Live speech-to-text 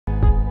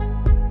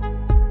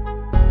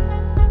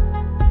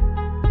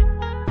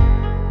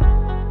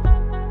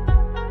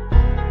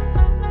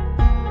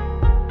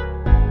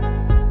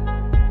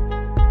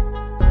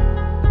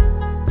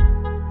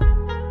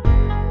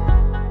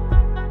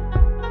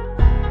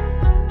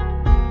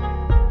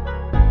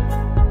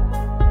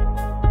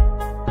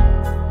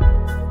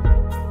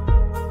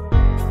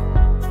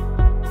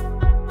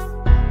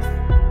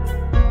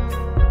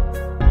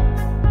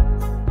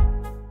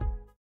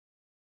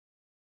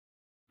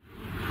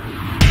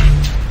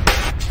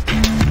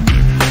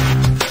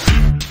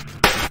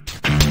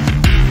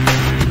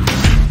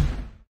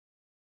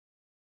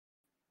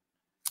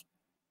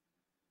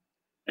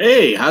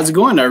Hey, how's it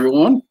going,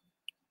 everyone?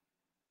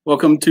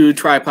 Welcome to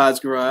Tripod's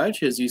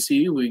Garage. As you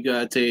see, we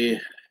got a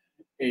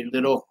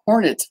little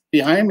Hornet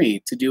behind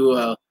me to do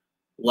a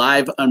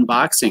live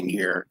unboxing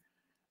here.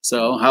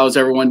 So, how's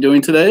everyone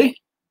doing today?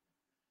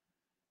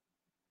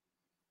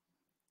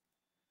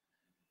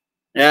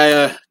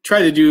 Yeah, I'm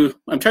trying to do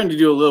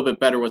a little bit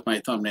better with my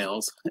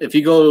thumbnails. If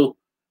you go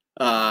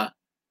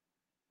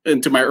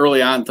into my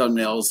early on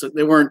thumbnails,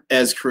 they weren't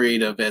as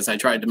creative as I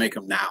tried to make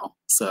them now.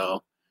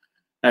 So,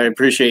 I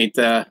appreciate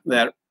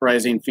that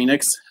Rising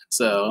Phoenix.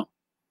 So,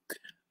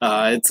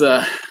 it's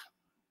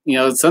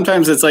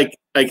sometimes it's like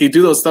I could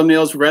do those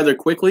thumbnails rather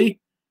quickly,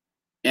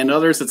 and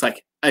others it's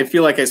like I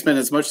feel like I spend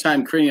as much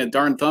time creating a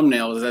darn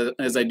thumbnail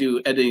as I do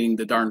editing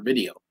the darn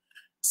video.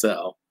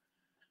 So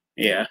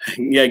yeah,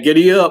 yeah,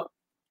 giddy up.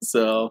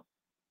 So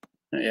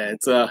yeah,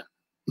 it's so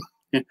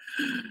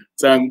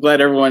I'm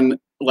glad everyone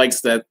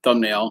likes that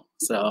thumbnail.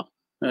 So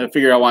I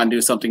figure I want to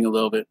do something a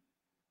little bit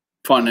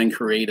fun and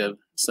creative.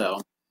 So,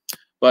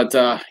 but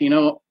I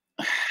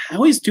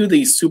always do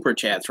these super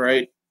chats,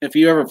 right? If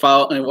you ever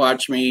follow and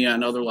watch me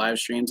on other live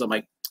streams, I'm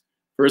like,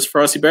 first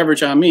frosty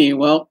beverage on me.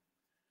 Well,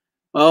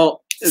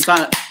 it's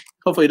not.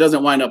 Hopefully, it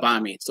doesn't wind up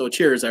on me. So,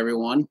 cheers,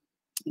 everyone.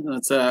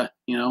 It's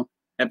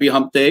happy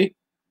Hump Day.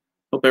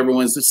 Hope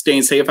everyone's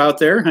staying safe out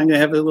there. I'm gonna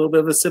have a little bit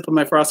of a sip of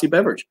my frosty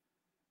beverage.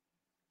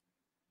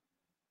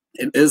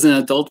 It is an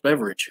adult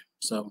beverage,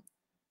 so I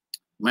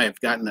might have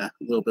gotten a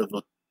little bit of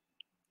a.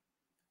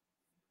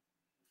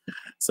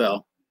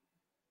 So,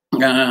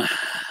 I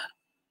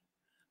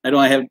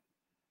don't have.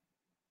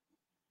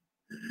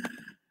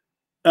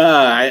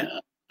 I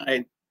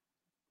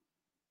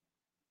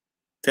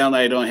found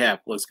I don't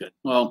have looks good.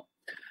 Well,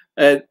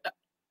 I've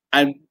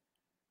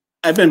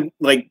been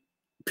like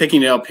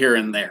picking it up here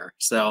and there.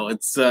 So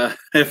it's at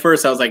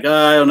first I was like,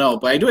 I don't know,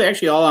 but I do it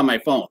actually all on my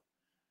phone,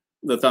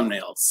 the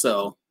thumbnails.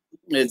 So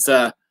it's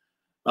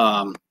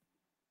kind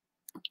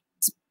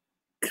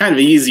of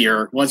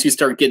easier once you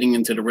start getting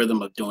into the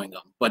rhythm of doing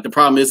them. But the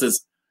problem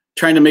is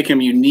trying to make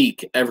them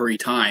unique every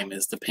time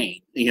is the pain,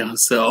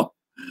 So,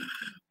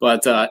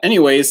 but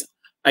anyways,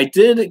 I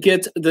did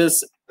get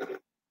this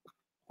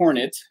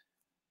Hornet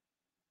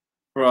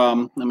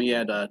from, let me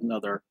add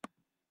another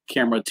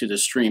camera to the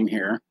stream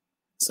here.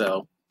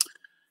 So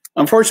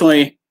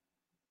unfortunately,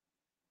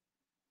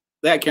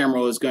 that camera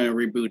was going to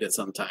reboot at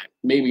some time.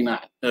 Maybe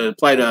not.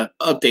 Applied an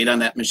update on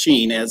that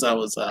machine as I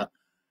was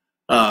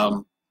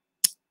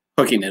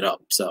hooking it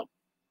up. So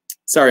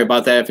sorry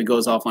about that if it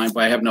goes offline,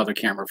 but I have another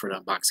camera for the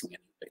unboxing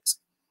anyways.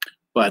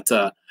 But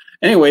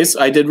anyways,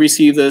 I did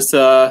receive this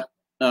Hornet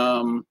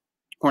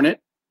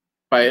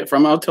from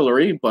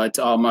Artillery, but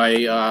all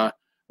my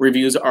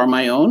reviews are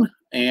my own.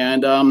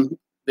 And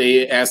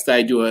they asked that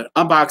I do an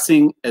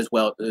unboxing as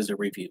well as a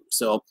review.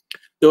 So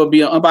there will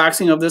be an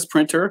unboxing of this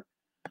printer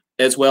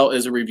as well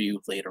as a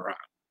review later on.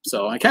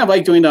 So I kind of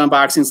like doing the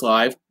unboxings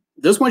live.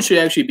 This one should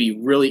actually be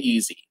really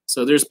easy.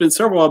 So there's been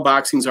several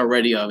unboxings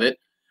already of it.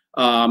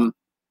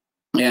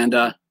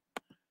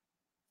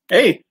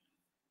 Hey,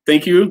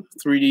 thank you,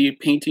 3D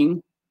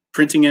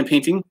Printing and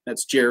Painting.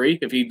 That's Jerry.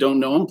 If you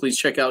don't know him, please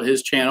check out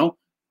his channel.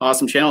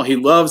 Awesome channel. He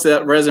loves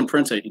that resin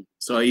printing.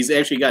 So he's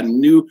actually got a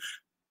new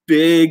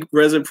big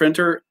resin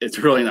printer. It's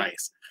really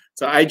nice.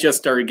 So I just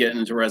started getting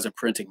into resin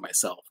printing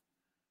myself.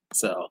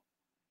 So,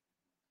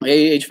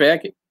 hey,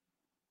 HVAC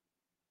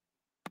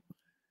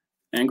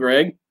and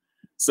Greg.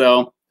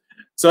 So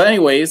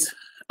anyways,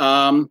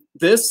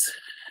 this,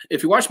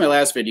 if you watched my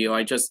last video,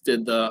 I just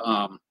did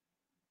the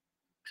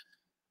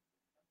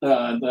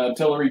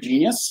Artillery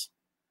Genius.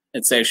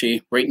 It's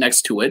actually right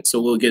next to it,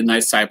 so we'll get a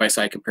nice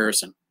side-by-side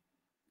comparison.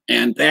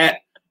 And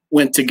that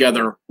went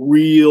together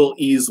real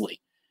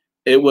easily.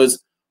 It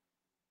was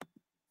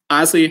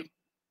honestly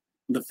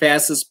the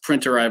fastest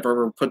printer I've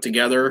ever put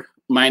together,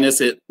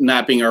 minus it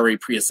not being already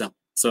pre-assembled.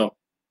 So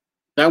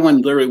that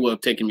one literally would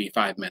have taken me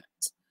 5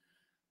 minutes.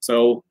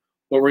 So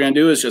what we're going to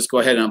do is just go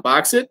ahead and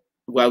unbox it.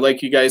 What I'd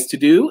like you guys to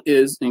do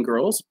is, and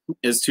girls,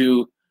 is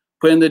to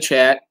put in the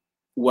chat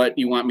what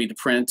you want me to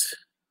print.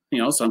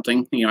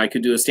 Something, I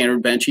could do a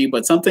standard benchy,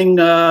 but something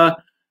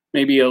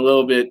maybe a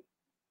little bit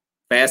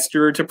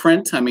faster to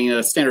print. I mean,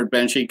 a standard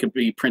benchy could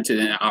be printed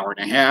in an hour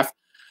and a half.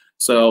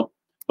 So,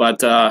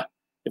 but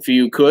if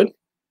you could,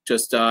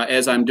 just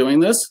as I'm doing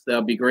this, that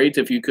would be great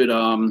if you could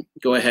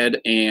go ahead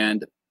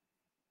and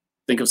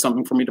think of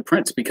something for me to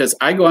print, because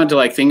I go onto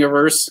like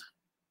Thingiverse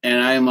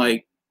and I'm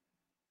like,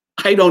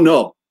 I don't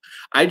know.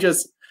 I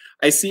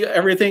see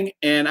everything,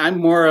 and I'm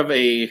more of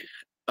a,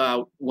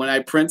 when I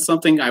print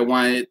something, I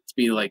want it to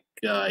be like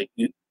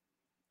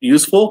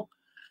useful.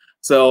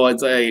 So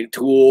it's like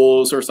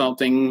tools or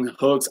something,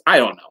 hooks, I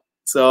don't know.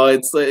 So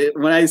it's like,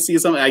 when I see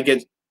something, I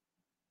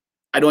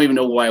don't even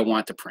know what I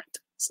want to print.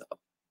 So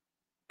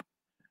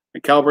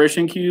the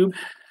calibration cube,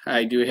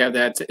 I do have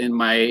that in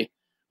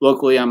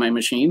locally on my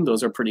machine.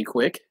 Those are pretty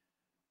quick.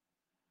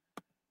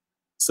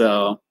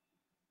 So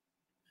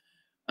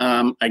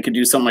I could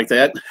do something like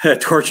that. A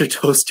torture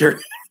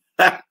toaster.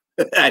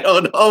 I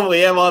don't know if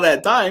we have all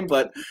that time,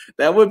 but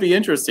that would be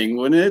interesting,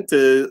 wouldn't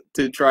it,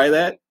 to try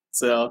that?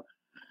 So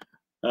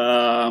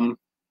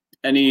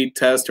Any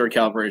test or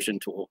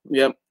calibration tool.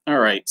 Yep. All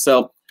right.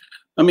 So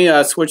let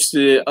me switch to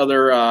the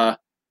other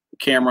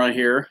camera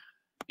here,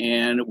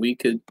 and we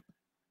could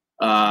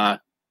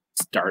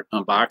start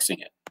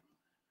unboxing it.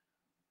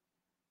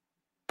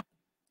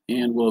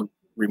 And we'll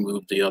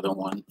remove the other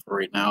one for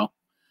right now.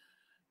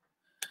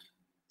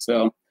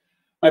 So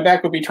my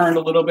back will be turned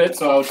a little bit,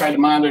 so I'll try to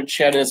monitor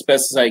chat as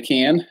best as I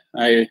can.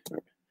 I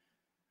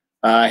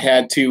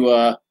had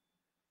to.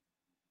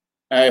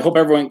 I hope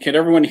can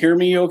everyone hear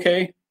me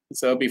okay?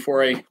 So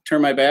before I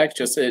turn my back,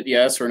 just hit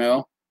yes or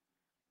no.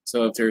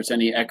 So if there's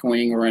any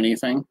echoing or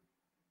anything.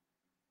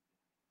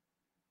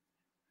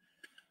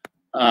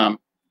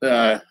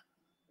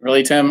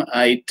 Really, Tim,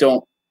 I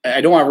don't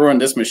want to ruin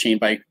this machine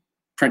by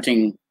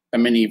printing a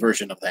mini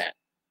version of that.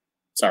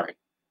 Sorry.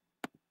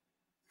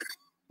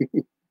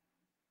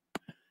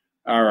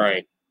 All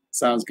right,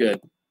 sounds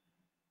good.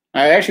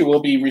 I actually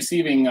will be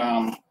receiving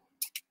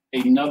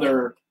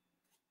another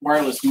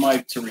wireless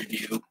mic to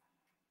review.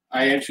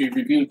 I actually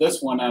reviewed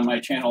this one on my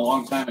channel a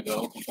long time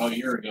ago, about a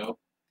year ago,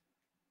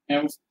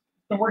 and it's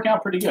been working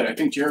out pretty good. I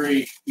think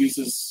Jerry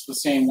uses the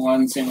same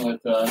one, same with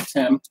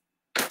Tim.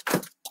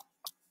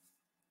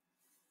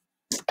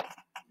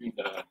 And,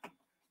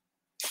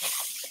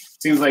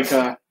 seems like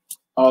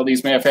all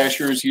these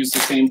manufacturers use the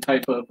same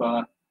type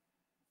of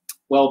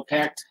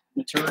well-packed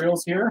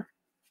materials here.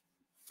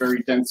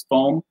 Very dense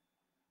foam.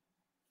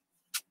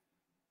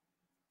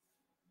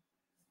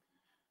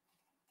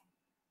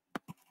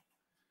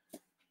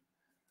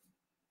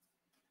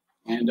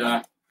 And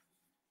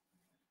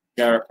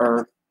got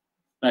our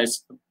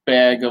nice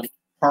bag of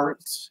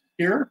parts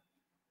here.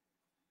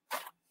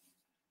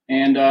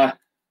 And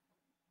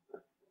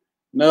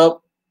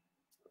nope,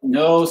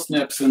 no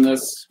snips in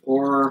this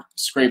or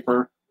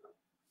scraper.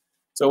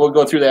 So we'll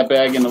go through that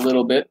bag in a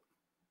little bit.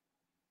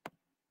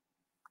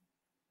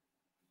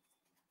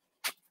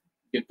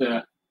 Get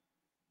the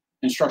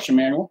instruction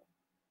manual.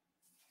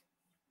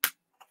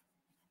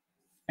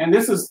 And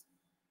this is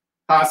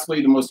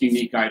possibly the most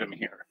unique item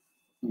here.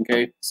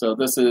 Okay, so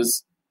this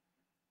is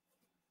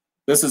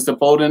the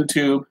bolt-in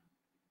tube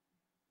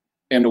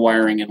and the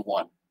wiring in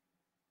one.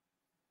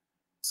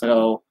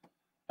 So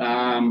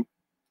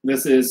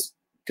this is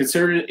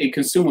considered a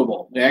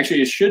consumable.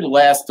 Actually, it should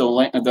last the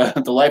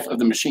life of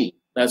the machine.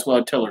 That's what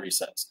Artillery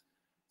says.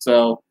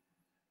 So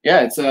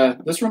yeah, it's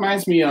this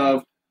reminds me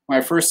of when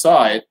I first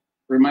saw it.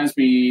 Reminds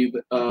me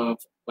of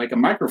like a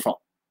microphone.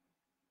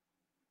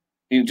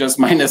 You just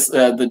minus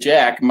the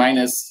jack,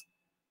 minus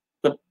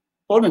the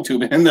bolt-in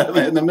tube in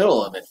the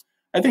middle of it.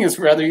 I think it's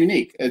rather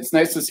unique. It's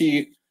nice to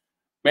see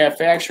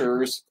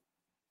manufacturers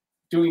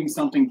doing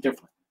something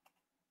different.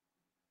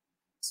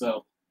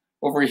 So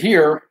over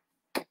here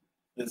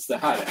is the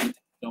hot end.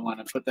 Don't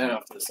want to put that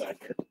off to the side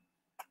here.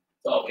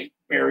 It's always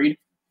buried.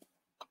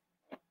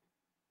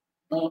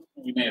 Well,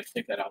 we may have to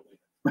take that out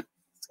later.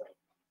 So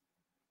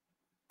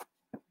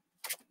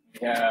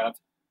we have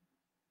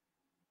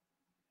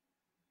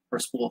our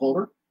spool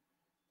holder.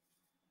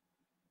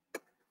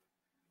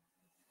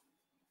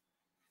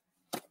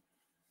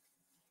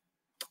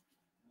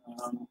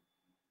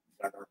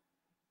 Got our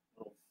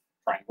little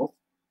triangle.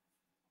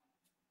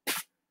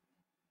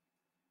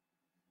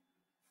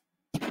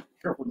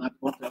 Careful not to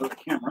bump that other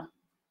camera.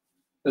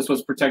 This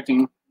was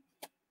protecting.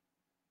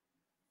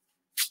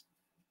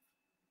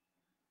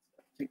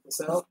 Take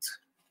this out.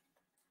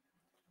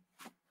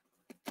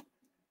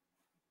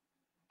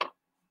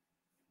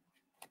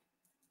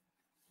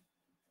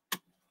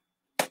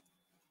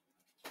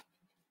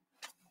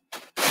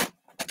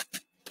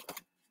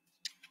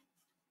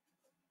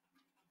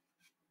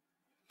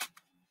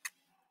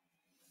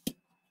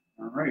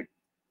 All right.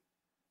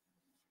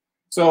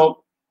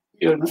 So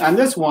on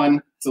this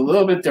one, it's a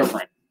little bit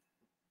different.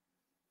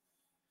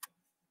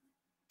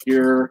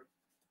 Your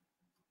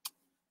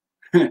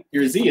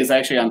Z is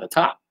actually on the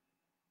top.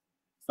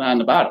 It's not on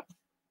the bottom.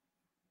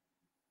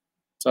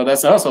 So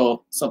that's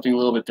also something a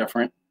little bit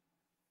different.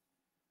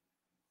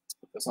 Let's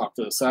put this off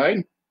to the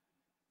side.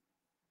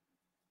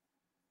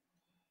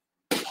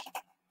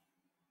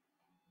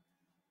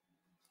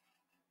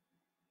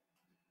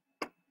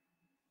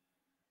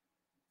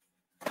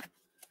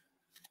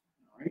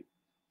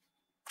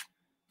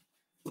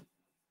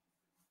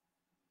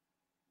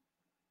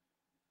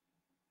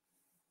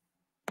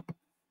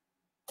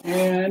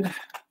 And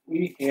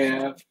we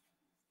have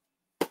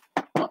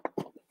the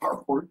power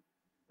cord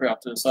right off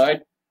to the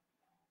side.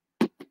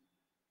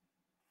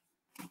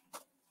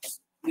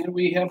 And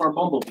we have our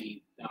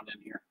bumblebee down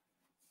in here.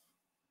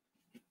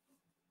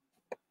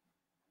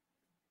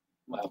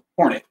 Well,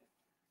 Hornet.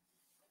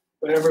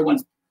 But everyone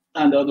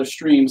on the other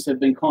streams have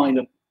been calling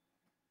it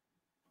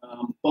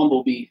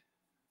bumblebee.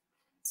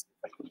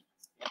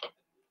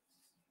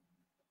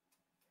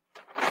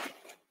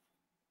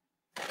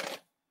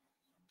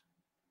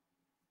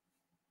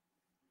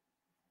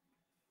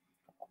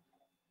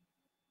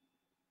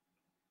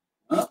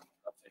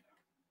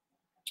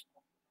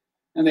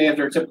 And they have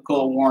their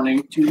typical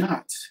warning, do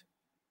not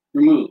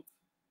remove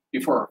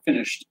before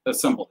finished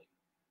assembly.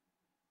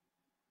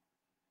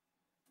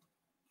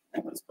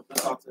 And let's put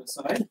this off to the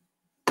side.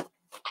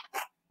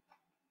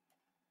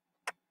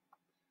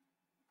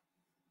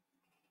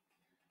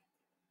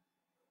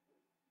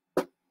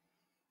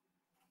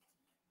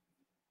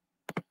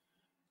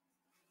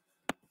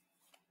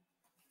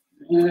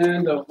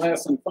 And the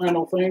last and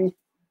final thing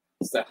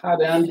is the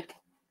hot end.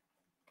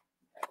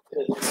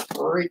 It's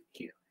right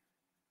here.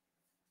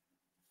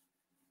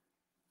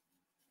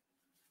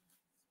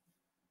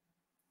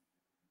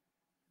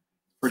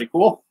 Pretty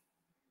cool.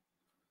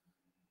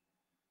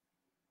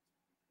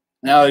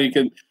 Now you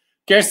can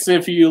guess,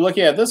 if you look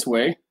at it this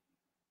way,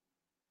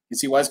 you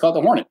see why it's called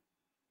the Hornet.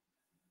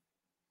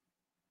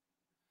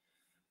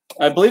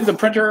 I believe the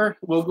printer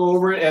will go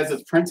over it as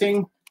it's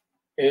printing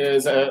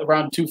is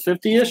around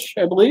 250-ish,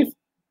 I believe.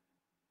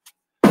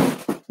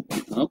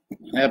 Oh,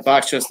 that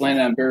box just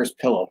landed on Bear's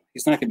pillow.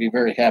 He's not going to be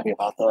very happy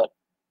about that.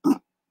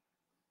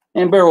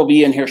 And Bear will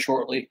be in here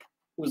shortly. It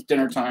was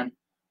dinner time.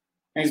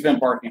 And he's been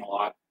barking a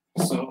lot.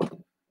 So,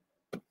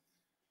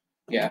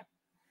 yeah.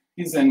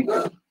 He's in,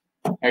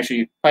 actually,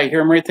 you probably hear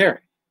him right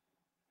there.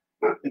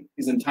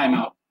 He's in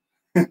timeout.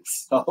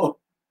 So,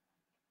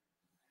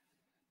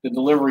 the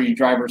delivery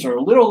drivers are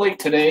a little late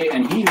today,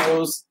 and he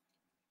knows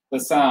the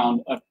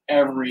sound of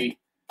every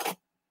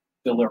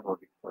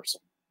delivery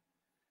person.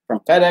 From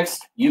FedEx,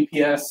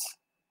 UPS,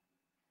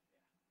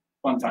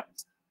 fun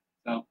times.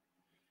 So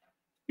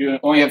you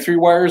only have 3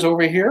 wires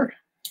over here.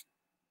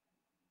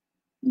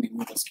 Let me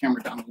move this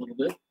camera down a little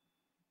bit.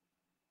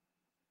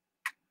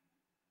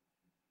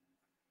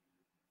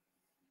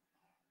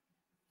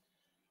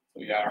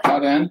 So we got our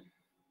hot end.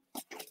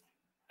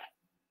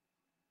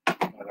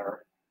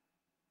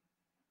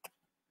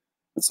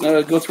 Let's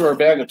now go through our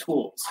bag of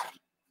tools.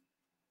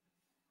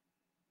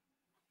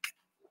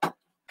 All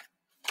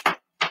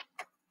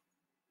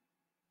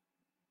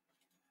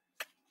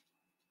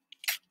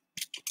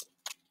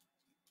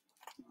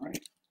right.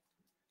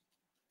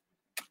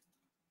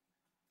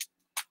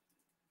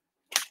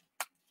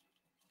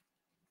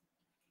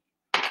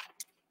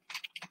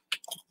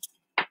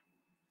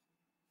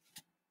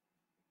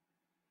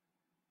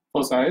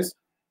 Full size.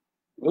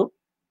 Oop.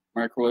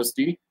 Micro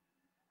SD.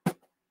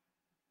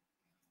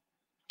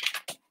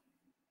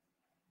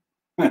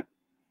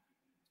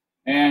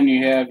 And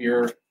you have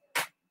your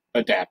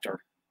adapter.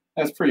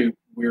 That's pretty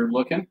weird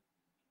looking.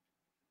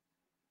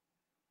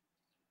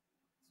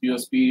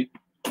 USB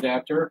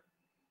adapter.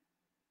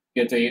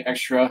 Get the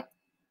extra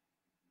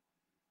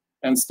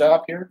end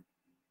stop here.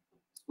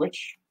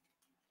 Switch.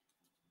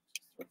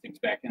 Put things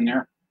back in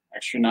there.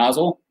 Extra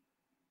nozzle.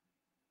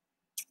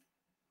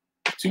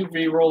 2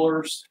 V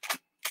rollers.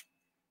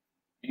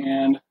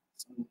 And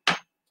some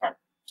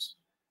tires.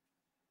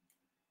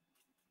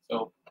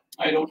 So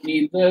I don't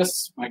need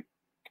this. My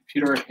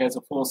computer has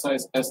a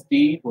full-size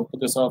SD. We'll put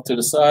this off to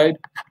the side.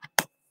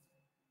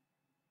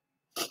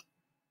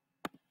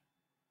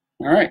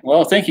 All right.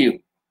 Well, thank you.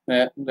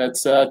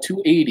 That's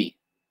 280.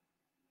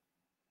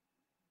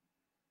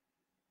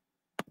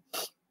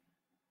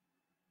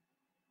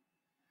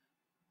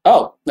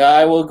 Oh,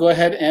 I will go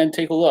ahead and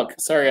take a look.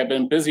 Sorry, I've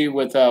been busy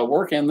with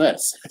work and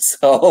this,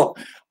 so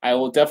I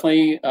will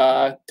definitely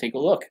take a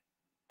look.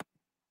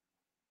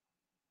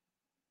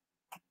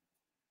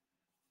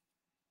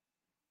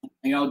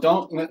 You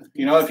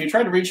know, if you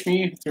try to reach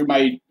me through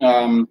my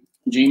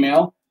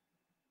Gmail,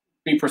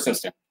 be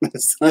persistent.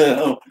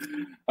 So,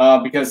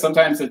 because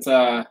sometimes it's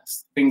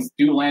things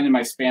do land in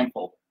my spam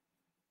folder.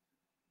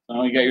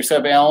 So you got your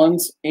sub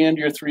Allens and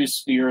your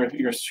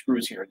your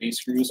screws here. These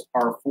screws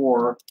are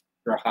for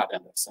your hot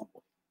end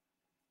assembly.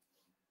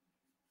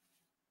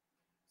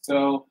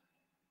 So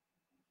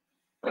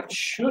what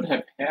should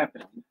have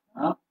happened?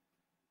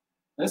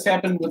 This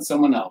happened with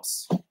someone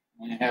else,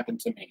 and it happened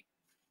to me.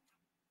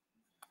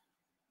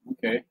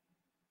 Okay,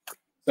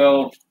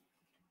 so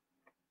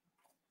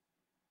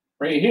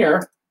right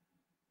here,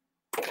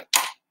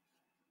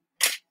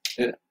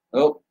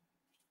 oh,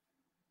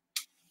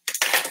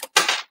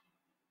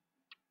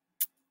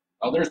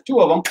 there's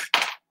 2 of them.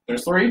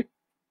 There's 3.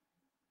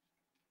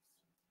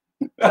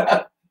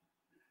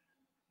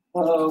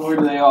 Oh, where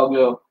do they all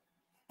go?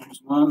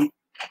 There's 1,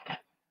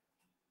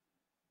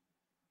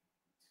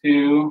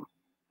 2.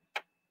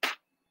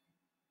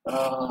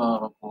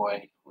 Oh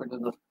boy, where did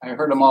I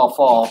heard them all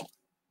fall?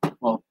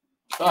 Well,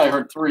 I thought I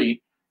heard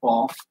 3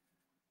 fall.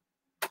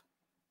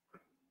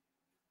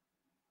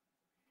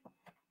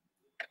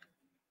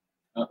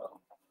 Uh-oh.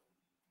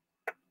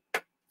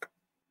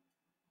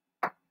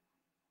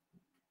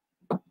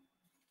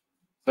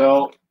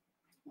 So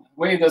the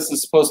way this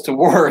is supposed to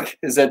work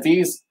is that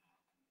these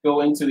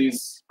go into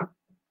these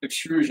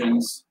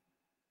extrusions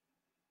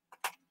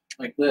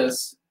like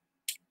this,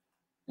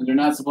 and they're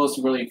not supposed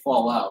to really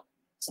fall out.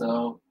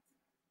 So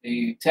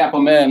they tap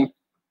them in,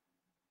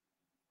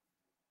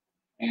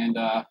 and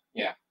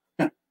yeah,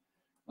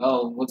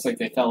 well, it looks like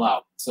they fell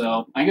out.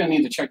 So I'm gonna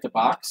need to check the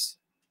box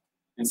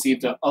and see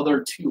if the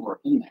other 2 are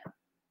in there.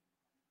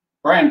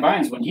 Brian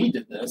Vines, when he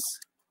did this,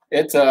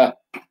 it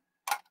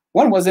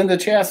one was in the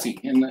chassis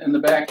in the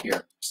back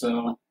here.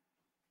 So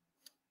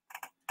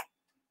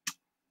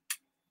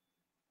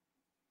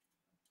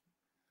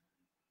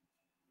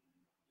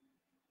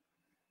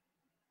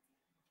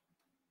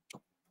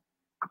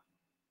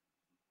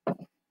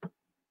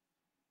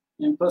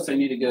And plus I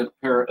need to get a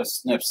pair of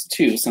snips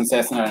too, since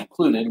that's not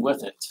included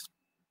with it.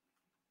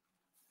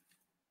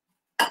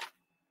 Did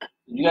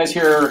you guys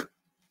hear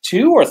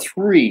 2 or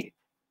 3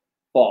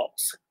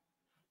 balls?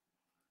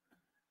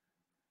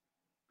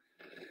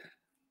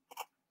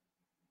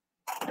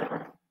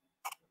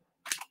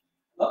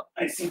 Oh,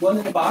 I see 1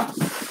 in the box.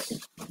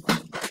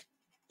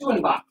 2 in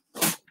the box.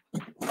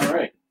 All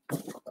right.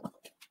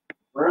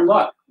 We're in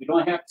luck. We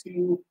don't have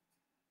to.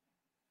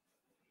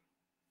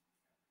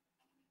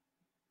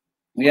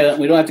 We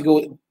don't have to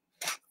go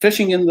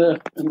fishing in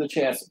the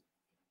chassis.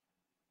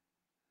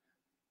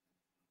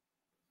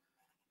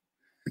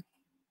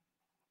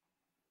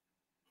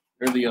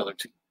 Or the other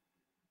 2.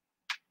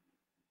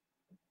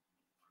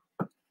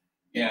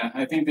 Yeah,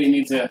 I think they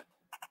need to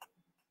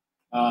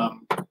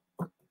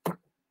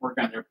work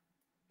on their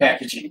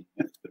packaging.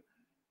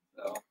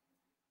 So.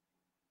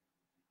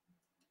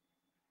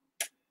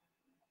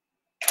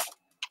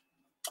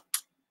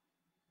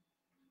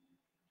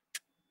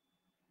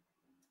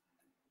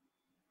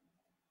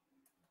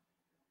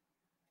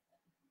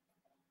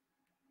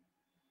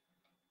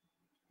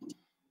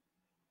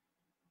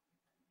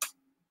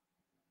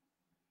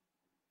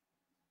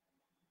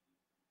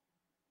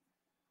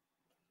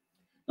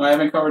 No, I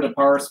haven't covered the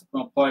power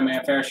supply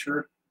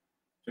manufacturer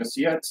just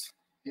yet.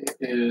 It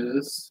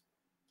is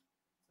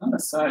on the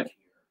side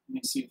here. Let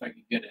me see if I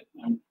can get it.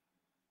 I'm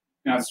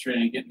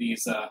concentrating on getting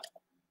these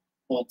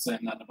bolts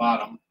in on the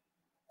bottom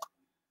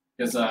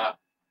because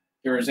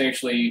there's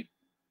actually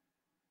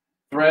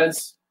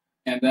threads,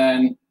 and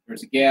then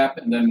there's a gap,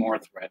 and then more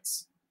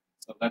threads.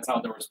 So that's how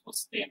they were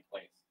supposed to stay in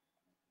place.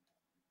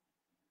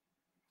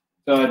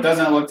 So it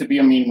doesn't look to be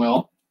a mean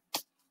wheel.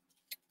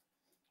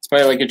 It's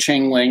probably like a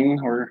tangling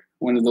or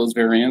one of those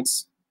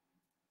variants.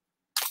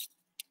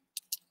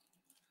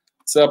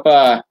 What's up,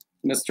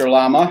 Mr.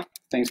 Llama?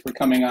 Thanks for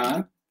coming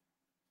on.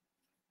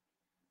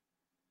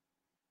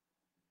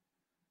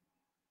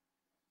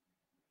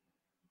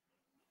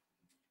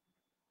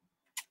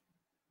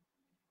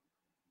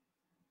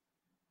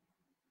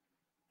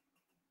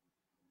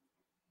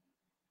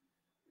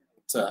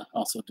 Let's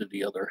also do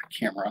the other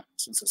camera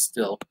since it's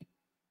still.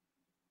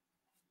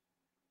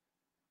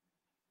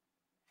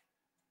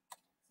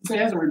 Since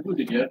it hasn't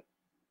rebooted yet,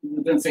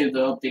 it didn't say the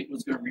update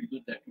was going to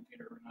reboot that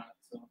computer or not.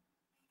 So.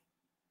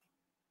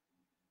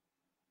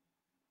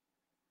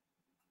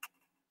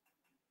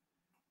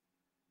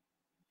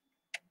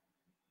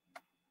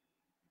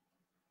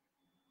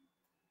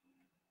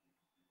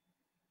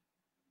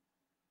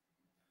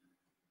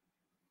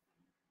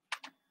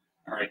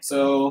 All right,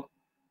 so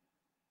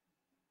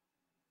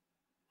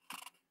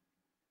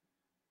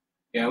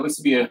yeah, it looks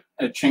to be a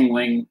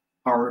Chingling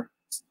power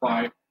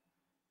supply,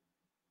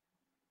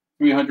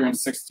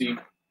 360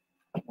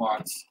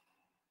 watts.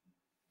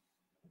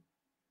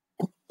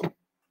 All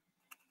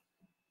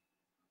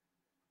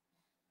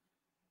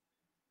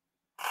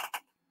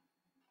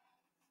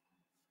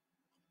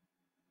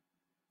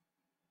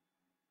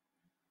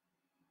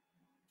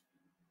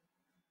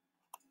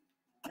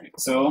right,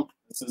 so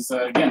this is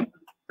again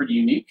pretty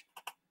unique.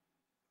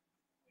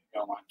 I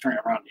don't want to turn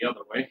it around the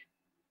other way.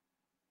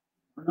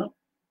 Or no,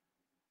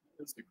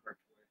 that's the correct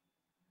way.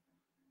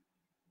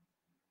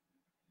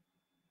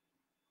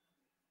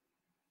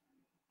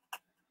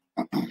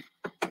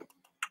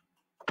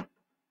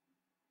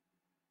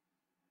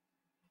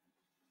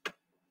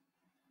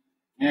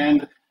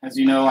 And as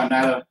you know, I'm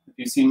not a, if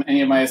you've seen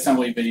any of my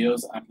assembly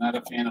videos, I'm not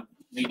a fan of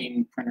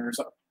leading printers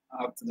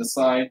out to the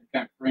side. I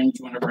kind of cringe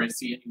whenever I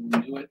see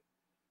anyone do it.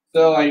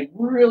 So I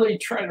really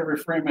try to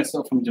refrain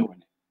myself from doing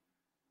it.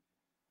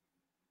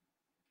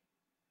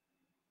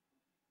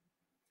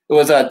 It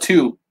was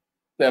 2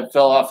 that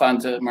fell off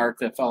onto Mark,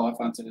 that fell off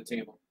onto the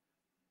table.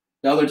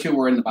 The other 2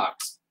 were in the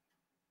box.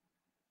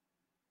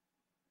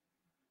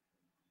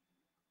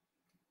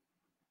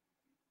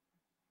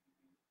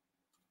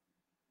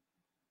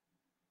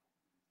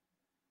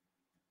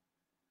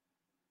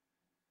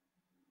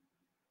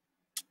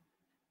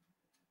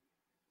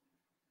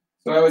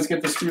 So I always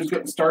get the screws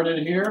getting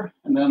started here,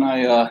 and then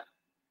I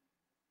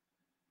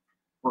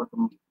work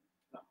them.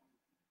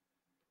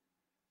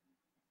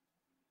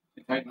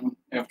 I tighten them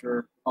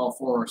after all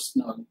 4 are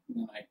snug, and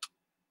then I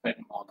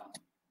tighten them all down.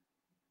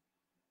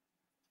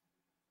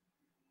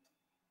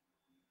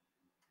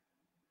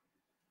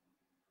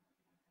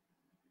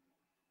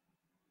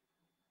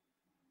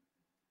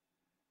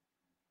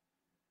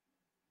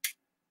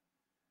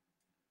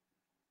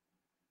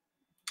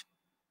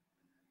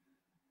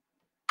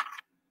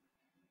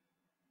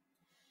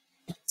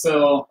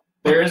 So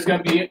there is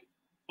going to be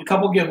a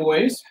couple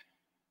giveaways.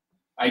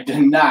 I did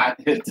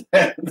not hit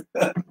that.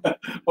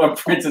 Well,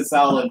 Printed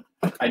Solid,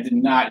 I did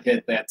not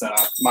hit that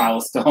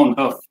milestone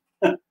of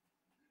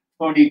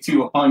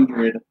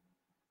 2,200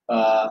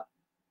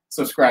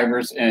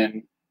 subscribers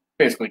in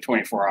basically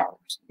 24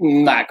 hours.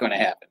 Not going to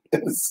happen.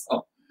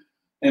 So,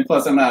 and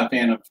plus, I'm not a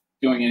fan of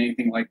doing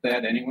anything like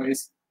that,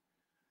 anyways.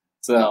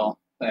 So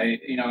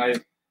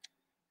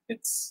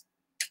it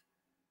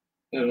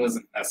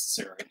wasn't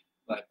necessary,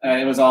 but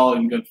it was all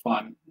in good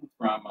fun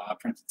from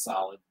Printed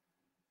Solid.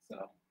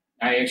 So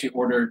I actually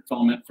ordered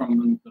filament from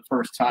them the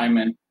first time,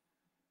 and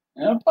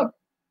about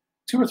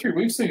 2 or 3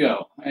 weeks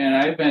ago, and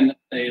I've been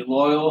a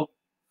loyal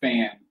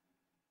fan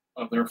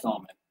of their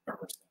filament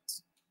ever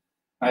since.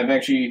 I've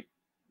actually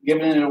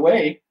given it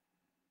away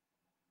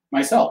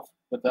myself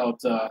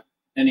without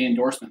any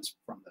endorsements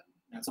from them.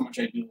 That's how much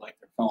I do like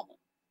their filament.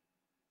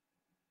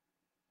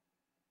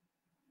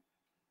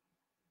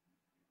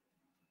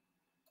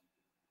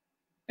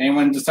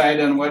 Anyone decide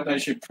on what I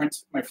should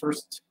print my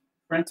first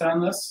print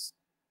on this?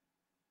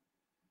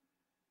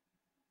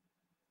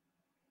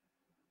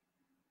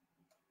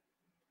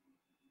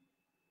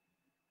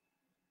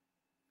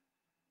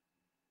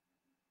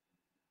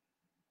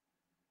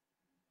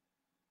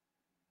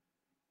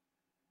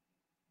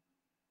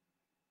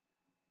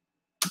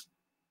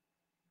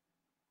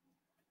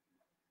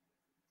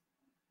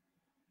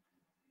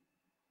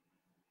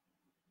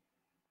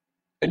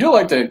 I do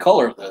like the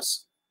color of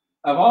this.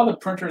 Of all the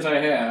printers I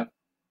have,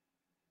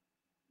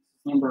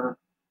 number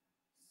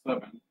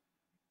 7,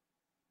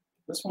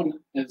 this one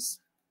is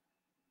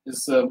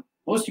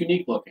most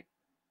unique looking.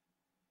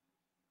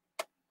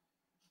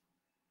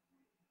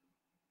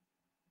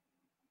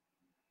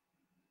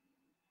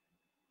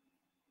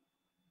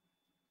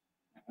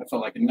 I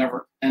felt like a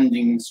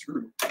never-ending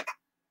screw.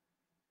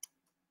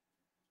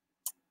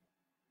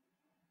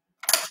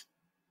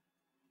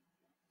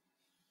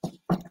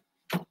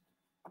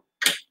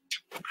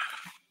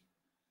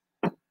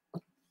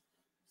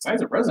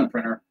 Besides a resin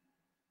printer,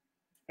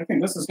 I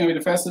think this is going to be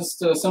the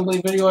fastest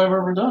assembly video I've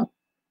ever done.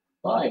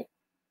 Bye.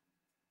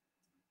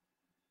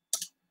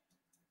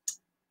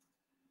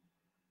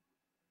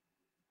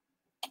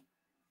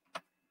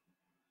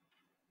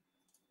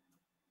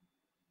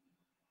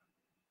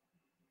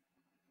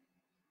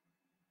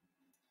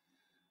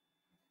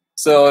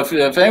 So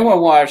if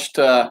anyone watched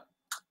Joe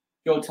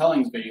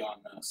Telling's video on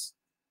this,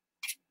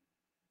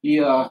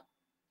 he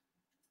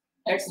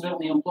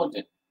accidentally unplugged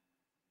it,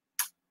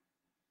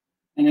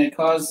 and it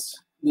caused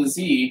the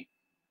Z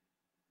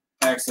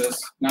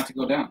axis not to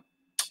go down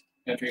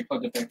after he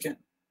plugged it back in.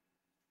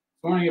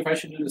 I'm wondering if I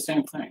should do the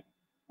same thing.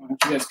 Why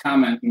don't you guys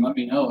comment and let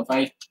me know if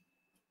I,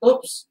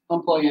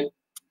 unplug it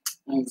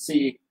and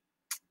see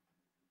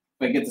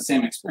if I get the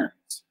same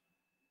experience.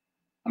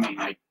 I mean,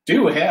 I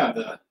do have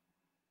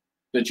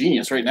the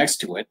Genius right next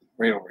to it,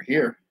 right over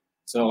here,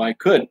 so I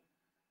could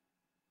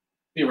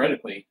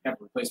theoretically have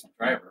a replacement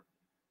driver.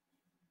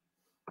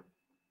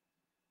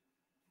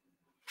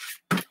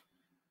 All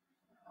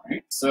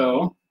right,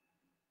 so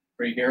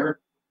right here,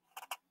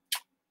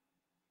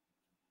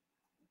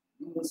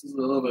 this is a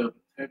little bit of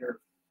a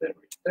tighter fit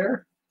right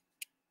there.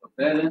 Put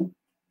that in.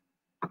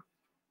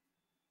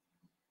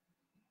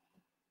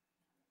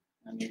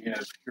 And you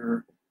have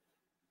your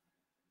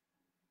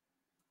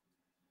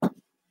get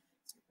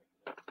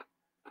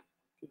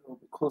a little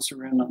bit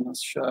closer in on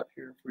this shot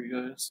here for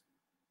you guys.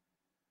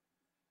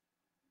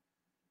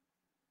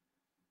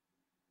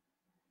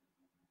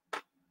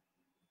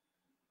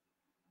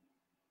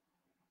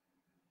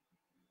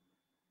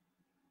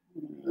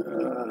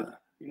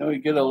 You know, you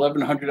get an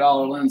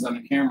 $1,100 lens on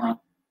a camera,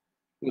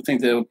 you would think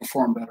that it would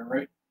perform better,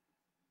 right?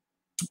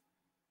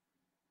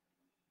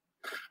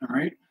 All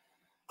right.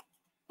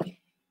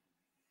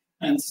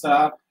 And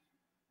stop.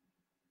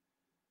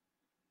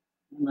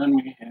 And then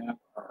we have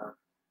our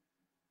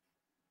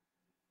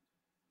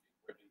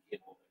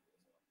cable.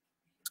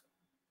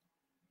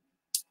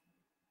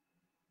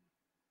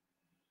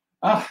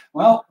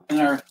 Well, in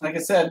our, like I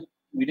said,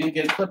 we didn't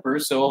get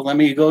clippers, so let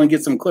me go and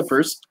get some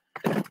clippers.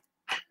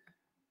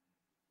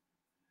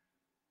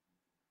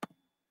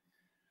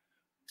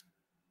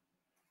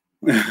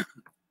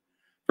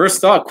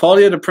 First thought,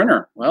 quality of the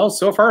printer. Well,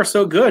 so far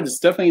so good. It's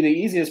definitely the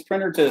easiest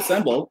printer to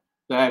assemble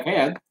that I've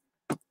had.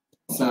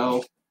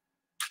 So,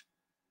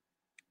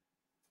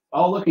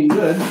 all looking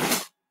good.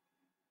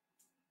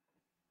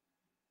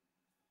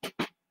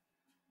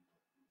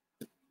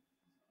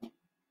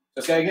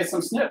 Just gotta get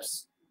some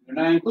snips. They're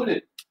not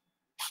included.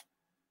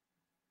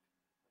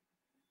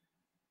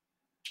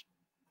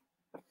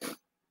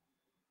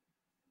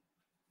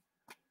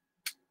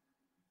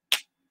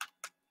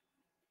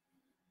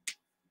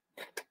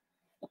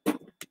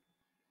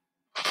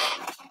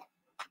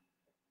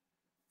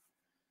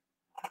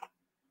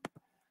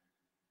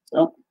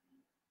 So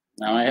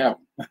now I have.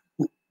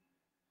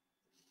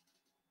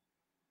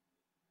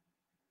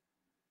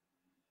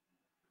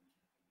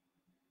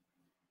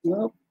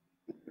 Well,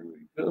 there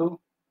we go.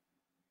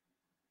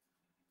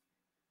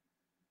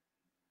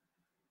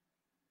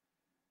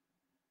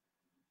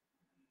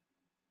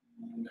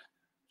 And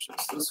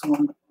just this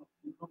one a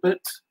little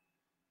bit.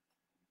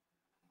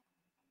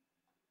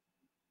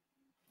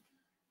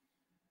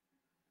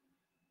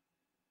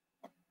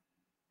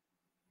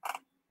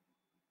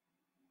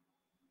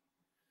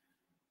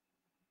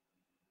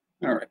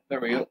 All right, there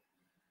we go.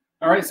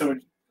 All right, so we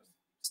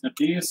snip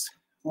these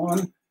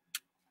 1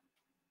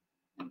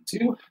 and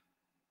 2.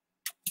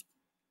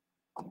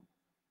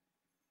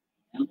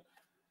 And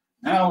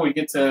now we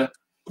get to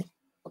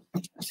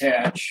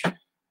attach the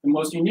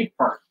most unique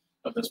part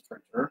of this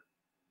printer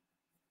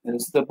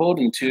is the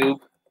bolting tube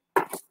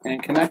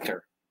and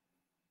connector.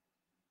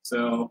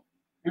 So,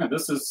 yeah,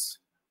 this is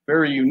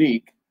very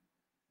unique.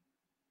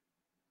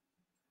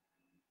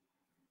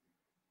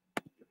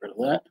 Get rid of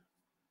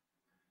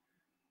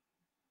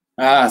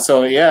that.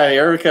 So yeah,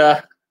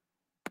 Erica.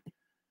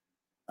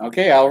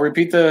 Okay, I'll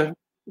repeat the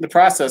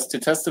process to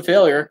test the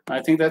failure.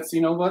 I think that's,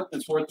 you know what,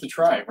 it's worth the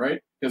try,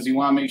 right? Because you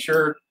want to make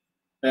sure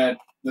that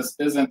this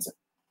isn't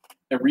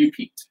a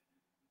repeat.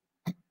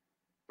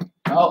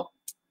 Oh,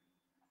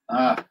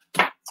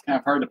 it's kind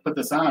of hard to put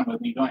this on when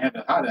you don't have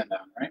the hot end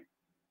on, right?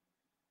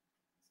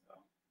 So,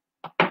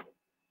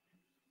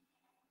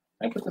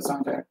 I put this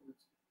on backwards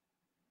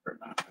or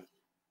not?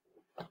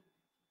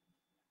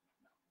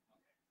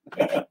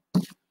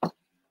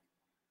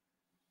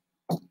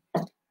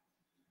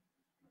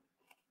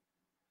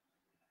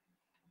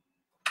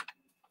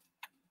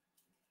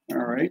 All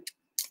right.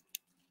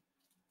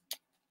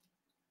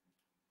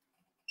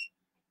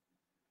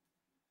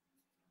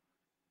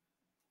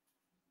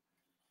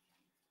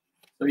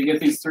 So you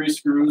get these 3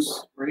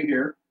 screws right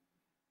here.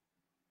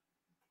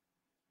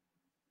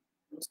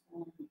 This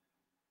one.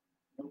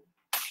 Nope.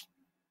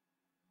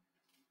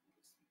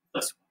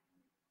 This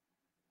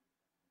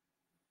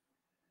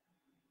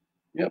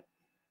one. Yep.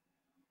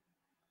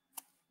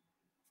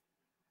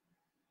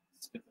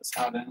 Let's get this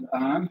hot end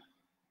on.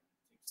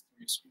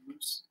 Takes 3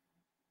 screws.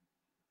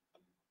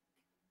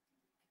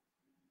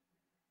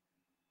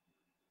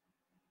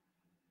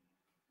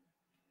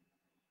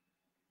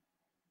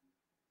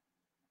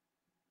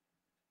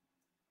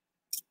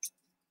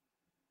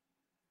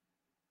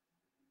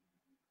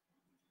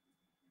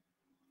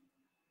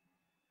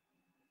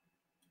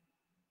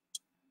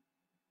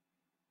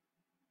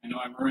 I know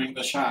I'm ruining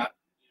the shot.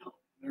 You know,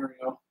 there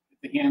we go.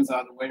 Get the hands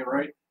out of the way,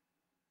 right?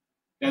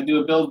 Gotta do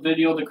a build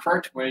video the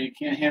correct way. You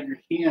can't have your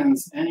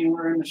hands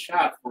anywhere in the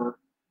shot where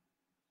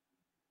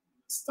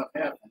this stuff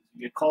happens.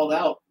 You get called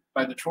out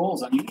by the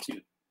trolls on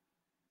YouTube.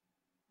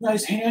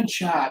 Nice hand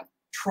shot,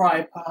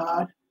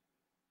 tripod.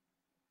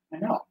 I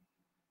know.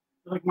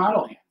 They're like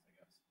model hands, I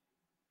guess.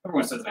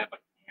 Everyone says I have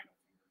like hand fingers.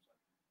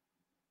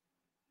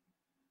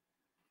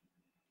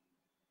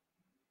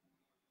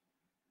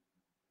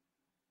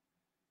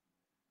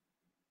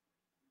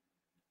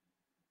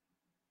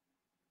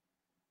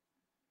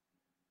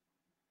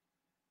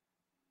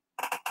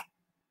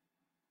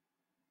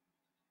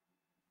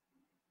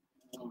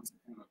 It's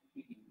kind of a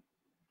pain.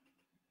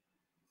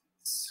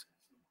 It's so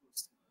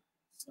close to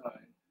the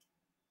side.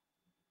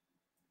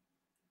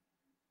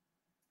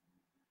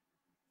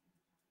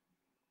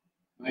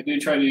 I do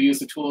try to use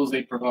the tools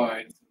they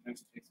provide.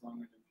 Sometimes it takes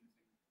longer than using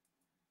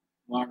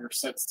longer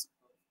sets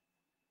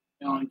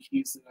of Allen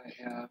keys that I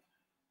have,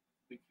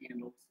 big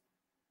handles.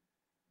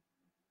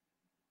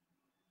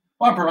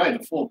 Well, I provide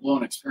the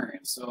full-blown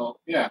experience. So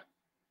yeah,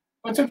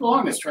 what took the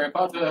longest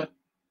tripod to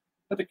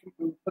put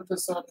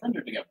this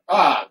printer together?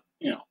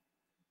 You know,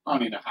 I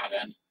don't need a hot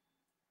end.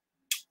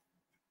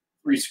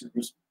 3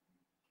 screws.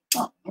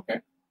 Oh,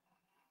 okay.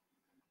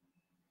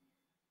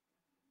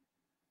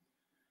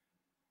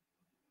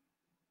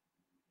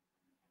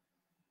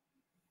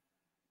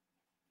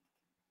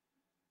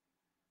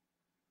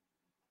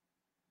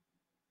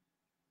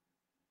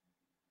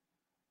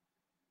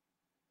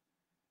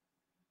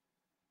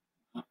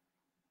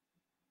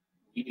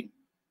 Eating.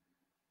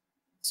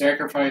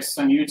 Sacrifice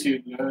on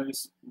YouTube,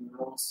 guys and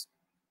girls.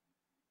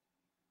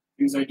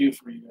 Things I do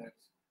for you guys.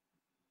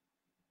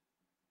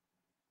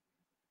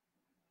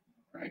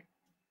 All right.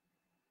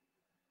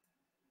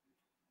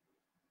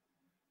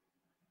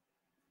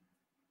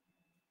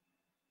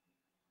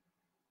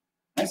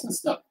 Nice and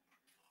stuff.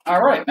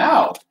 All right,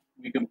 now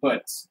we can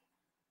put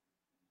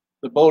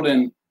the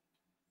Bowden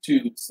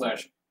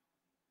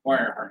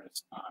tube/wire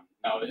harness on.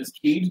 Now it is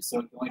keyed, so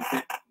it can only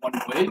fit one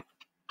way,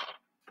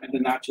 and the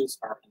notches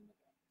are in the back.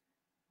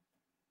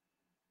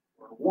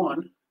 For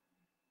one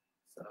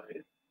side,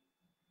 it's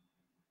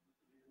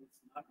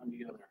not on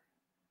the other.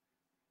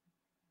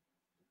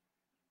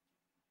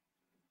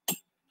 I'm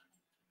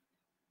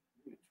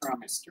going to try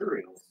my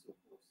stereo.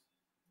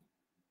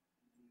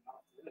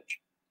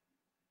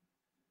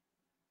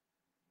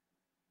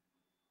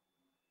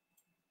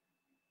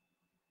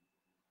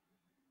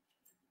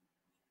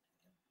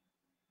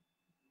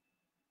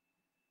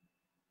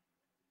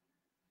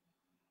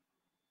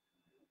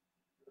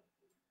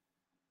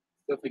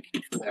 Definitely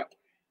keep it that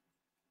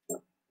way.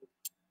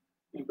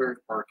 I'm very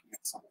barking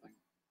at something.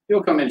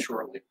 He'll come in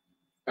shortly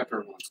after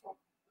everyone's home.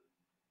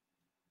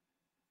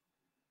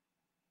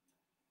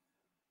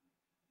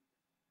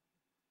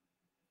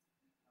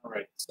 All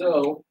right,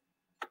 so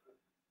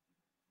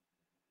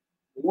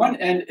one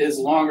end is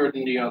longer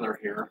than the other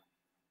here,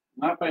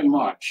 not by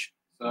much.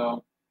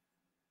 So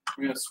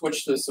I'm going to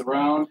switch this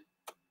around,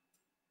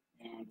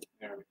 and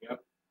there we go.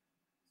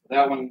 So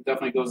that one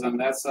definitely goes on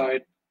that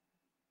side.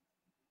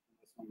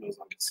 This one goes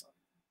on this side.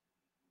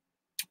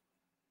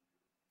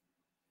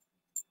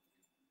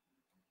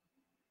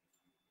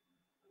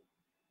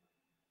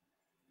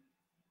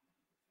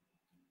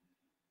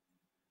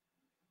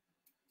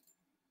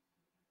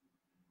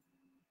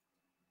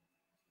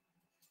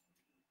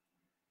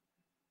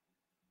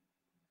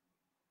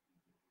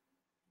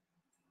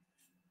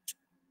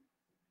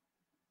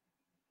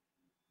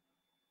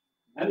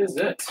 that is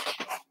it.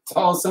 It's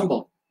all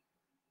assembled.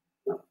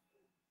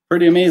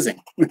 Pretty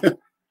amazing.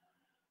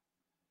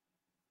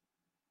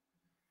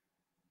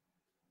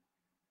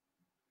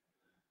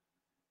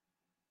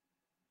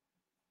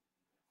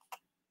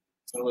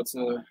 So let's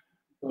go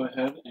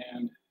ahead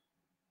and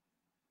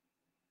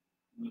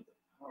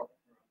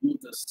move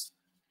this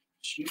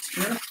sheet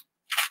here.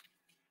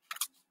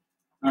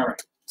 All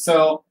right,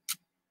 so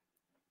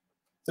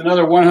it's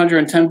another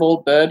 110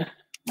 volt bed.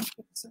 Let's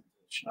put this into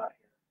the shot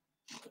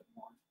here a bit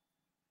more.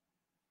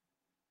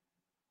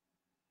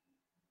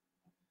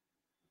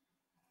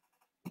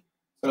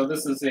 So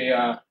this is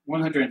a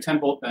 110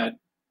 volt bed,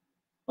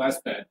 glass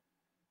bed,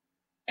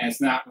 and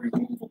it's not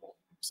removable.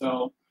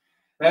 So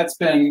that's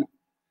been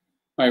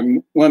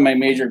one of my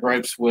major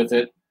gripes with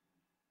it,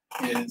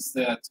 is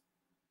that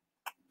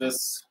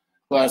this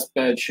glass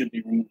bed should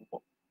be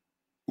removable.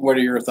 What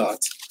are your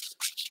thoughts?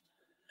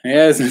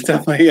 Yes, it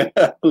definitely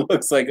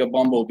looks like a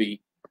bumblebee.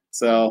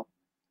 So,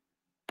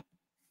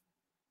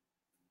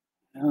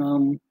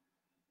 power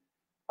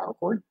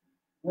cord,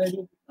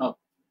 maybe? Oh,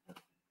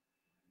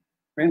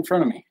 right in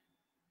front of me.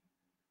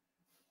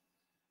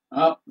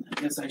 Oh,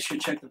 I guess I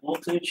should check the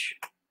voltage.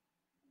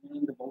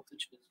 And the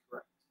voltage is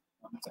correct.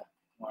 What's that?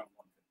 150.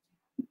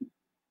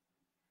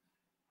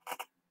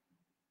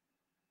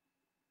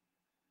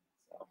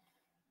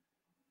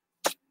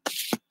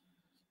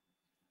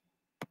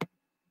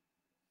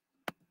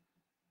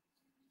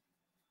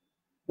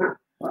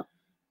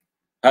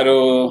 How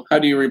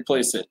do you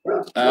replace it?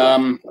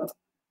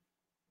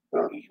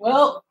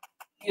 Well,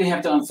 you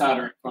have to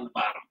unsolder it from the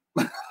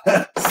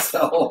bottom.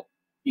 So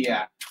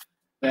yeah,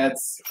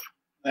 that's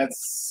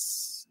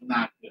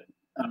not good.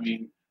 I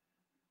mean,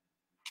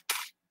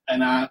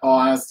 and in all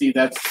honesty,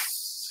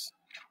 that's,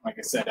 like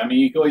I said, I mean,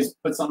 you can always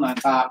put something on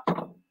top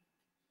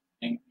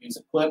and use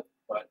a clip,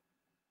 but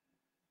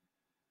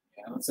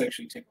yeah, let's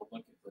actually take a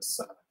look at this.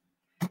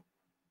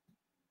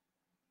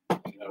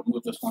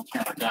 Move this one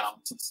camera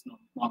down since it's no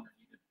longer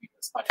needed to be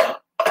this high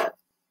up.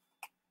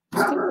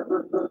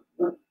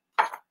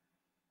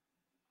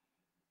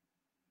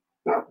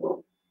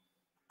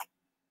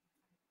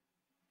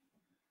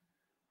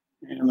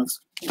 And let's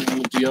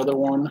move the other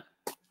one.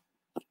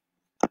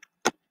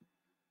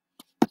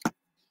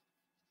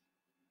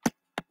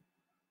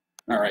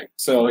 All right,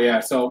 so yeah,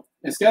 so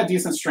it's got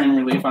decent strain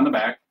relief on the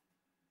back.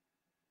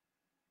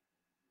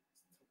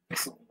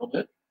 Just a little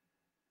bit.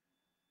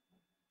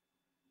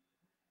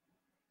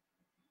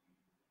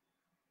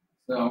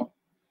 So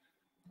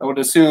I would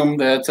assume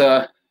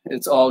that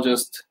it's all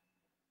just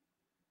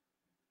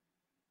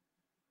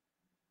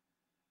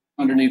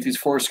underneath these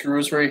 4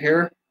 screws right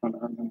here.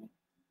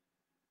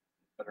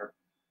 Better.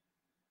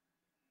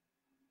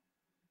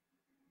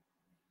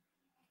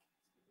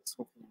 Let's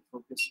hopefully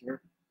focus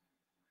here.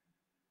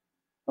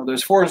 Well,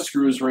 there's 4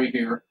 screws right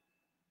here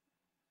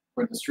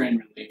for the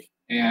strain relief,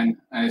 and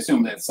I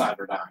assume that's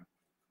soldered on.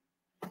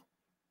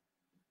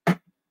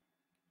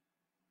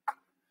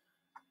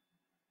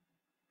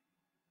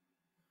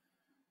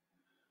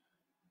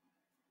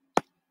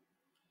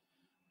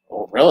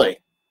 Oh, really?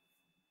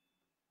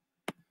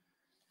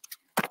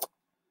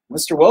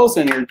 Mr.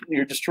 Wilson,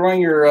 you're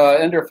destroying your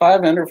Ender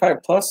 5 and Ender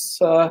 5 Plus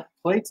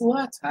plates a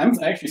lot. I'm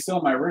actually still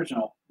in my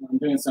original. I'm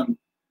doing some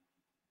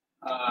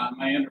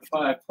my Ender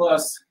 5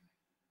 Plus.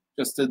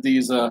 Just did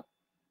these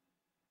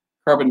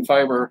carbon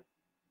fiber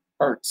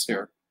parts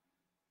here.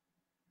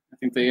 I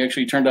think they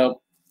actually turned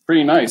out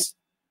pretty nice.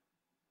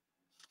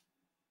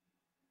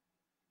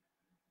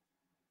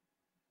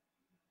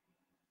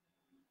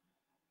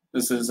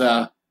 This is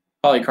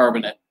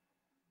polycarbonate,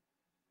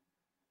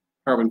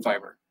 carbon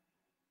fiber.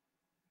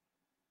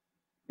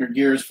 Your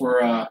gears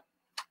for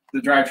the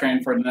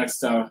drivetrain for the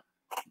next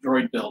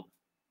droid build.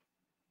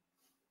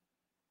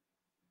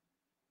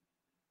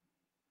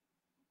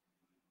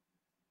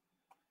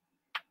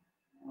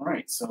 All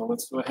right, so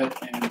let's go ahead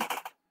and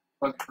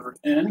plug her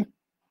in.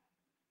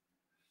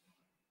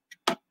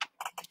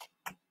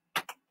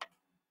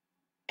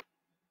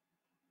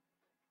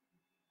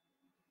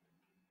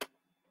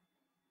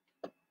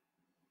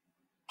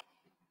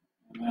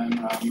 And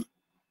then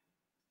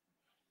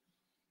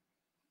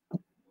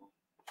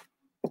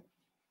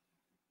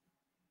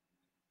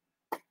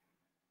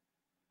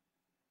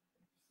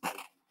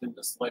dim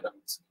this light on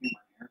this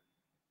camera here.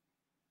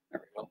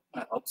 There we go.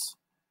 That helps.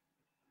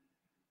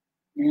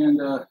 And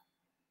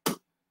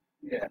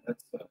yeah,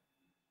 that's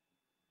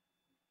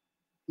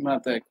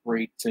not that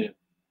great too.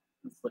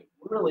 It's like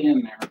really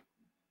in there.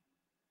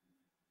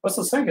 What's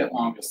the second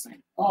longest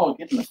thing? Oh,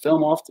 getting the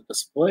film off the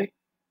display.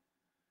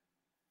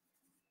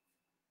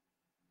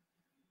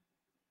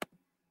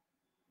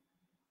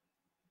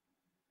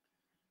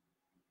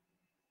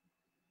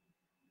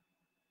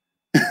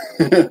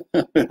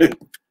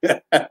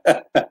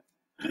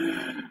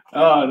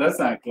 Oh, that's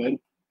not good.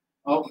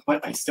 Oh,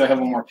 but I still have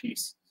one more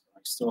piece. I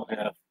still have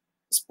a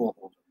spool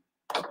holder.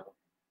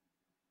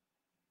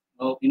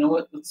 Oh, you know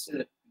what? Let's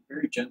be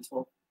very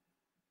gentle.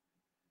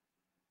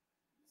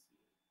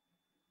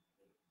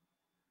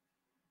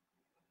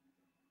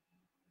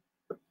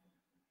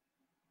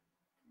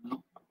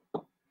 No.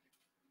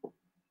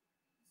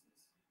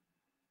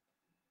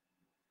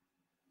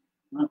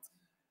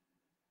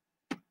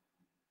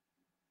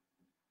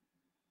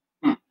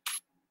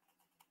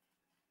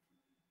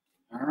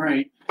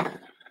 right.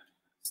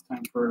 It's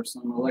time for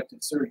some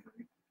elective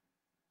surgery.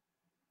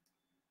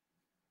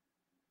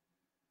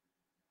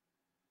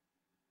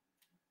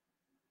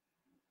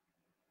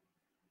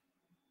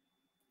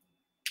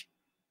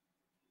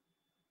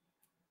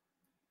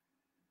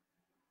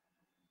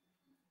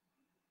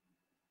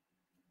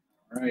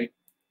 All right.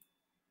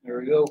 There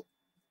we go.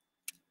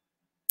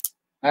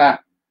 Ah,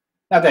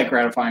 not that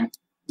gratifying.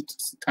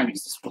 It's a tiny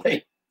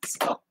display.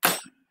 So,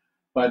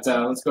 but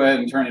let's go ahead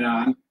and turn it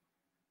on.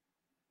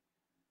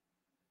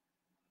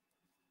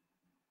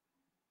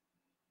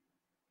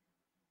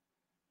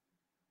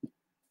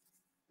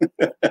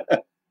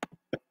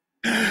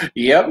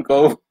 Yep,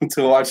 go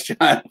to watch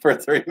John for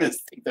 3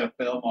 minutes. Take that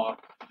film off.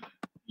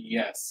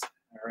 Yes.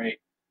 All right.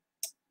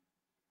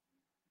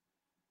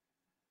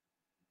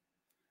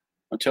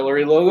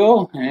 Artillery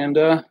logo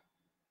and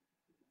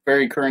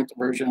very current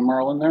version of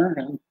Marlin there,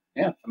 and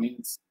yeah, I mean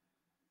it's.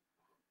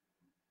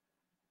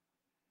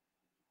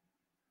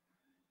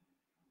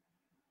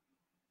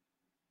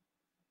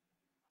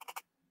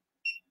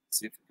 Let's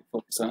see if we can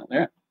focus on it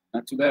there.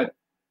 Not too bad.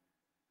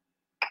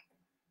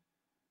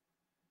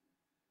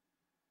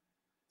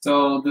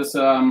 So this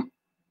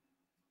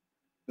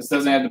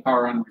doesn't have the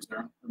power on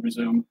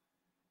resume.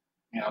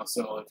 You know,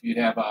 so if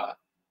you have a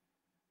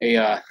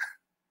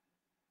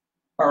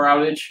power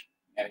outage,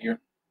 yeah, you're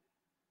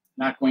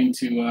not going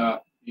to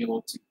be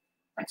able to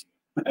print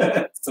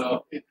you.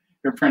 So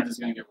your print is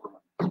going to get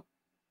ruined.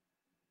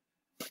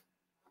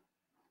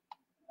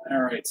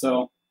 All right,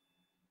 so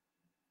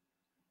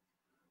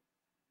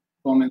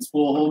filament's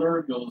spool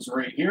holder goes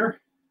right here.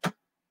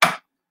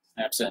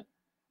 Snaps in.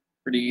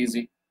 Pretty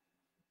easy.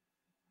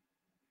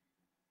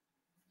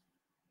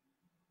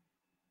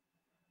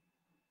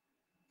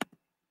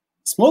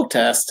 Smoke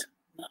test.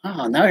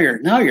 Oh, now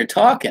you're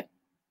talking.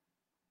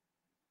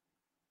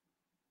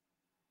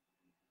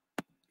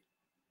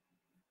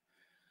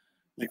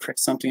 To correct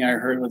something I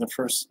heard when the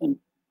first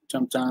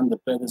jumped on, the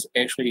bed is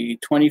actually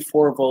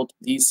 24 volt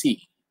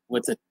DC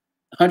with a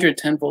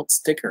 110 volt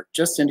sticker.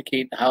 Just to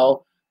indicate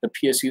how the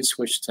PSU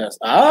switch test.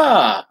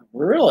 Ah,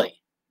 really?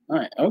 All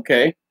right,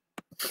 okay.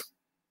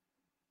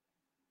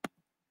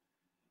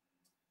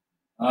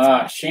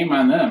 Shame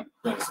on them,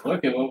 because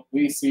look at what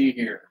we see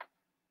here.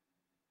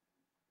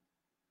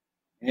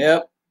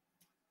 Yep.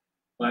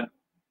 But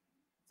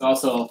it's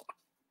also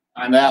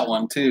on that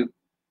one too.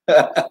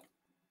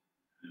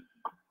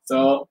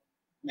 So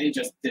they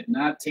just did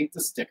not take the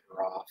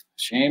sticker off.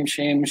 Shame,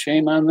 shame,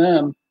 shame on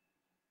them.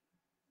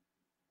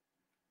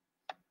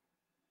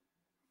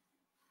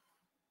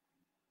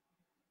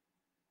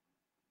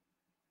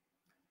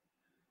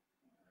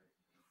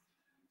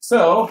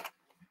 So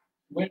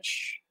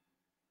which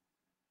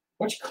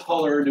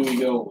color do we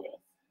go with?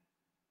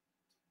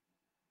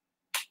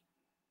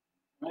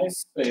 I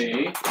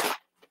say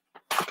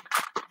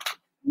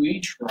we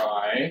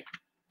try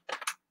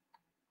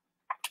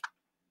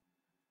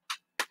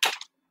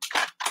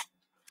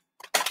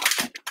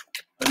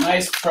a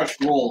nice fresh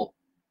roll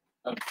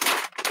of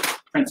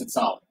printed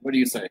solid. What do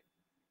you say?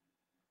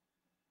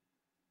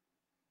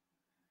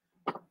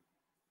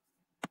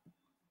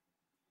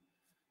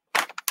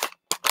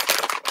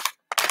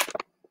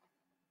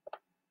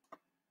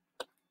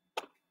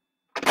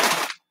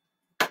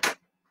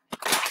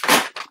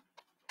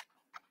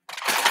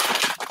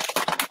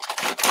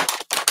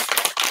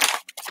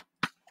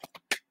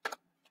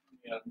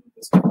 Yeah, move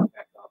this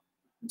back up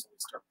until we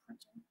start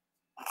printing.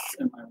 It's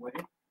in my way.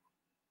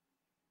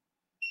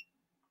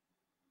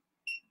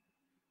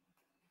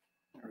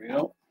 There we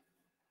go.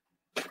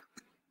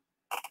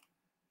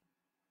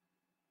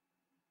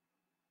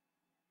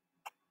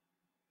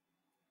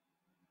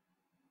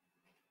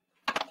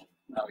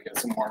 Now we got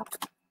some more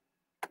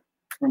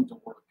room to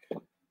work.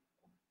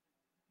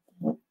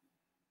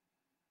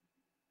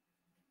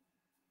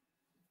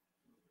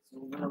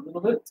 Over a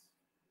little bit.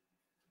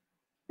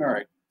 All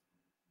right.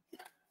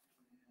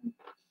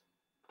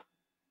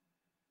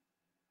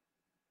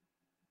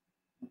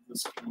 Move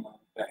this come on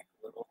back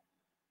a little.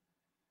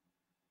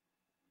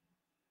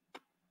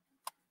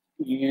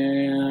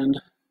 And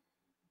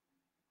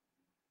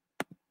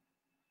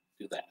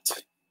do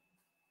that.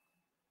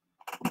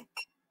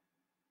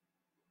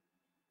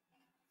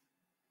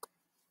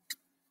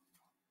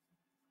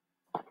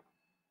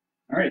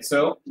 All right,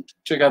 so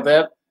check out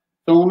that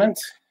filament.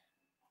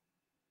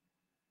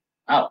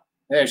 Wow,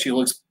 it actually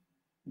looks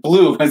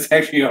blue. It's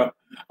actually a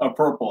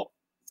purple.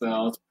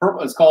 So it's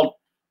purple. It's called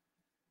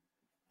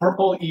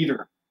Purple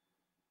Eater.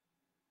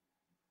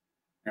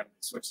 Here, let me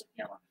switch the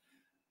camera.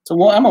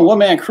 So I'm a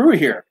one-man crew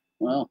here.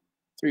 Well,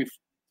 three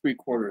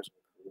quarters of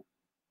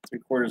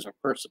a crew, 3/4 of a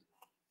person.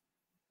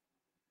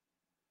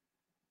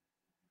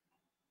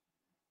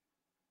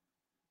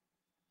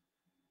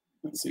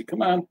 Let's see.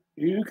 Come on,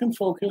 you can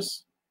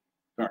focus.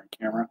 Darn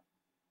camera.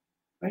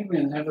 I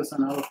even have this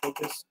on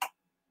autofocus.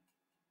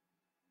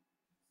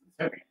 It's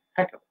having a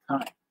heck of a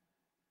time.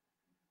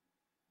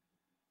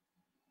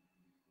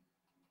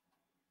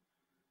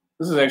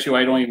 This is actually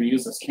why I don't even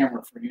use this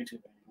camera for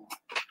YouTube anymore.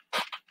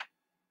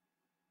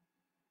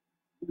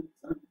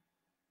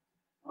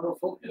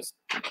 Autofocus.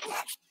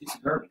 Piece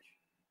of garbage.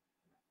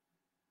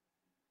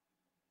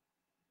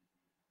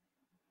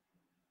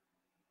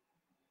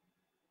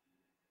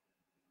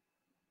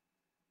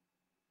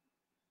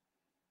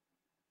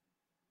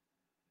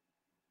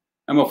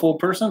 I'm a full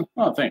person?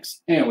 Oh,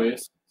 thanks.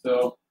 Anyways,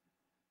 so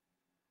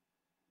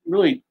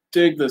really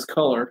dig this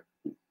color.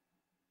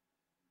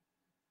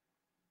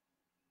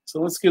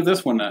 So let's give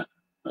this one a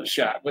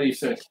shot. What do you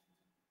say?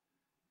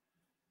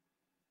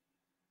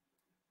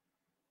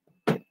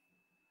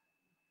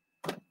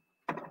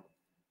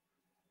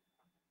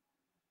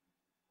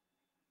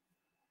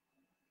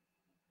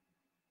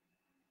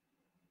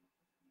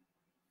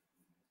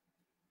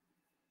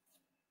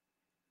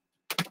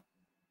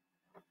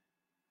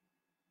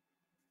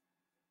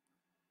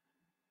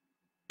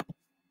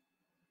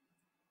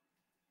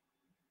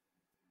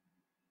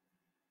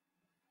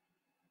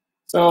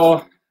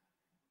 So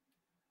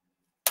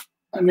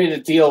I made a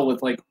deal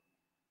with like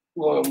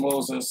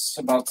Moses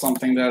about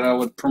something that I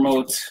would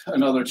promote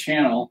another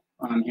channel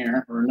on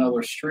here or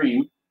another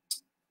stream.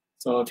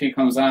 So if he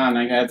comes on,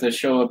 I got to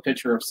show a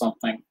picture of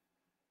something.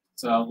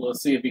 So we'll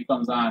see if he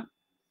comes on.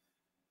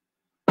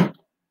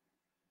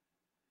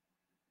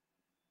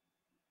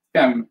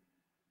 It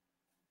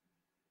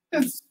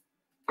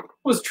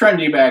was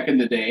trendy back in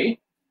the day,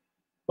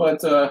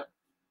 but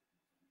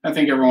I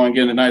think everyone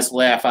get a nice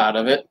laugh out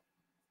of it.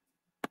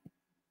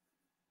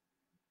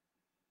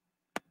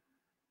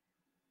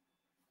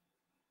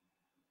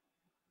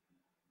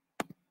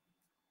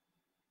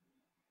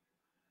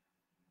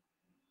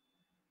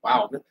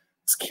 Wow,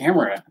 this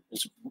camera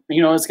is,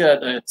 it's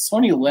got a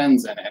Sony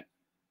lens in it,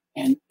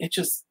 and it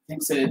just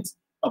thinks that it's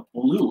a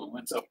blue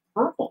when it's a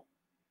purple.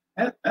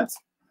 That's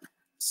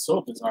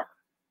so bizarre.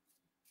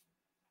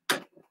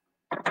 I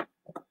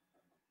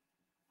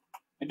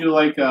do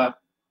like how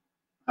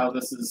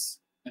this is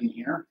in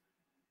here.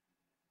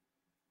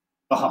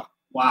 Oh,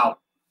 wow.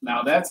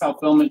 Now that's how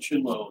filament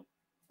should load,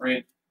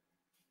 right?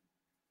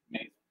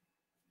 Amazing.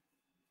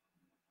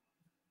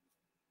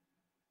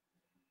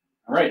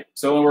 All right,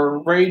 so we're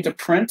ready to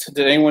print.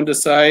 Did anyone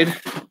decide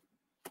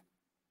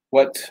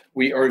what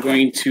we are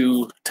going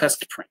to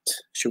test print?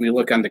 Should we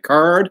look on the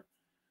card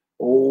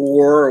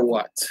or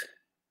what?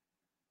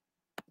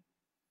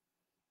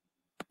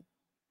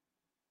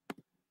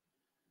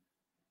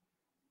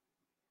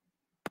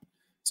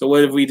 So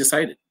what have we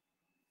decided?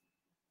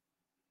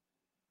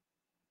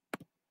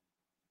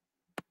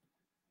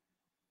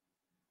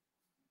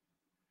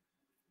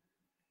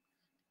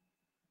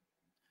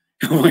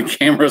 When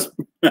cameras,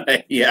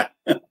 yeah,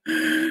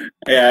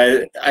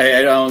 yeah,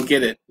 I don't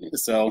get it.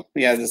 So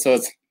yeah, so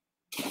it's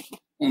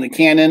on the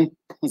Canon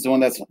is the one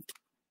that's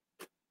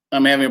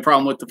I'm having a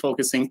problem with the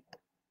focusing.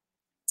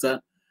 It's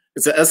a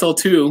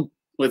SL2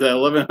 with a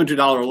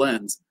 $1,100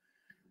 lens.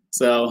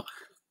 So,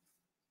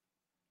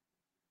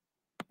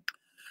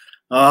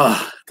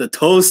 the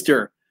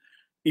toaster.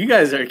 You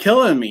guys are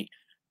killing me.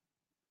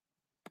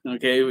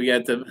 Okay, we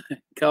got the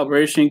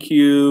calibration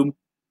cube,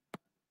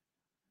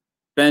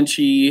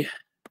 benchy,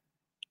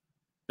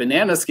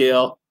 banana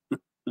scale.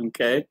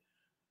 Okay.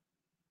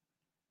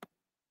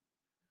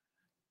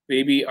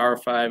 Baby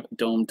R5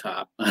 dome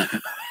top.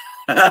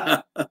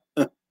 That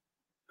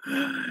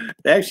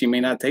actually may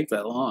not take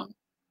that long.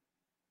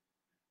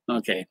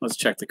 Okay, let's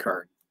check the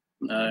card.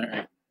 All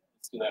right,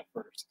 let's do that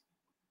first.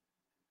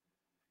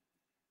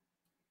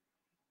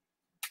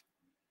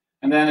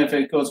 And then if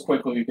it goes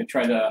quickly, we could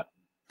try to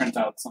print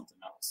out something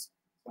else.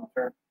 Sound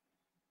fair?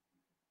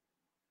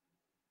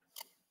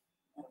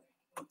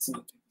 Let's take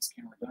this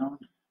camera down.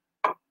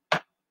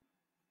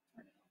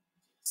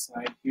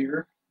 Side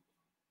here.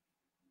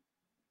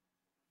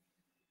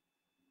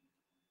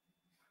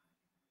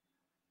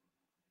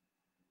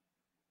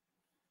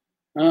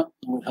 It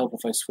would help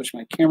if I switch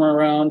my camera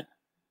around.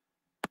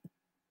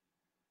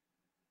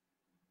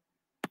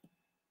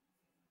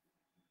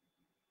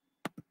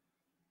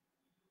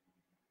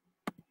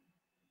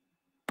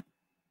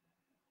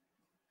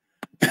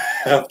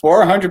 A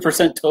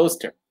 400%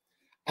 toaster.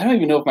 I don't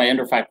even know if my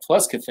Ender 5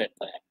 Plus could fit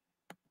that.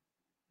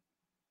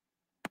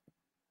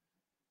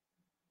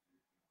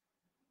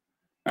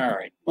 All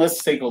right,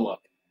 let's take a look.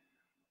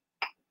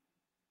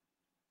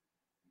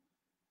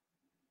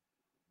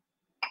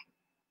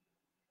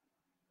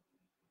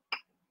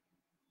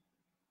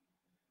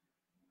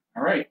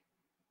 All right,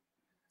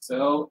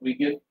 so we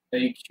get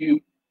a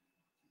cube.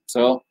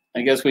 So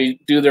I guess we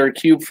do their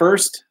cube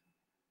first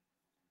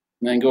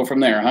and then go from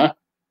there, huh?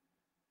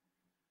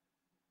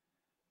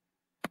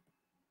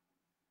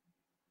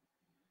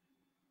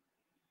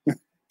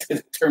 Did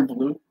it turn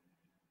blue?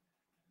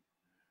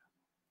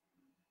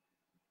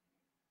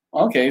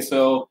 Okay,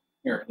 so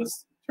here,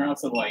 let's turn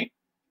off the light.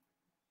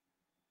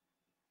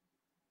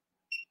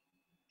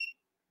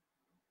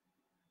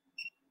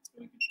 So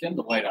we can dim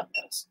the light on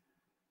this.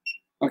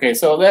 Okay,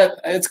 so that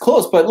it's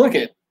close, but look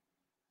at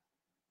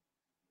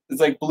it's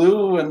like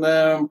blue and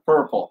then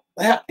purple.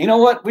 Yeah, you know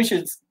what? We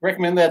should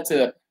recommend that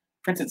to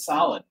printed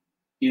solid.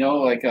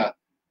 Like a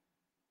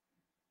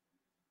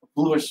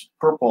bluish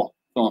purple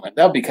filament.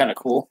 That would be kind of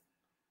cool.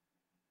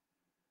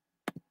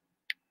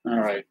 All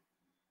right.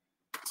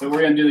 So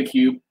we're going to do the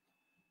cube.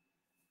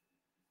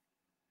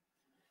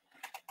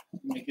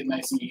 Make it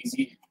nice and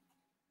easy.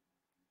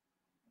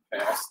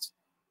 Fast.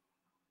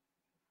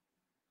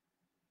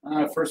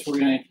 First, we're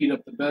going to heat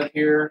up the bed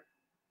here.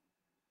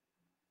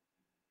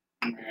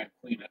 And we're going to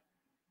clean it.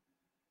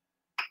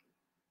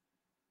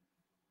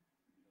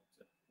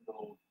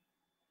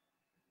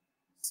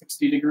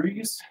 60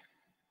 degrees.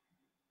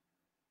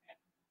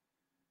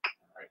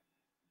 All right.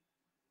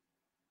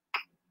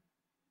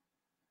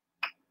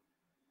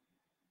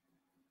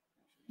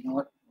 You know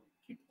what?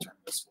 Keep it turned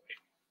this way.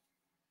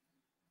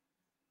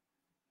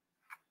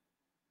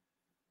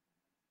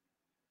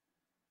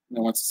 And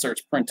then once it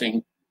starts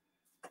printing,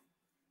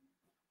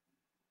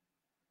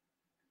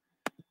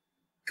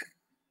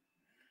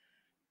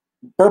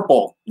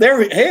 purple.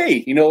 There.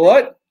 Hey, you know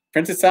what?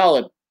 Printed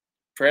solid.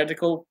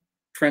 Practical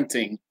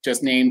printing.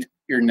 Just named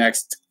your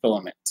next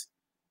filament.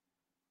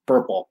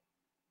 Purple.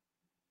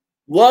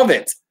 Love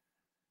it.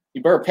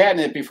 You better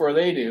patent it before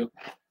they do.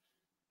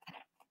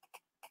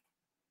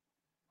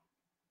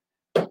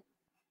 All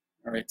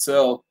right,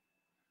 so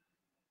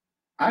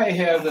I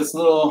have this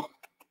little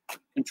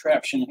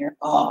contraption here.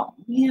 Oh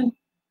man.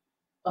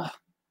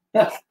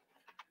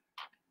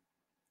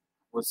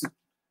 Was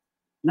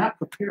not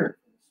prepared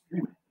for this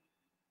stream.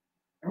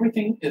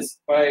 Everything is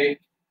by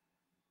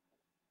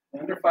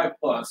under 5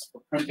 plus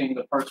for printing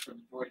the parts for the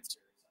droid series.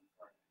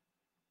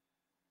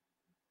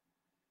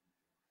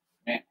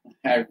 Man,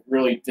 I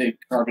really dig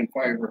carbon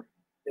fiber.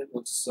 It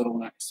looks so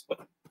nice, but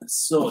it's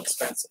so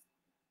expensive.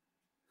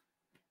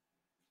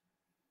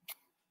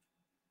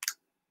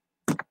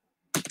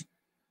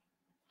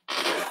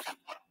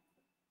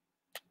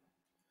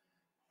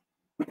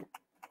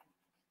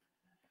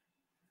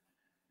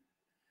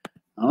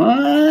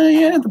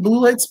 Yeah, the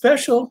blue light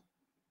special.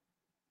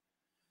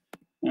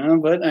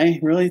 But I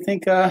really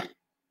think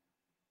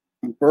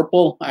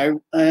purple. I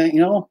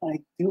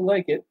do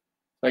like it.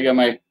 So I got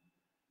my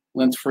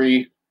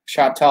lint-free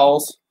shot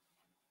towels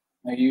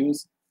I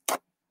use.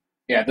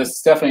 Yeah, this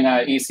is definitely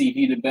not an AC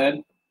heated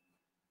bed.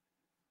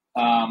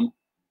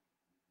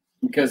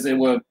 Because it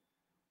would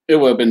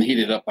have been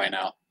heated up by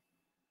now.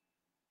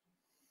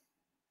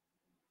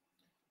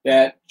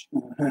 That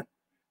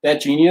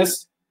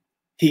Genius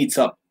heats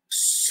up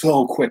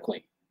so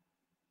quickly.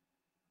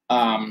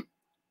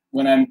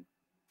 When I'm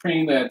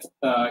printing that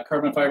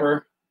carbon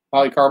fiber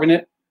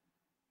polycarbonate,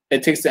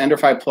 it takes the Ender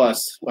 5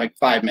 Plus like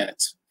 5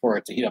 minutes for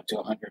it to heat up to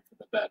 100 for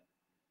the bed.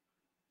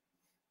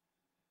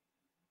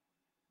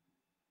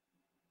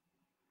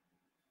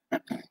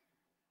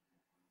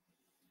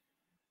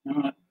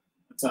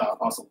 It's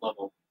also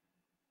level.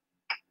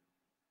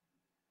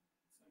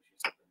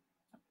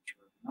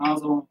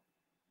 Nozzle.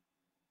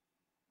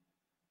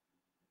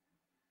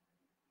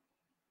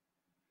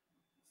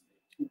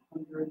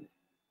 $200.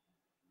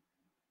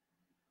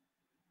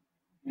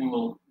 And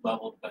we'll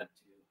level the bed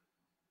too.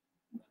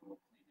 And then we'll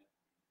clean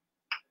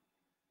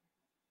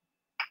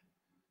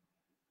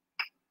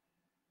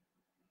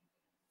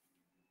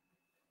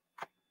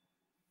it.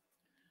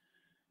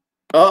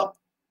 Oh,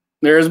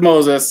 there's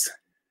Moses.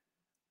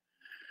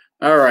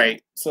 All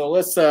right, so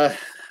let's as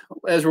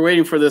we're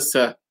waiting for this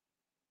to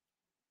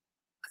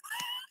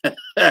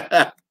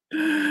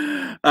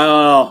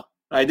oh,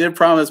 I did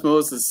promise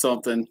Moses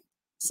something,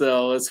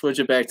 so let's switch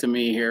it back to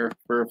me here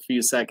for a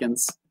few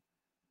seconds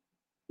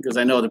because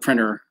I know the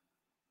printer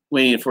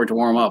waiting for it to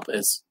warm up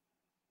is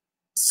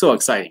so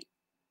exciting.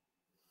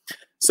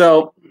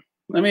 So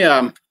let me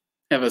have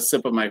a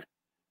sip of my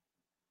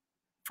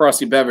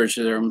frosty beverage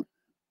there,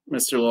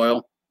 Mr.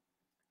 Loyal,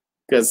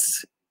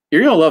 because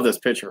you're gonna love this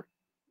picture.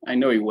 I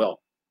know you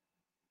will.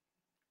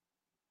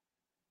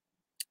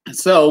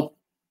 So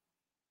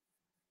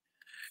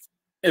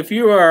if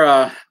you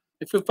are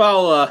if you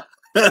follow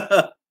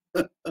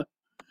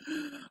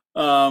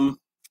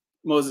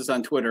Moses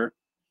on Twitter,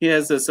 he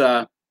has this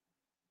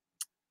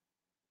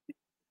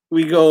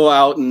we go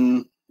out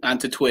and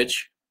onto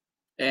Twitch,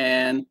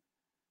 and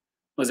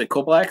was it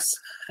Koplex?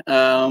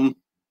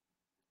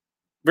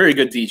 Very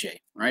good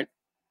DJ, right?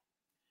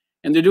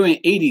 And they're doing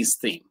 80s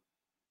theme.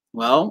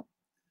 Well,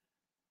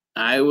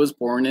 I was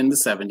born in the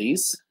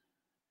 70s,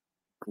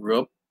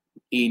 grew up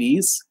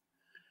 80s,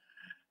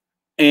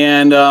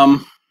 and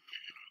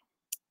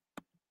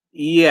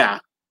yeah.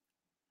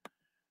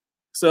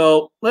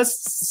 So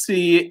let's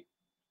see.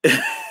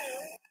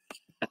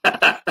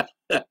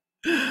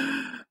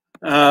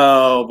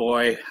 Oh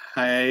boy,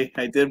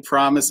 I did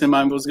promise him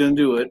I was going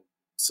to do it.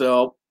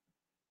 So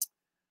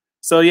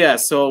yeah,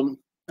 so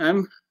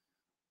I'm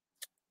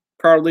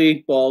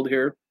partly bald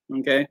here.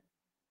 Okay,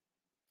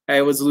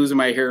 I was losing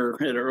my hair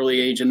at an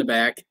early age in the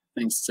back,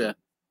 thanks to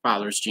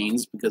father's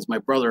genes, because my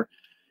brother,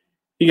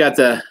 he got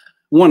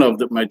one of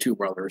my two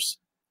brothers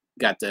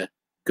got the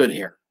good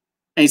hair,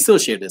 and he still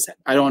shaved his head.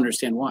 I don't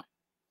understand why.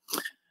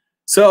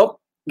 So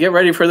get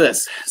ready for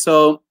this.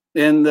 So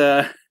in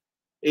the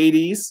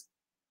 80s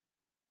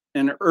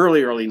and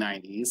early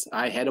 90s,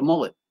 I had a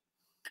mullet.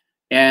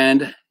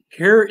 And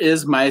here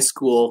is my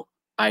school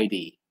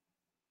ID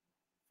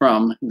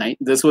from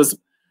this was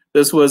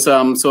This was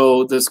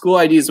so the school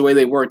IDs, the way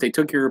they work, they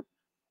took your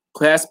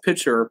class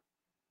picture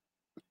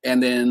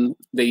and then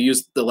they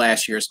used the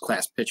last year's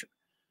class picture.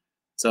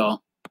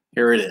 So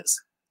here it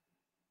is.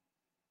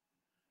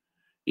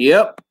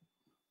 Yep.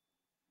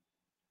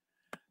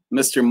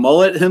 Mr.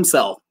 Mullet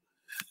himself.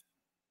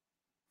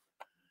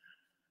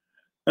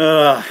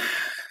 Yep.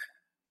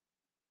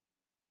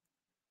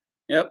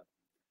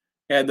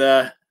 Had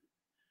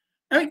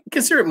I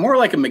consider it more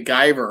like a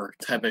MacGyver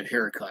type of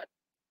haircut.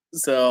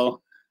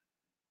 So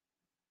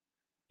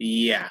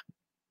yeah.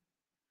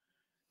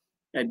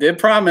 I did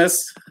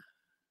promise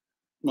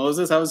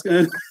Moses I was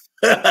gonna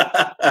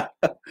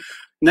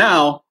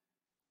now,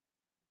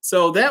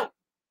 so that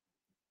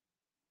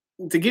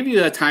to give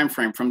you a time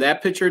frame from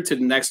that picture to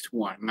the next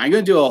one, I'm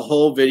gonna do a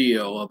whole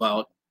video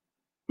about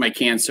my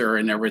cancer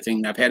and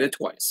everything. I've had it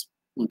twice.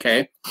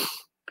 Okay.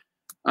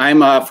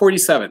 I'm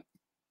 47.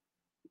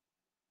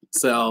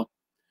 So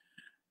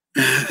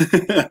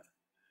yeah,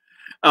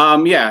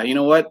 you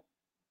know what?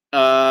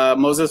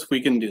 Moses,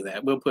 we can do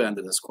that. We'll put it on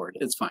the Discord.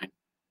 It's fine.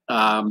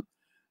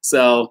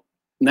 So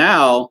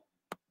now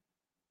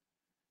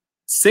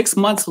 6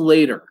 months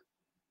later,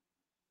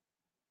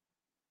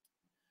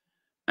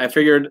 I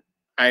figured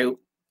I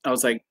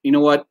was like, you know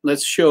what?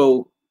 Let's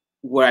show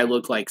what I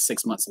look like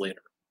 6 months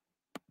later.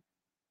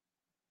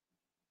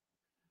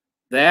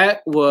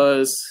 That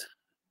was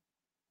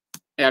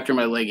after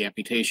my leg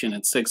amputation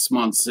and 6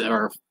 months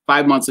or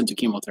 5 months into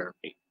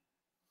chemotherapy.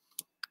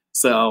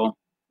 So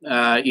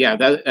yeah,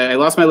 that I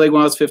lost my leg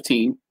when I was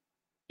 15.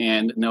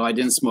 And no, I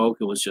didn't smoke.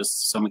 It was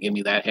just someone gave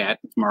me that hat,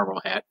 Marlboro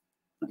hat.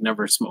 I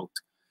never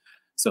smoked.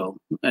 So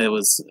it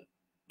was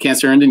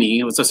cancer in the knee.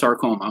 It was a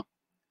sarcoma.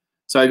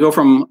 So I go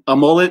from a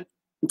mullet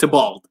to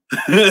bald.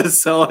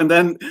 So, and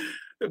then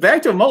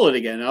back to a mullet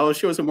again. I'll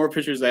show some more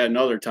pictures at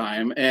another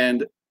time.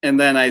 And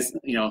then I,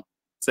 you know,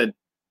 said,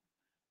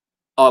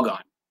 all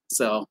gone.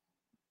 So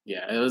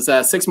yeah, it was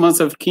 6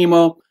 months of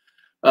chemo.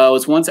 It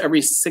was once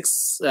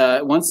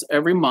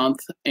every month.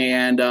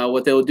 And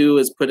what they'll do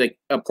is put a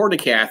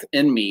portacath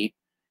in me.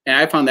 And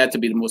I found that to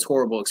be the most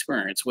horrible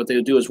experience. What they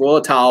would do is roll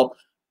a towel,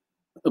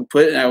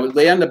 I would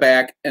lay on the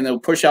back, and they'll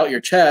push out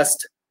your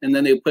chest, and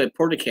then they would put a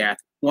portacath.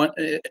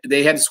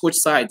 They had to switch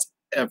sides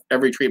of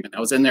every treatment. I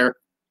was in there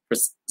for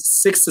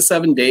 6 to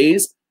 7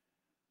 days,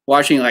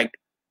 watching like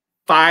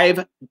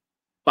 5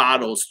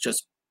 bottles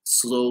just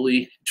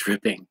slowly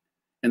dripping,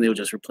 and they would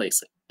just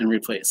replace it and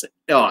replace it.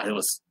 Oh, it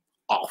was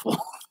awful.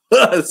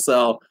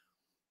 So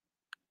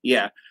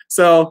yeah.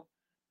 So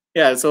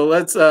yeah, so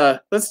let's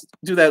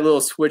do that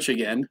little switch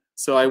again.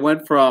 So I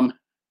went from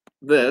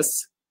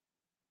this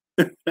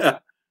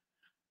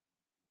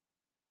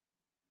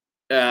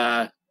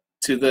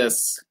to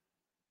this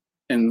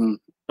in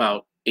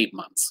about 8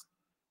 months.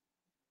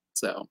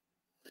 So,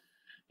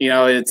 you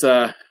know, it's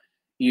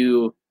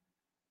you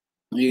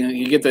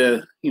get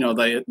the, you know,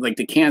 like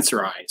the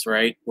cancer eyes,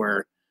 right?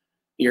 Where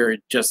you're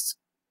just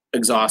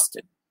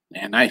exhausted.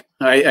 And I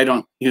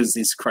don't use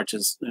these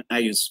crutches. I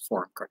use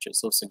forearm crutches.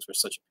 Those things were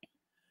such a pain.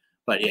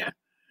 But yeah.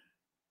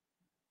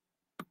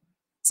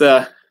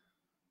 So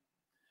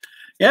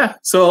yeah,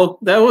 so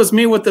that was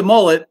me with the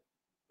mullet.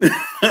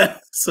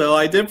 So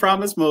I did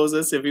promise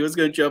Moses if he was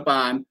going to jump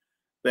on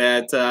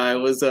that I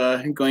was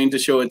going to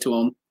show it to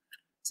him.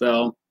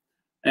 So,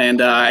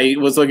 and I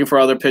was looking for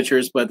other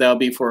pictures, but that'll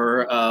be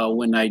for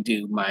when I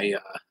do my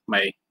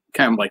my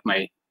kind of like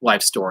my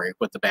life story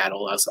with the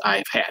battle as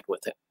I've had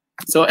with it.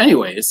 So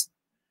anyways,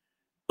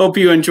 hope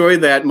you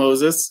enjoyed that,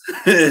 Moses.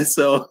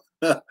 So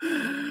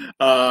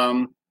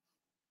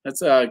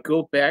let's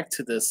go back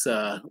to this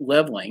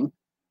leveling.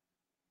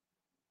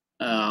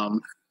 I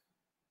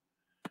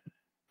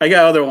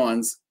got other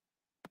ones,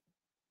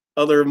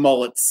 other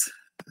mullets.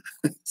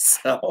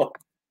 So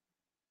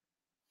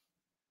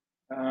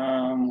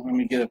let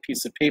me get a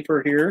piece of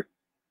paper here.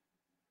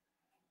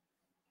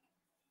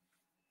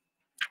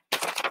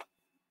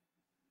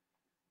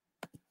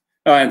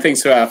 Oh, and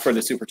thanks for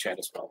the super chat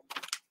as well.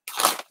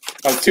 I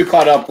was too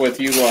caught up with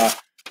you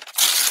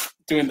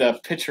doing the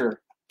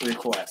picture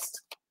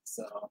request.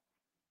 So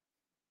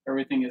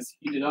everything is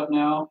heated up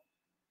now.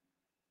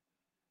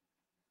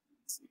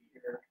 Let's see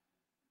here.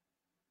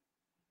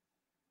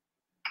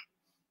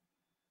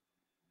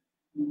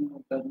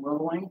 Bed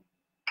leveling.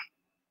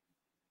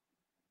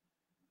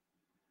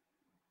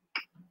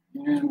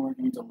 And we're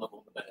going to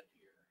level the bed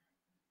here.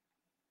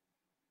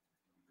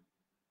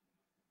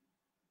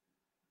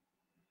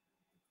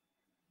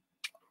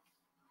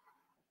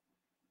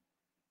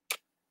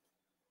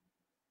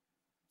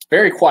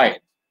 Very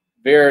quiet.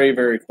 Very,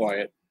 very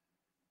quiet.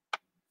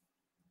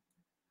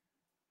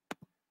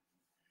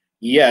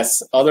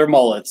 Yes, other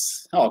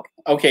mullets. Oh,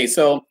 okay.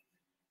 So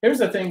here's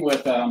the thing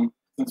with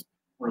since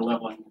we're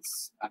leveling,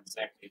 it's not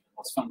exactly the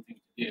most fun thing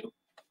to do.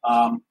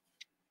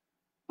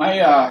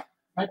 My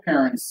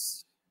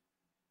parents,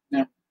 you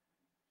know,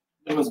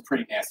 it was a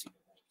pretty nasty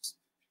divorce,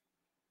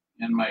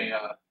 and my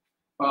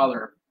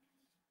father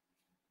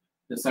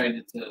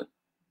decided to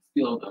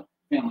steal the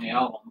family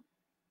album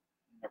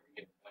and never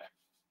give it back,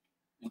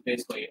 and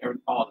basically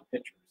all the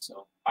pictures.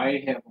 So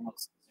I have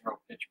almost 0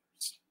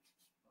 pictures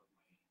of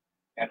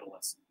my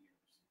adolescent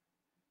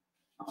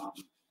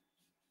years.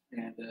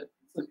 And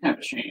it's kind of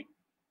a shame.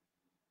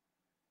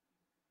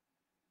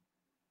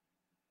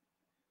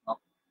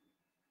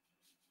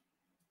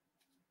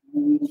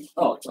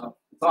 Oh, it's off.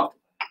 It's off.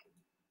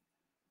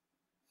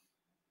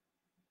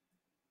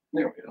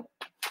 There we go.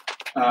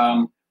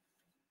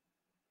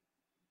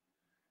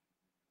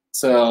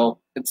 So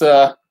it's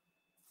I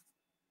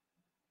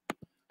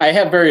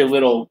have very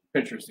little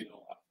pictures to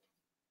go off.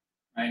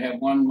 I have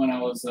one when I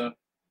was a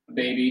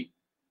baby,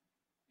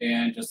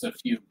 and just a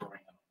few growing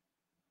up.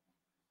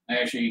 I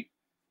actually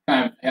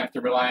kind of have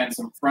to rely on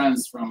some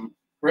friends from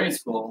grade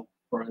school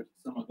for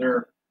some of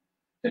their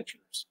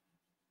pictures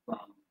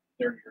from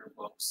their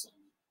yearbooks and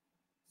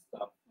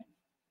stuff, and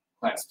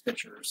class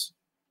pictures.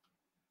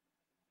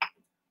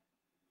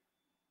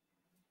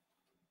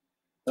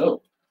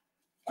 Oh,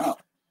 wow.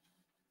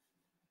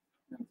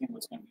 I didn't think it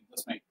was going to be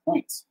this many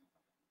points.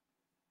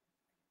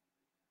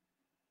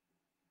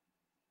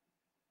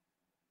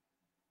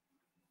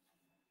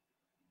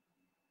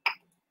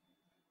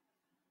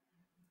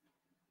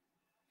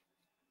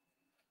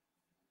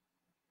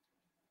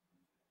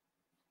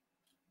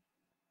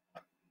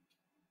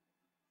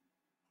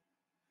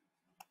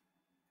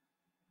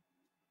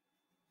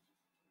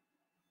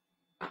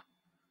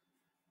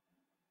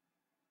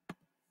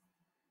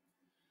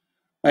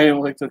 I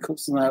didn't like the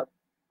clips in that.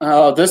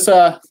 Oh, this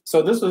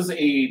so this was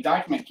a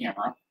document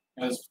camera.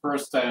 It was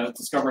first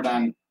discovered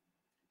on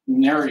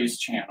Neri's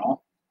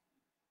channel,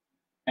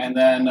 and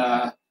then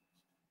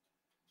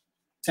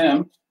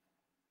Tim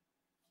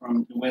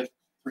from with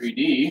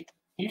 3D,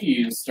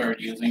 he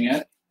started using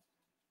it,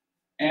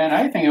 and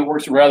I think it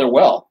works rather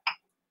well.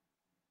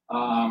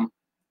 Oh,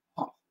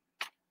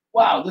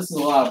 wow, this is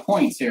a lot of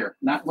points here.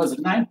 Was it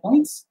 9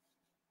 points?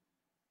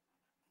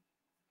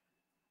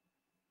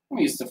 I'm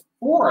used to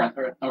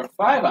 4 or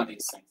 5 on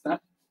these things. Huh?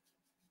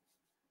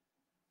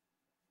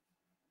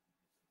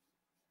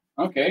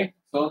 Okay,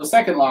 so the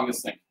second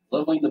longest thing,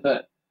 leveling the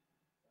bed.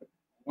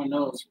 Everyone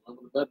knows,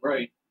 level the bed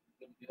right.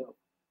 Good to go.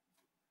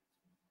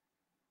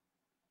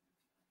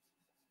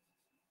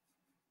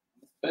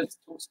 This bed's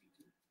toasty.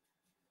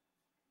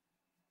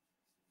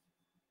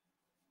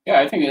 Yeah,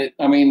 I think it.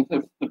 I mean,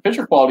 the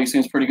picture quality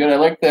seems pretty good. I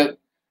like that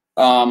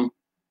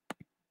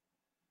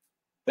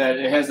that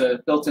it has a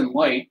built-in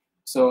light,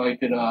 so I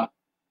could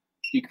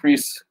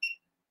decrease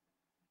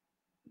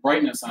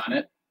brightness on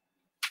it.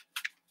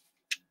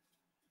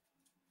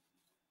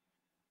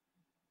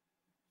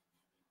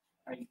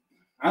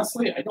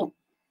 Honestly, I don't.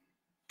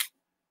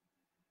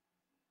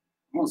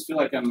 I almost feel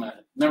like I'm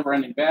a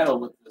never-ending battle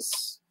with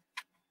this,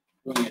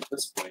 doing it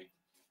this way,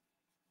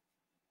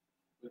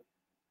 with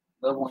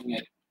leveling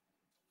it.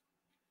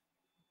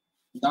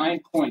 9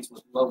 points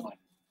with leveling.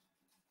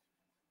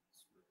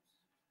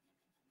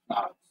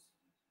 Whatever.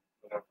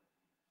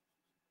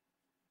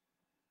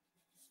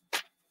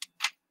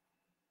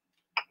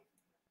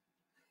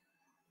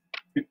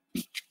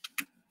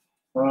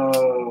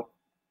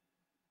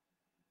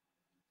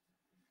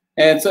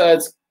 And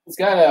it's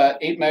got a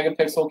 8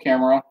 megapixel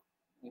camera.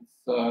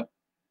 It's a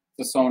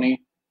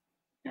Sony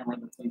camera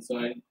that's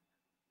inside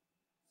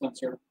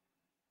sensor.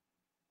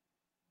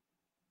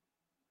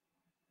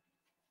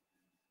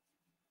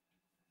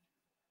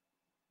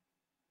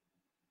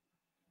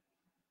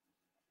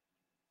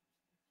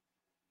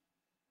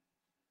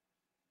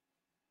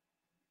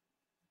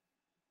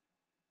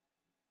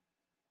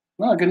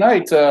 Well, good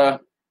night,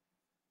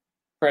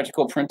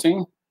 Practical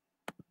Printing.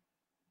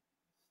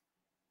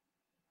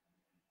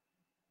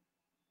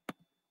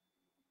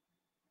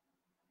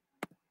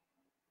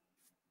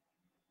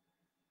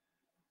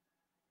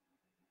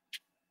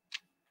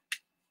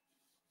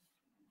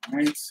 All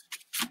right,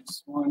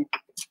 next one.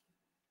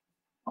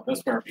 Oh,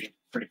 this better be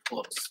pretty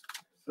close.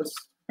 This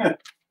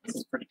this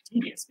is pretty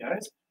tedious,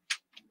 guys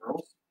and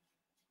girls.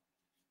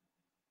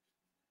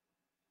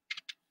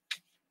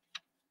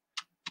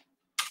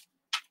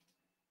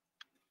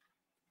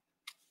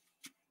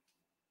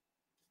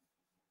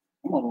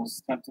 I'm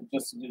almost tempted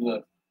just to do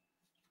the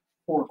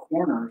 4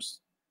 corners.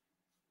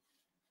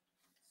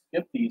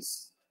 Skip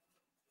these.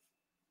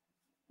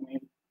 I mean,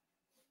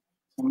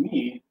 to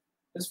me,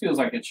 this feels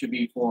like it should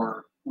be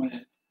for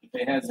when if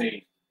it has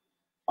a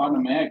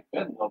automatic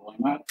bed leveling,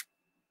 not.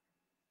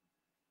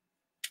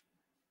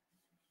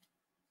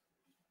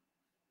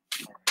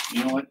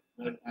 You know what?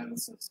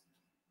 This is.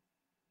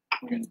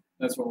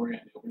 That's what we're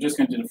gonna do. We're just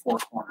gonna do the 4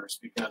 corners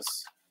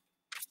because,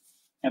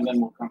 and then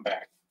we'll come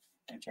back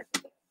and check the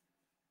bed.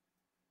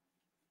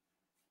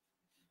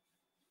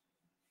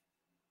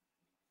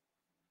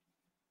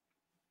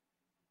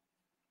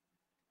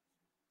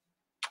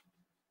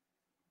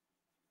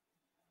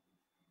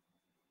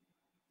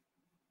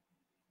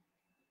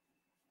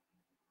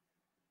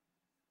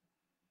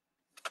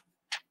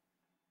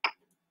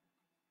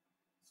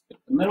 Skip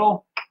the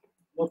middle.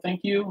 Well,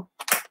 thank you.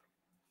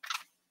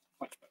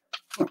 Much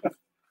better.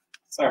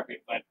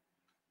 Sorry, but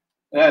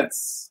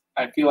that's.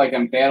 I feel like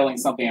I'm battling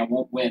something I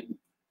won't win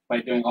by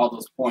doing all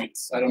those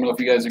points. I don't know if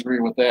you guys agree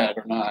with that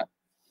or not.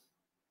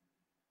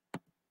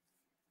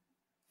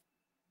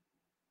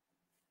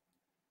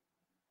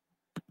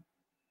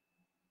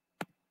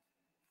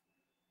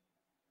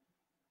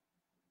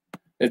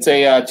 It's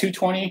a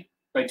 220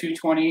 by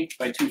 220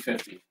 by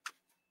 250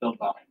 build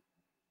volume.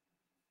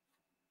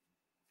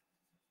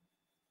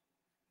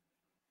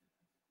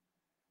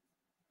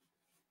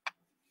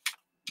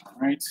 All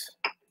right.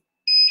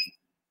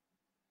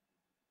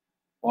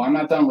 Well, I'm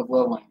not done with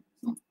leveling.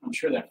 I'm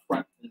sure that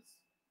front is.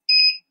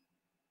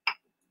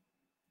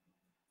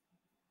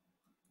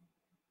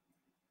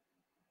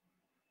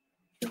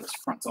 This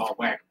front's all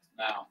whacked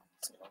now.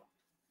 So,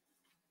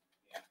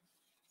 yeah,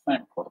 not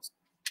even close.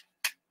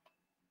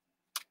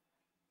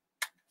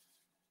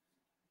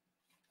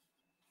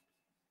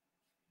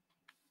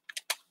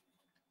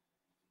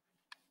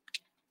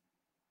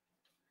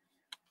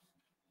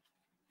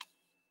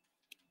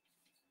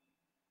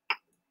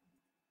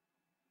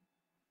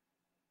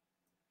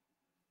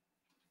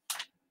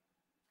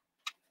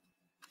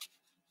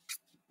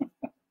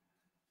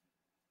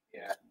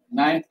 Yeah,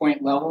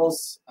 9-point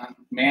levels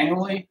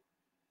manually.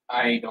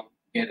 I don't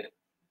get it.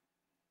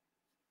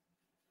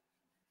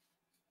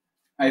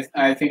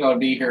 I think I would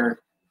be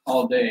here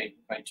all day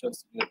if I chose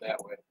to do it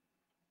that way.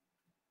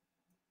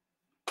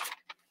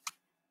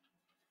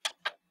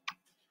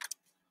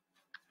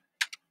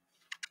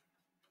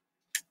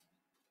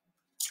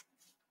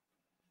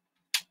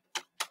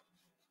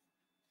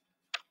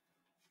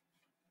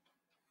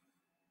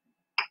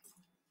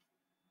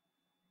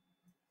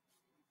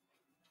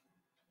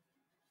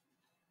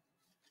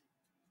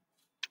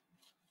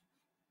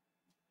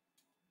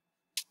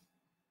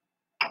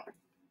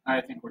 I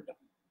think we're done.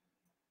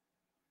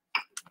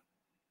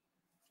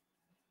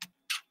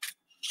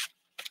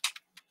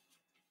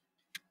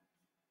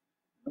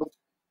 Nope.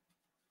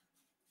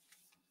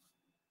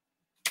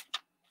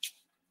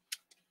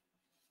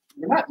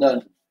 We're not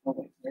done.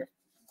 Okay, there.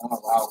 Oh,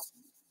 wow.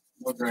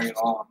 No drag at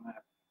all on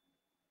that.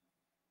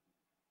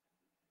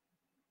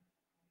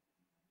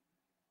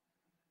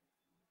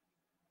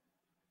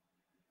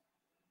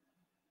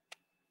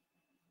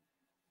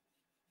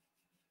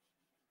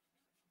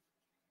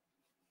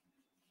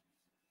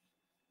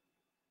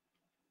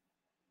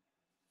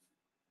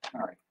 All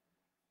right.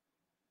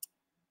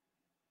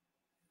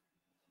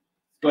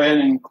 Let's go ahead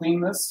and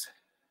clean this.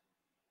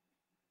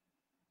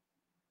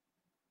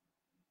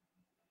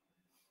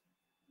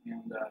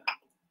 And get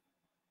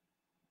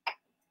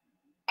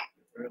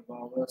rid of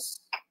all this.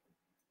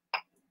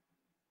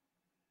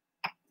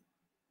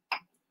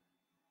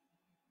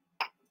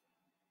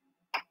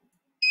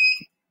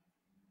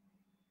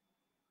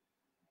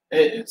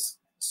 It is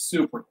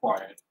super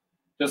quiet,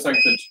 just like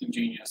the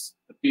Genius.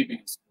 The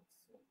beeping is.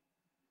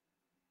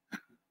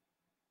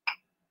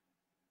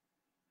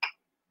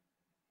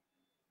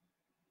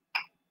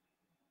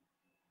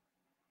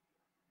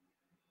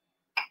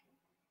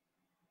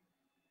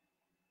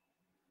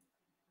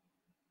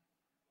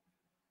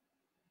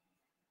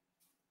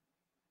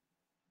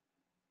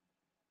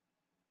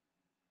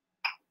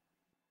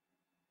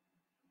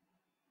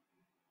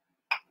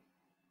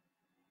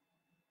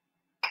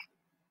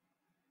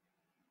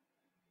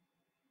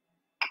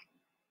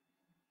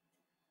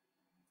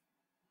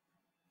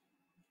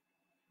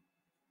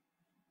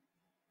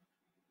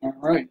 All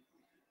right.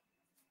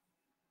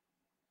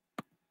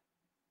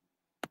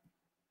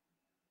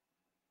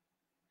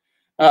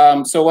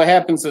 So what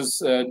happens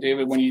is,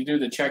 David, when you do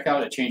the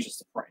checkout, it changes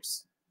the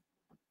price.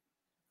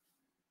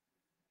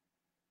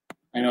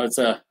 I know it's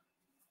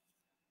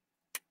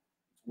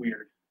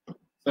weird.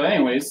 So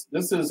anyways,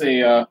 this is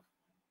a,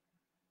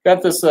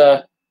 got this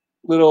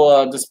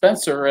little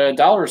dispenser at a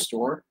dollar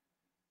store.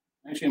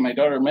 Actually, my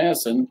daughter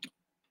Madison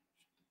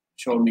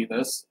showed me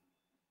this.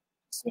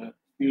 It's a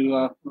few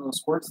little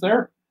squirts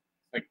there.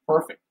 Like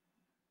perfect.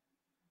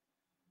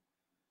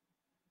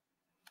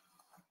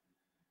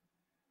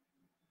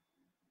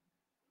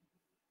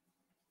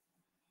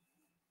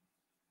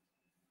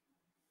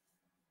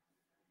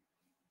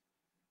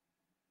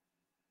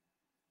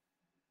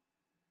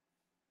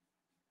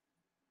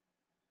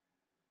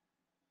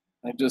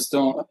 I just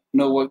don't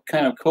know what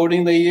kind of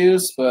coating they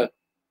use, but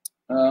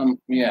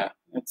yeah,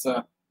 it's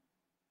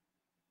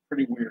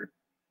pretty weird.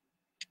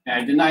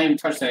 And I did not even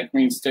touch that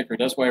green sticker.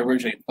 That's why I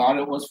originally thought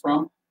it was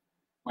from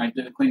when I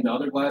did clean the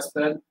other glass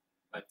bed,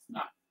 but it's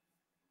not.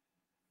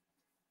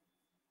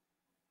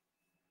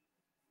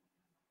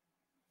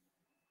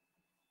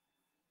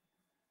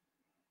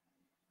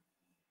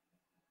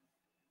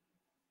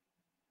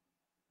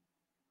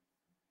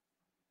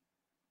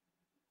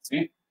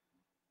 See?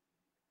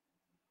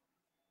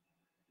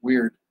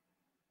 Weird.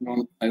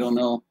 I don't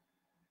know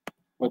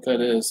what that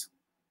is.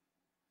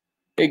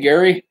 Hey,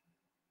 Gary.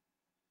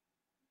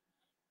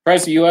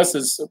 Price of US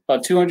is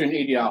about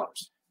 $280.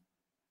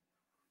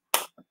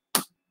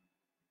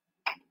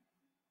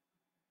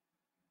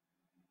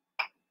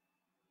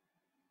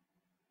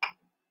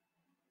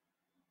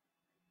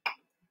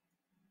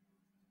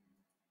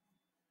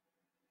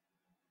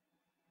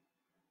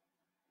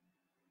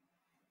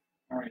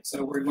 All right,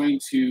 so we're going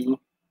to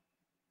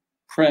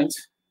print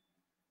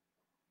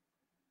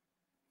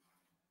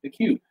the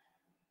cube.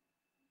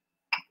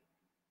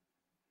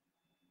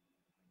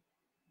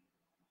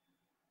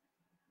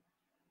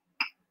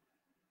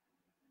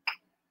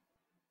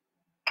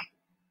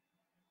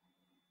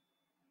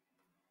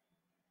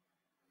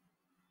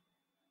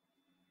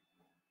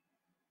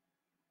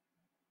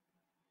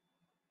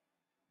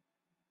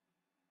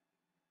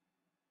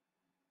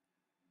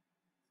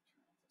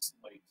 this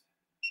light.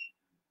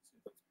 See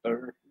if that's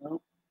better.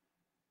 No.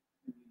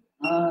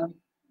 On.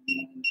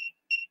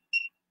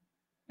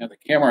 Yeah, the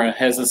camera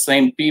has the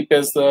same beep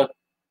as the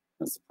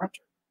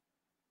printer.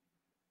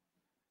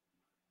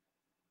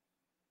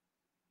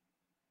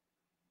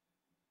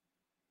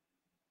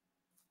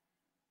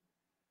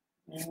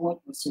 You know what?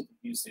 Let's see if we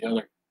can use the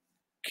other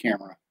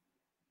camera.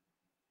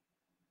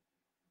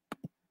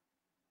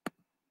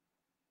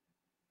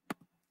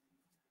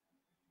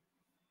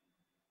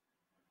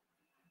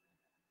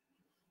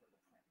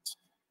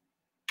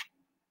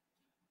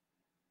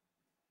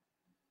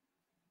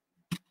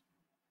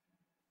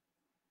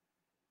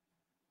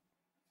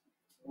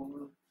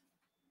 All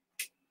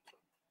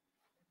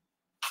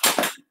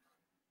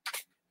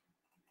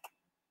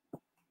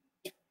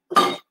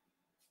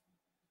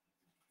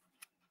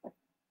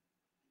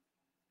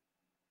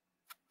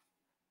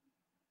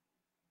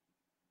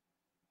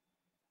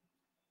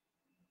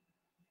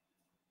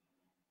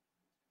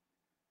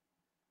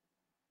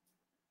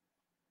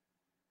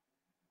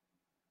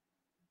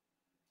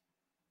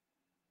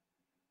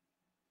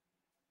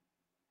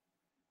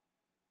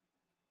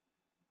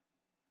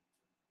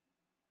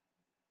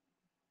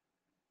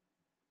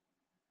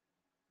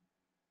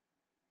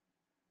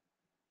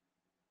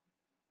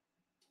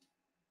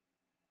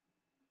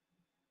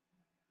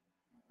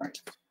right.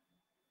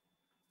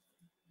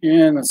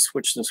 And let's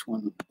switch this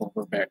one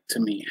over back to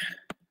me.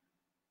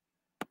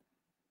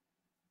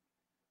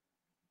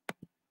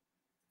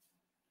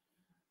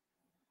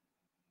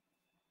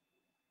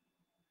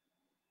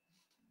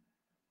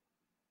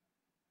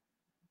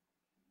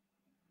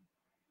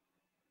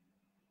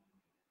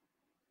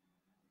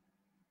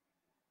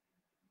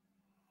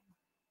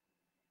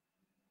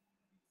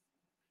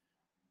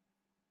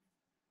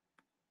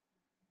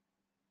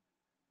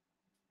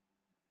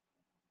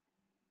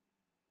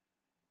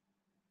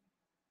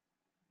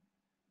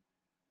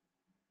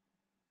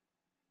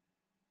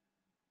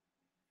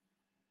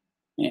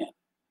 Yeah.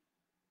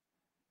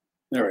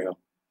 There we go.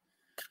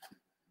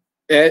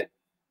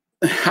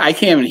 I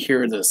can't even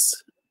hear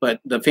this,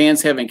 but the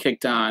fans haven't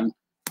kicked on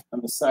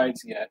the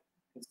sides yet.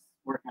 It's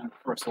working on the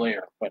first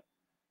layer, but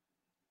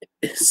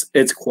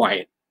it's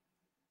quiet.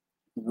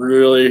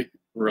 Really,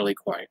 really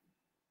quiet.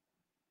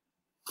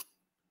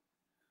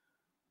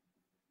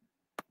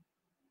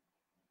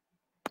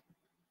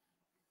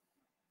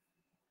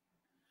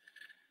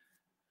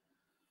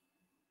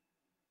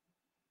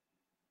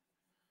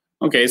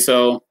 Okay,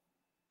 so,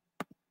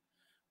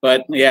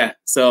 but yeah,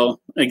 so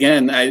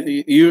again,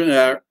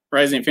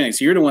 Rising Phoenix,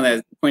 you're the one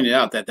that pointed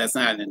out that that's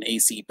not an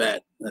AC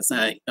bed. That's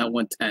not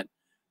 110.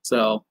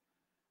 So,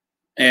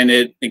 and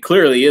it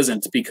clearly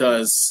isn't,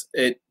 because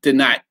it did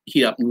not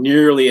heat up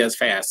nearly as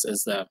fast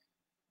as the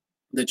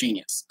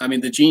Genius. I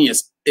mean, the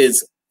Genius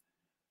is.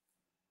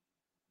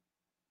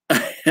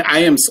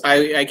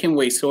 I came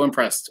away so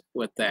impressed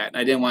with that.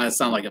 I didn't want to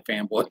sound like a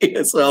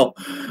fanboy, so,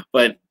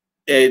 but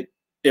it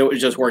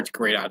just worked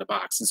great out of the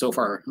box, and so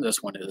far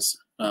this one is.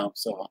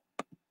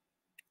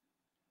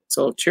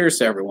 So cheers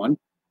to everyone.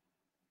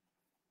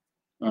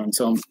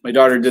 So my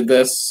daughter did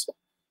this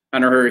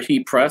on her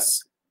heat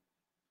press.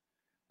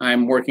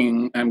 I'm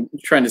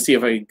trying to see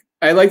if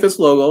I like this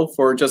logo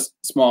for just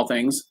small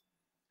things,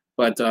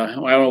 but I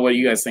don't know what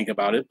you guys think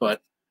about it.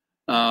 But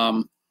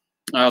I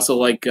also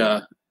like,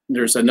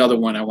 there's another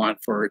one I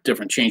want for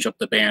different, change up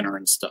the banner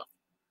and stuff.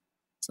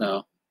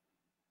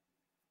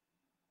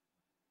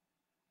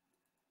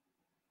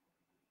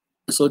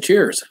 So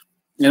cheers.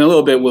 In a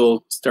little bit,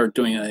 we'll start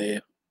doing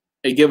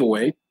a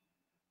giveaway.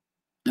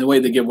 The way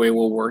the giveaway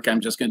will work, I'm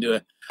just going to do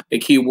a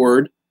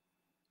keyword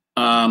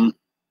in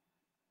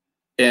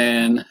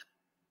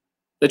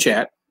the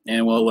chat,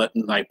 and we'll let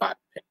Nightbot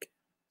pick.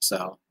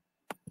 So,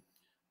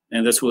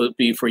 and this will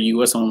be for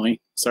US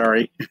only.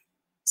 Sorry.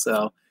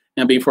 So,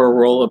 and be for a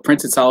roll of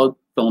printed solid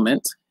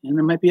filament, and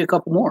there might be a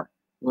couple more.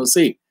 We'll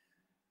see.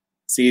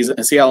 See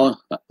how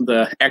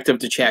the active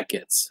the chat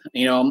gets.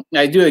 You know,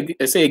 I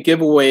say a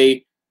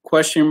giveaway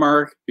question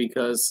mark,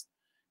 because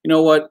you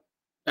know what,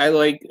 I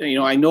like,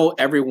 I know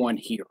everyone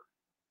here,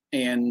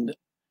 and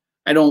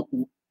I don't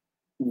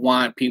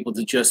want people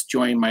to just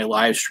join my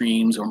live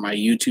streams or my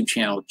YouTube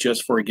channel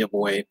just for a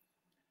giveaway.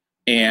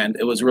 And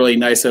it was really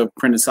nice of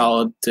Printed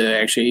Solid to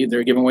actually,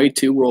 they're giving away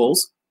 2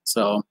 rolls.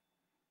 So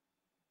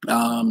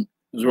it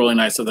was really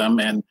nice of them,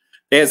 and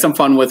they had some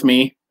fun with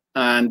me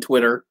on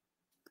Twitter,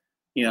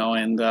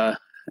 and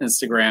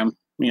Instagram.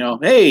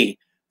 Hey,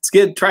 let's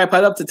get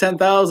tripod up to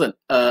 10,000.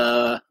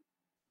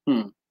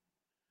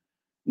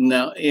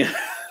 No, yeah.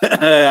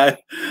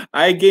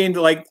 I gained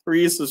like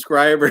 3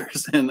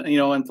 subscribers, and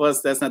and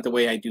plus that's not the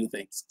way I do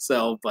things.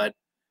 So, but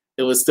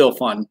it was still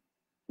fun,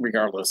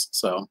 regardless.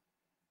 So,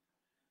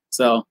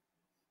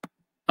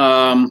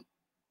 oh,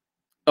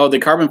 the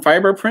carbon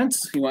fiber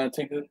prints. You want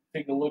to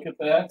take a look at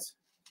that?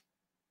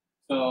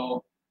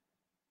 So,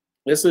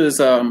 this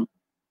is on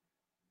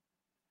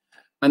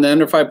the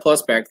Under 5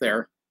 Plus back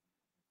there.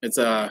 It's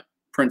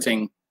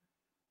printing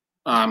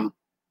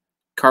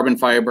carbon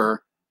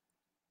fiber.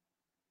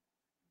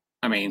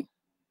 I mean,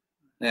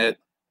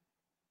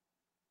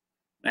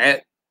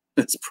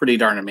 It's pretty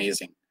darn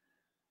amazing.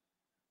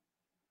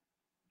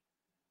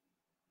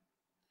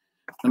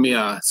 Let me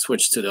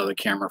switch to the other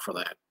camera for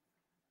that.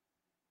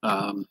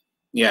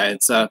 Yeah,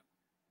 it's a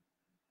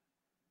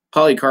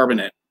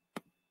polycarbonate.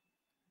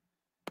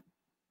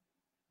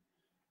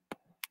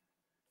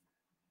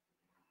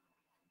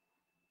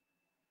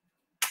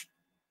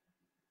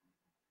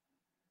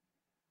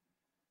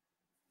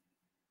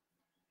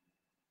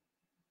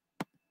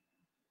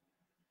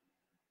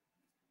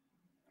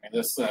 And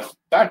this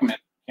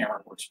document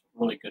camera works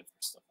really good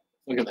for stuff.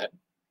 Look at that.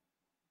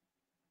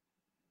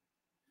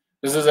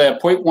 This is a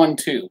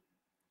 0.12.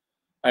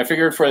 I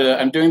figured for the,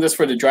 I'm doing this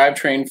for the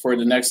drivetrain for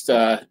the next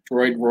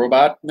droid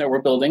robot that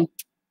we're building.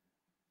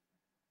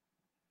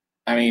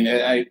 I mean,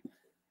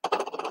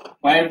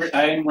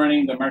 I'm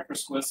running the Micro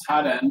Swiss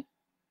hot end,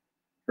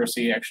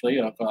 courtesy actually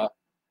of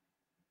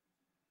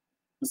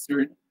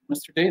Mr.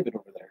 David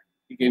over there.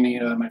 He gave me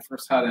my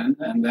first hot end,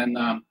 and then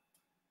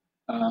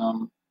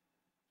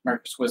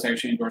Micro Swiss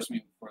actually endorsed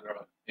me for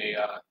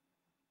to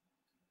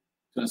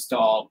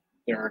install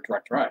their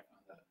direct drive.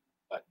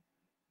 But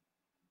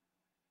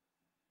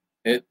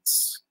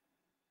it's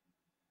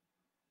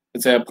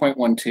at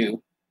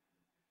 0.12.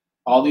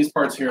 All these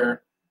parts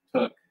here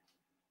took.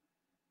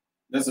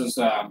 This is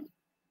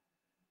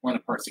one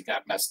of the parts that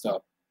got messed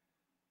up.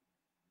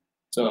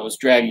 So it was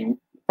dragging.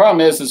 The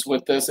problem is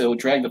with this, it will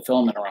drag the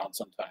filament around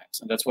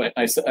sometimes, and that's why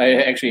I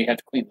actually had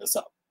to clean this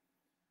up.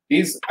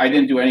 These I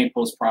didn't do any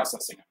post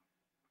processing.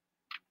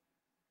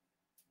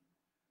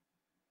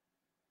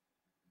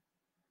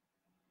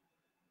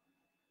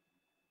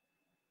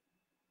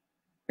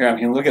 Here, I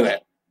mean, look at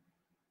that.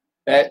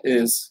 That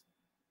is.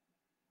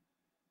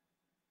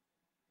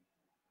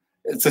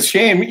 It's a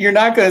shame you're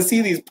not going to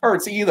see these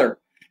parts either.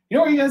 You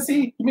know what you're going to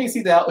see? You may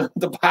see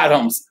the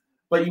bottoms,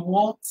 but you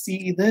won't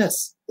see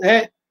this.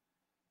 I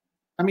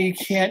mean, you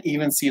can't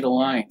even see the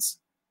lines.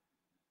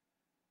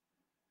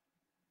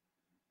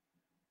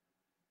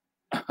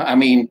 I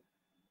mean,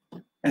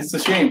 it's a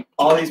shame.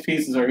 All these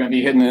pieces are going to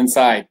be hidden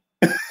inside.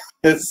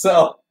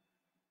 So,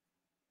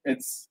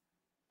 it's,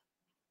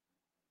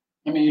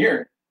 I mean,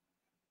 here.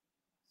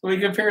 So we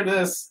compare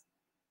this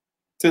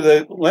to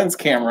the lens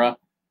camera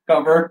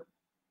cover.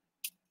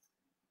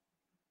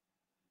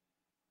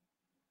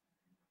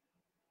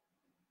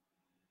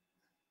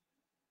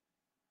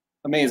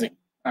 Amazing.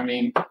 I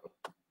mean,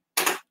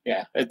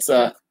 yeah, it's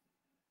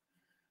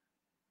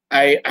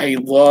I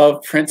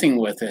love printing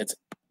with it,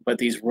 but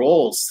these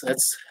rolls,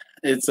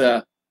 it's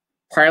a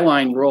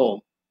Pryline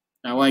roll.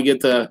 I want to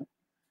get the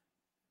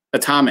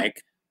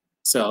Atomic,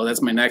 so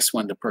that's my next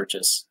one to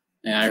purchase.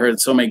 And I heard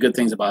so many good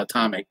things about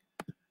Atomic,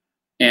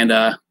 and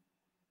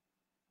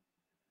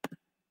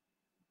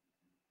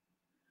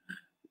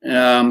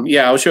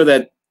yeah, I'll show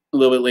that a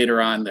little bit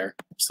later on there.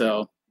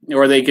 So,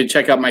 or they could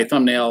check out my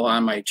thumbnail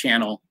on my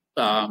channel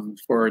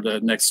for the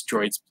next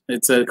droids.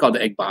 It's called the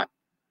Eggbot.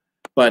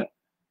 But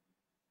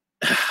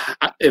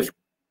if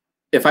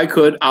I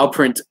could, I'll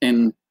print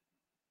in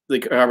the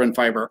carbon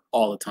fiber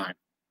all the time.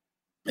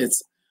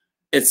 It's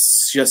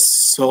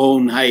just so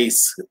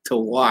nice to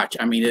watch.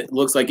 I mean, it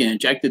looks like an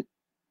injected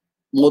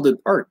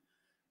molded part.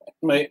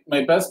 My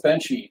best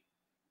benchy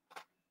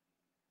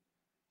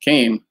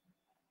came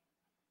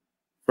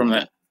from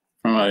a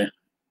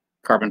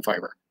carbon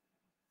fiber.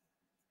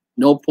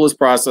 No post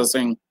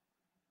processing.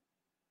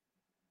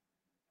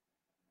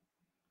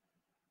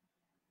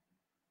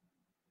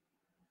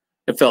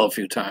 It fell a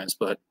few times,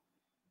 but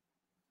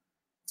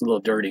it's a little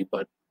dirty.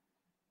 But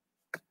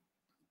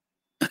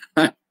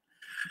if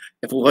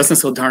it wasn't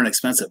so darn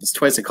expensive, it's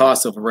twice the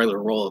cost of a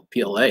regular roll of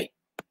PLA.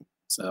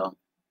 So,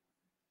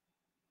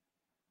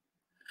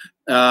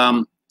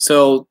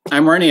 so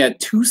I'm running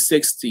at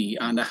 260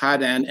 on the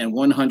hot end and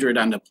 100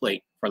 on the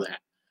plate for that,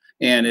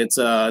 and it's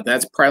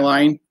that's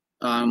Pryline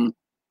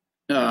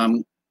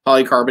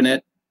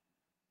polycarbonate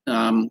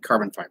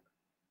carbon fiber.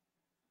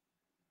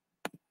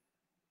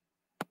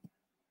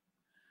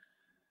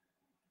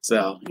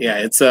 So yeah,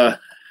 it's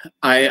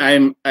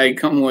I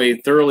come away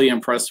thoroughly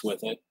impressed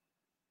with it.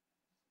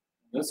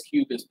 This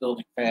cube is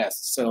building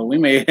fast, so we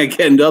may get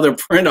another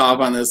print off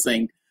on this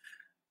thing.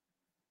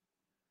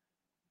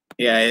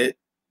 Yeah,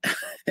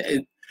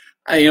 you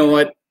know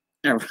what?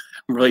 I'm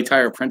really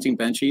tired of printing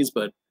benchies,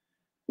 but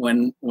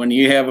when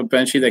you have a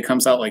benchy that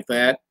comes out like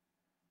that,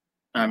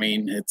 I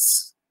mean,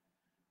 it's,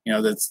 you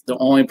know, that's the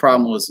only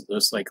problem was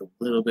there's like a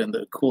little bit of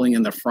the cooling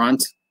in the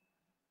front,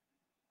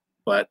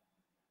 but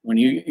when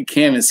you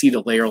can't even see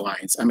the layer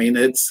lines. I mean,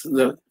 it's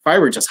the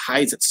fiber just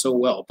hides it so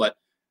well. But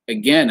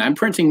again, I'm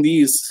printing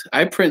these.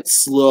 I print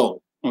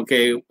slow,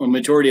 okay, a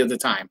majority of the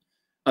time.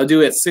 I'll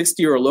do it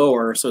 60 or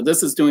lower. So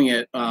this is doing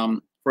it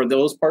for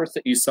those parts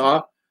that you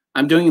saw.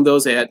 I'm doing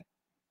those at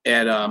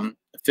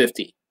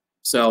 50.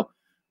 So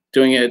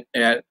doing it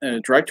at a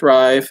direct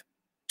drive,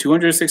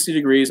 260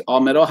 degrees,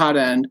 all metal hot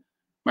end,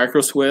 Micro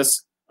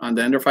Swiss on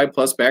the Ender 5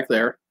 Plus back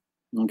there,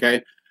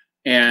 okay,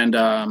 and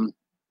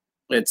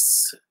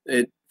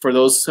for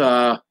those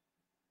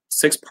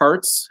 6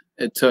 parts,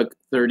 it took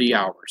 30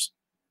 hours.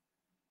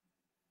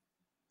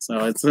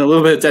 So it's a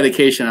little bit of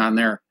dedication on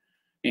there.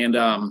 And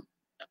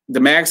the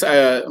max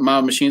amount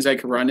of machines I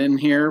could run in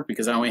here,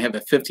 because I only have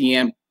a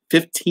 15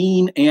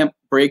 amp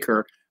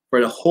breaker for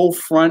the whole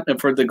front,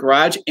 for the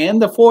garage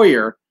and the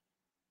foyer,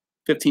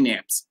 15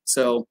 amps.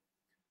 So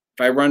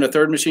if I run a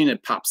third machine,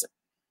 it pops it.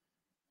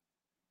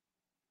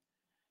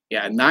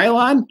 Yeah,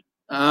 nylon.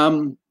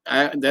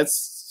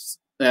 That's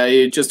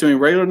you're just doing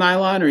regular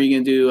nylon, or you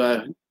can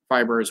do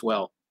fiber as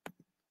well.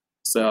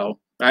 So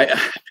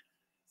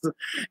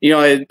you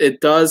know, it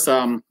does.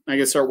 I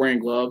can start wearing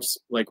gloves,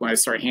 like when I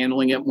start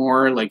handling it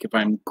more, like if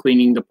I'm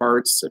cleaning the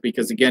parts,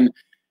 because again,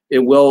 it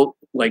will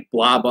like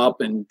blob up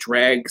and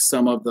drag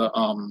some of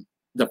the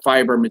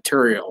fiber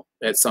material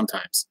at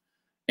sometimes,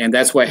 and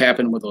that's what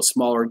happened with those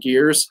smaller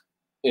gears.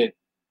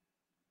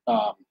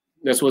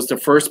 This was the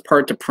first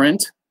part to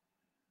print,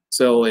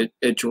 so it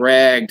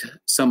dragged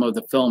some of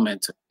the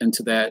filament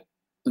into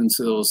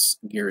those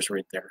gears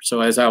right there.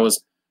 So as I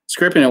was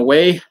scraping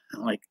away,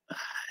 I'm like,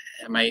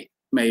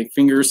 my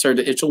fingers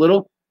started to itch a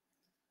little,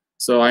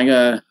 so I'm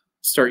gonna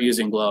start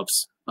using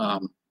gloves,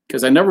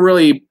 because I never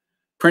really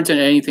printed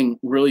anything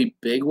really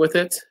big with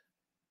it,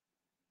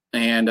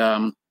 and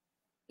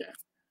yeah,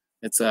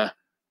 it's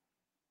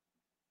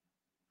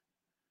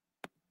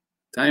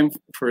time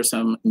for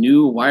some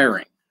new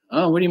wiring.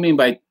 Oh, what do you mean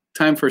by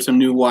time for some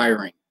new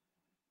wiring?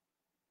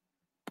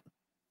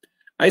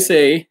 I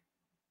say,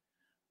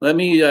 let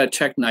me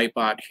check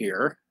Nightbot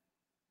here,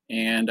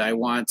 and I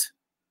want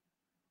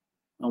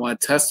to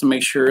test to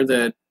make sure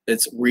that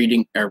it's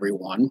reading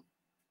everyone.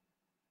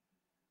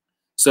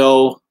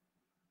 So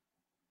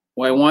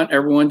what I want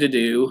everyone to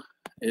do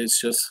is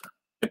just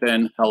type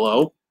in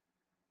hello,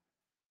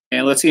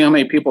 and let's see how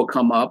many people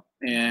come up,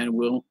 and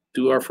we'll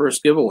do our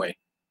first giveaway.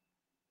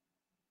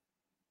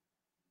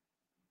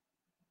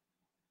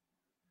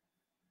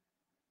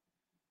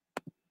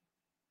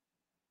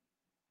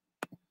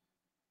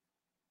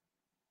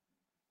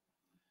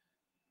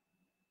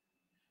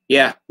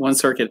 Yeah, one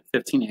circuit,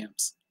 15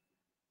 amps.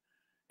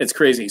 It's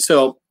crazy.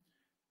 So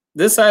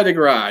this side of the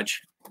garage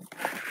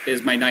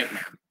is my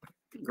nightmare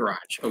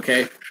garage,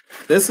 okay?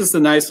 This is the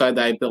nice side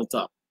that I built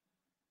up.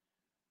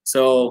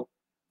 So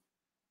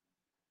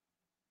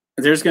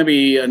there's going to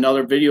be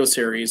another video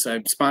series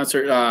I've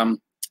sponsored.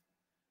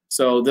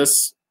 So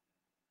this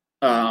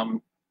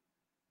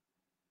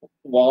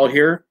wall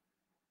here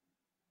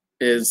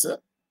is,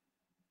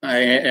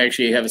 I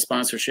actually have a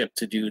sponsorship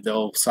to do the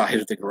whole side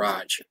of the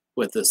garage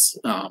with this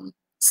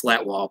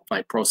slat wall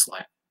by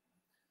ProSlat.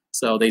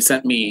 So they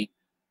sent me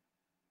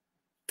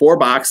 4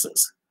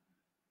 boxes.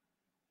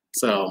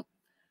 So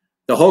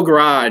the whole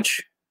garage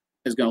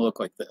is going to look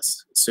like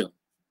this soon.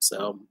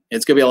 So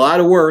it's going to be a lot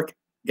of work.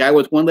 Guy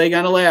with one leg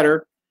on a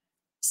ladder.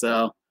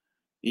 So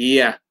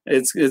yeah,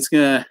 I'm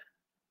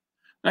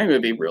going to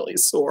be really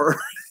sore.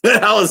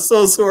 I was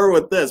so sore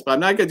with this, but I'm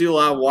not going to do a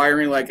lot of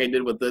wiring like I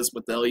did with this,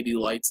 with the LED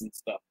lights and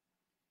stuff.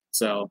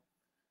 So,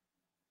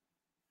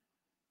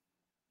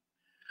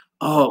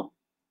 oh,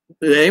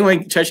 did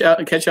anyone catch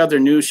out their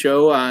new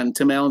show on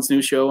Tim Allen's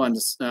new show on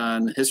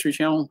the History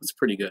Channel? It's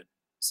pretty good.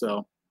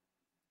 So,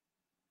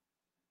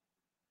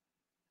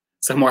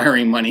 some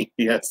wiring money,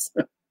 yes.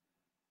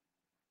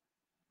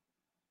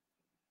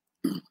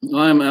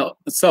 Well, I'm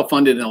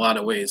self-funded in a lot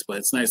of ways, but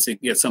it's nice to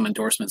get some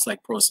endorsements like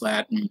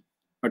ProSlat and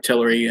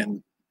Artillery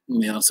and,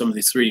 you know, some of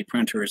these 3D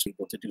printers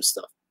people to do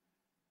stuff.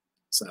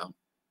 So,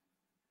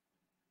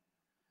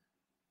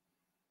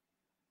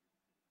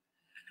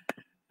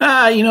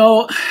 you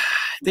know,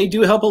 they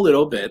do help a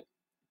little bit,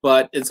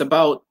 but it's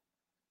about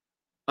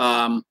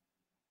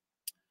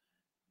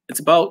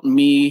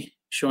me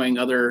showing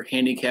other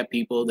handicapped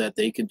people that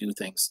they can do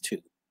things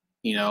too.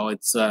 You know,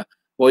 it's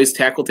always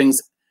tackle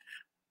things.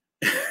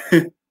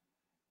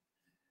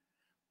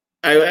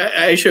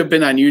 I should have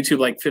been on YouTube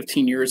like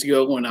 15 years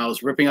ago when I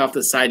was ripping off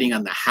the siding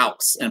on the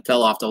house and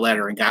fell off the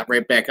ladder and got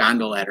right back on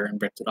the ladder and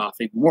ripped it off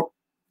even more.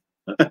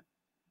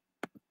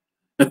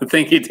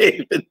 Thank you,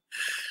 David.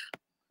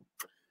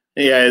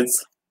 Yeah,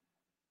 it's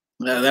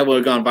that would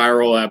have gone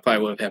viral. I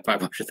probably would have had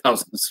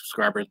 500,000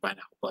 subscribers by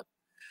now. But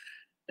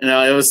you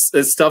know,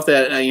 it's stuff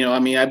that you know. I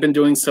mean, I've been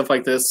doing stuff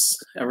like this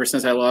ever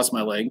since I lost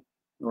my leg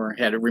or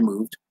had it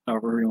removed,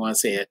 however you want to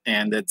say it.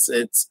 And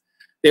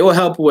they will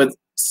help with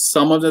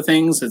some of the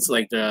things. It's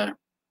like the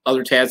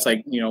other tasks,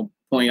 like, you know,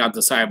 pulling out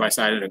the side by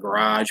side of the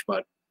garage,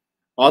 but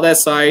all that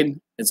side,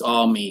 it's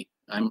all me.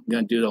 I'm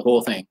gonna do the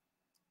whole thing.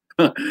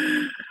 So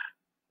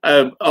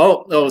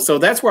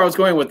that's where I was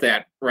going with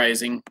that.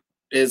 Rising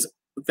is,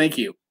 thank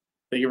you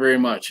very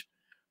much.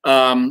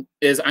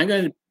 Is I'm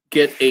going to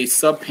get a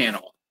sub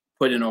panel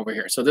put in over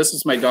here. So this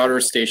is my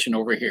daughter's station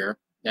over here.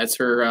 That's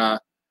her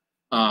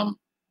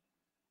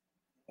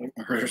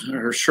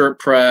her shirt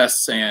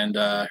press and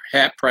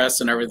hat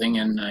press and everything,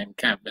 and I'm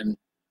kind of been,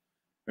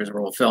 there's a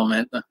roll of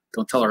filament.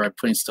 Don't tell her I'm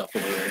putting stuff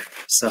over there.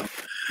 So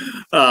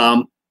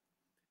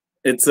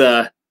it's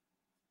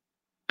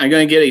I'm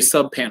going to get a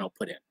sub panel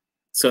put in,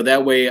 so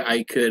that way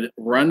I could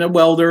run a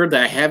welder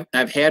that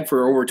I've had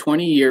for over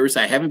 20 years.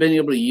 I haven't been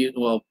able to use,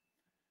 well,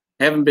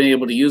 haven't been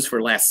able to use for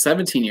the last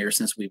 17 years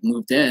since we've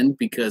moved in,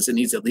 because it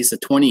needs at least a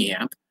 20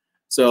 amp.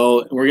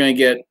 So we're gonna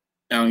get.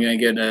 I'm gonna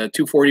get a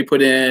 240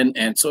 put in,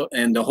 and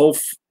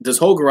this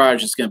whole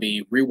garage is gonna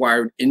be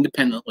rewired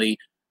independently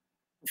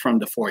from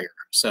the foyer.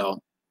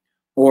 So,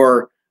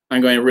 or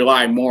I'm going to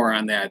rely more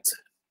on that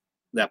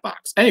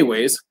box.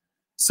 Anyways,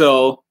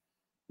 so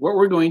what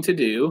we're going to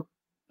do,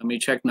 let me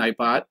check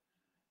Nightbot.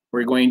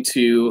 We're going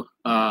to,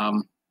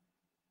 oh,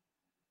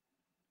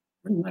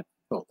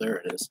 there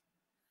it is.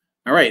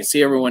 All right,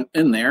 see everyone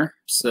in there.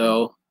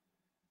 So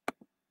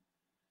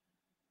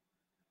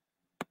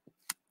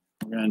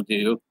we're going to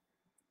do,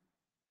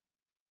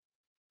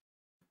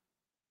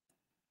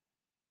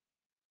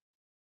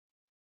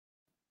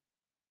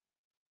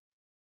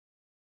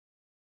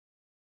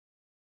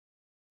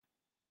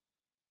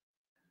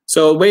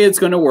 so the way it's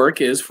going to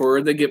work is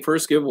for the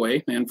first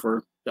giveaway and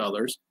for the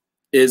others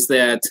is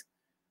that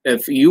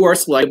if you are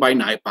selected by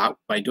Nightbot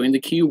by doing the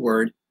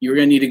keyword, you're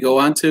going to need to go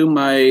onto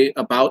my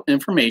about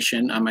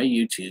information on my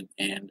YouTube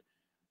and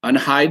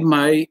unhide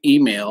my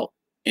email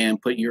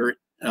and put your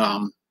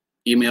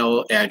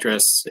email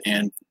address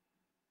and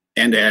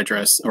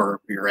address, or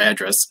your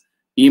address.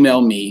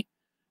 Email me,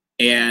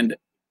 and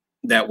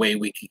that way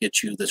we can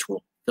get you this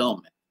roll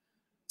fulfillment.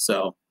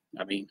 So,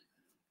 I mean,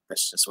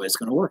 that's just the way it's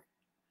going to work.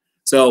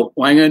 So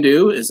what I'm going to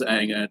do is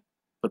I'm going to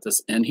put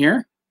this in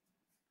here.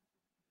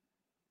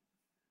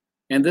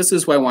 And this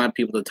is what I want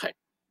people to type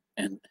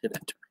and hit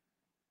enter.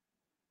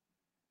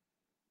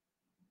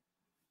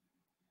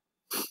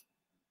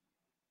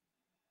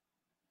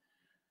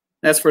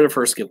 That's for the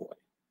first giveaway.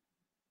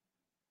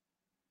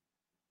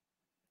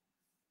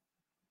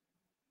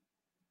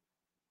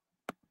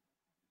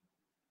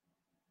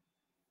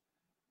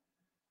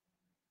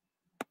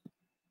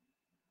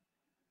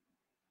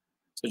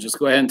 So just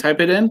go ahead and type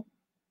it in.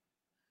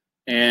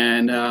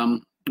 And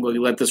we'll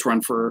let this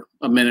run for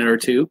a minute or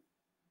two.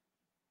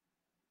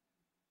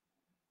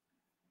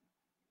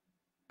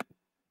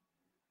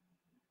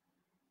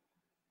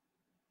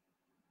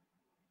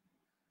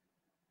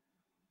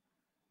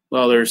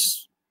 Well,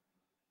 there's,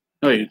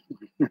 oh,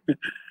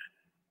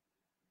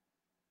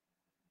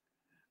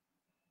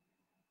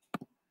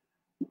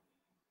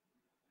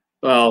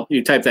 well,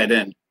 you type that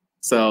in.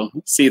 So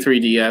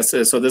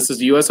C3DS, so this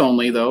is US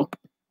only though.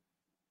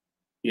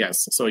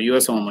 Yes, so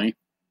US only.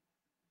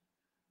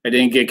 I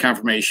didn't get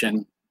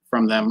confirmation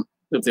from them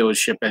if they would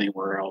ship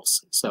anywhere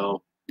else.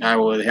 So I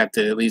would have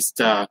to at least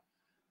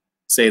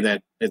say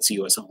that it's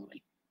US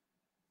only.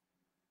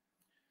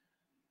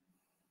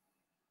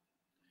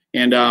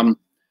 And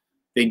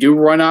they do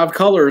run out of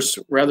colors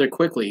rather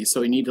quickly,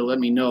 so you need to let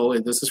me know.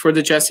 This is for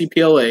the Jesse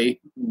PLA,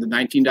 the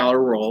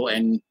 $19 roll,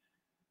 and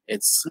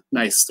it's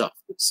nice stuff.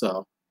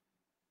 So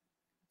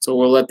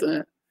we'll let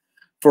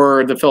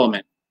for the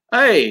filament.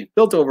 Hey,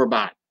 Built Over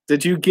Bot,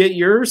 did you get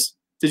yours?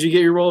 Did you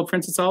get your roll of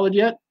printed solid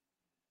yet?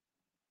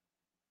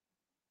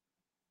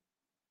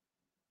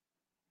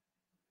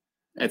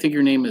 I think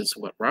your name is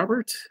what,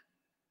 Robert?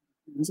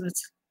 Is it?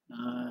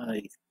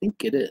 I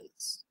think it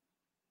is.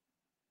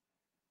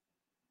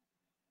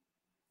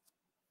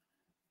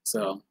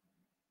 So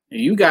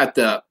you got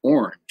the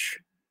orange,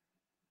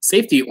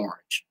 safety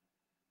orange.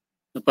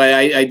 But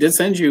I did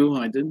send you,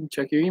 I did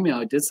check your email.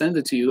 I did send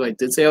it to you. I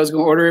did say I was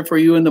going to order it for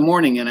you in the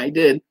morning, and I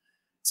did.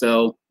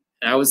 So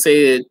I would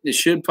say it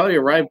should probably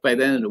arrive by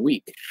the end of the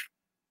week.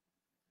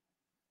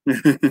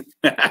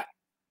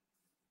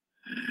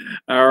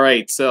 All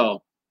right,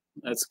 so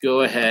let's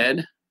go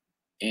ahead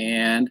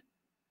and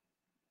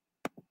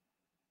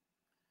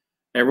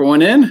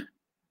everyone in.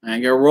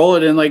 I'm going to roll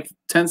it in like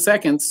 10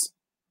 seconds.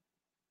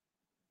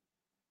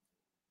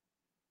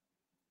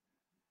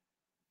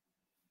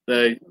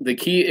 The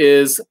key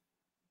is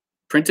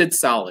printed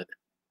solid.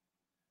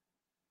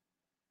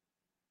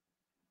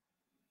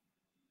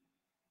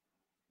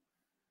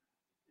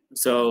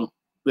 So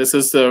this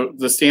is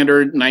the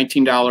standard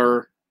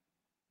 $19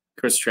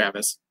 Chris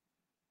Travis.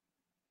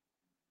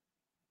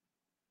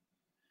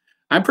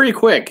 I'm pretty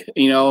quick,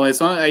 you know.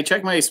 I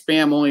check my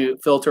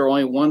spam filter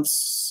only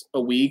once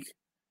a week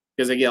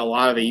because I get a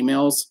lot of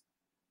emails.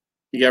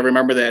 You got to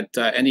remember that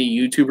any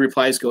YouTube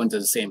replies go into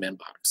the same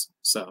inbox.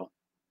 So.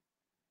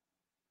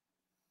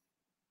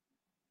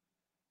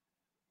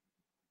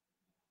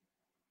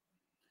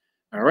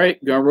 All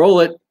right, gonna roll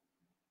it.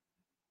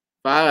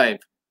 5,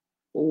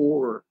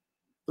 4,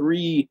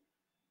 3,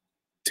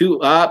 2,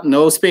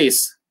 no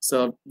space.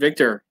 So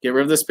Victor, get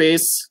rid of the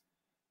space.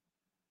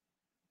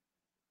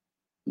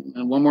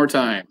 And one more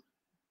time.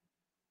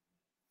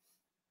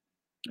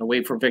 I'll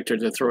wait for Victor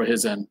to throw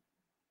his in.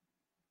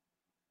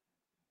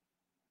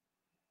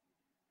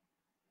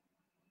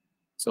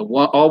 So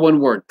all one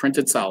word,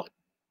 printed solid.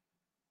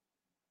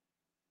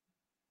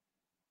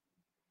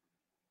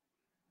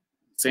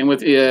 Same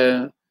with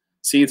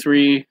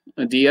C3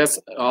 DS,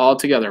 all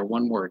together,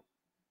 one word,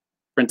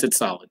 printed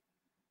solid.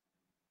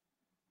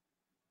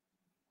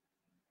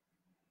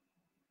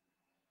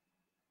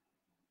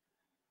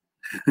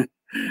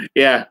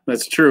 Yeah,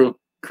 that's true,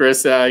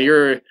 Chris.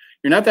 You're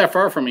not that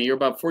far from me. You're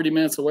about 40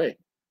 minutes away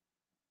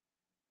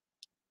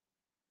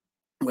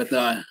with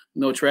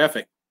no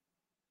traffic.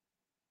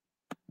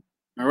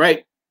 All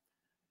right,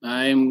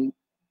 I'm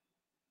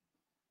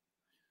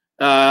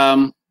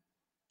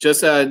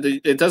just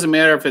it doesn't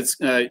matter if it's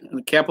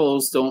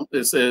capitals don't.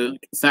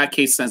 It's not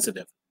case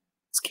sensitive.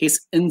 It's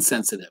case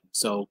insensitive.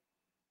 So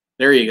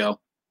there you go.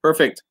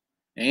 Perfect.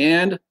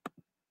 And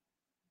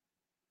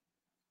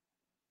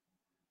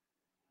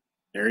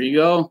there you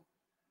go.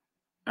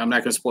 I'm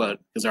not going to spoil it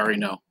because I already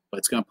know, but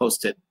it's going to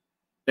post it.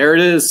 There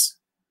it is.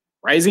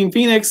 Rising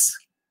Phoenix.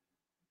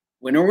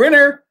 Winner,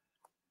 winner.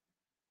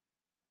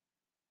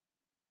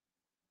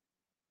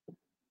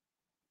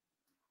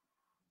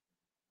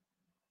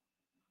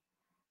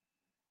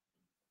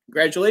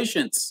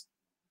 Congratulations.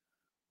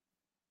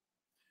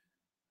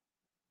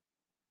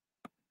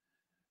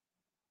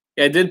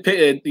 Yeah, I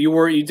did.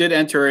 You did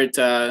enter it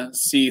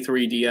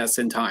C3DS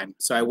in time,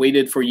 so I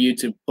waited for you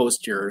to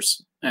post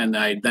yours, and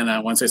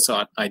once I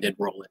saw it, I did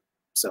roll it.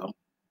 So,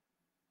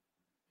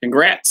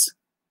 congrats.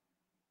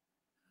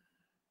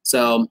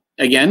 So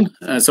again,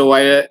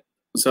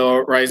 so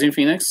Rising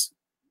Phoenix.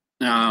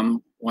 What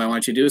I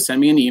want you to do is send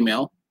me an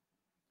email,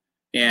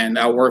 and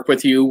I'll work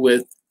with you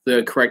with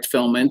the correct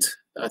filament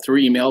through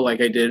email, like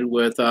I did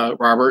with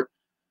Robert,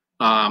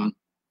 and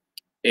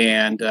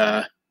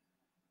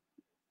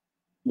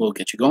we'll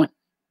get you going.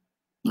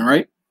 All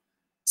right.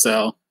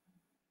 So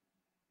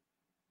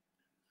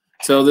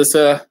this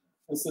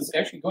is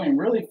actually going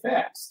really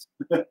fast.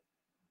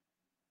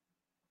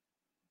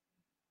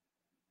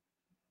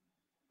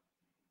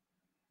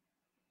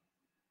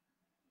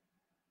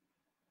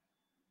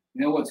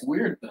 You know what's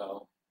weird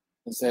though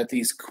is that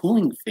these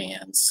cooling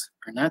fans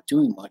are not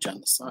doing much on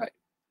the side.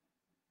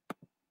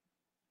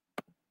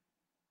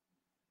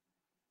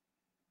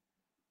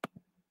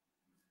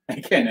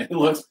 Again, it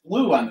looks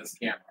blue on this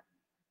camera.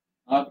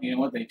 Oh, you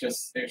know what? They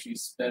just actually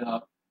sped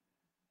up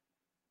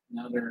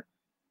another.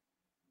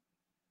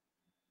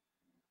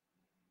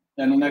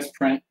 Then the next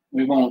print,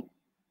 we won't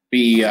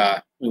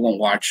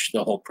watch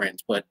the whole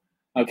print, but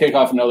I'll kick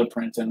off another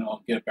print and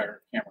I'll get a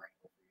better camera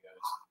angle for you guys.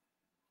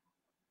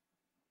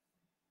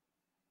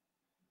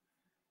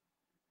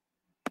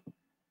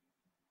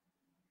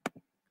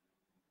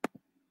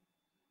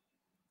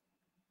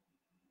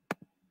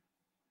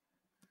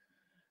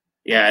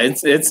 Yeah,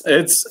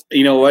 it's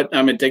you know what?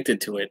 I'm addicted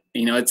to it.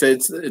 You know, it's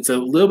a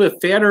little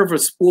bit fatter of a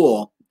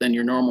spool than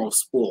your normal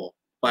spool,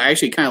 but I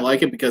actually kind of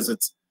like it because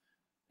it's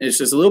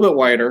just a little bit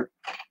wider.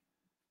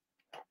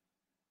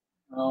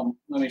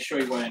 Let me show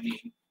you what I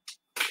need.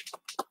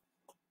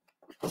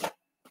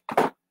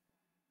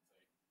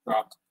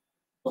 Dropped.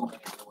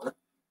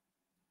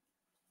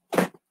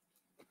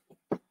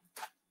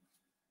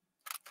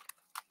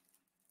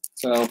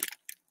 So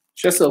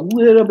just a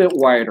little bit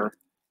wider.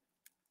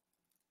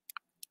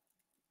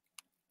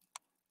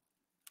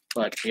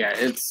 But yeah,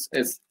 it's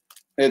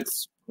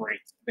great.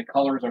 The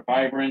colors are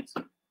vibrant.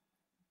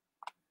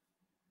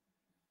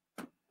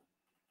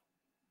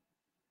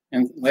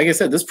 And like I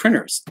said, this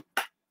printer is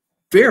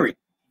very,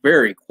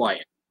 very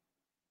quiet.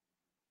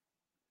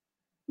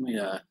 Let me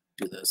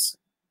do this.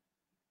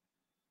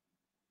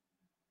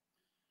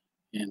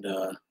 And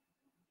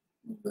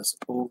move this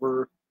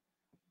over.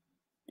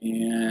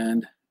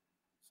 And for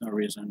some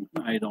reason,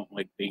 I don't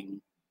like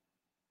being,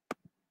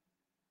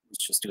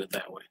 let's just do it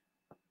that way.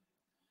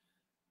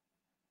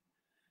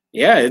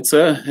 Yeah, it's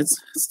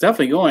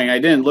definitely going. I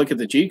didn't look at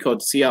the G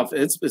code to see how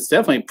it's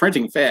definitely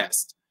printing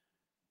fast.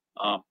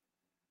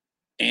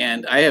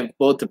 And I have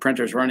both the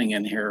printers running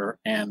in here,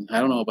 and I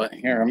don't know about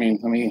here. I mean,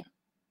 let me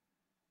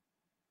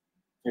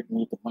take a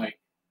look at the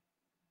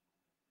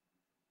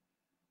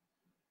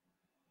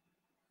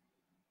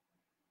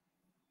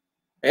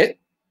mic.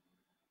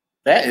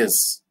 That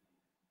is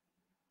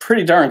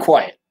pretty darn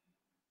quiet.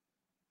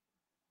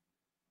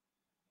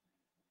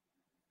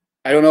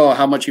 I don't know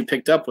how much you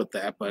picked up with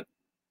that, but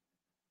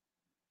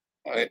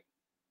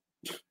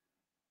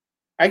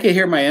I can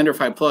hear my Ender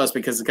 5 Plus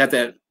because it's got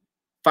that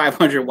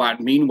 500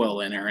 watt mean well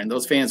in there, and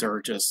those fans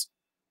are just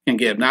can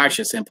get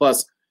obnoxious. And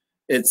plus,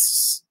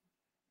 it's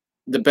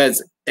the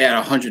bed's at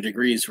 100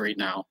 degrees right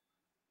now,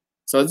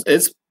 so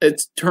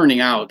it's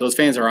turning out. Those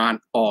fans are on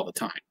all the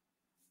time.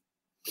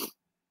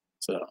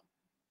 So,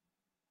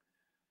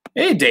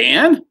 hey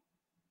Dan,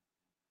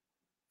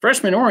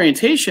 freshman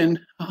orientation.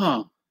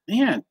 Oh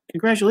man,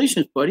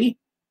 congratulations, buddy.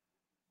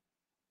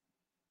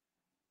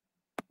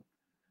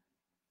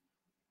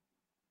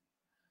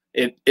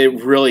 It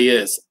really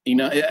is. You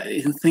know,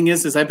 the thing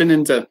is I've been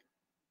into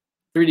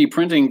 3D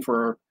printing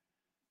for,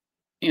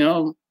 you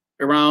know,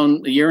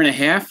 around a year and a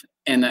half,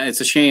 and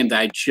it's a shame that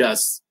I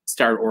just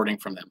started ordering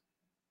from them.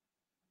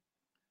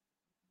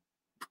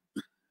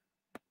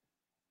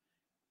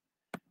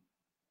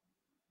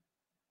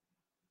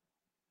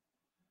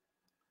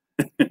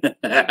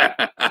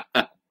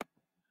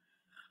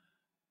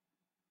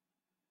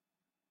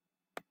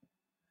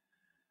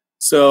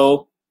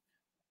 So,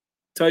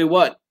 tell you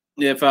what,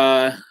 if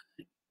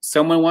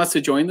someone wants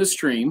to join the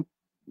stream,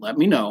 let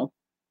me know.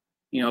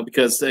 You know,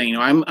 because you know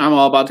I'm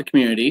all about the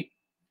community.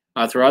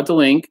 I'll throw out the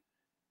link.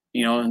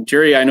 You know, and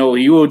Jerry, I know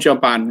you will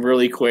jump on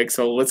really quick,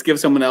 so let's give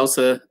someone else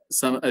a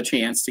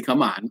chance to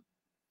come on.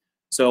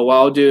 So what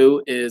I'll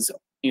do is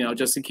you know,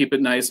 just to keep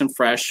it nice and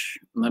fresh,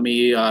 let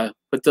me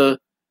put the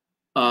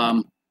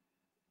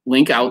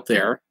link out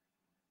there.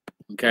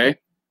 Okay.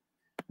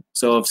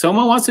 So if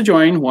someone wants to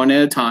join one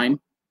at a time,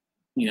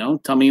 you know,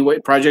 tell me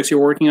what projects you're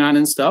working on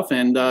and stuff,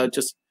 and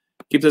just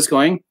keep this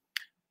going.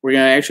 We're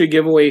going to actually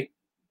give away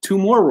 2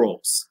 more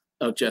rolls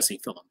of Jesse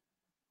film.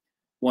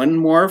 1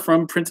 more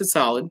from Printed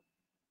Solid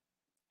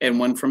and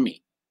 1 from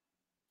me.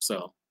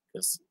 So,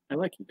 because I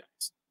like you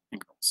guys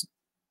and girls.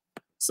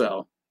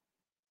 So,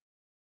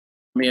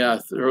 let me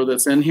throw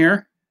this in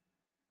here.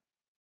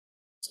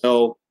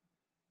 So,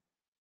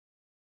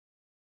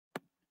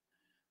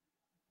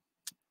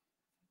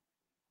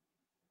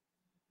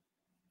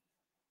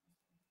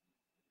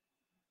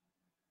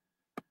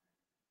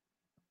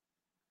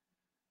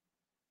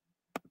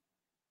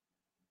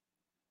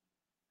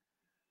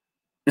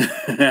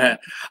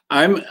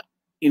 I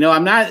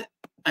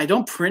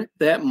don't print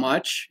that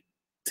much.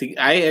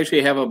 I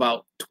actually have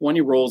about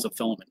 20 rolls of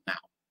filament now.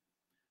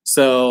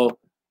 So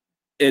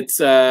it's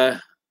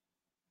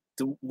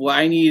what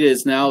I need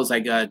is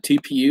like a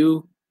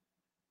TPU,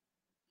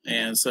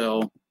 and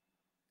so,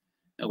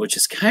 which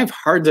is kind of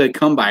hard to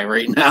come by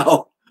right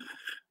now.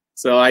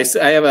 So I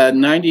have a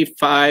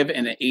 95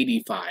 and an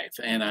 85,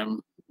 and I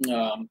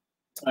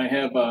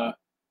have a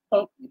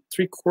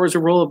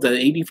 3/4 roll of the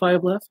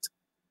 85 left.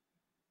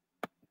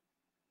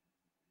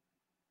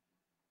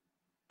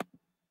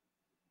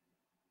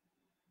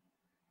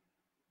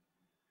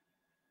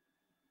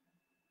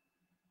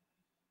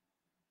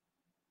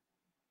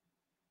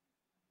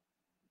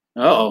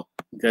 Uh-oh,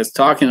 you guys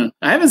talking.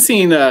 I haven't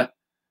seen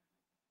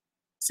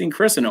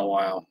Chris in a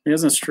while. He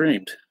hasn't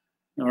streamed,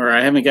 or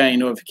I haven't got any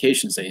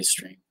notifications that he's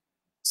streamed.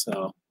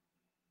 So,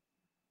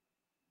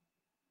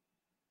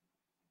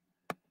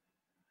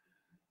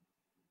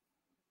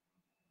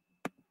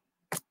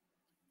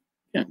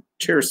 yeah,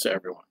 cheers to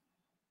everyone.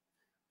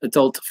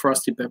 Adult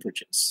frosty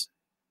beverages.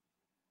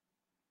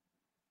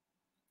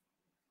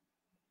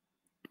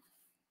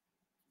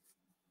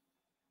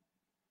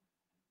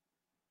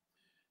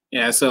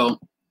 Yeah, so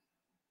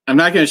I'm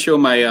not going to show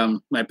my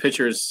my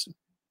pictures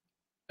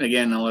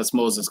again unless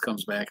Moses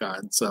comes back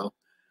on. So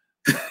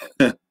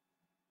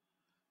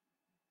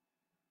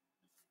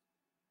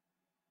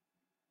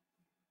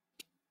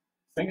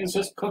thing is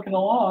just cooking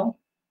along.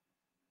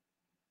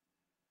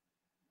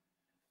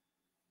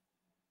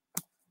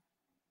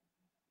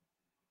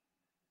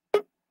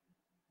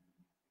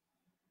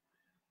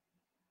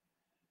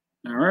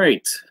 All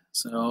right,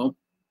 so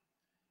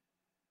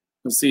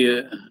let's see.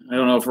 I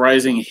don't know if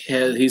Rising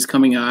Head, he's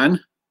coming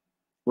on.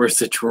 Where's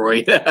the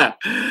droid?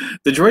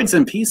 The droid's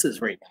in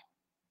pieces right now.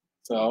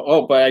 So,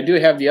 oh, but I do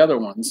have the other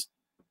ones.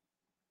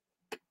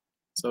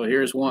 So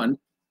here's one.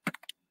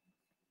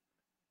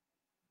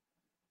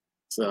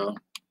 So,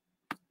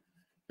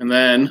 and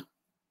then,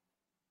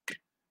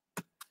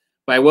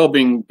 but I will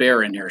bring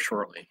Bear in here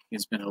shortly.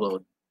 He's been a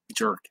little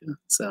jerk.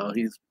 So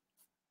he's,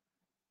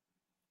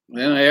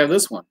 then I have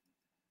this one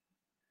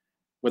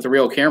with a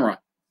real camera.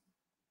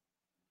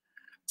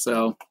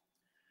 So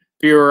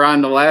if you were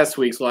on the last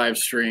week's live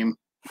stream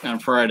on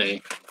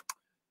Friday,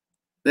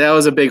 that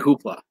was a big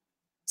hoopla.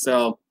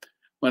 So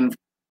when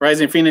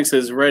Rising Phoenix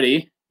is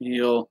ready,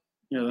 you'll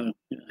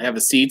have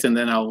a seat, and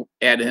then I'll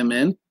add him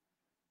in.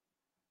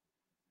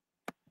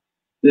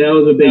 That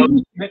was a big.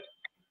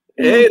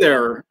 Hey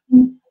there,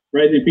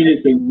 Rising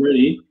Phoenix is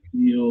ready.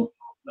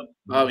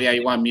 Oh yeah,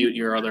 you want to mute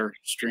your other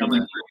stream?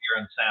 Coming through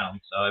here on sound,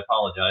 so I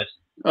apologize.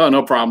 Oh,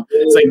 no problem.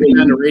 It's like being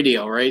on the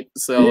radio, right?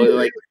 So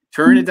like,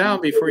 turn it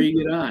down before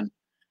you get on.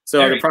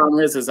 So the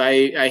problem is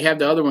I have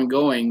the other one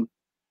going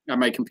on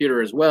my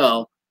computer as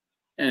well,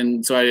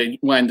 and so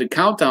when the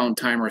countdown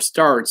timer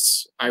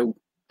starts, I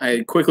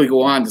quickly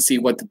go on to see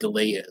what the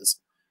delay is,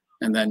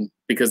 and then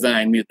because then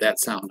I mute that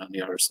sound on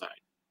the other side.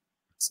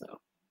 So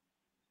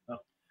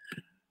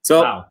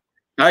wow.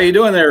 How you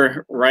doing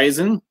there,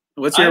 Ryzen?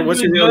 What's your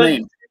real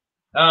name?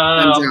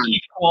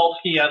 Keith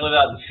Kowalski. I live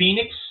out in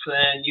Phoenix,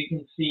 and you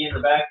can see in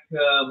the back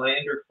my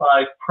Ender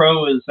 5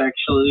 Pro is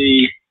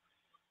actually.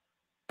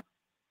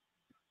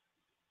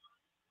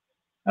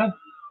 Oh.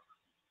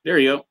 There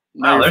you go.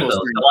 Wow, there's a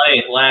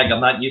delay lag. I'm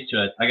not used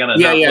to it. I gotta.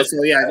 Yeah.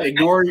 So yeah,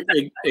 ignore.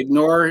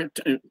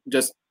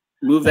 Just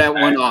move that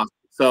one off.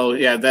 So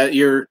yeah,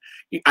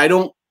 I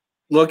don't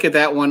look at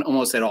that one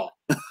almost at all.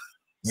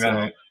 So,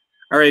 right.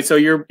 All right. So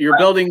you're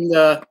building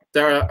the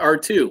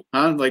R2,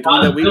 huh? Like the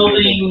one that we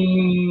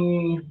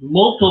building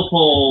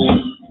multiple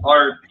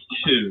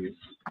R2s.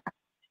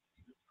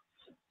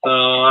 So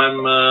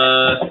I'm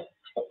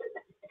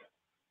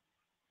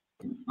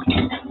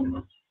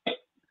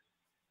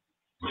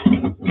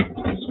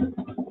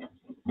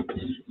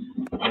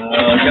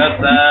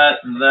got that.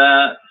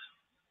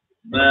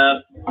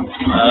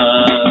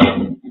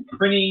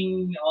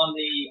 Printing on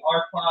the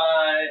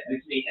R5,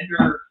 actually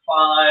Ender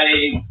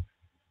 5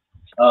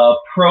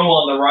 Pro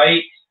on the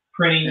right,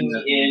 printing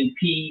in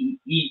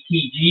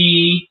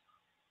PETG,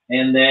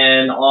 and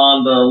then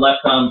on the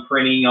left I'm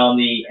printing on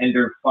the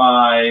Ender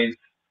 5,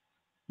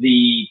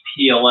 the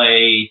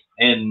PLA,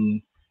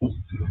 and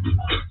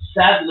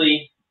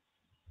sadly,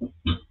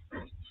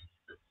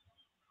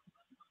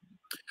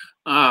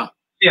 Ah,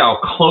 See how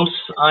close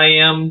I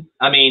am?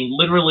 I mean,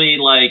 literally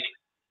like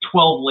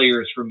 12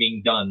 layers from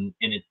being done,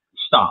 and it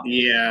stopped.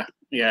 yeah,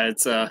 yeah.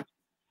 It's yeah,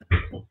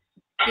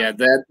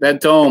 that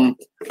dome.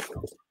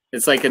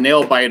 It's like a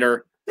nail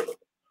biter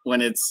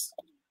when it's,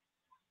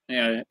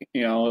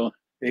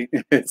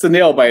 it's a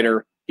nail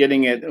biter.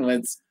 Getting it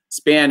when it's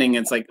spanning,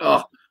 it's like,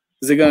 oh,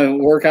 is it going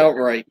to work out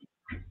right?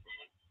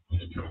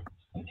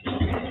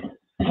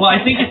 Well,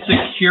 I think it's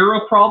a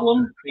Cura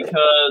problem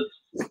because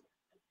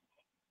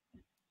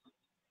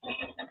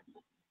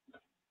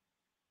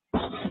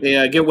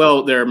Yeah, get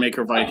well there,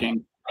 Maker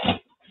Viking.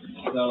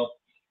 so.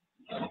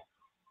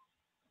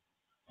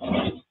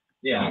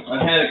 Yeah,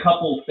 I've had a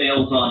couple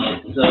fails on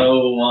it.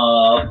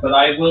 So, but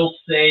I will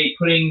say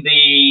putting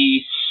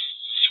the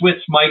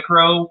Swiss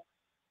Micro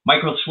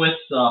Swiss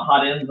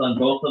hot ends on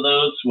both of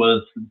those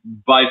was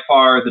by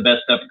far the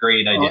best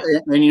upgrade I did.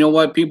 And you know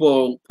what?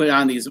 People put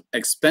on these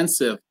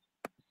expensive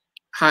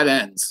hot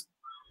ends,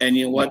 and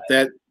you know what?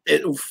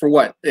 For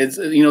what? It's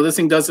this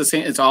thing does the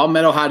same. It's all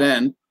metal hot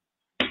end.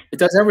 It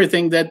does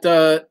everything that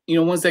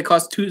ones that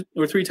cost 2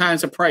 or 3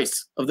 times the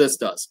price of this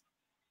does.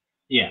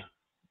 Yeah.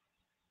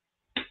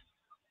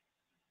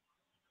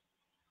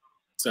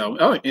 So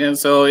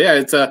it's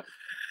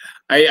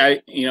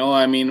I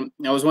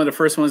was one of the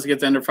first ones to get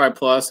the Ender 5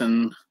 Plus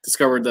and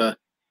discovered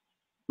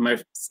my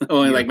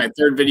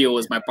 3rd video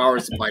was my power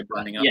supply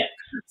burning up. Yeah.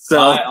 So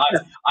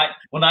I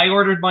when I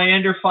ordered my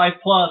Ender 5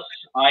 Plus,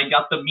 I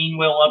got the mean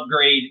wheel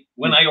upgrade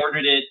when I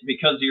ordered it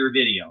because of your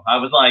video. I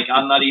was like,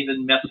 I'm not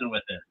even messing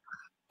with it.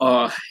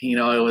 Oh, it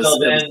was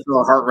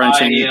so heart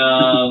wrenching.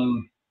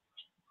 I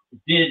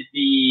did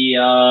the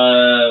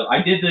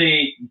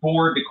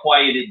board to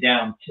quiet it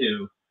down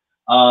too.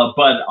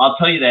 But I'll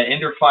tell you that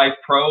Ender 5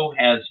 Pro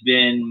has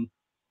been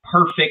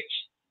perfect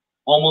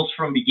almost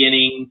from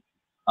beginning.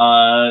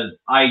 I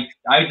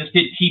just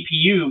did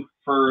TPU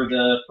for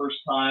the first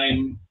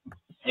time,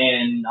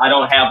 and I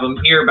don't have them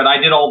here, but I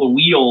did all the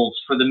wheels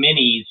for the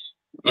minis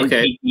in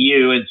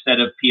TPU instead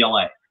of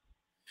PLA.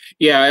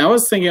 Yeah, I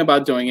was thinking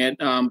about doing it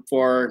and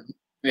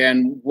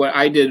what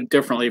I did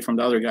differently from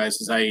the other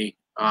guys is I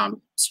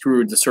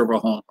screwed the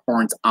servo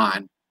horns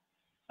on.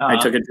 I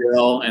took a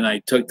drill and I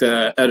took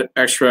the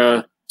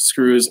extra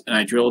screws and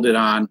I drilled it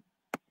on,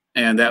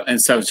 and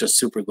so it's just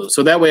super glue.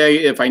 So that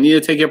way, if I need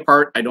to take it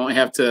apart, I don't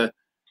have to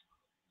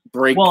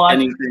break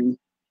anything.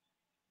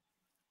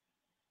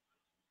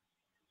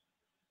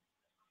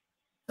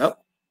 Oh,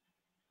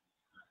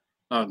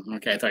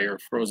 okay. I thought you were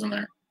frozen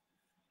there.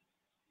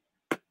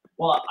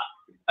 Well,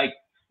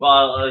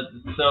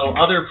 so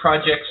other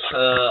projects.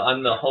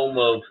 I'm the home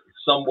of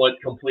somewhat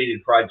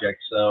completed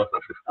projects. So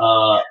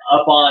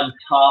up on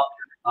top,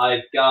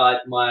 I've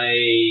got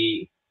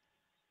my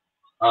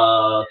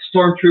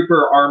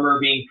Stormtrooper armor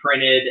being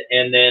printed,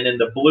 and then in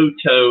the blue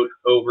tote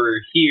over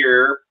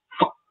here,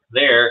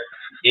 there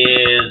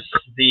is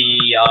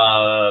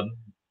the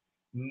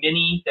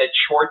mini that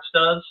Schwartz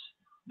does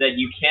that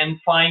you can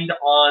find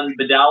on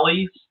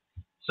Bedali's.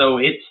 So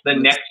it's the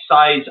next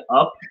size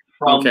up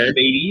from the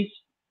Beatties.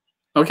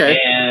 Okay.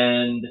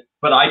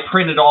 But I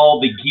printed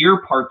all the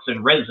gear parts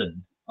in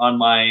resin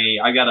on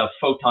I got a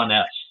Photon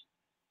S.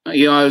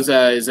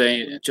 Is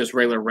it just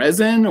regular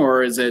resin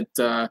or is it?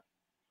 Yeah,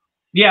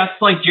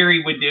 it's like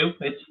Jerry would do.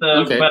 It's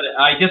but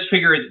I just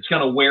figure it's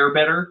going to wear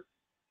better.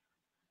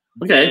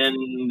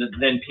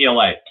 Than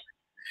PLA.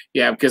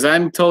 Yeah, because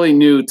I'm totally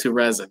new to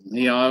resin.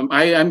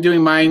 I'm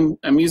doing mine.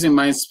 I'm using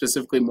mine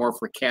specifically more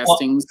for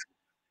castings.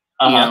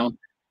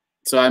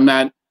 So I'm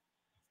not,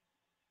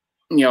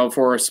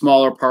 for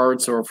smaller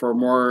parts or for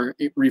more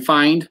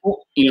refined.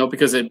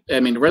 Because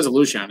the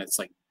resolution on it's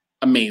like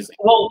amazing.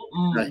 Well,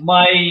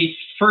 my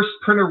first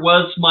printer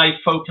was my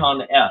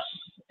Photon S,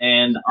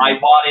 and I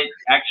bought it.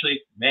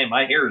 Actually, man,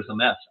 my hair is a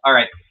mess. All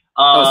right,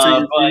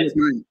 but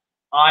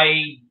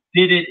I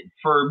did it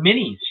for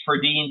minis for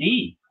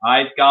D&D.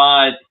 I've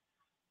got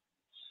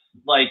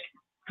like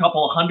a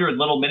couple hundred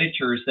little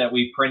miniatures that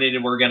we printed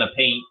and we're going to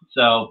paint.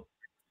 So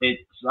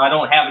I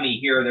don't have any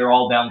here. They're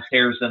all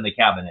downstairs in the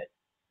cabinet.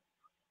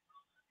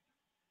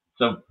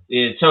 So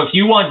if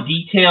you want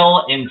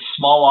detail in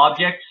small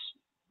objects,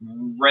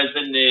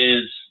 resin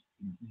is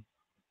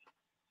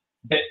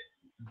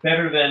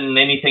better than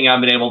anything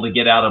I've been able to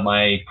get out of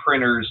my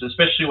printers,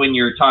 especially when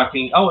you're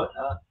talking.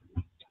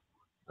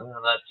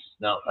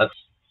 That's.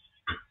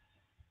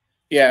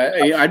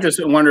 Yeah, I just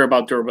wonder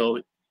about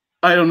durability.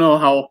 I don't know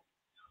how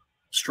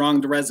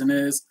strong the resin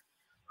is.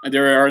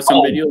 There are some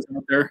videos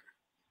out there.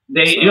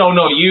 I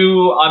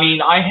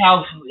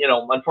have,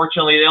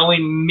 unfortunately, the only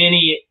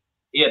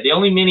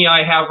mini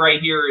I have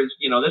right here is,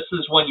 this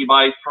is one you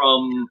buy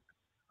from,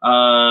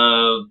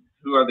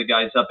 who are the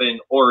guys up in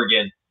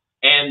Oregon?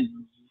 And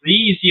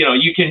these,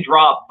 you can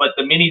drop, but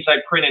the minis I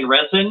print in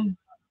resin,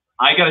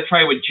 I got to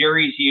try what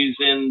Jerry's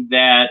using,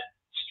 that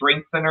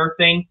strengthener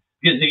thing,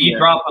 because if you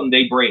drop them,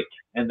 they break.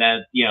 And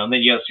then, and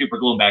then you have to super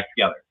glue them back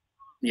together.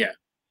 Yeah.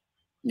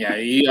 Yeah.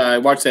 I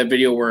watched that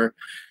video where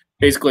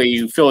basically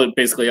you fill it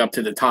basically up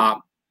to the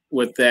top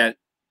with that,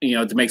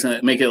 to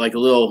make it like a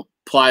little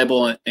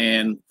pliable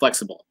and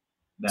flexible.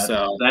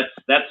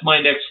 That's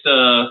my next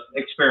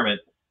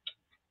experiment.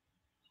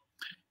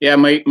 Yeah,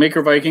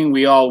 Maker Viking,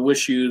 we all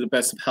wish you the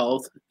best of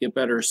health. Get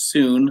better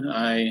soon.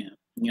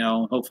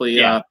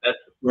 Hopefully,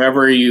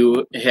 wherever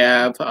you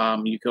have,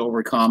 you can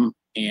overcome,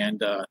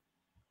 and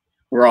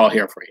we're all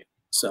here for you.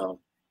 So,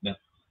 yeah.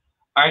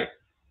 All right.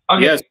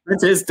 Okay. Yes,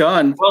 it is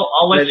done. Well,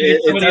 I'll let you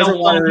get somebody else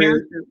on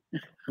here.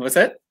 What's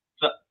that?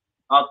 So,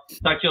 I'll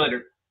talk to you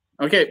later.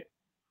 Okay.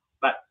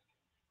 Bye.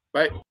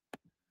 Bye.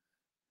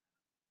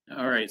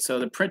 All right. So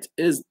the print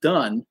is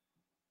done,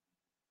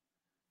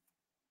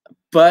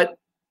 but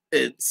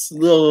it's a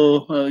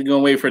little going to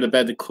wait for the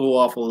bed to cool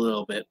off a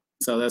little bit.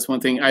 So that's one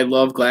thing. I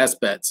love glass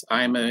beds.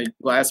 I'm a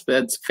glass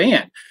beds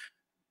fan,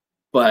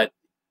 but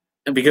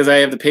because I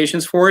have the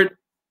patience for it,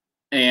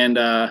 and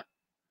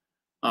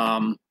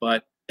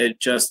but it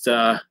just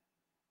it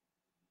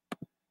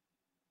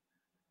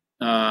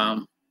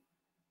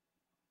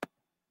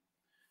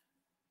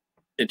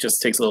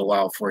just takes a little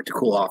while for it to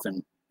cool off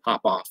and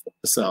pop off.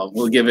 So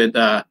we'll give it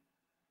a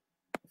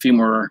few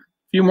more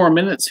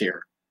minutes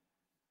here.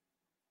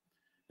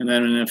 And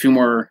then in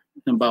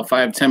about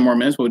 5-10 more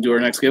minutes, we'll do our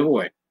next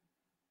giveaway.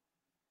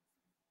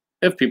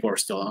 If people are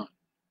still on.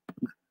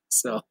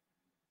 So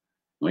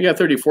we got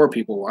 34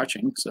 people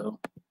watching, so.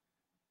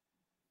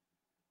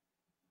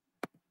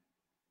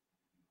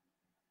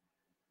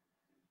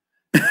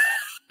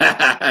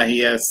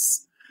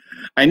 Yes.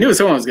 I knew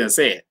someone was going to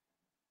say it.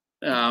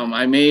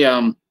 I may,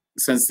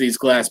 since these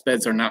glass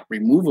beds are not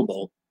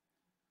removable,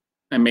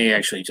 I may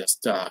actually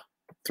just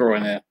throw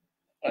in a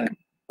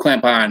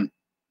clamp on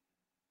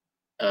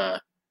a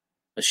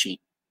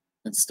sheet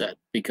instead,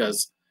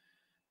 because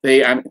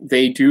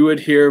they do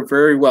adhere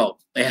very well.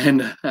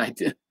 And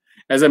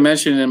as I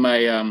mentioned in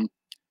my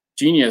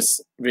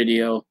Genius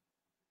video,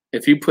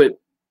 if you put,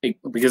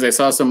 because I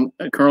saw some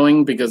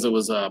curling because it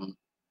was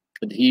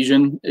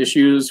adhesion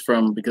issues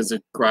because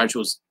the garage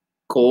was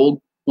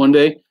cold one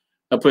day,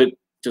 I put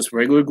just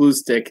regular glue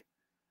stick,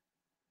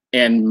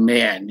 and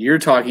man, you're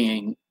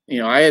talking,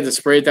 I had to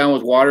spray it down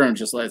with water and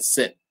just let it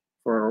sit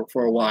for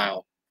a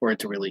while for it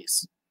to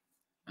release.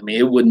 I mean,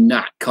 it would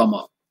not come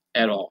up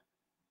at all.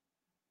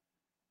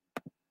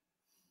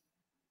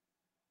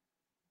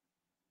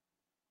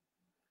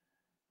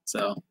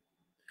 So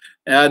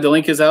the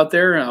link is out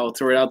there. I'll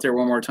throw it out there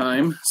one more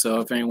time. So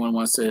if anyone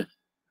wants to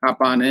hop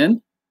on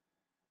in,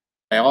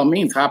 by all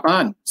means, hop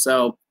on.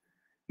 So,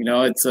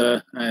 it's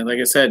like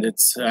I said,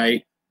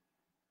 I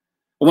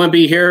wouldn't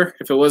be here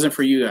if it wasn't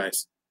for you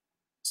guys.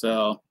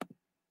 So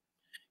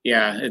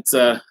yeah, it's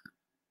I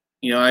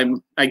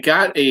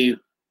got a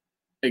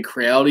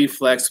Creality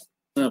flex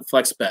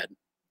bed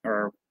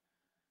or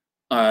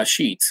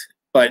sheet,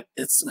 but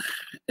it's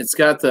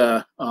got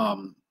the I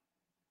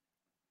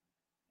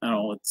don't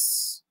know,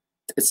 it's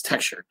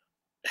textured,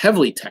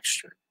 heavily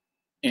textured,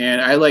 and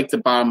I like the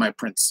bottom of my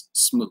prints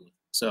smooth,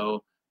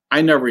 so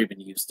I never even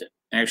used it.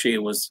 Actually,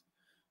 it was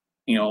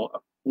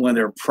one of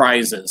their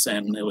prizes,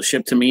 and it was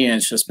shipped to me, and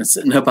it's just been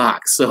sitting in a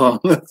box. So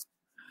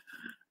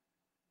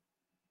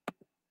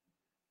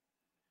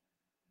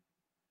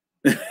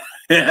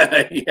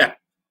yeah,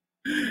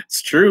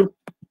 it's true.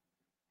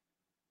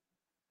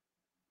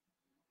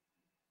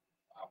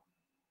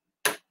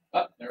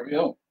 Oh, there we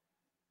go.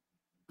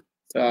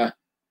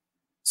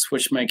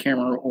 Switch my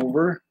camera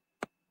over.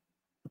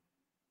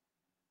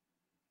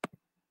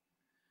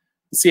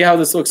 See how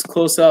this looks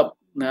close up.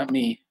 Not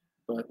me,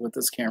 but with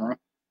this camera.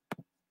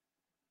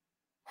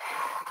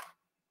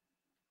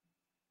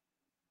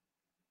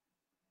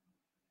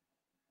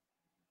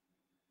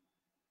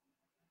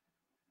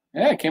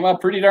 Yeah, it came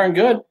out pretty darn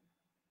good.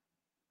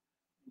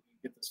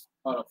 Get this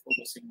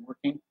autofocusing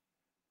working.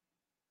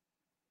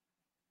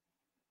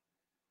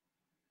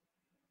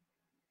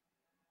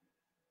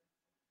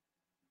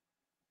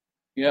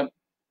 Yep,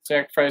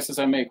 sacrifices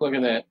I make. Look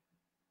at that.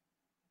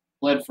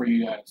 Lead for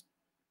you guys.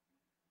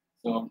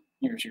 So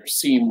here's your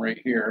seam right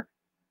here.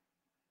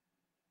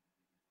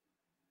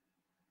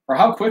 For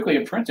how quickly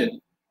it printed.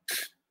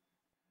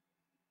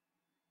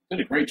 Did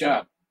a great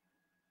job.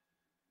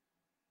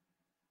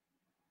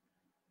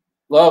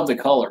 Love the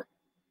color.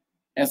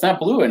 And it's not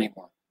blue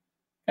anymore.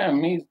 Kind of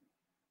amazing.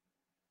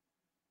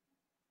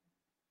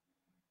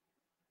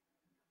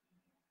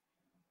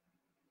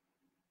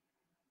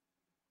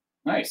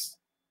 Nice.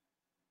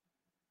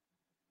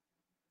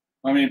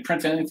 Want me to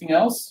print anything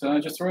else?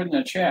 Just throw it in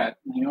the chat.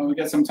 We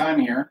got some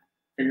time here.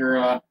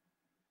 Figure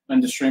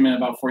when to stream in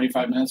about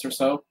 45 minutes or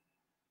so.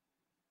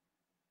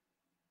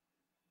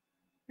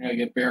 I gotta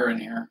get Bear in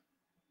here.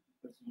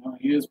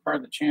 He is part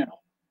of the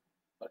channel.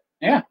 But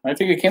yeah, I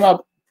think it came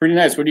out pretty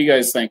nice. What do you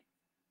guys think?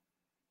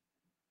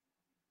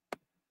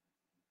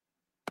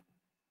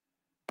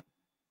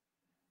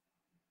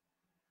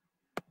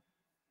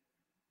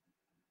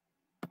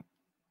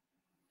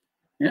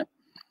 Yeah,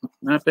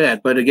 not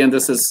bad. But again,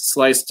 this is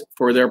sliced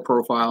for their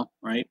profile,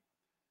 right?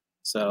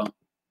 So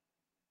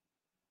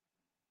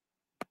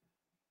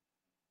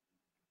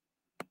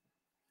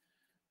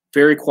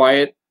very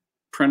quiet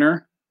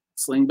printer,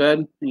 sling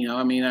bed.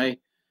 I mean, it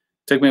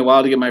took me a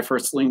while to get my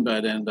first sling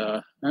bed, and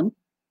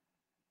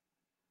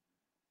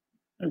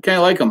I kind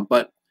of like them,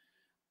 but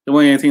the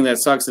only thing that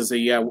sucks is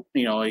that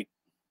like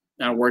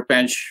on a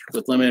workbench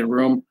with limited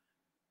room,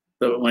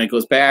 when it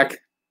goes back,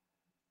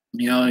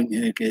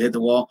 it can hit the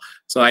wall.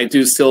 So I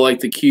do still like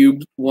the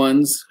cube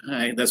ones.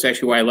 That's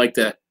actually why I like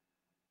the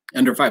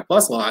Ender 5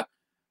 Plus a lot,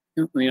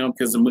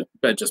 because the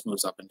bed just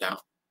moves up and down.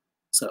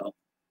 So.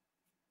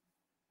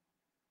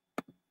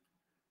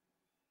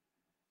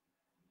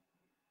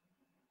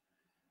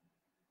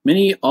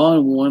 Mini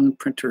all-in-one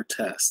printer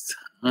test.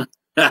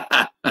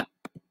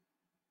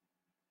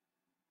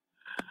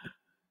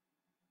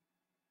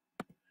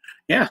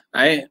 Yeah,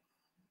 I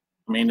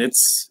mean, I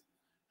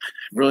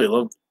really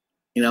love,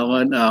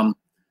 when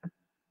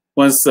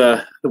once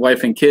the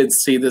wife and kids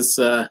see this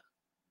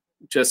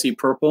Jesse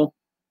purple,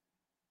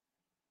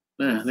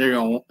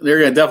 they're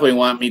gonna definitely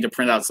want me to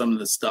print out some of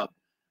this stuff.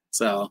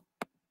 So.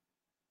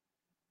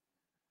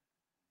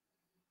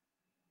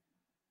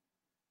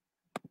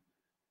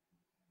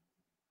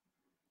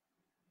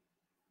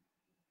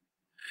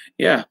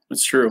 Yeah,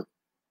 that's true.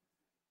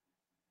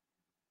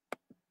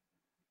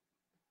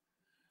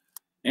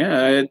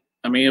 Yeah,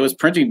 I mean, it was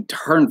printing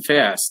darn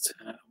fast.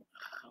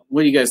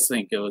 What do you guys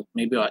think? It was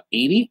maybe about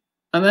 80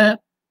 on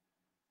that.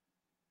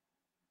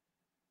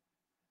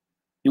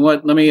 You know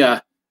what? Let me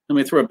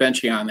throw a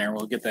benchy on there.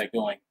 We'll get that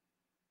going,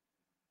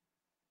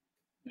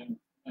 and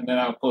then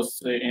I'll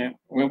post it. And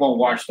we won't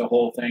watch the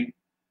whole thing,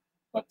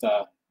 but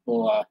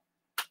we'll.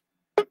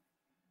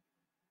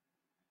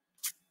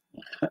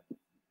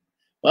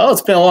 Well,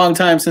 it's been a long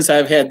time since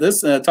I've had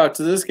this talked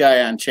to this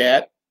guy on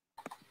chat.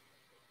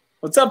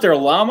 What's up there,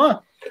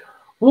 Llama?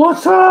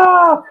 What's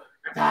up?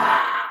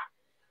 I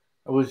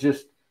was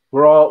just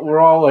we're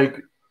all like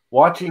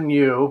watching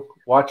you,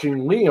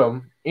 watching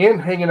Liam,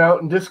 and hanging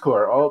out in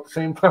Discord all at the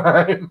same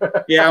time.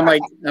 Yeah, I'm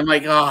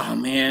like, oh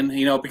man,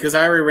 because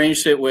I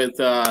arranged it with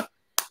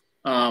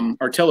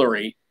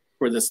Artillery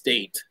for this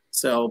date.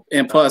 So,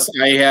 and plus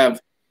I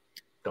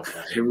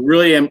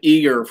really am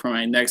eager for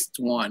my next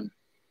one.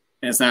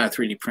 And it's not a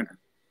 3D printer.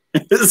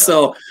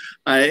 So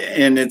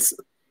and it's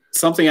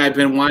something I've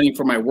been wanting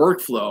for my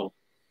workflow.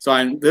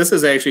 So this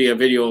is actually a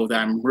video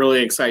that I'm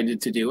really excited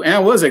to do. And I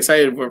was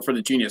excited for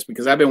the Genius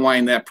because I've been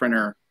wanting that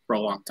printer for a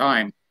long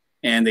time.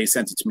 And they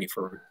sent it to me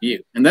for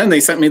review. And then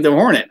they sent me the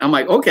Hornet. I'm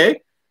like,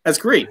 okay, that's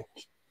great.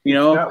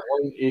 Got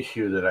one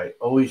issue that I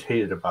always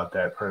hated about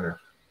that printer.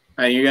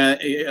 Let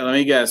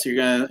me guess, you're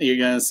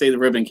gonna say the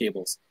ribbon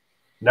cables.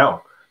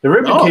 No. The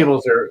ribbon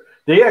cables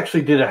they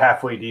actually did a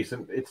halfway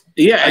decent.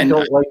 I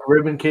don't like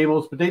ribbon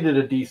cables, but they did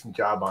a decent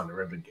job on the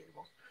ribbon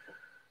cables.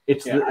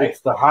 It's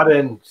the hot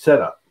end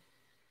setup.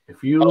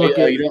 If you look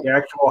at the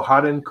actual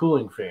hot end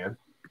cooling fan,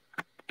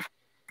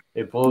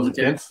 it blows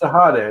against the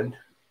hot end,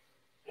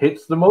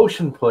 hits the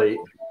motion plate,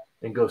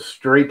 and goes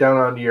straight down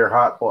onto your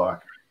hot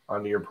block,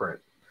 onto your print.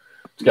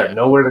 It's got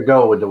nowhere to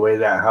go with the way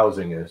that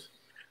housing is.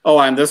 Oh,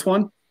 on this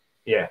one?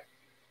 Yeah.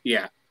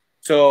 Yeah.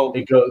 So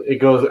it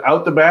goes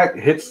out the back,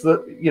 hits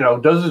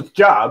does its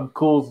job,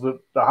 cools the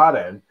hot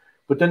end,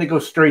 but then it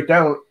goes straight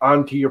down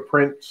onto your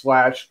print /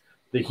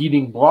 the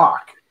heating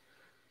block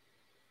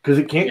because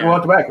it can't go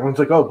out the back. Everyone's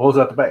like, oh, it blows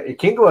out the back. It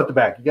can't go out the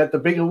back. You got the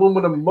big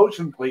aluminum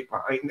motion plate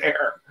behind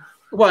there.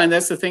 Well, and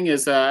that's the thing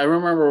is, I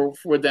remember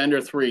with the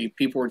Ender 3,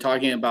 people were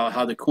talking about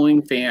how the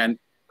cooling fan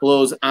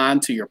blows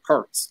onto your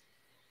parts,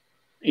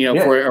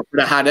 for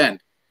the hot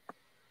end.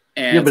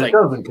 And but it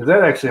doesn't because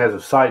that actually has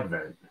a side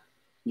vent.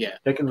 Yeah.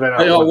 They can vent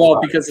out. Well,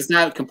 because it's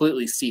not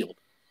completely sealed.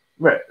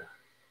 Right.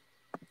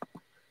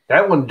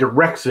 That one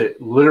directs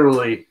it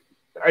literally.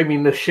 I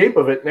mean, the shape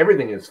of it and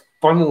everything is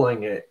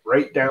funneling it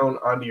right down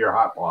onto your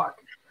hot block.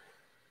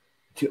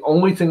 It's the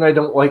only thing I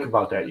don't like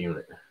about that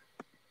unit.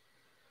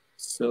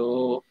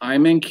 So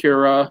I'm in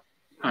Cura.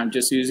 I'm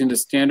just using the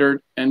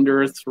standard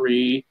Ender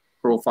 3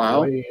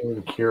 profile. Why are you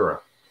in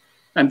Cura?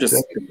 I'm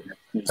just.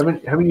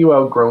 Haven't you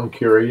outgrown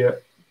Cura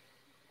yet?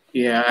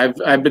 Yeah,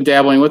 I've been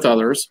dabbling with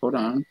others. Hold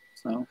on.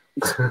 So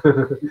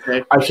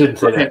okay. I shouldn't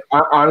say that.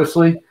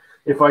 Honestly,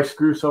 if I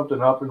screw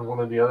something up in one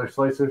of the other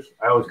slicers,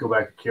 I always go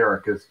back to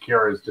Cura because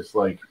Cura is just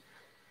like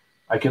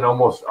I can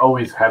almost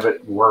always have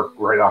it work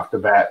right off the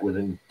bat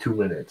within 2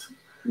 minutes.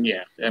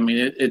 Yeah, I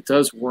mean it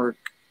does work.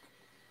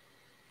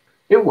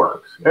 It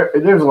works.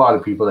 There's a lot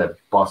of people that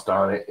bust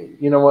on it.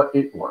 You know what?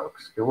 It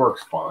works. It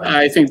works fine.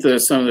 I think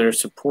that some of their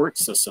support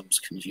systems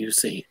can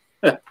use it.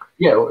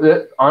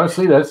 Yeah,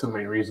 honestly, that's the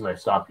main reason I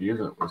stopped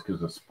using it was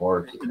because of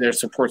support. Their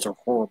supports are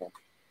horrible.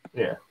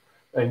 Yeah,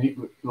 and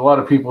a lot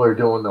of people are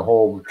doing the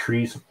whole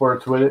tree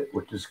supports with it,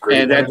 which is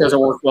great. And that doesn't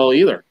work well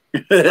either.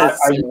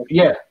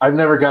 I've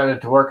never gotten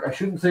it to work. I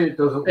shouldn't say it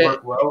doesn't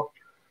work well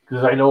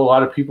because I know a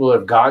lot of people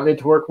have gotten it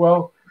to work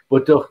well,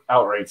 but they'll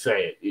outright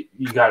say it.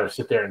 You got to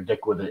sit there and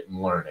dick with it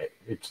and learn it.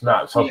 It's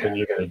not something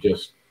you're going to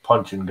just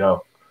punch and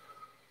go.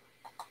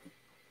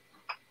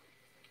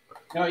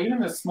 No, even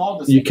the small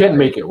display. You can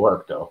make it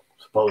work, though,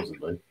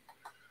 supposedly.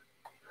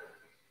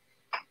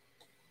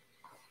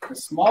 The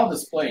small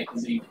display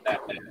isn't even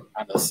that bad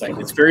on the site.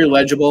 It's very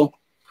legible,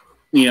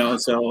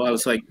 so I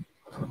was like...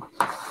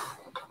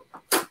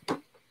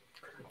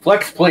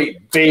 Flex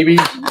plate, baby.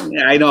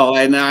 Yeah, I know.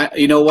 And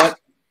you know what?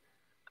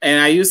 And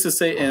I used to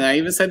say, and I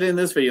even said it in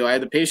this video, I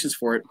had the patience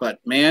for it, but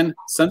man,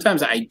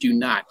 sometimes I do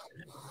not.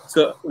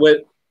 So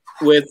with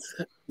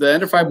the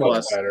Ender 5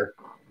 Plus,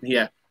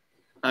 yeah,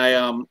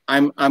 I'm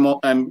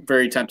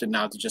very tempted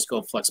now to just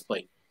go flex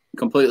plate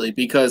completely,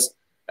 because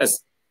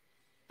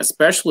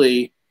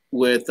especially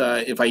with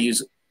if I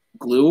use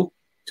glue,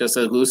 just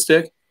a glue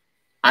stick,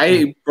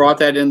 I brought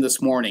that in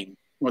this morning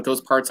with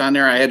those parts on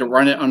there. I had to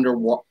run it under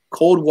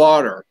cold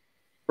water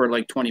for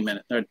like 20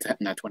 minutes, or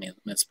not 20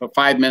 minutes, but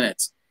 5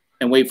 minutes,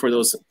 and wait for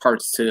those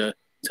parts to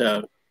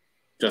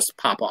just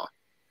pop off.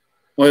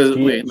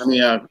 Wait, let me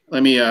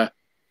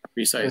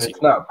resize.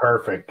 It's not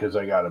perfect because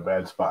I got a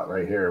bad spot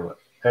right here, but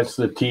that's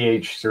the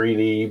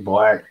TH3D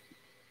black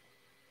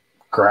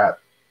crap,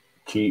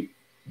 cheap,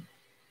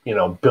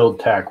 build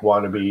tack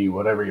wannabe,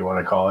 whatever you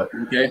want to call it.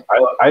 Okay.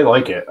 I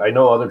like it. I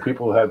know other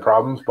people have had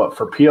problems, but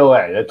for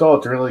PLA, that's all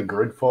it's really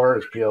good for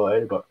is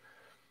PLA. But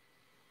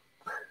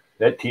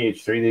that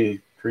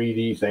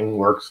TH3D thing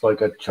works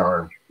like a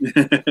charm.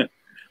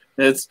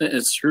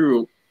 It's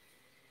true.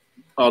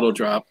 Auto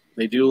drop.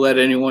 They do let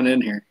anyone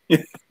in here.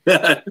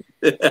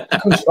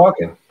 Who's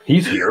talking?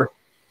 He's here.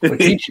 Well,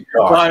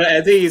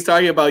 I think he's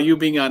talking about you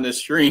being on the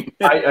stream.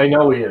 I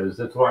know he is.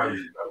 That's why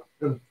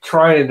I'm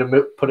trying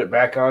to put it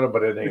back on him,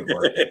 but it ain't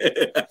working.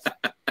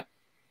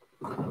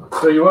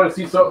 So you want to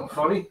see something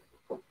funny?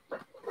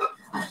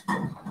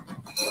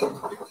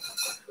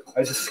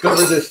 I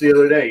discovered this the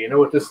other day. You know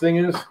what this thing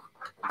is?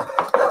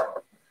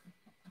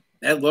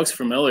 That looks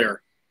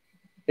familiar.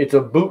 It's a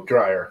boot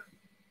dryer.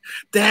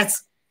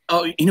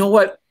 Oh, you know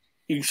what?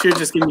 You should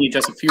just give me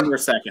just a few more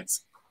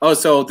seconds. Oh,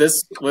 so what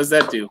does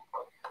that do?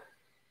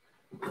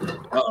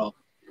 Uh-oh.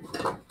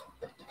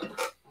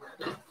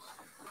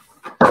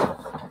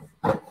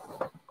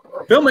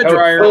 Filament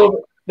dryer.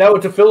 Now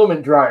it's a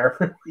filament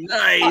dryer.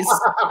 Nice.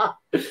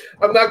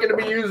 I'm not going to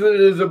be using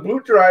it as a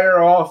boot dryer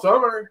all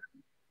summer.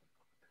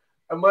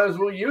 I might as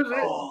well use it.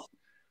 Oh.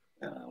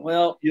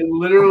 Well, you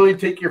literally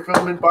take your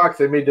filament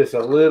box. I made this a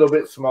little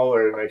bit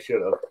smaller than I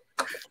should have.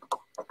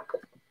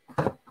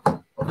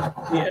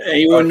 Yeah,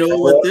 anyone know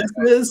what this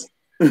is?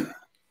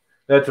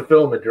 That's a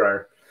filament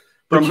dryer.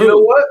 But you know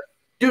what?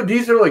 Dude,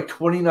 these are like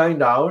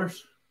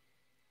 $29.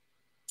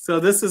 So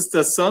this is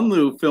the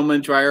Sunlu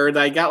filament dryer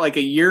that I got like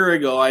a year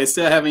ago. I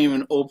still haven't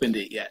even opened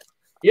it yet.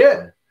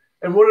 Yeah.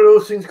 And what do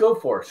those things go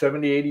for?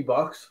 70, 80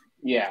 bucks?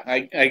 Yeah.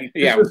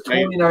 This is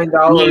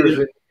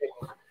 $29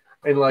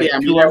 and like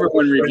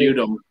everyone reviewed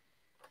them.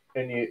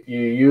 And you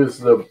use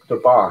the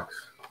box.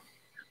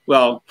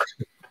 Well,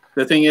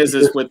 the thing is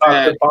with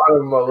that, the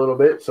bottom a little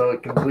bit so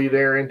it can bleed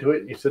air into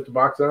it. You set the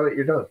box on it,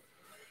 you're done.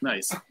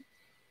 Nice.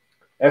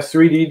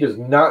 S3D does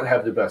not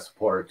have the best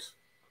supports.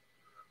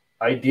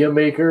 Idea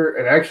Maker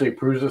and actually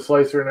Prusa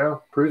Slicer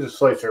now. Prusa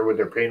Slicer with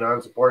their paint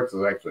on supports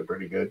is actually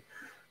pretty good.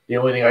 The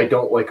only thing I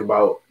don't like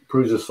about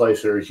Prusa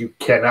Slicer is you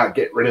cannot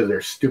get rid of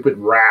their stupid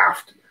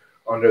raft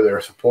under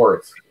their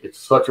supports. It's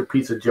such a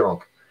piece of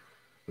junk.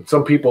 And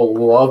some people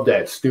love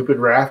that stupid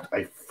raft.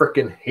 I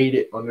freaking hate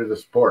it under the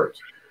supports.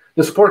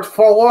 The supports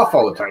fall off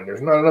all the time.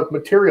 There's not enough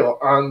material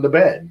on the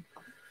bed.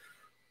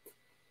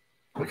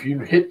 If you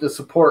hit the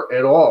support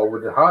at all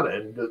with the hot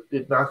end,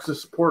 it knocks the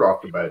support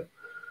off the bed.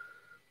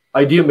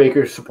 Idea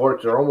Maker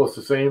supports are almost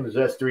the same as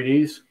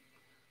S3Ds,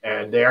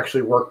 and they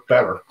actually work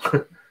better.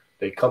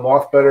 They come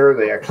off better.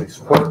 They actually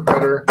support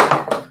better.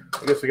 I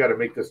guess I got to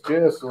make this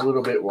just a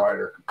little bit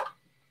wider.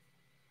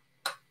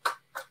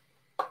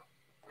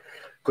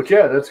 But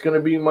yeah, that's going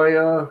to be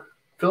my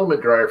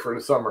filament dryer for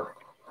the summer.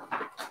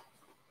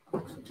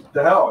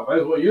 The hell, I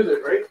might as well use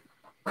it, right?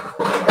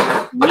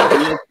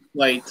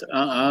 Like,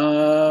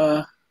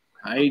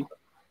 I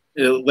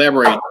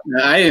elaborate.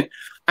 I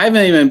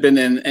haven't even been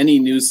in any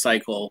news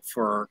cycle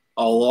for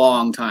a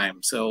long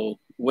time. So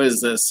what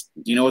is this?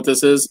 Do you know what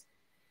this is?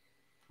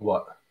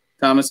 What?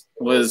 Thomas,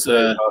 was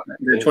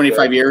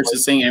 25 years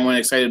this thing. Anyone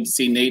excited to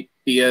see Nate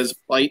Diaz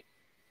fight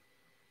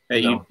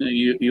at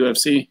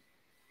UFC?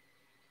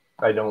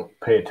 I don't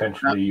pay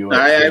attention to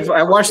UFC.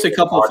 I watched a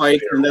couple of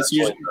fights, and that's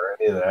usually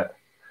any of that.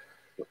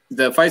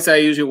 The fights I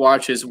usually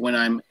watch is when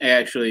I'm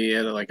actually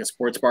at like a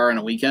sports bar on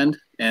a weekend,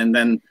 and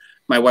then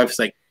my wife's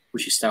like,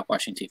 "We should stop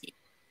watching TV.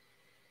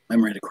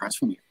 I'm right across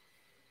from you."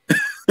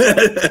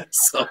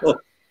 So,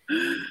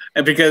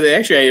 and because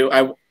actually,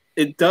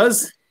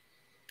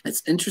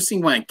 it's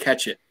interesting when I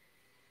catch it,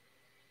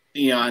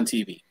 on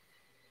TV.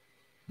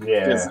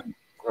 Yeah,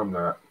 I'm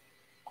not.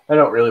 I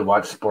don't really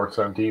watch sports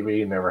on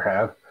TV. Never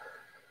have.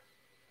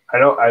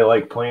 I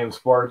like playing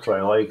sports.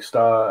 I like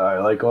stuff. I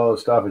like all the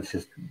stuff. It's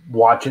just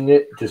watching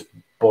it just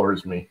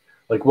bores me.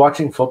 Like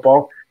watching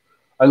football.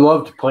 I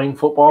loved playing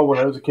football when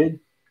I was a kid.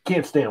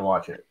 Can't stand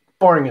watching it.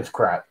 Boring as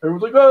crap.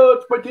 Everyone's like, "Oh,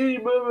 it's my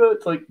team."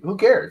 It's like, who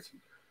cares?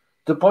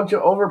 It's a bunch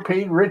of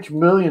overpaid rich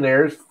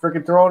millionaires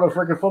freaking throwing a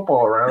freaking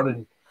football around.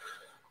 And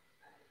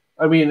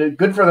I mean,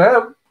 good for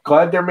them.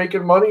 Glad they're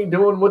making money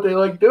doing what they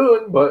like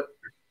doing. But,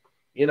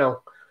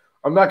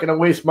 I'm not going to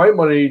waste my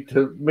money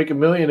to make a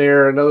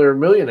millionaire another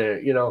millionaire,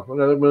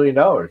 another $1 million.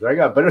 I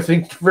got better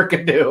things to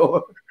freaking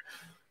do.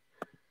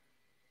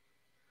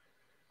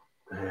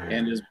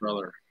 And his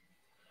brother.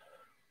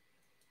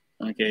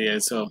 Okay, yeah.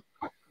 So,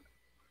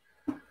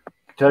 I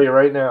tell you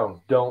right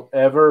now, don't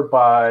ever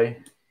buy.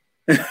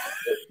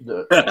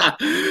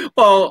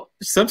 Well,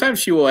 sometimes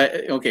she will.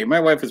 Okay, my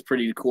wife is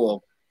pretty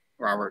cool,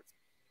 Robert.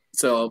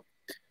 So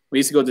we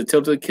used to go to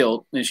Tilted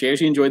Kilt, and she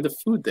actually enjoyed the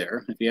food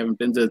there. If you haven't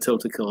been to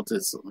Tilted Kilt,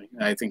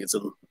 I think it's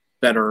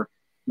better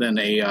than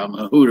a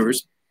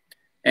Hooters.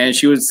 And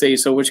she would say,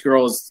 "So, which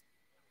girl is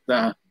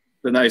the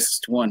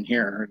nicest one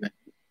here, the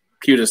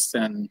cutest?"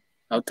 And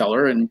I'll tell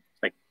her, and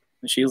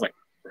she was like,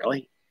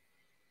 "Really?"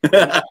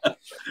 Yeah,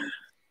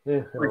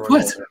 like,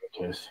 what?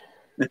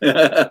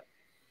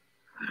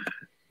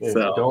 Yeah,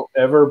 so, don't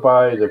ever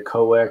buy the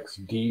Coex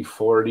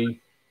D40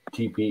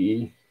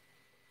 TPE.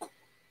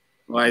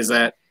 Why is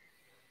that?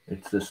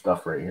 It's this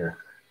stuff right here.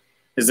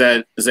 Is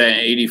that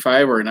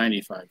 85 or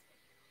 95?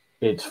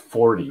 It's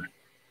 40.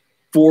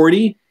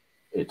 40?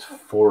 It's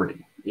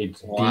 40.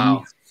 It's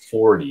wow.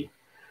 D40.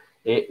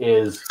 It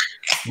is.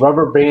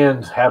 Rubber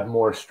bands have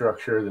more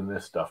structure than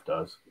this stuff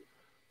does.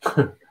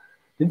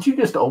 Didn't you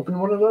just open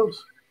one of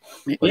those?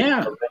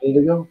 Yeah. A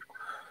minute ago?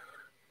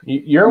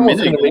 You're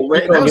almost going to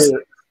make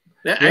me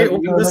I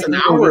opened this an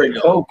hour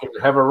ago. Coke and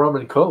have a rum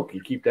and Coke.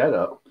 You keep that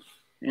up.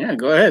 Yeah,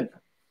 go ahead.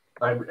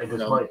 I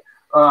just might.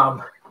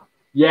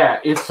 Yeah,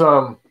 it's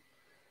the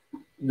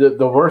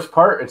worst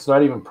part. It's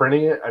not even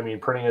printing it. I mean,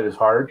 printing it is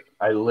hard.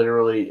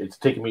 It's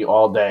taken me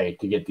all day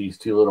to get these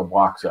two little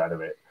blocks out of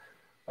it.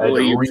 Well,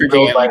 are you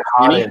printing at like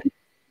 20?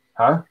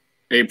 Huh?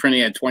 Are you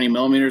printing at 20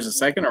 millimeters a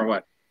second or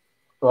what?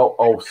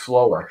 Oh,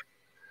 slower.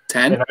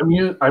 10. And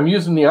I'm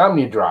using the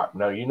Omni Drop.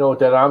 Now you know what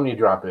that Omni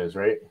Drop is,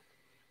 right?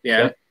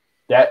 Yeah.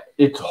 That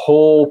its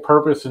whole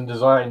purpose and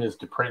design is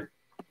to print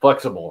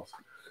flexibles,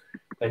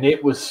 and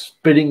it was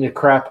spitting the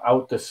crap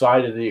out the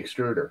side of the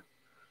extruder.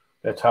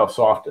 That's how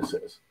soft this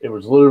is. It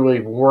was literally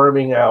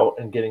worming out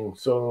and getting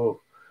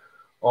so.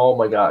 Oh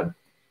my god.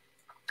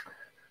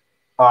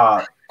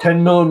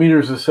 10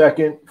 millimeters a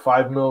second,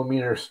 5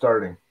 millimeters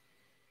starting.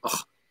 Ugh.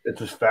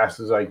 It's as fast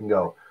as I can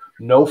go.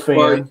 No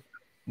fan,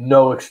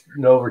 no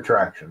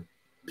retraction,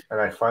 and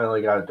I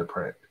finally got it to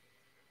print.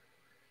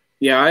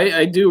 Yeah,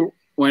 I do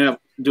wind up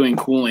doing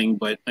cooling,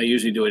 but I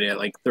usually do it at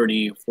like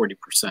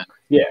 30-40%.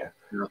 Yeah.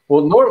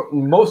 Well,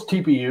 most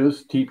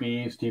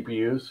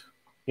TPUs,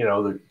 you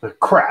know, the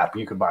crap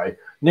you could buy.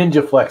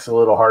 Ninja Flex a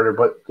little harder,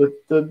 but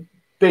the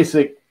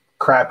basic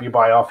crap you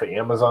buy off of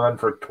Amazon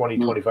for 20,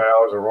 25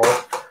 hours a roll,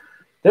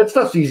 that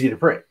stuff's easy to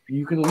print.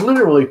 You can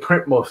literally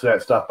print most of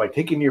that stuff by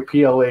taking your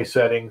PLA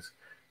settings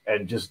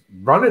and just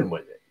running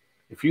with it.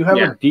 If you have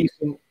a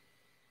decent,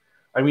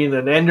 I mean,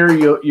 an ender,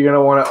 you're going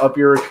to want to up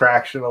your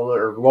retraction a little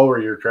or lower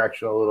your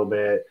retraction a little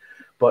bit,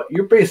 but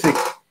your basic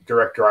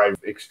direct drive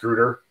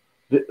extruder,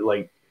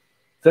 like,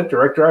 is that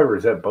direct drive or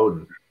is that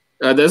Bowden?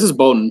 This is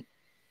Bowden.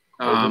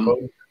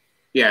 Bowden?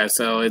 Yeah,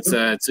 so it's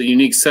a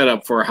unique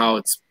setup for how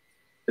it's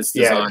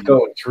designed. Yeah, it's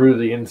going through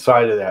the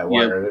inside of that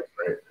wire. That's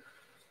right.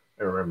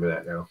 I remember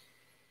that now.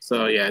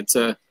 So yeah,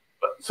 but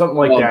something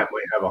like that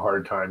might have a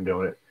hard time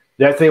doing it.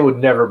 That thing would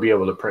never be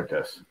able to print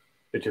this.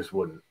 It just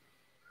wouldn't.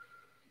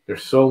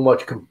 There's so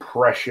much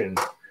compression.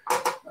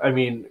 I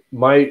mean,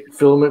 my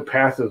filament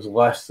path is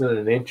less than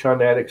an inch on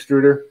that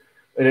extruder,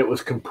 and it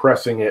was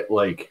compressing it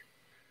like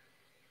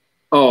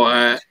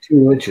 2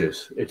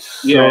 inches. It's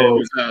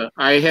so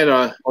I had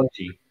a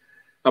punchy.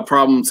 A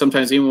problem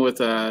sometimes even with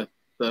the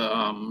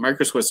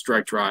microswitch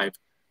direct drive,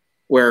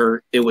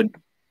 where it would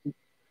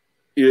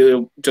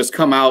just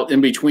come out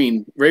in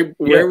between right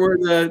where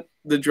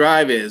the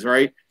drive is,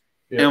 right?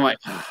 Yeah. And I'm like,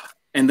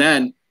 and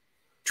then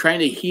trying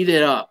to heat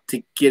it up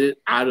to get it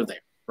out of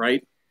there,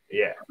 right?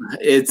 Yeah.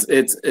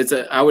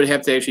 I would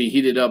have to actually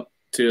heat it up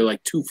to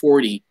like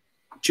 240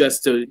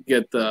 just to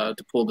get to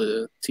pull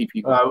the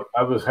TP.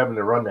 I was having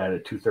to run that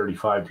at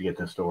 235 to get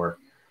this to work.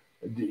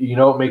 You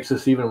know what makes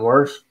this even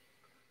worse?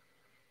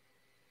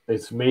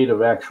 It's made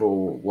of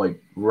actual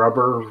like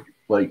rubber,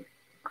 like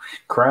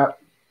crap.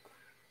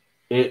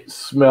 It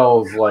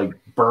smells like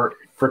burnt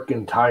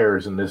freaking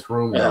tires in this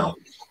room now.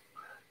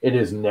 It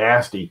is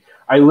nasty.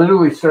 I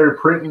literally started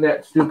printing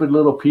that stupid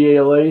little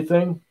PLA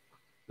thing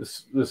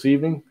this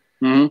evening.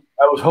 Mm-hmm.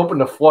 I was hoping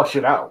to flush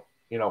it out,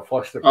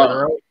 flush the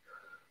printer out.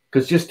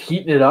 Because just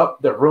heating it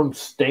up, the room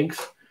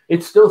stinks.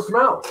 It still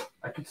smells.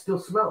 I can still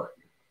smell it.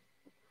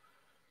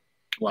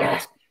 Wow.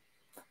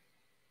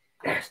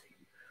 Nasty.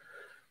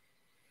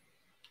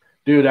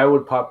 Dude, I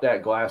would pop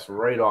that glass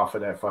right off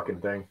of that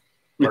fucking thing.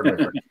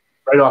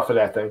 Right off of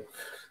that thing.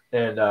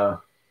 And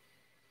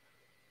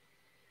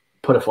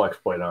put a flex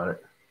plate on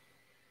it.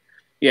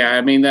 Yeah,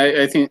 I mean,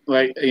 I think,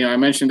 I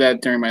mentioned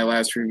that during my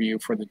last review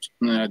for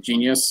the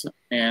Genius,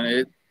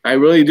 and I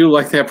really do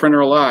like that printer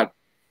a lot.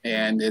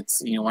 And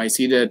it's, when I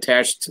see the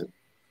attached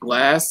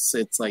glass,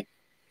 it's like,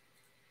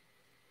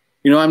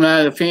 I'm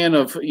not a fan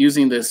of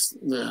using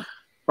the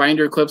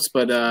binder clips,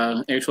 but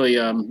actually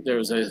there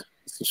was a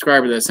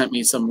subscriber that sent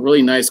me some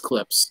really nice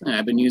clips, and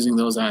I've been using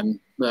those on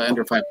the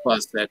Ender 5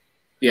 Plus that,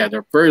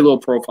 they're very low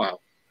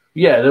profile.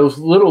 Yeah, those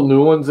little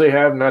new ones they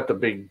have, not the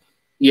big.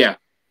 Yeah.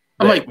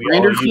 I'm like,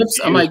 binder clips?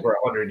 I'm like, for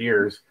 100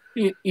 years.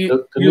 The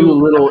new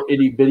little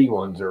itty bitty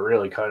ones are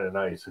really kind of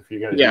nice if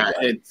you're gonna. Yeah,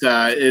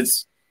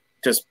 it's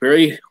just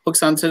very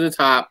hooks onto the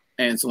top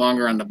and it's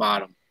longer on the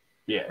bottom.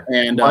 Yeah,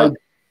 and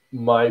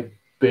my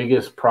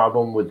biggest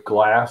problem with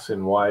glass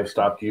and why I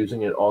stopped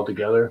using it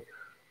altogether,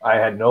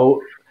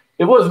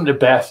 it wasn't the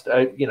best.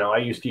 I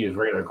used to use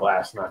regular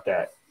glass, not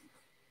that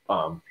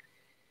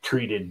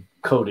treated,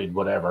 coated,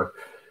 whatever.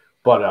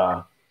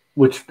 But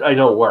which I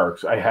know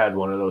works. I had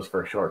one of those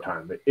for a short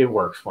time, but it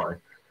works fine.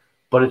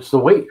 But it's the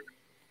weight.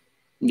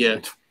 Yeah,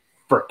 it's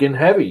freaking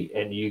heavy,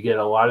 and you get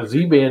a lot of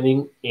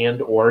Z-banding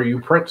or you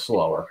print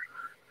slower.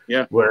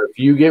 Yeah, where if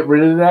you get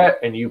rid of that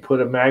and you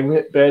put a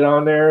magnet bed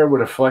on there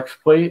with a flex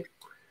plate,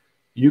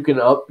 you can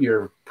up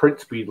your print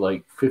speed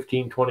like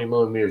 15, 20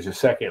 millimeters a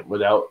second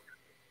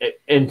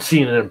and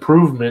seeing an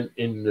improvement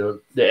in the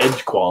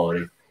edge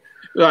quality.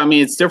 Well, I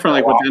mean, it's different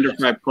like with the Ender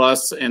 5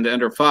 Plus and the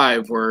Ender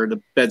 5 where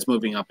the bed's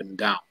moving up and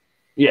down.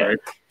 Yeah. Right?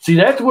 See,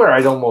 that's where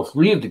I'd almost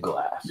leave the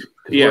glass.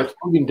 Yeah. When it's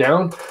moving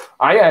down,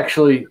 I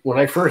actually, when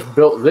I first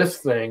built this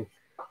thing,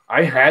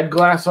 I had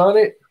glass on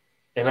it,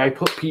 and I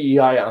put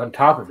PEI on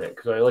top of it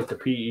because I like the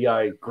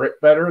PEI grip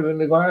better than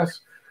the glass.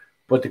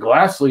 But the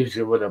glass leaves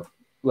you with a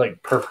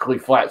perfectly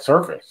flat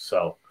surface.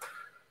 So,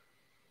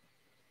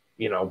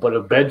 but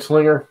a bed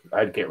slinger,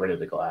 I'd get rid of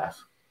the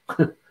glass.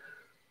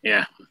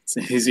 Yeah, it's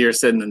easier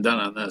said than done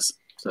on this.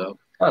 So,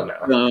 I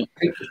don't know.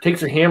 It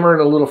takes a hammer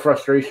and a little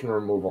frustration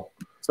removal.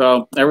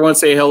 So, everyone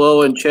say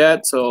hello in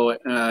chat. So,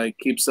 it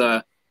keeps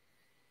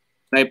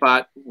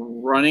Nightbot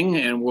running,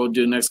 and we'll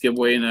do the next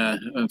giveaway in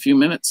a few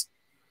minutes.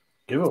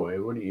 Giveaway?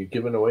 What are you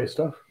giving away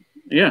stuff?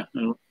 Yeah,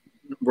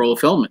 roll of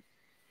filament.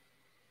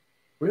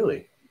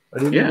 Really? I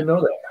didn't even know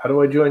that. How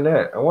do I join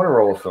that? I want to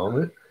roll a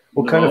filament.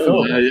 What kind of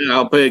filament?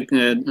 I'll put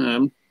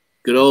good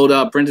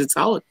old printed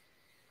solid.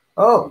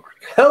 Oh,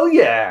 hell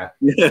yeah!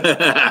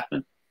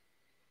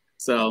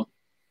 So,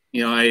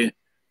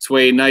 this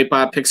way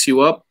Nightbot picks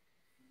you up,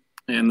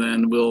 and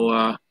then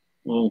we'll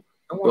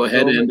go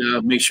ahead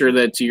and make sure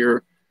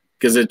that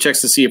because it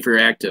checks to see if you're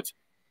active.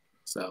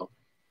 So.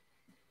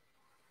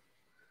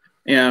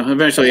 Yeah,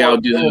 eventually I'll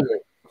do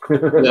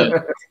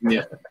that.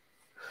 Yeah.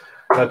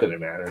 Not that it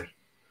matters.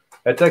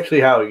 That's actually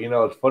how,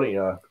 it's funny.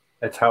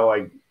 That's how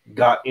I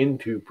got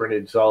into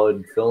printed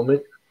solid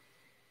filament,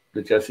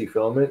 the Jesse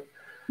filament.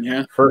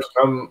 Yeah. First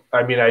time,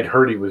 I'd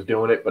heard he was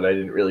doing it, but I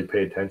didn't really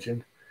pay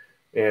attention.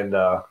 And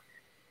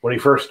when he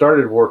first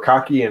started,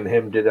 Warkaki and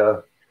him did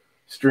a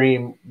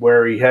stream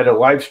where he had a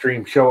live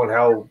stream showing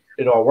how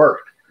it all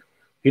worked.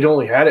 He'd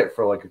only had it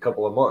for like a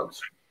couple of months.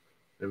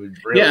 It was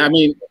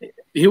really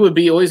he would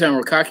be always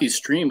on Wakaki's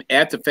stream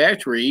at the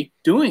factory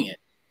doing it.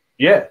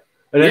 Yeah.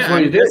 And that's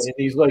what he did. And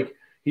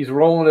he's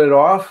rolling it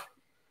off,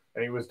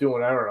 and he was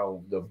doing, I don't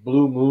know, the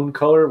blue moon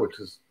color, which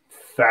is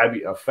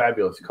a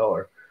fabulous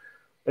color.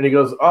 And he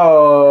goes,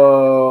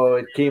 oh,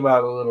 it came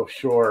out a little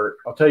short.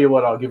 I'll tell you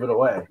what, I'll give it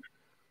away. And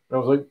I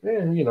was like,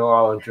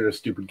 I'll enter a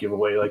stupid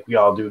giveaway like we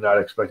all do, not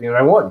expecting it. And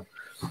I won.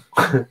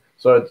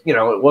 So,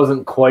 it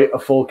wasn't quite a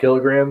full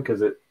kilogram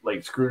because it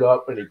screwed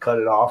up and he cut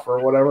it off or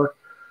whatever.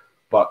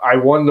 But I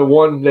won the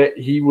one that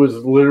he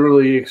was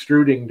literally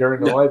extruding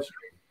during the live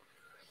stream.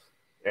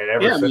 And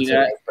ever since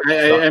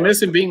I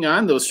miss him being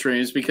on those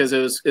streams because it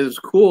was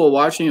cool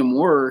watching him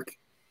work,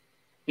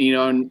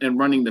 and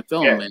running the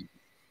filament.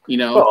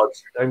 Yeah. Well,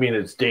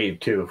 it's Dave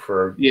too.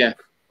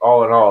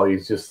 All in all,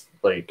 he's just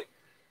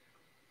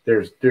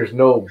there's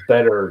no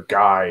better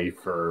guy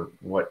for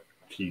what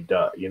he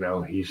does.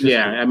 He's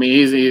just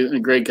he's a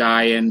great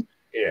guy and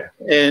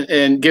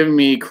and giving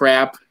me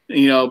crap.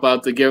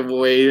 About the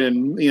giveaway,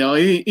 and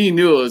he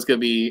knew it was gonna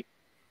be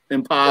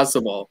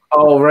impossible.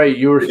 Oh, right,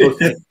 you were supposed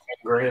to get 10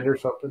 grand or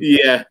something.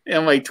 Yeah,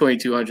 I'm like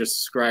 2,200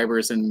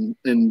 subscribers in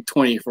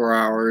 24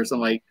 hours. I'm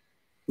like,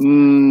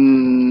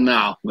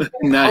 no,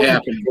 not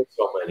happening.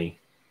 So many.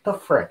 The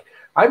frick!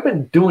 I've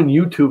been doing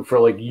YouTube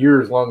for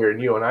years longer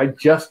than you, and I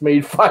just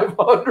made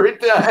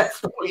 500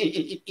 last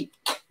week.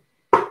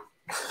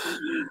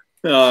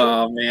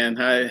 Oh man,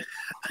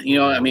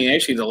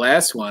 actually the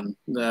last one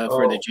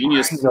for the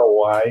Genius. I know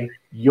why.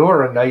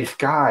 You're a nice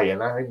guy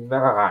and I'm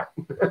not.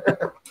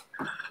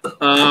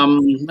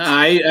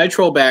 I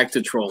troll back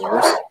to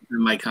trollers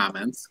in my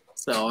comments,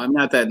 so I'm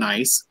not that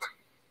nice.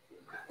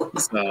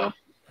 So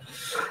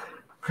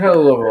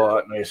hell of a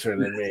lot nicer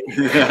than me.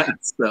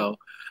 So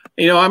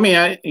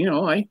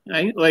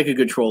I like a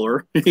good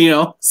troller,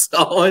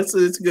 so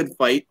it's a good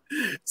fight.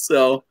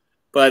 So,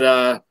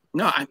 but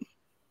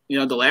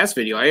no, the last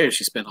video I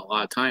actually spent a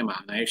lot of time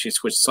on. I actually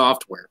switched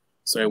software.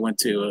 So I went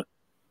to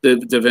the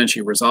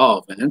DaVinci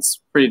Resolve, and it's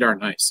pretty darn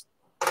nice.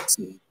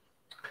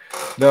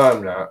 No,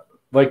 I'm not.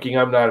 Viking,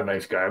 I'm not a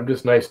nice guy. I'm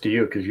just nice to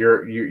you because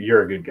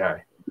you're a good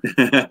guy.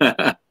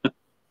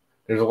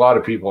 There's a lot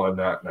of people I'm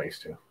not nice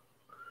to.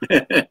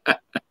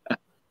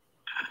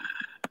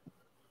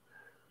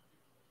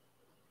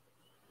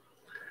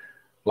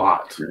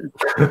 Lots.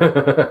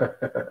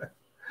 The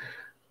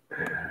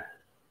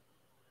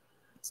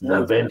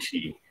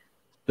Benchy.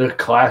 The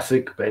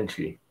classic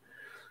Benchy.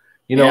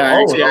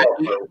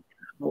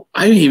 Well,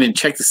 I didn't even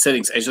check the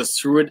settings. I just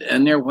threw it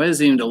in there. What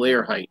is even the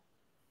layer height?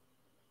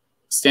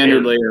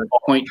 Standard layer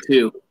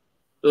 0.2.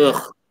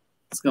 Ugh,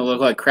 it's gonna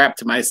look like crap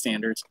to my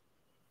standards.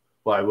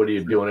 Why? What are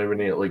you doing?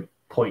 Everything at like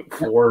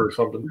 0.4 or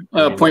something?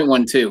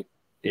 0.12.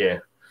 Yeah.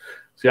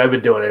 See, I've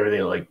been doing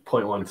everything at like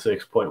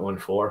 0.16,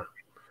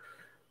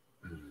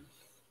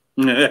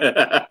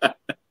 0.14.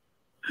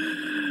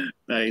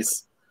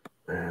 Nice.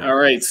 All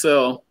right,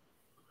 so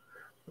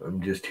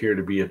I'm just here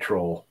to be a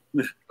troll.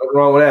 Nothing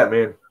wrong with that,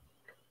 man.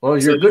 Well,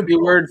 you're good. The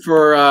word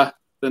for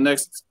the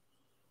next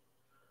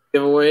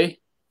giveaway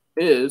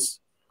is.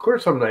 Of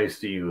course, I'm nice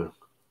to you,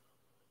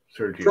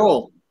 Sergio.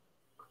 Troll.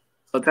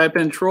 So type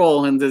in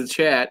troll into the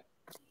chat.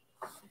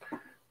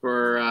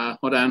 For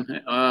hold on.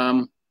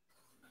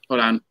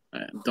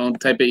 Don't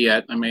type it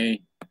yet. I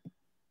may.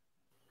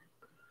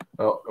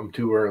 Oh, I'm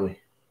too early.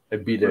 I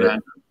beat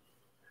it.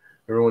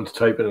 Everyone's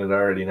typing it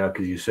already now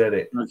because you said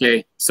it.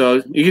 Okay,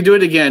 so you can do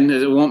it again.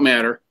 It won't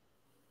matter.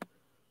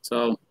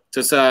 So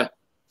just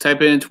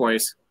type it in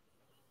twice.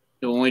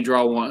 You'll only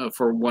draw one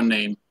for one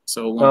name,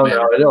 so it won't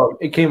matter. No,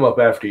 it came up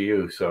after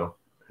you, so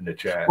in the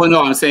chat. Well,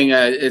 no, I'm saying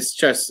it's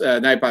just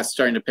Nightbot's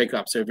starting to pick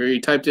up. So if you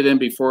typed it in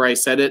before I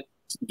said it,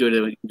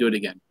 do it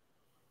again.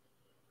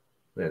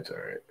 That's all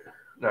right.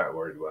 Not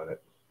worried about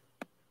it.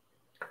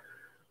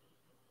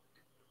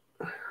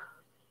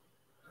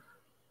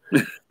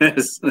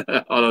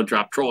 Auto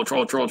drop. Troll.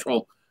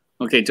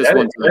 Okay, just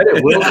one time.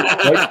 It will.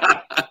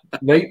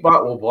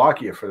 Nightbot will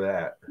block you for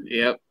that.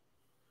 Yep.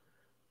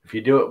 If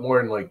you do it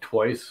more than like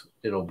twice,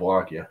 it'll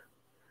block you.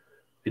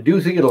 I do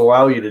think it'll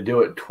allow you to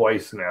do it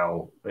twice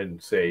now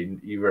and say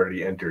you've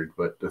already entered,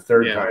 but the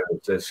third time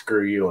it says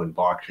screw you and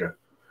blocks you.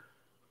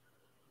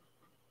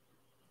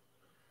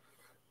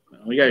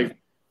 We got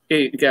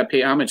to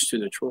pay homage to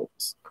the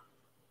trolls.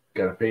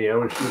 Got to pay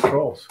homage to the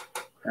trolls.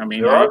 I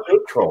mean, there are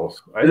good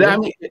trolls.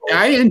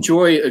 I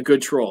enjoy a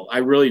good troll. I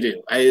really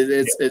do.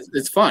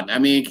 It's fun. I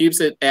mean, it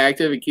keeps it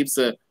active. It keeps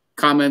the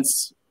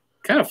comments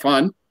kind of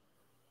fun.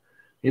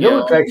 You know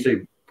what's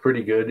actually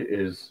pretty good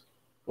is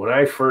when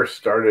I first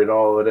started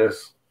all of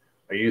this,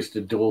 I used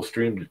to dual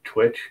stream to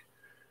Twitch,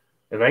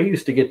 and I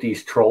used to get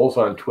these trolls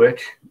on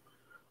Twitch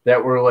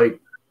that were like,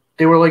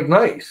 they were like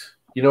nice.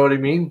 You know what I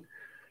mean?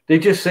 They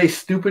just say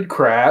stupid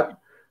crap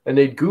and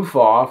they'd goof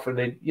off and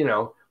they'd,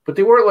 but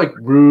they weren't like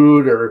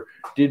rude or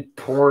did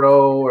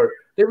porno, or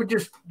they would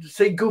just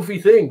say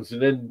goofy things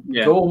and then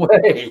go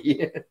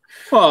away.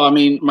 Well, I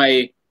mean,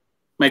 my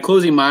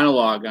closing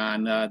monologue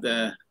on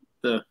the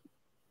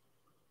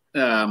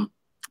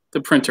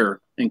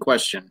printer in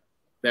question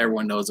that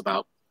everyone knows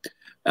about.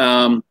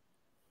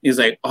 He's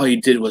like, all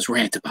you did was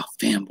rant about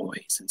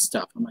fanboys and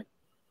stuff. I'm like,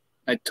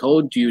 I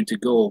told you to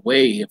go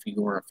away if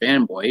you were a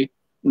fanboy,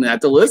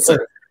 not to listen.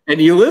 And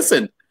you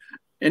listened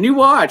and you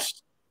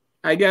watched.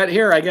 I got a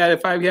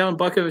 5-gallon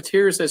bucket of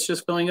tears that's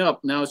just filling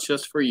up. Now it's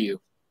just for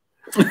you.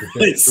 And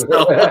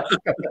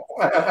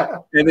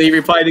then he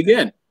replied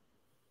again.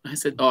 I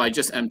said, oh, I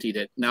just emptied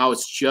it. Now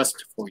it's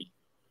just for you.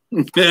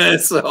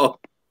 So.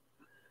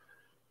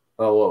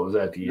 Oh, what was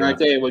that? All right,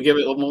 Dave, we'll give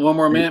it one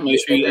more minute. Make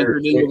sure you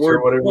entered in the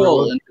word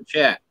troll in the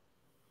chat.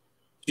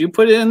 Did you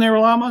put it in there,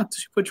 Lama?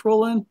 Did you put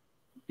troll in?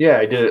 Yeah,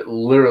 I did it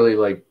literally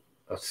like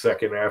a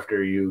second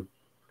after you.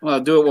 Well,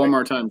 do it one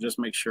more time. Just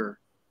make sure.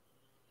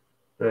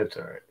 That's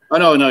all right.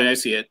 Oh, no, I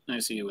see it. I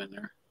see you in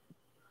there.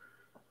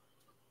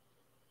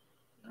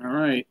 All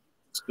right.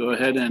 Let's go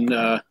ahead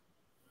and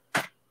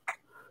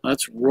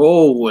let's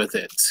roll with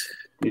it.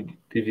 Did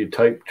you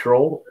type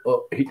troll?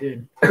 Oh, he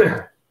did.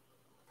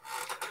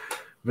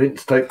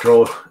 Vince type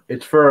troll.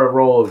 It's for a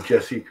roll of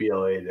Jesse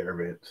PLA there,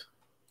 Vince.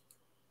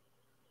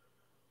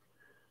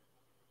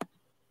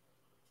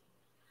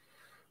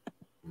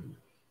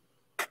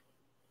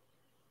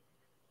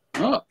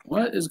 Oh,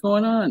 what is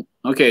going on?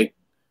 Okay.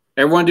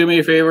 Everyone do me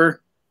a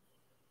favor.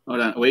 Hold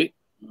on. Wait.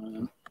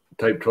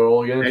 Type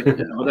troll again?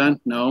 Okay. Hold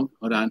on. No.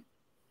 Hold on.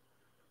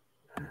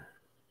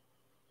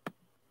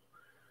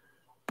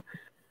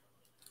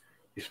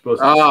 You're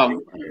supposed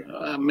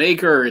to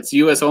Maker. It's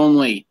US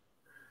only.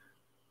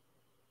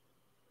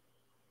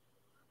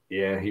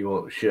 Yeah, he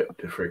won't ship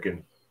to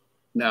freaking.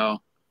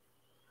 No.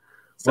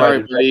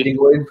 Sorry, buddy.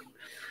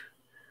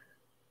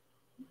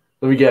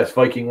 Let me guess.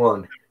 Viking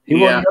won. He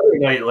won the other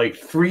night like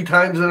 3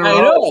 times in a row.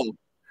 I know.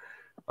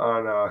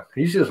 Oh, no.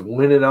 He's just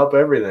winning up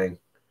everything.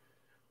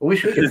 I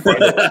wish we could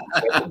find it.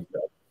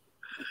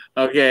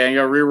 Okay, I'm going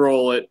to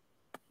re-roll it.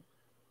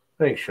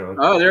 Thanks, Sean.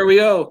 Oh, there we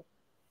go.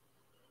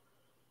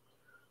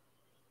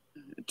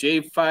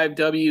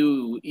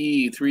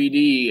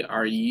 J5WE3D,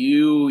 are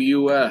you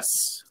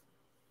US?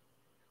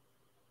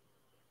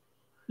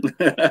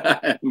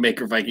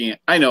 Maker Viking.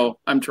 I know.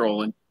 I'm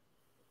trolling.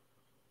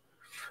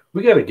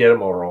 We got to get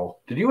him a roll.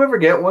 Did you ever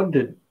get one?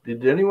 Did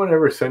anyone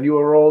ever send you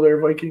a roll there,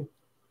 Viking?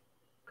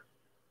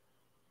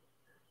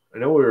 I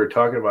know we were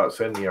talking about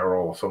sending a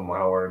roll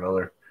somehow or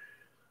another.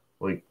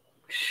 Like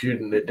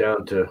shooting it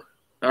down to.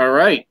 All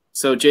right.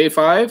 So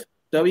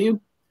J5W,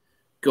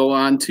 go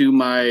on to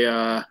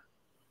my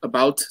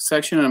about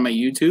section on my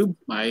YouTube.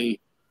 My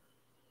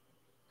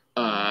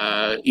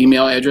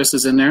email address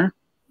is in there.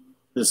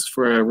 This is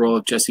for a roll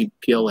of Jesse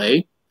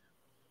PLA.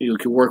 You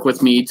can work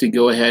with me to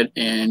go ahead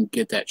and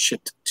get that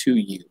shipped to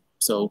you.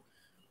 So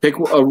pick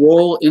a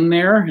roll in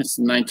there. It's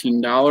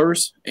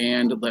 $19,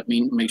 and let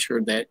me make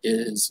sure that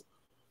is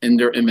in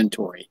their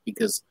inventory,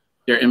 because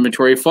their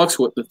inventory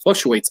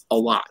fluctuates a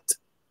lot.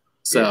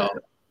 So,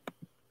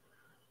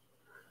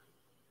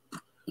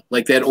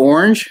 like that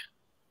orange,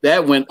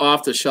 that went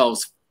off the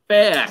shelves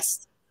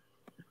fast.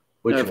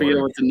 I forget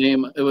what the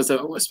name. It was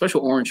a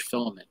special orange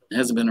filament. It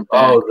hasn't been a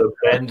bag. Oh, the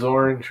Ben's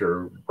orange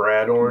or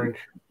Brad orange.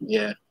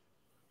 Yeah.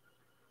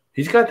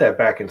 He's got that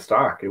back in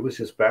stock. It was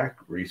just back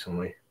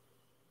recently.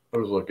 I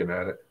was looking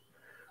at it.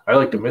 I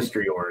like the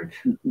mystery orange.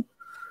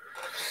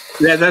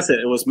 Yeah, that's it.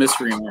 It was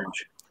mystery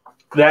orange.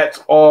 That's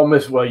all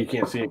well, you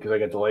can't see it because I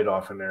got the light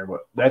off in there,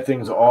 but that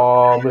thing's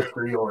all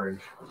mystery orange.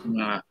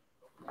 Nah.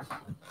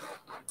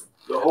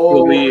 The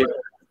whole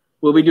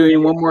we'll be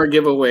doing one more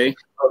giveaway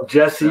of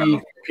Jesse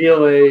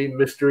PLA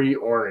mystery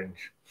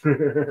orange.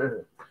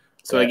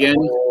 So again,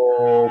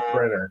 whole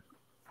printer.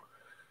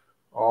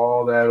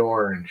 All that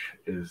orange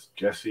is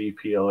Jesse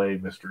PLA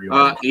mystery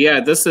orange.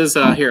 Yeah, this is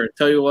here.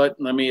 Tell you what,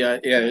 let me yeah,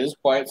 it is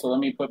quiet, so let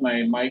me put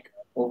my mic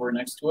over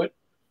next to it.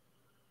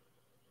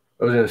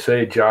 I was gonna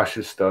say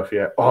Josh's stuff,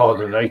 yeah. Oh,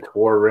 the Knights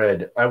War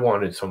Red. I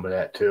wanted some of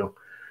that too.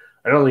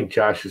 I don't think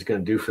Josh is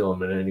gonna do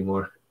filament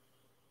anymore.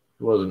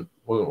 It wasn't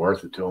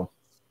worth it to him.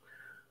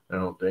 I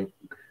don't think.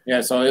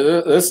 Yeah,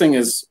 so this thing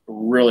is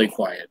really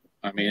quiet.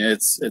 I mean,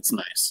 it's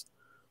nice.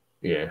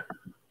 Yeah,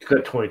 it's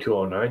got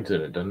 2209s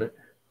in it, doesn't it?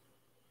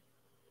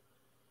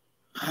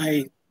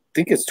 I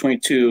think it's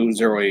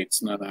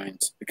 2208s, not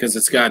 9s, because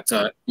it's got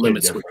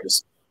limit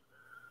switches.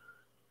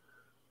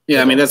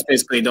 Yeah, I mean, that's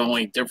basically the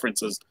only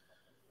difference is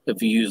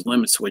if you use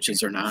limit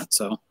switches or not.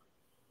 So,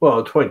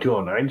 well,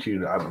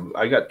 2209s,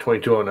 I got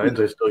 2209s.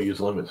 I still use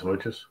limit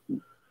switches.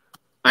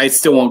 I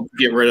still won't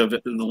get rid of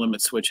it in the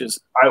limit switches.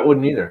 I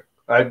wouldn't either.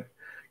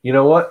 You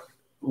know what?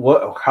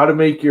 How to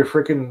make your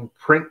freaking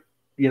print,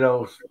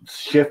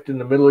 shift in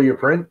the middle of your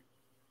print?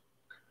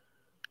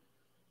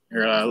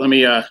 Here, let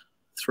me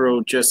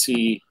throw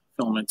Jesse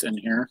filament in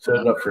here. Set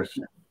it up for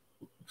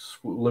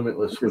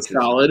limitless switches.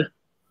 Solid.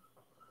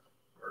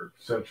 Or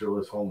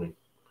centralist homing.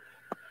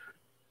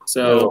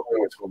 So,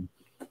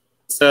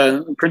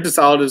 printed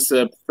solid is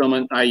the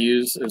filament I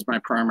use as my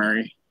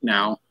primary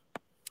now.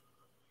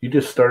 You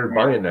just started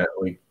buying that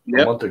like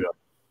a month ago.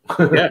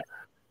 Yeah.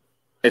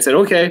 I said,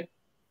 okay,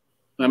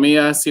 let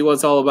me see what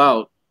it's all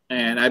about.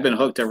 And I've been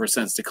hooked ever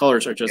since. The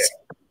colors are just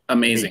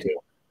amazing.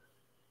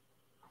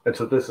 That's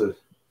what this is.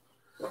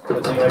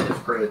 The thing I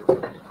just printed.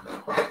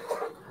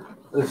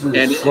 This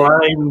is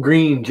slime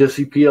green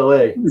Jesse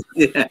PLA.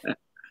 Yeah.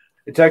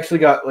 It's actually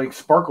got like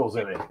sparkles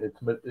in it.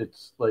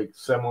 It's like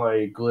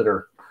semi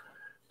glitter,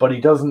 but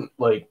he doesn't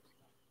like.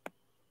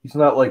 He's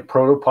not like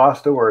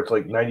Protopasta where it's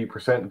like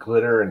 90%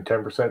 glitter and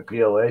 10%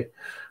 PLA.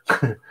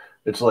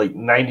 It's like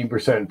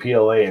 90%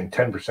 PLA and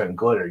 10%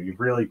 glitter. You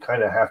really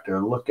kind of have to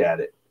look at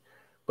it,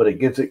 but it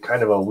gives it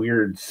kind of a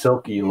weird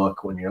silky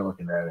look when you're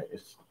looking at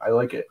it. I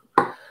like it.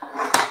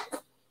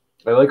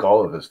 I like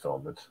all of his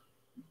filaments.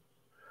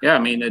 Yeah, I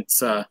mean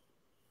it's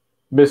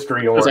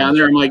mystery orange. On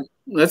there, I'm like,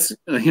 let's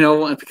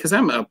because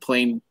I'm a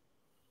plain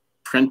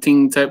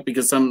printing type.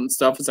 Because some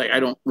stuff is like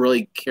I don't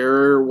really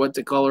care what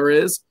the color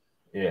is.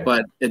 Yeah.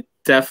 But it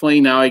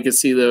definitely now I can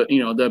see the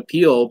the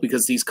appeal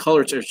because these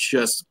colors are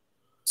just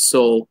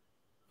so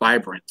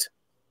vibrant.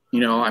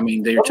 I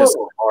mean they're just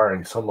are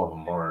and some of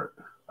them aren't.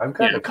 I've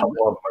got a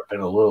couple of them I've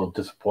been a little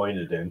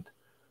disappointed in.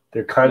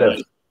 They're kind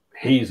of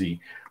hazy.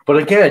 But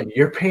again,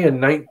 you're paying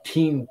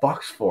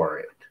 $19 for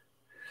it.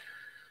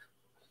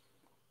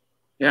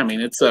 Yeah, I mean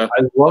it's I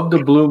love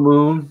the Blue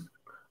Moon.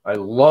 I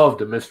love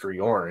the mystery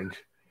orange.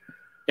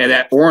 Yeah,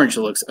 that orange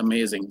looks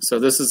amazing. So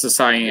this is the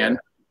cyan. Yeah.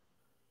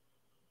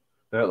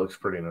 That looks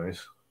pretty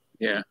nice.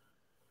 Yeah.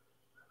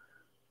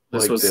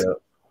 This like was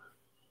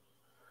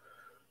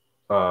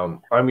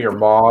I'm Your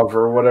Mauve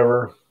or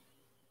whatever.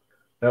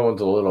 That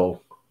one's a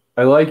little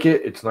I like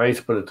it. It's nice,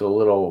 but it's a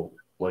little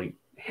like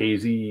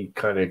hazy,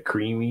 kind of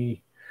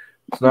creamy.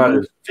 It's not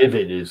as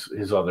vivid as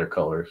his other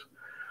colors.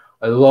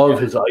 I love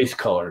his ice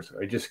colors.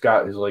 I just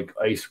got his like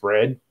ice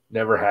red.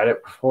 Never had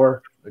it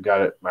before. I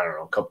got it, I don't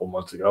know, a couple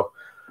months ago.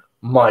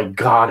 My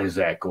God, is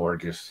that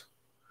gorgeous.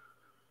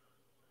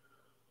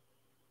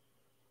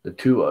 The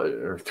 2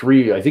 or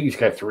 3, I think he's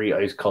got 3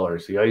 ice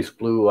colors. The ice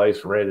blue,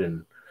 ice red,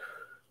 and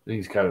I think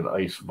he's got an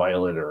ice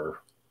violet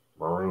or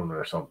maroon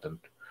or something.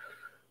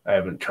 I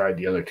haven't tried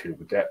the other 2,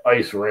 but that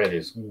ice red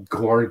is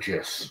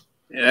gorgeous.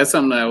 Yeah, that's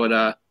something I would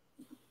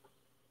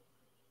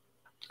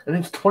and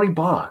it's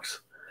 $20.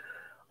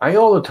 I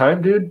all the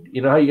time, dude.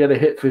 You know how you got to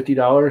hit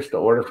 $50 to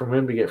order from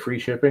him to get free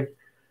shipping?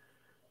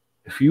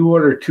 If you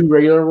order 2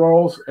 regular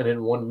rolls and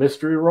then 1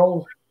 mystery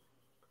roll,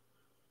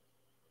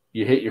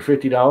 you hit your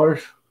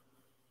 $50.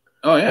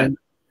 Oh yeah. And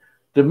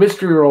the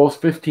mystery roll is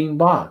 $15.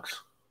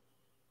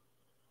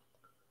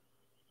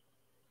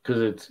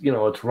 Because it's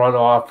it's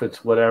runoff,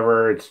 it's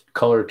whatever, it's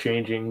color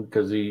changing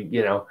because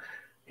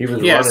He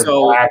was running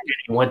black and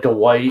he went to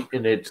white,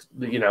 and it's,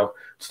 you know,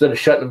 instead of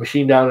shutting the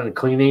machine down and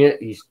cleaning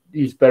it,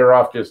 he's better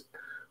off just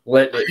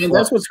letting it. And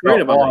that's what's great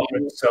about it.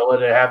 And sell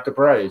it at half the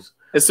price.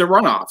 It's the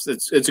runoffs.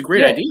 It's a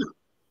great idea.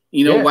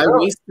 You know, why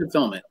waste the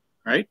filament,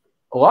 right?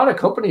 A lot of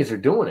companies are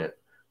doing it.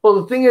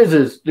 Well, the thing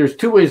is there's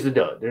two ways to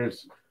do it.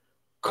 There's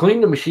clean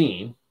the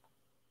machine.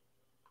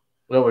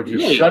 In other words,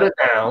 you shut it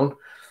down,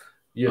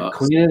 you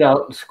clean it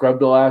out and scrub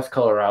the last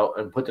color out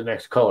and put the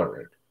next color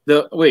in.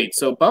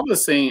 So Bob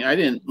was saying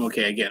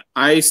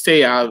I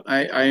stay out.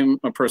 I'm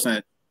a person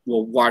that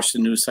will watch the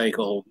news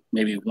cycle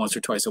maybe once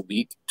or twice a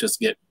week, just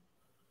get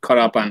caught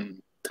up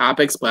on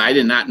topics, but I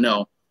did not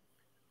know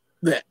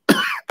that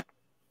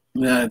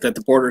that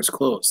the border is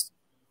closed.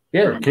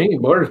 Yeah, the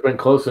Canadian border's been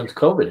closed since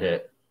COVID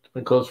hit. It's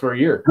been closed for a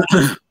year.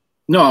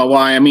 No, well,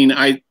 I mean,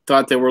 I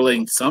thought they were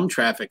letting some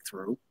traffic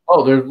through.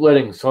 Oh, they're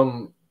letting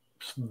some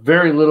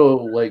very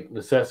little like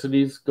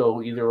necessities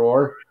go either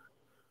or.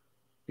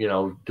 You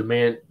know,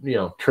 demand, you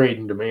know, trade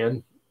and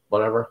demand,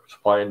 whatever,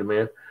 supply and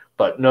demand.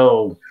 But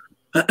no,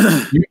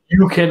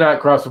 you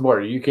cannot cross the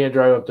border. You can't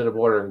drive up to the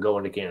border and go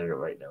into Canada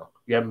right now.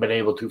 You haven't been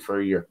able to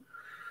for a year.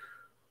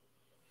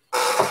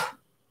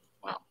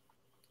 Wow.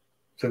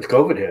 Since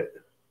COVID hit.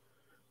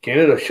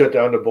 Canada shut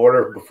down the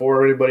border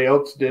before anybody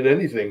else did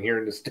anything here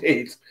in the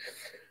States.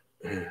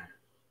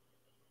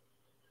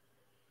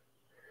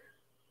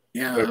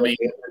 Yeah, I mean,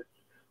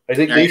 I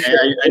think I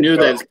knew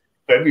that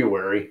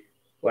February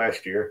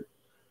last year.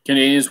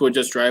 Canadians would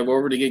just drive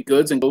over to get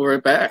goods and go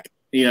right back,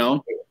 you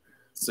know?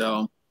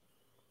 So.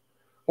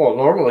 Well,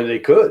 normally they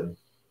could.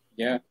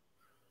 Yeah.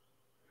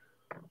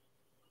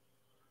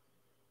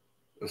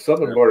 The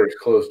southern border is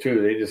closed too.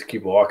 They just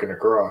keep walking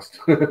across.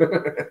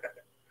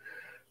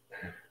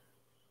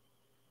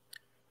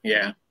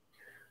 Yeah.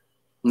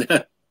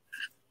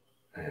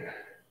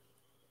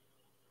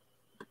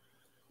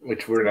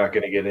 Which we're not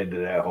going to get into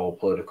that whole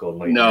political.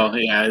 No,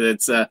 yeah,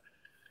 it's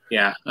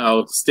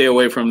I'll stay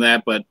away from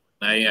that, but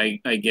I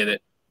get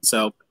it.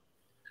 So,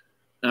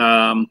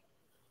 I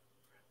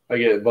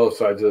get both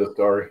sides of the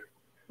story.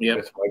 Yeah,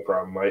 that's my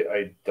problem.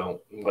 I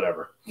don't,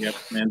 whatever. Yep,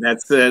 and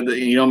that's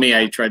you know me.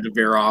 I tried to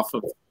veer off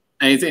of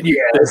anything. Yeah.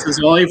 This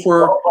is only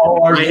for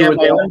I have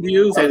my own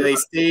views, and they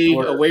stay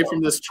away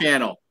from this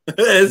channel.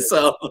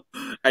 So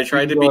I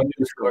tried to be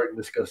neutral and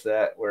discuss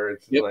that where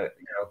it's you know,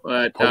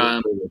 but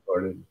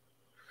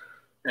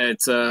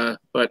it's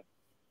but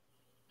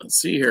let's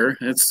see here.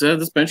 It's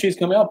this Benchy's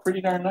coming out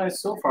pretty darn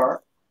nice so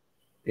far.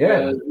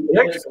 Yeah, it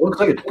actually looks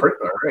like it's pretty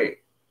all right.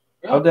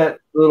 Yeah. How'd that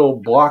little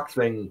block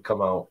thing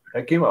come out?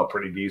 That came out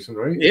pretty decent,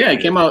 right? Yeah,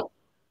 it came out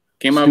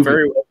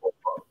very well.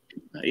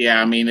 Yeah,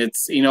 I mean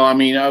it's it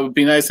would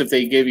be nice if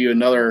they gave you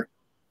another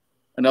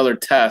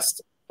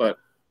test, but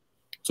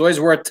it's always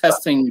worth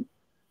testing.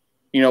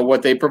 You know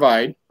what they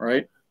provide,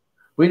 right?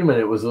 Wait a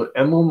minute, was the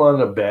emblem on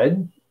the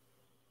bed?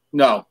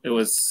 No, it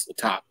was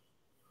top.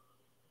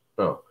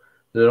 Oh,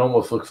 it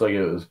almost looks like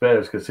it was bed. I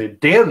was gonna say,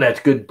 damn, that's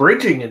good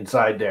bridging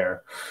inside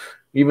there.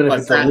 Even if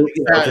it's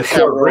a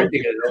short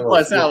bridging,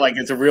 it's not like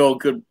it's a real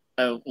good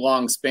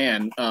long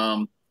span.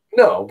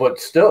 No, but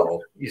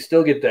still, you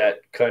still get that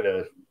kind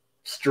of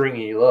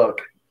stringy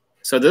look.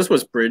 So this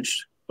was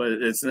bridged, but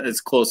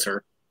it's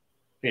closer.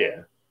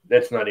 Yeah,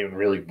 that's not even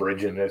really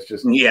bridging. That's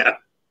just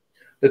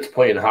it's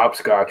playing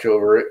hopscotch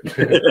over it.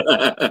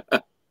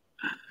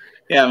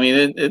 Yeah, I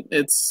mean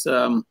it's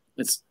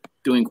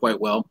doing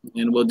quite well,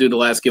 and we'll do the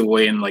last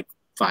giveaway in like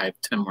 5-10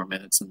 more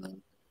minutes, and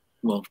then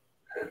we'll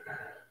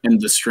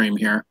end the stream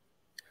here.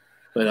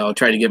 But I'll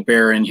try to get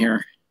Bear in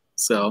here.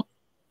 So,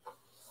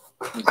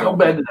 how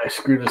bad did I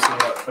screw this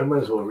thing up? I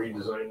might as well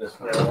redesign this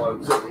now while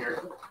I'm sitting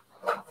here.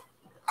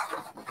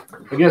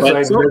 I guess I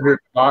measured the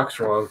box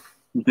wrong.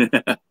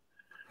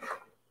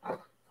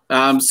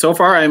 So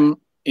far, I'm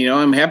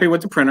happy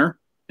with the printer.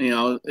 You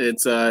know,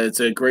 it's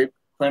a great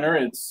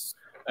printer.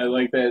 I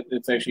like that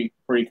it's actually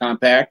pretty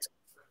compact.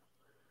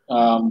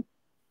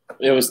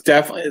 It was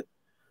definitely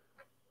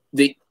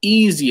the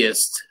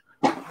easiest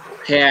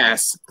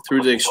pass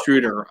through the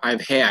extruder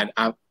I've had.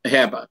 I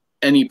have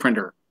any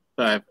printer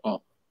that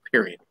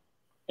period.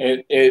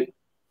 The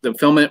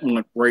filament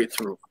went right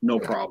through, no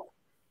problem.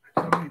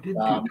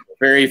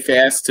 Very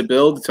fast to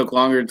build. It took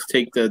longer to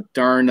take the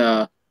darn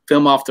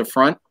film off the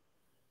front.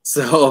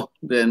 So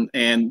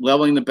and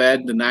leveling the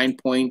bed, the 9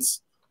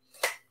 points,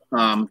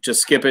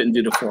 just skip it and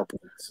do the 4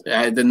 points.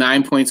 The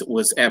 9 points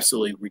was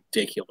absolutely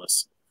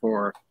ridiculous.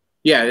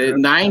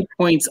 9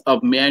 points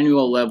of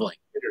manual leveling.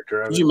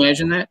 Did you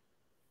imagine that?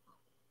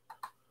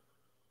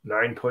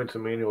 9 points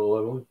of manual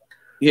leveling?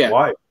 Yeah.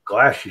 Why?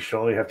 Glass, you should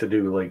only have to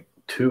do like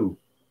 2.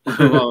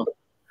 Well,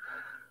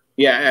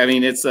 yeah, I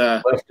mean it's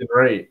left and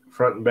right,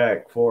 front and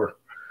back, 4.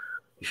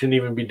 You shouldn't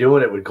even be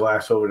doing it with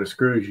glass over the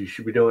screws. You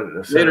should be doing it in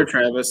the center. Later,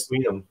 Travis.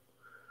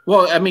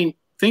 Well, I mean,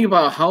 think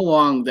about how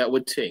long that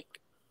would take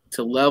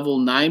to level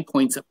 9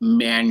 points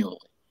manually.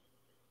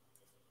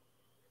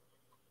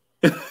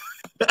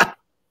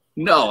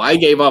 No, I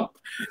gave up.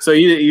 So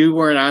you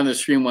weren't on the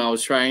stream while I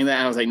was trying that.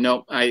 I was like,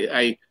 nope.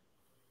 I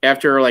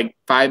after like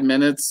 5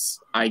 minutes,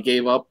 I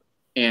gave up,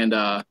 and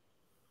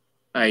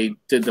I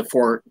did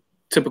the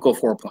typical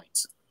 4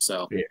 points.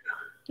 So yeah.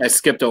 I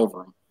skipped over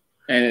them.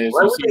 And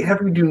why would they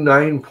have you do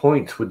 9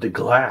 points with the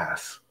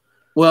glass?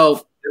 Well,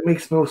 that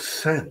makes no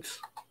sense.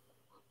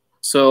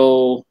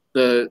 So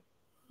the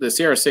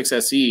CR6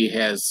 SE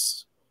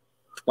has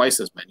twice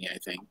as many, I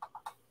think.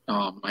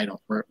 I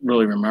don't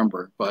really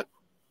remember, but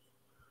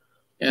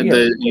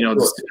under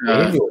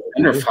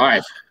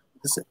 5.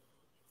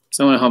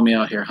 Someone help me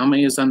out here. How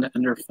many is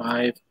under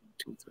 5?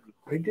 2,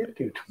 3. I did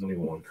do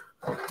 21.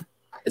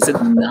 Is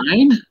it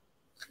 9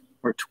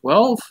 or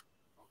 12?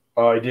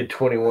 Oh, I did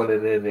 21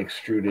 and then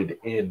extruded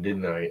in,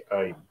 didn't I?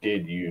 I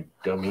did, you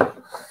dummy.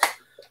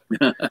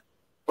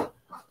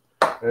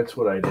 That's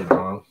what I did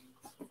wrong.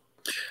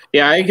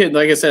 Yeah,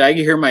 like I said, I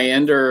could hear my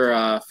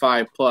Ender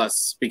 5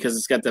 Plus because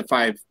it's got the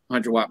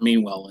 500 watt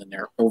mean well in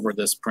there over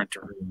this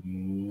printer.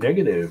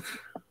 Negative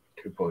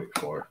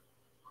 2.4.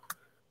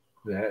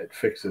 That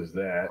fixes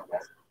that.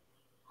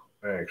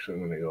 Actually,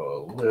 I'm going to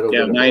go a little bit.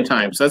 Yeah, 9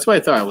 times. That's what I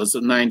thought. It was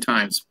 9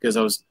 times because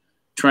I was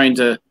trying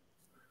to.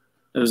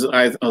 I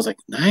was like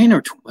 9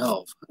 or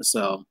 12.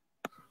 So,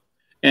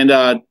 and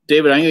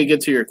David, I'm going to get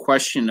to your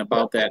question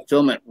about that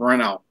filament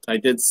runout. I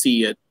did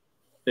see it,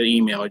 the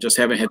email. I just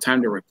haven't had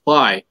time to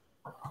reply.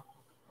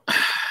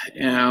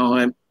 You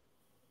know,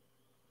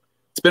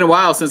 it's been a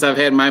while since I've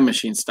had my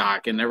machine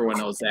stock, and everyone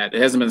knows that.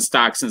 It hasn't been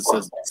stock since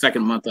the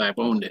second month that I've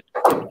owned it.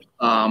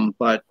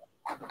 But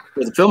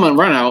with the filament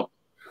runout,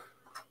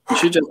 you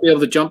should just be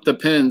able to jump the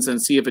pins and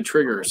see if it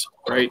triggers,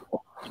 right?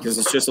 Because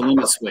it's just a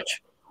limit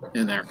switch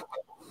in there.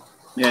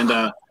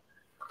 And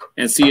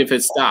see if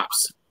it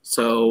stops.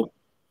 So,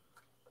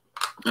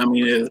 I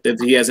mean, if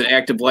he has an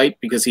active light,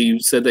 because he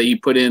said that he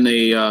put in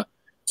a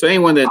so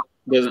anyone that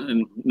doesn't,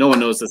 and no one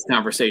knows this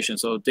conversation.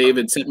 So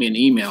David sent me an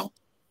email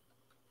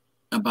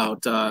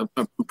about a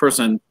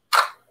person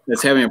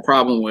that's having a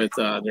problem with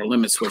their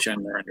limit switch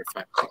on their Under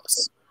 5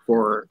 Plus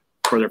for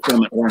their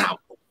filament worn out.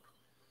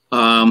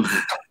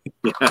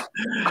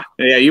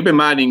 Yeah, you've been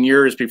modding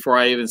yours before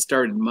I even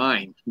started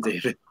mine,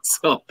 David.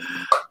 So,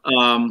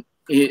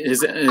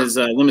 his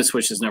limit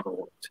switch has never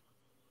worked.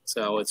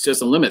 So it's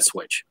just a limit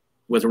switch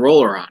with a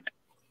roller on it.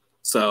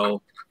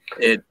 So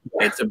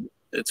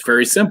it's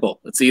very simple.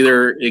 It's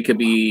either, it could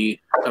be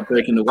a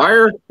break in the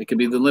wire, it could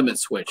be the limit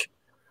switch.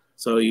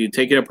 So you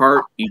take it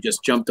apart, you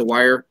just jump the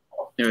wire,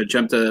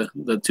 jump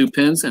the 2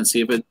 pins and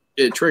see if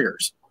it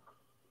triggers.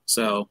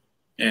 So,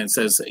 and it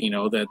says,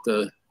 that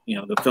the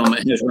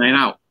filament has ran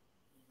out.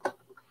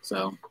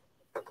 So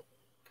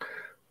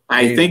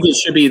I think it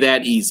should be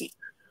that easy.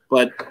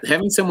 But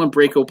having someone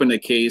break open the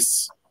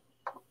case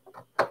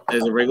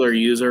as a regular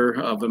user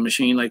of a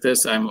machine like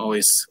this,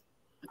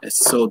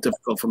 it's so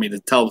difficult for me to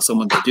tell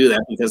someone to do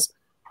that because,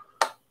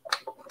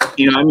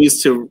 I'm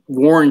used to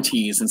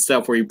warranties and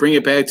stuff where you bring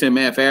it back to the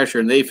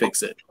manufacturer and they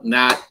fix it,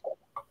 not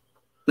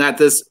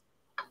this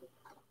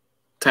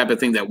type of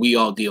thing that we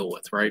all deal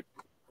with, right?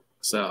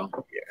 So,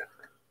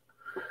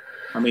 yeah.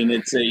 I mean,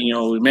 it's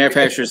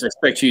manufacturers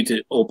expect you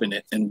to open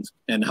it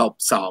and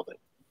help solve it.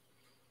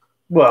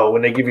 Well,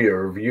 when they give you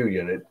a review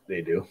unit,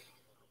 they do.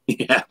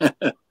 Yeah.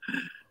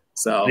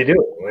 So they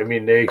do. I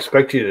mean, they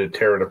expect you to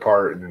tear it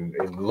apart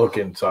and look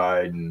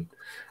inside, and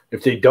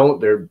if they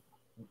don't, they're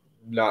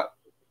not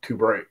too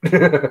bright.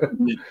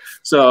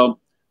 So,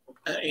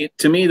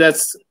 to me,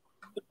 that's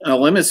a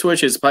limit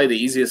switch is probably the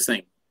easiest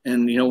thing.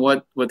 And you know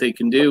what they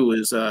can do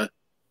is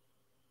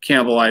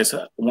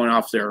cannibalize one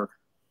off their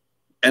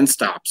end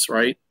stops,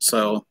 right?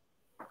 So,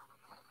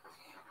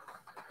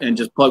 and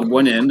just plug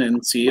one in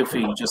and see if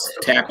you just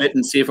tap it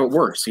and see if it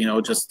works.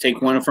 Just take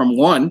one from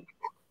one,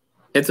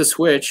 hit the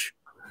switch,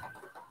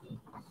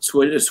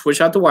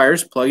 switch out the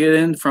wires, plug it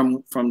in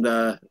from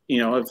the,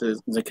 if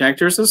the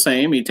connector is the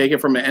same, you take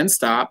it from an end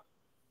stop,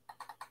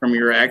 from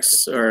your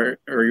X or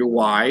your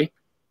Y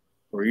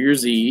or your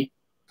Z,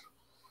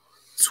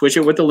 switch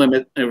it with the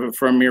limit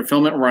from your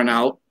filament run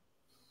out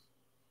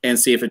and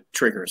see if it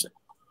triggers it,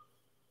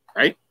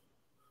 right?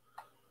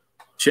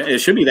 It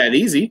should be that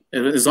easy,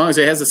 as long as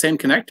it has the same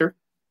connector.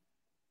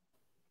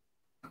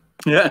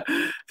 Yeah.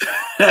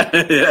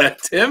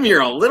 Tim, you're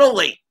a little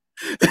late.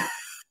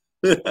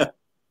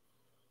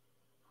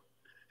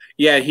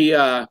 Yeah,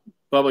 I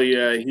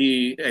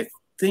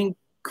think,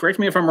 correct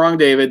me if I'm wrong,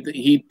 David,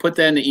 he put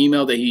that in the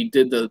email that he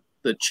did the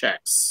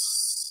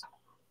checks.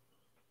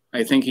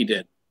 I think he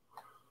did.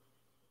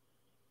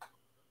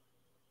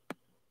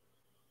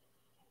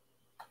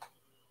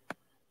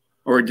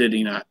 Or did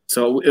he not?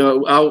 So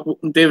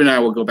David and I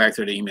will go back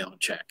to the email and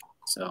check.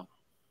 So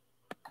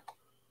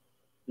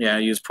yeah,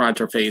 use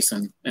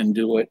Pronterface and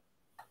do it.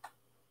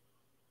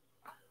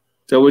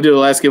 So we'll do the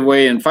last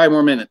giveaway in 5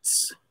 more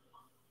minutes.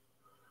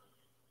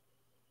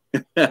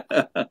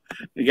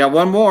 You got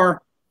one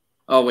more.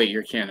 Oh wait,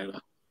 you're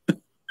Canada.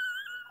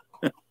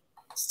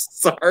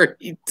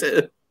 Sorry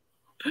to.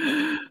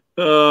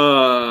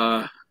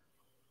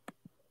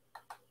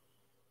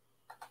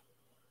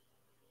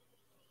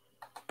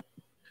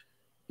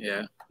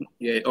 Yeah.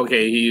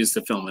 Okay, he used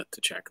the filament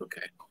to check.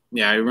 Okay.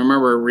 Yeah, I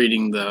remember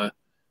reading that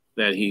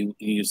he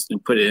used to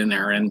put it in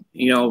there, and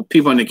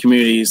people in the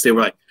communities, they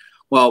were like,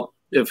 Well,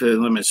 if the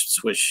limit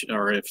switch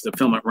or if the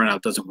filament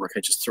runout doesn't work, I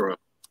just throw a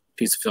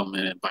piece of film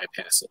in and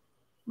bypass it.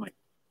 I'm like,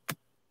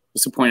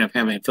 what's the point of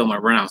having a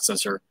filament runout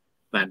sensor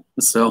then?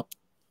 So.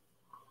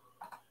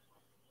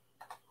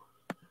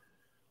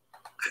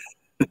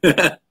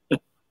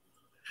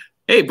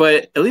 Hey,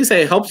 but at least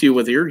I helped you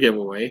with your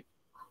giveaway.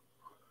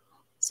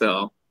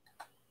 So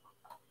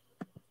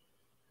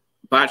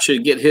Bot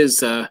should get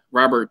his,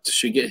 Robert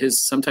should get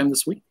his sometime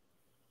this week.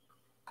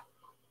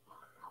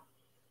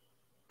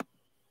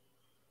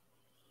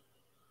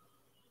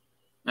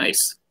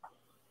 Nice.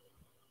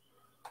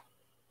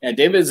 Yeah,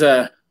 David's,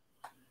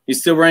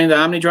 he's still running the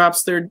Omni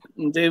drops there,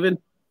 David?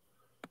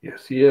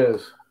 Yes, he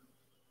is.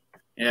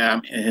 Yeah,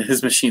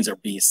 his machines are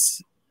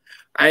beasts.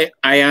 I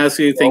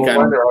honestly think I'm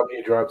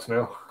Omni drops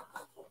now.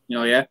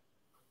 Oh, yeah?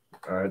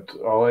 It's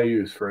all I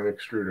use for an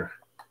extruder.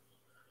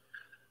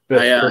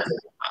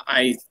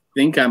 I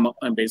think I'm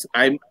basically,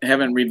 I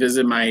haven't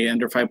revisited my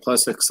Ender 5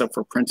 Plus except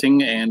for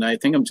printing, and I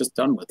think I'm just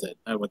done with it,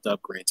 with the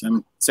upgrades.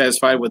 I'm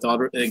satisfied with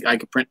all, I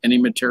can print any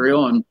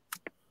material, and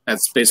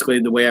that's basically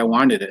the way I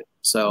wanted it.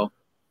 So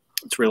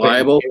it's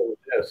reliable.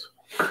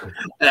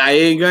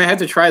 I'm going to have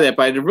to try that,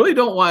 but I really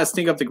don't want to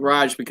stink up the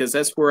garage because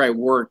that's where I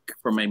work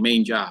for my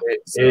main job.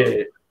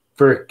 It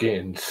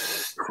freaking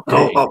stinks.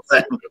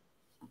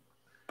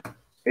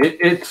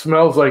 It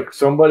smells like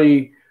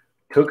somebody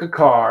took a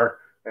car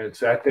and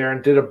sat there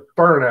and did a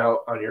burnout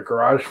on your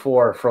garage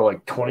floor for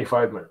like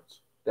 25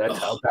 minutes. That's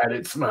how bad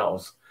it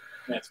smells.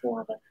 That's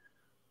horrible.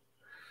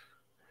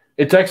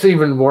 It's actually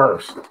even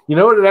worse. You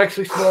know what it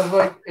actually smells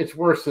like? It's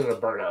worse than a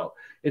burnout.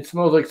 It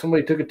smells like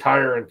somebody took a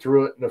tire and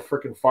threw it in a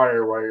freaking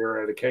fire while you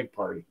were at a keg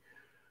party.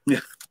 Yeah.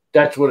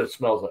 That's what it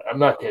smells like. I'm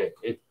not kidding.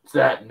 It's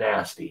that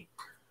nasty.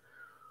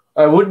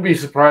 I wouldn't be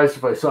surprised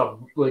if I saw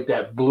like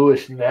that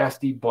bluish,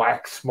 nasty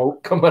black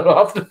smoke coming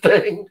off the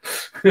thing.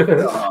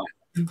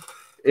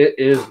 It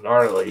is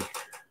gnarly.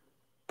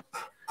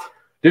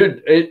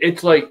 Dude,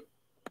 it's like,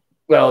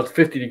 well, it's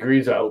 50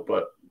 degrees out,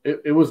 but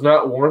it was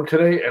not warm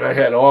today, and I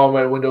had all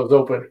my windows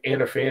open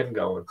and a fan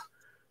going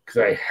because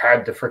I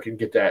had to freaking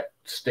get that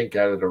stink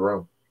out of the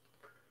room.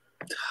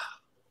 It's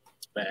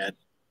bad.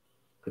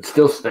 It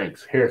still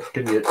stinks. Here,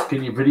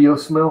 can you video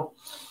smell?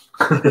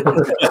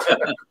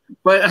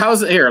 But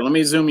how's it here? Let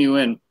me zoom you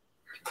in.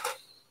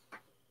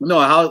 No,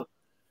 how?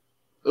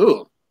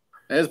 Ooh,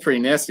 that's pretty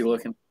nasty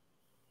looking.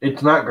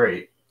 It's not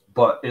great,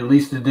 but at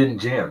least it didn't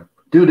jam.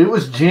 Dude, it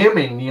was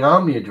jamming the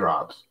Omnia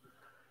drops.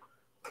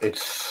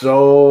 It's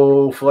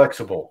so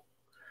flexible.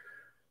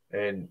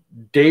 And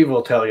Dave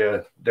will tell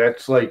you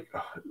that's like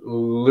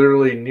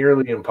literally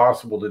nearly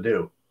impossible to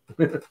do.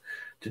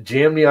 To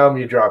jam the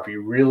Omnia drop,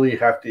 you really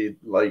have to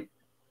like.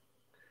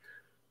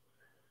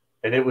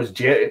 And it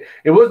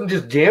wasn't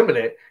just jamming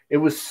it; it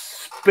was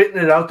spitting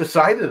it out the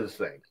side of this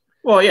thing.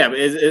 Well, yeah,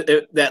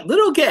 that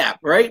little gap,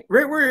 right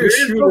where your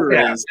shooter is.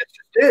 That's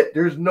just it.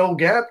 There's no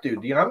gap,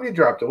 dude. The Omni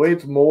drop, the way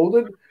it's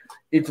molded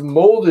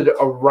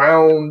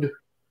around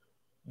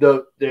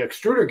the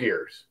extruder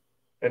gears,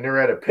 and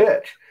they're at a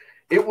pitch.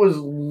 It was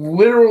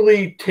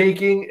literally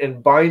taking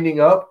and binding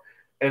up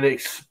and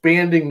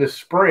expanding the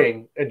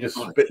spring and just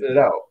spitting it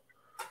out.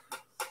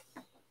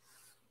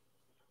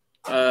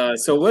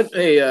 So what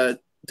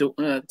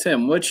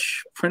Tim,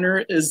 which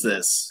printer is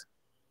this?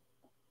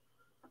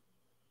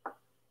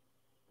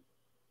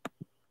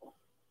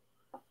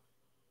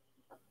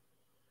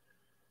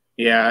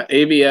 Yeah,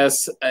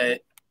 ABS. I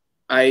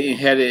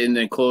had it in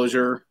the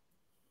enclosure,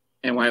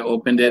 and when I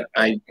opened it,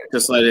 I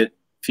just let it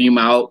fume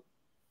out.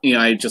 You know,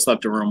 I just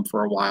left the room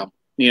for a while.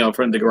 You know,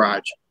 from the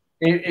garage.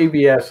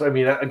 ABS. I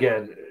mean,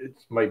 again,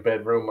 it's my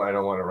bedroom. I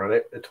don't want to run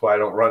it. That's why I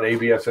don't run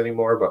ABS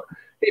anymore. But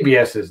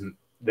ABS isn't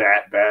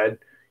that bad.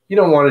 You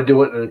don't want to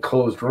do it in a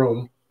closed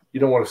room. You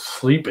don't want to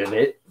sleep in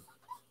it.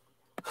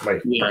 My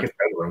freaking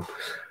bedroom.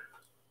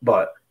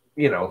 But,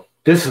 you know,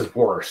 this is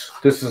worse.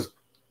 This is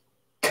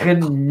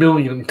 10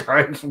 million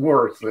times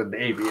worse than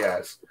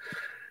ABS.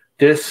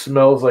 This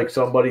smells like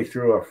somebody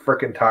threw a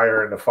freaking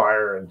tire in the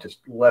fire and just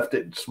left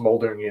it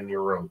smoldering in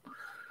your room.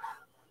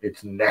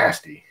 It's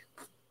nasty.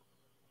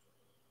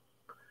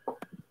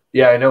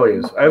 Yeah, I know he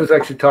is. I was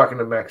actually talking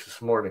to Max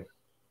this morning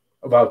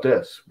about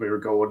this. We were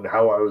going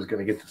how I was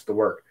going to get this to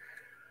work.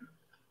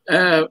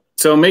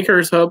 So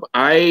Maker's Hub,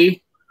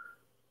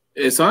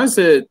 as long as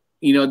the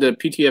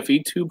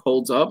PTFE tube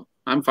holds up,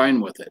 I'm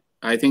fine with it.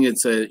 I think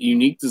it's a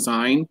unique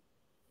design.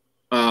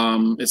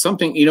 It's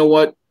something, you know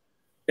what?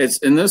 It's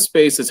in this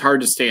space, it's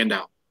hard to stand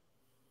out.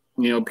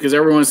 You know, because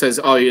everyone says,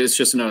 oh, it's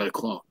just another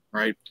clone,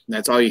 right?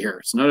 That's all you hear.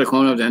 It's another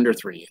clone of the Ender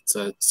 3. It's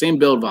the same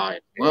build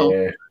volume. Well,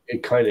 yeah,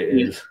 it kind of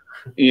is.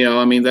 You know,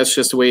 I mean, that's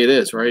just the way it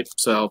is, right?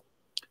 So,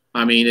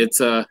 I mean,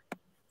 it's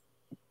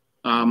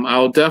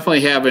I'll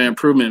definitely have an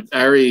improvement.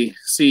 I already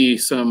see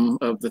some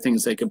of the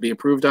things that could be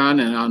improved on,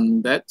 and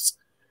on that's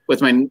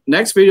with my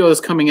next video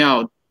that's coming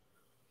out.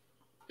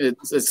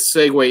 It's a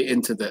segue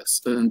into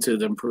this, into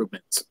the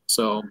improvements.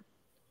 So,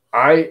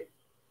 I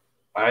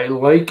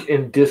like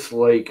and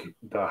dislike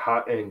the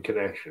hot end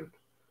connection.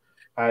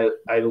 I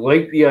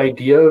like the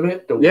idea of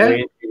it, the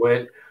way it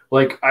went,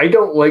 Like, I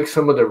don't like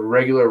some of the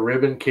regular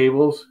ribbon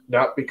cables,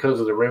 not because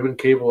of the ribbon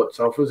cable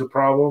itself is a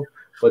problem,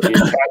 but the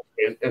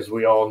attachment, as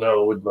we all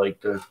know, with like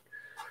the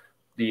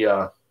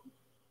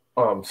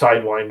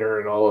Sidewinder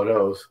and all of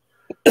those.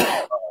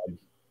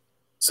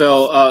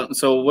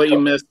 So what you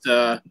missed,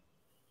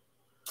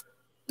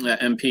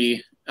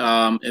 MP,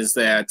 is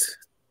that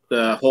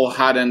the whole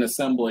hot end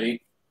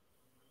assembly,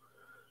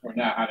 or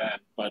not hot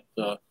end, but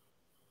the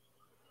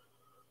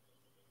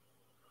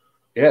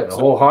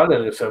whole hot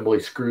end assembly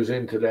screws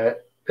into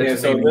that.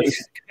 That's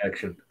this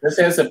connection. This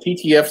has a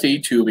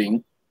PTFE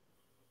tubing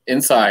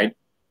inside,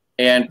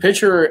 and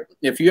picture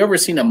if you ever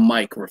seen a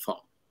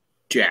microphone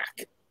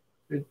jack.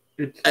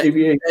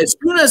 As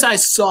soon as I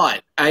saw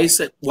it, I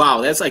said,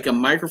 "Wow, that's like a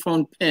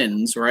microphone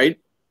pins, right?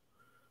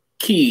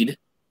 Keyed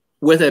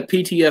with a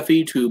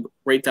PTFE tube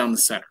right down the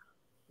center."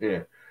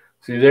 Yeah.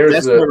 See,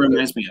 that's what it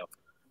reminds me of.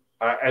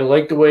 I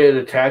like the way it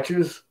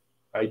attaches.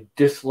 I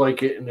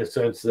dislike it in the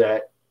sense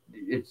that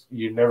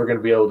you're never going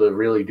to be able to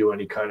really do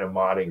any kind of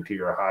modding to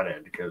your hot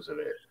end because of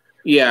it.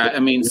 Yeah, I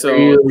mean, it's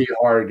really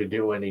hard to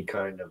do any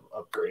kind of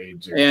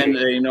upgrades. And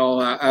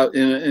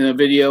in a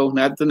video,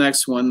 not the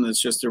next one,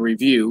 that's just a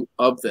review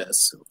of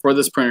this for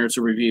this printer. It's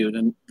a review,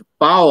 and the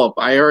follow up.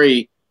 I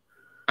already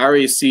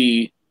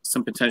see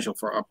some potential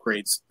for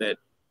upgrades that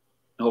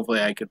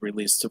hopefully I could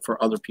release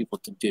for other people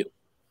to do.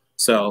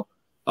 So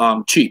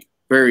cheap,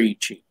 very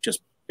cheap,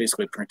 just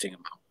basically printing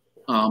them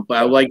out. But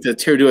I would like to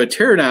do a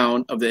tear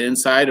down of the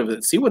inside of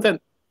it. See what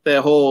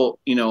that whole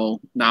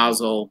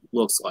nozzle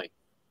looks like.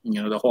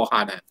 The whole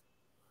hot end.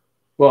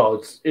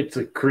 Well, it's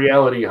a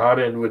Creality hot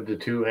end with the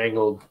two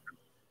angled.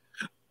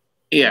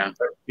 Yeah, I've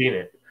seen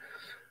it.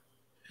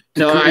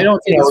 No, I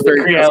don't think it's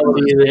very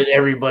Creality that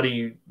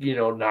everybody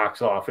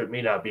knocks off. It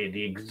may not be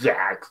the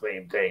exact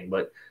same thing,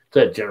 but it's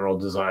that general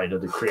design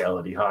of the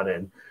Creality hot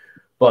end.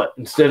 But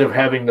instead of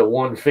having the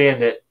one fan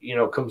that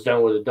comes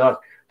down with a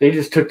duct, they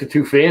just took the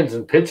two fans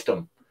and pitched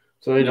them,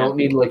 so they don't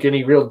need like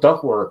any real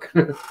duct work.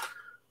 It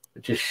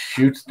just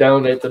shoots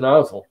down at the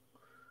nozzle,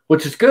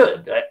 which is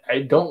good.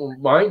 I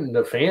don't mind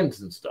the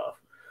fans and stuff.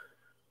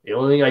 The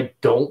only thing I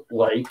don't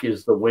like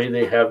is the way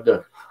they have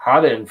the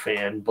hot end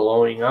fan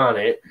blowing on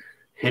it,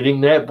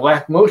 hitting that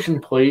black motion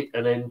plate,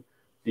 and then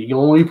the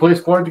only place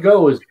for it to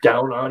go is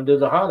down onto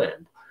the hot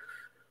end.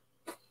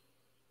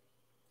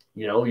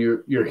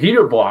 Your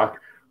heater block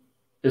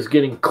is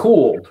getting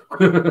cooled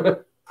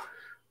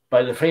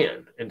by the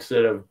fan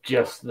instead of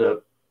just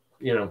the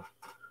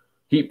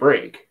heat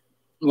break.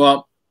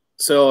 Well,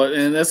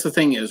 and that's the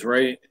thing is,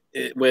 right,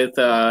 with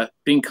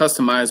being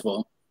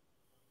customizable,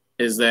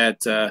 is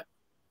that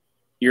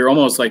you're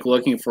almost like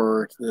looking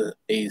for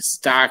a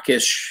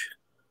stockish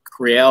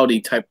Creality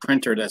type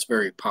printer that's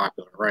very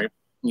popular, right?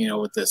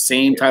 With the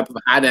same type of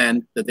hot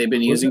end that they've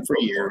been using for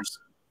years.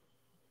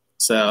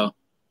 So,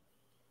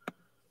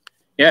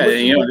 yeah,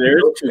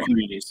 there's two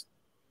communities.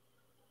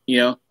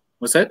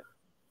 What's that?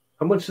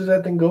 How much does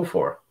that thing go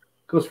for?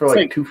 It goes for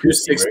like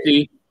 260,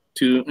 right?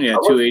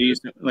 280,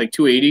 like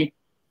 280.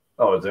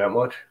 Oh, is that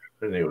much?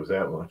 I didn't think it was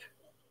that much.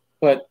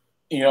 But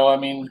I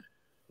mean,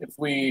 if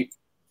we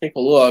take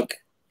a look,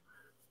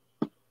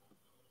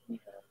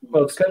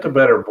 well, it's got the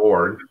better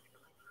board.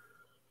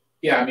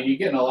 Yeah, I mean, you're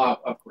getting a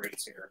lot of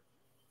upgrades here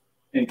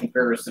in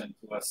comparison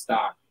to a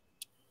stock.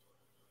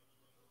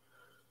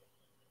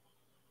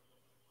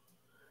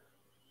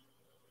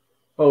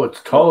 Oh,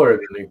 it's taller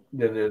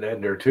than an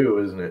Ender too,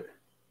 isn't it?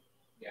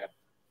 Yeah.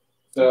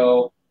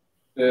 So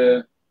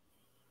the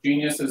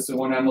Genius is the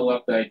one on the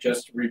left that I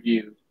just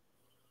reviewed,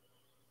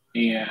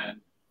 and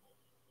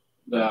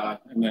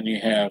then you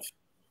have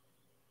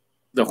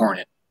the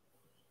Hornet.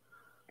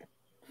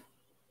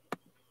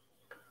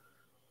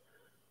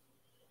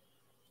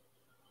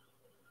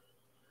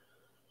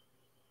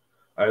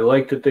 I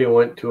like that they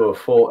went to a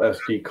full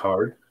SD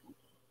card.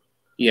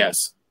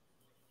 Yes.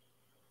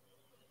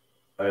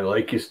 I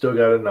like you still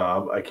got a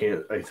knob. I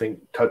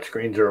think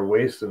touchscreens are a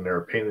waste and they're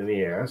a pain in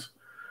the ass.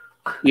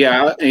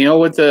 Yeah,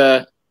 with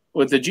the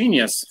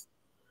Genius,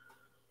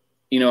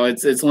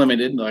 it's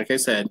limited, like I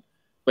said,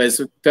 but it's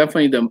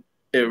definitely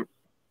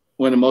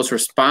one of the most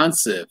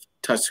responsive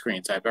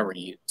touchscreens I've ever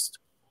used.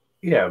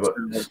 Yeah, but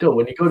still,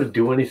 when you go to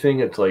do anything,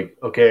 it's like,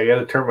 okay, I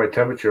got to turn my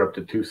temperature up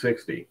to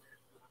 260.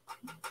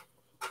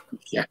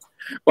 Yeah.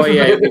 Well,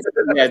 yeah,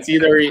 it's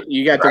either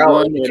you got the 1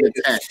 or the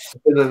 10.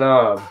 The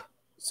knob.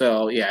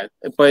 So yeah,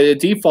 but it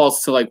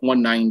defaults to like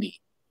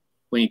 190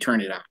 when you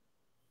turn it on.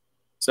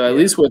 So at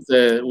least with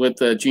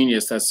the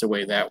Genius, that's the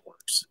way that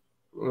works.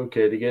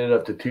 Okay, to get it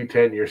up to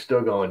 210, you're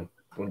still going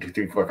 1, 2,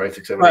 3, 4, 5,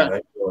 6, 7,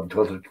 8, 9,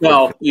 12,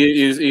 well,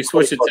 you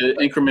switch it to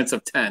increments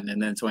of 10 and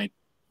then 20.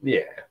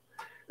 Yeah,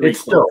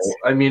 it's still.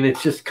 I mean,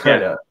 it's just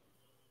kind of.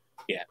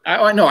 Yeah,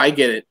 I know, I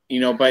get it.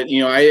 But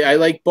I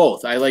like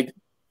both. I like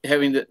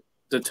having the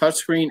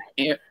touchscreen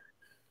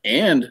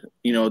and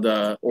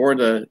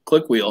the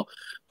click wheel.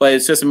 But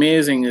it's just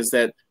amazing is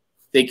that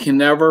they can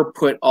never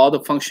put all the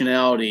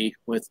functionality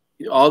with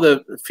all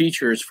the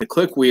features for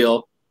click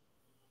wheel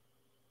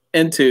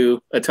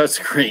into a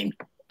touchscreen.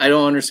 I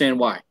don't understand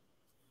why.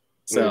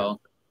 So,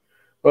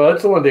 Well,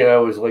 that's the one thing I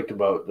always liked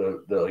about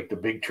the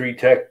big tree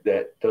tech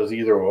that does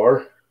either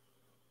or.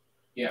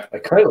 Yeah. I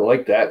kind of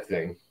like that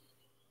thing.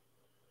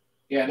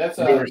 Yeah, that's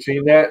you ever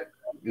seen that?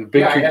 The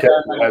big tree tech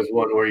has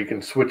one where you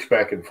can switch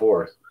back and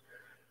forth.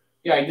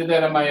 Yeah, I did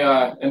that on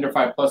my Ender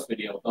 5 Plus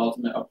video, the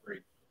ultimate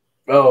upgrade.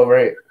 Oh,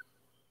 right.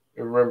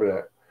 I remember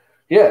that.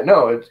 Yeah,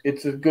 no,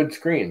 it's a good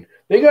screen.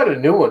 They got a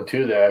new one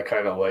too that I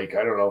kind of like.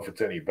 I don't know if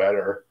it's any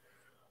better.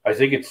 I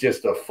think it's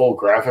just a full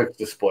graphics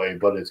display,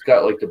 but it's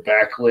got like the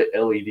backlit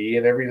LED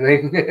and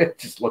everything. It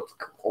just looks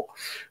cool.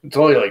 It's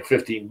only like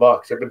 $15.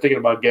 I've been thinking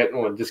about getting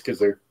one just because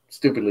they're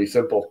stupidly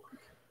simple,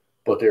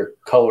 but they're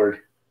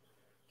colored.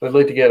 I'd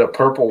like to get a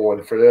purple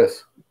one for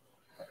this.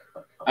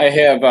 I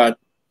have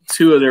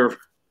 2 of their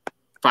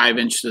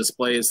 5-inch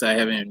displays that I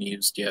haven't even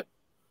used yet.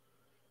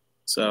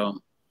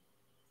 So,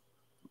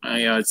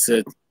 I got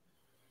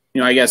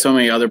so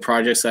many other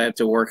projects I have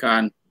to work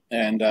on,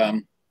 and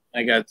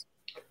I got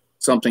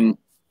something.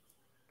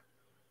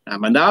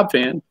 I'm a knob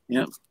fan,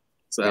 yeah.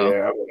 So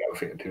yeah, I'm a knob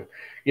fan too.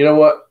 You know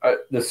what?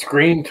 The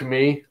screen to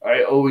me,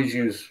 I always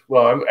use.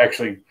 Well,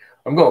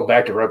 I'm going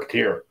back to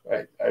Repetier.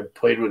 I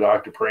played with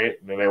Octoprint,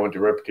 and then I went to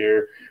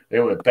Repetier.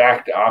 Then I went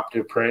back to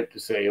Octoprint to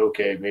say,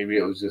 okay, maybe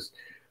it was just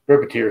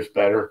Repetier's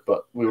better,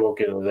 but we won't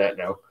get into that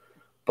now.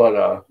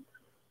 But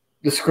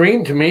the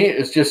screen to me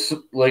is just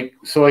like,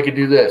 so I could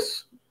do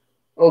this.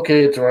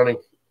 Okay, it's running,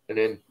 and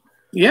then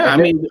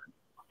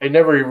I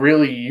never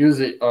really use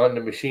it on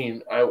the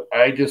machine.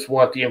 I just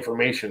want the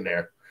information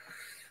there.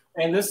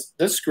 And this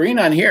screen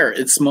on here,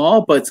 it's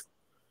small, but it's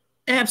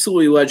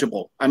absolutely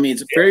legible. I mean,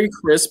 it's very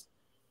crisp.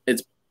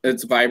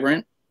 It's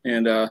vibrant,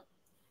 and I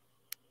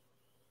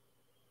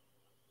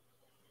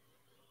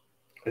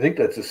think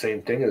that's the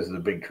same thing as the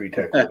big tree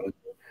tech one.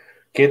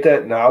 Can't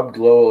that knob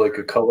glow like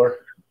a color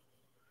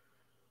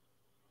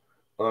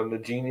on the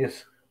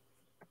Genius?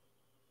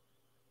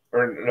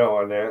 Or no,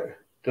 on that.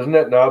 Doesn't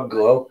that knob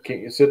glow? Can't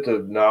you set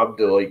the knob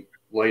to like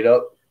light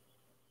up?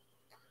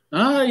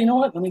 You know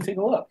what? Let me take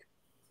a look.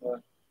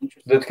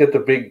 That's got the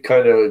big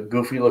kind of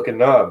goofy looking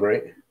knob,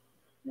 right?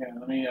 Yeah,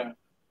 let me. I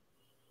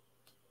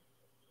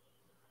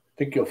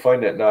think you'll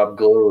find that knob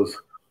glows.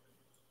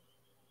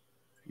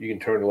 You can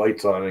turn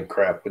lights on and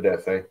crap with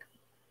that thing.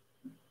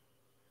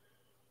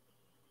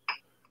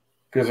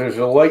 Because there's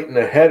a light in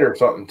the head or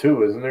something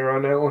too, isn't there,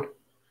 on that one?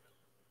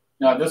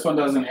 No, this one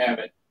doesn't have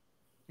it.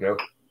 No.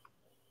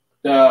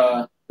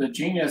 The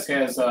Genius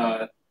has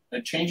a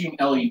changing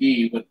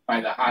LED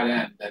by the hot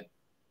end that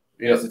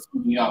as it's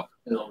moving up,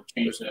 it'll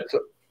change that.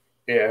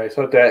 Yeah, I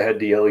thought that had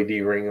the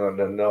LED ring on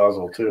the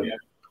nozzle too. Yeah.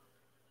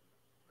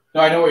 No,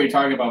 I know what you're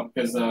talking about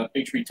because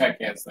Big Tree Tech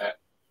has that.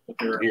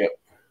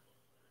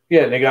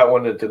 Yeah, and they got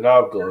one that the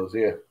knob glows.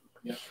 Yeah.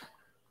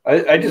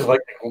 I just like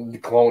the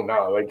clone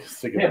knob. I just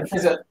think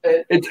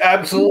it's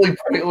absolutely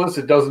pointless.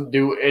 It doesn't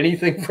do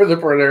anything for the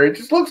printer. It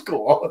just looks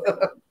cool.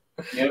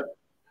 Yep.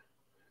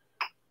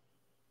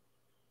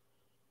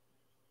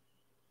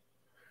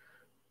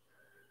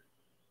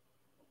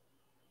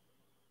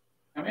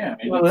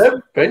 Well,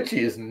 that Benchy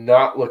is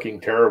not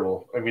looking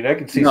terrible. I mean, I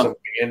can see some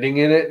banding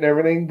in it and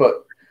everything,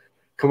 but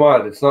come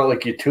on, it's not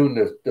like you tune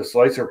the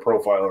slicer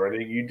profile or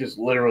anything. You just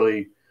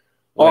literally.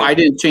 I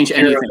didn't change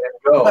anything.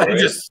 I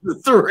just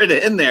threw it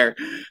in there.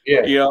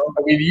 Yeah,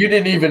 I mean, you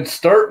didn't even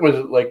start with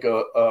like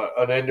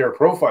an Ender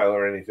profile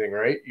or anything,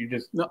 right? You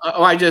just. No,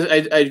 I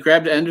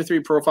grabbed the Ender 3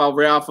 profile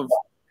right off of.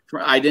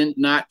 I did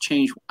not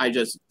change. I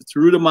just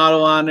threw the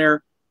model on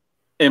there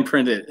and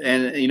printed it.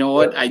 And you know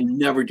what? I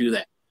never do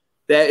that.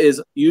 That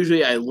is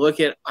usually I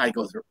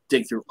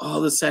dig through all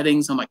the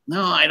settings. I'm like,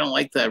 no, I don't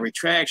like the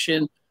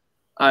retraction.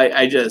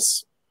 I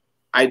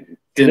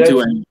didn't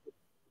do anything.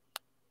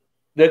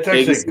 That's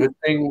actually a good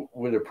thing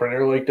with a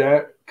printer like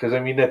that, because I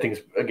mean that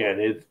thing's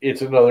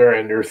it's another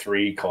Ender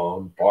 3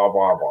 clone, blah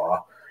blah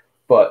blah.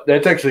 But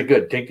that's actually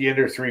good. Take the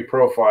Ender 3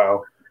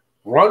 profile,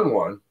 run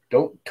one,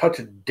 don't touch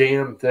a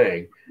damn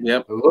thing.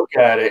 Yep. Look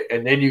at it,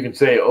 and then you can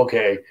say,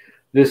 okay,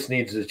 this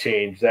needs to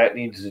change, that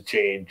needs to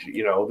change.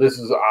 This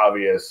is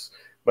obvious.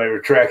 My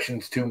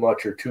retraction's too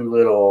much or too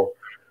little,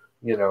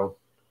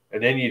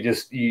 and then you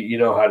just you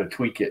know how to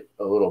tweak it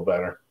a little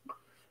better.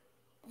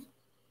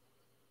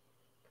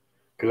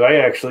 Because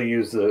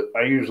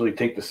I usually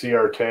take the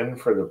CR10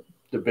 for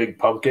the big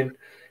pumpkin,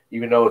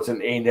 even though it's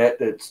an A-net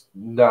that's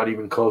not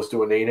even close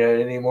to an A-net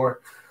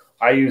anymore.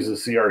 I use the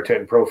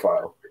CR10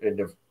 profile,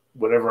 and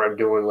whenever I'm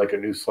doing like a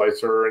new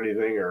slicer or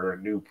anything or a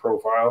new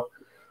profile,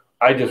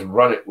 I just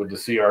run it with the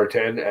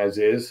CR10 as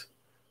is.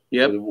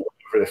 Yep.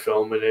 For the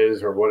filament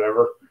is or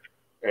whatever,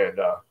 and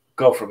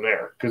go from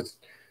there. Because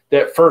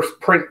that first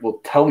print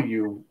will tell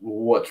you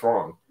what's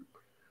wrong.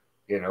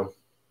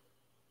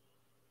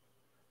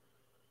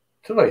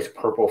 It's a nice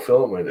purple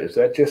filament. Is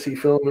that Jesse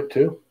filament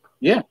too?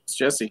 Yeah, it's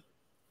Jesse.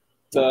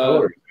 I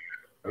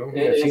don't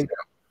think I've seen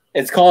that.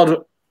 It's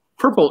called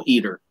Purple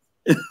Eater.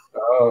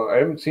 Oh, I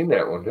haven't seen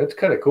that one. That's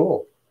kind of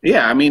cool.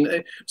 Yeah, I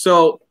mean,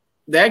 so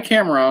that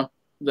camera,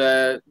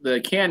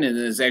 the Canon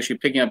is actually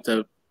picking up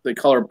the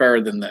color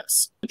better than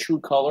this. The true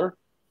color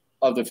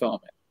of the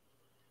filament.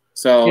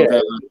 So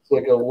it's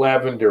like a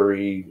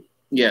lavendery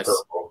Yes.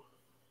 Purple.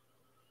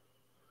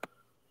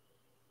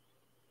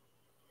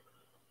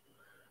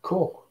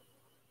 Cool.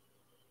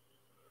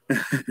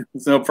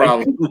 It's no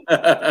problem.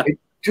 I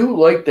do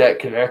like that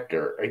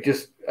connector.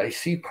 I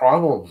see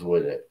problems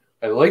with it.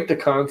 I like the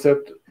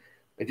concept.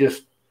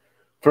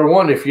 For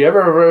one, if you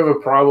ever have a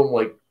problem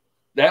like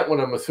that one,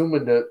 I'm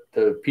assuming that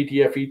the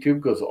PTFE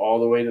tube goes all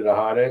the way to the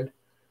hot end.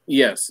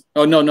 Yes.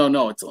 Oh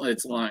no. It's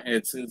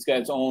got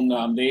its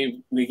own.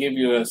 We give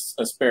you a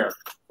spare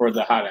for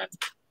the hot end.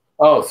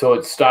 Oh, so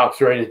it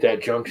stops right at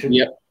that junction.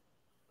 Yep.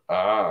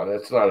 Ah,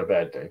 that's not a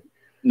bad thing.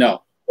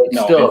 No. But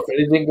still, if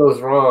anything goes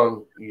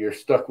wrong, you're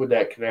stuck with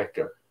that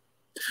connector.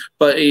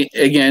 But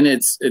again,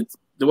 it's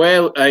the way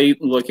I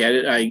look at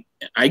it.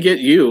 I get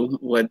you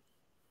what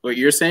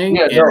you're saying,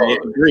 and I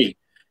agree.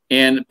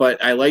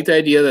 But I like the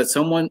idea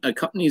that a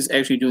company is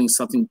actually doing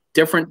something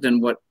different than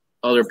what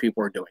other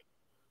people are doing.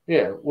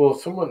 Yeah, well,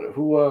 someone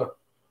who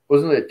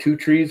wasn't it Two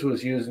Trees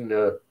was using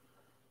the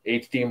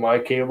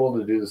HDMI cable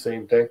to do the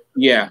same thing.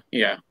 Yeah.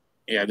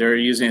 They're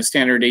using a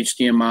standard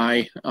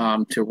HDMI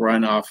to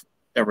run off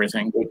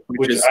everything,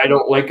 which I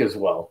don't like as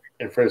well.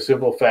 And for the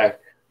simple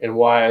fact, and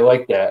why I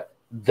like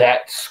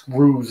that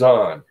screws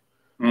on,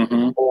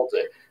 holds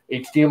it.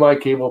 HDMI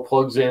cable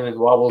plugs in and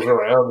wobbles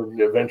around, and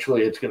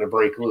eventually it's going to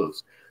break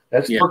loose.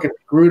 That's freaking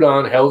screwed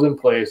on, held in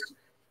place.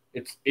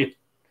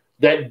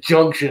 That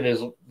junction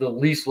is the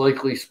least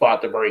likely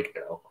spot to break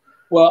now.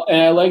 Well,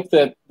 and I like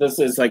that this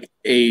is like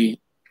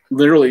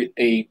literally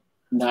a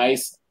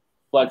nice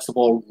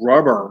flexible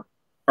rubber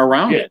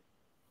around it.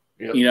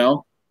 Yep. You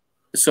know,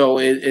 so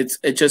it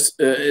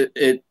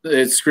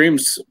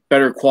screams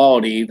better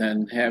quality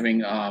than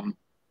having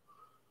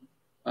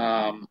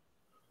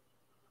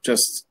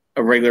just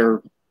a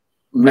regular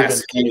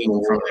mess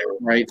hanging from there,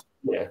 right?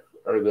 Yeah,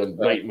 or the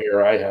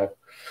nightmare I have.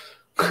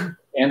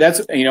 And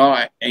that's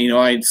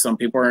some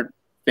people aren't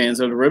fans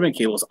of the ribbon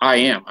cables. I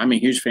am. I'm a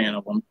huge fan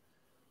of them.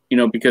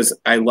 Because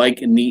I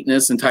like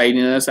neatness and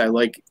tidiness. I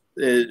like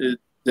the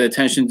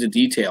attention to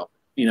detail.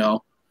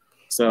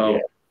 So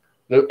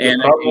the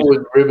problem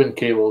with ribbon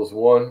cables,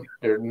 one,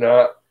 they're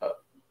not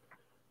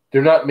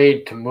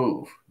made to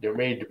move. They're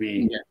made to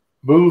be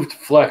moved,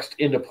 flexed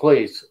into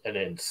place, and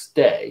then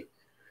stay.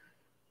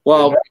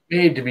 Well, they're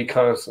not made to be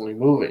constantly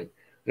moving.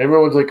 And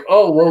everyone's like,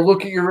 oh, well,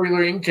 look at your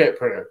regular inkjet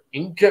printer.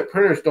 Inkjet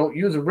printers don't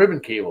use a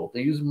ribbon cable.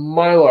 They use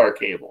Mylar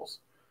cables.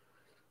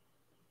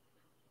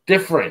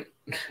 Different.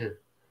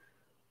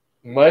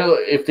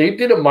 If they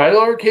did a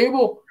Mylar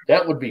cable,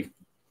 that would be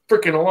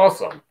freaking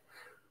awesome.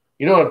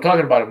 You know what I'm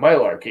talking about, a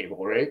Mylar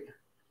cable, right?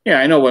 Yeah,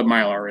 I know what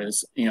Mylar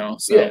is,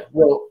 So. Yeah,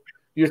 well,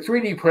 your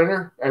 3D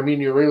printer,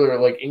 your regular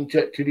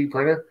inkjet 2D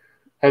printer,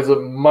 has a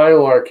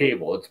Mylar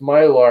cable. It's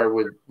Mylar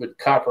with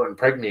copper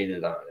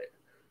impregnated on it.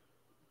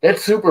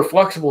 That's super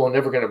flexible and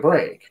never going to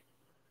break.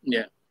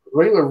 Yeah.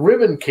 Regular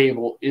ribbon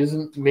cable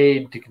isn't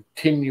made to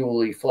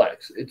continually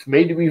flex. It's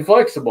made to be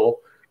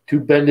flexible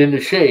to bend into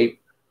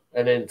shape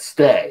and then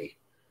stay.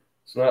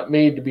 It's not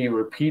made to be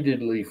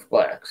repeatedly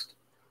flexed.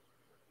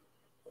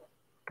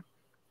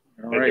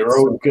 All right, they're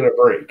always going to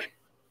break.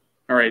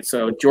 All right,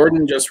 so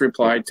Jordan just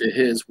replied to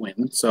his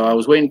win. So I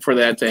was waiting for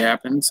that to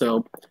happen.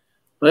 So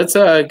let's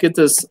get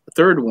this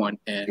third one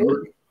in.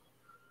 Jordan.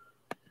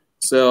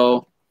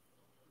 So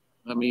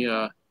let me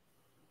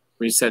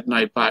reset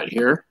Nightbot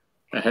here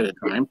ahead of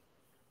time.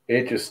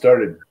 It just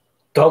started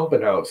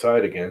dumping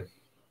outside again.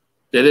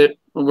 Did it?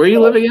 Where you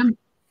live again?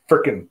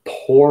 Freaking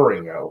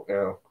pouring out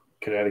now,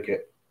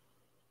 Connecticut.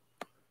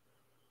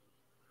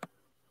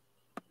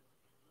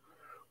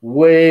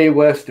 Way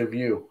west of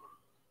you.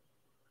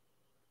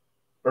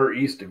 Or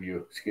east of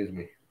you, excuse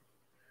me.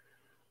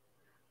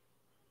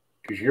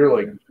 Because you're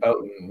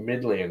out in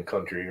Midland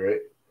country, right?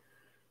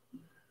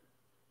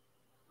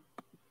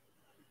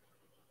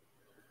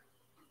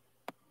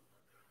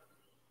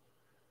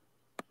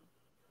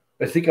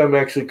 I think I'm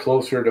actually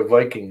closer to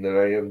Viking than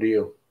I am to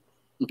you.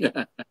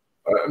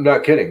 I'm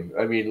not kidding.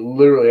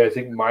 Literally, I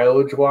think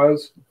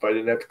mileage-wise, if I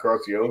didn't have to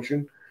cross the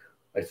ocean,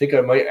 I think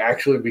I might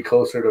actually be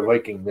closer to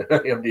Viking than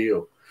I am to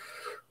you.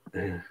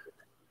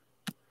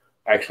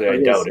 Actually,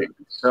 I doubt it.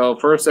 So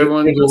first,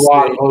 everyone, there's a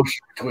lot of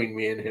ocean between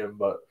me and him,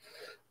 but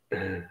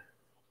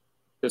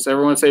just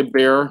everyone say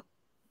bear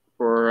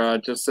for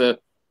just to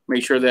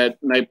make sure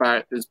that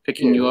Nightbot is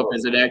picking you up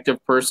as an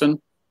active person.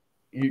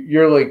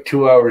 You're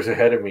 2 hours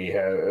ahead of me,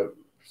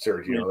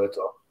 Sergio. That's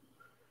all.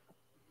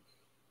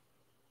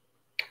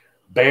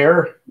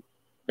 Bear.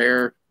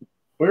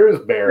 Where is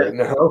Bear in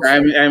the house?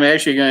 I'm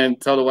actually going to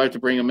tell the wife to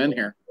bring him in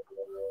here.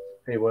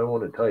 Hey, why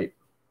won't it type?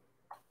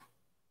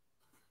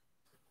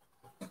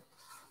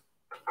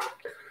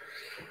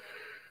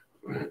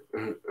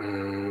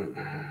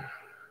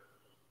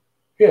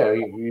 Yeah,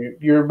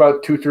 you're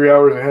about 2-3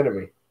 hours ahead of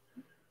me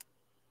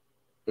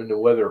in the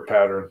weather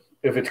pattern,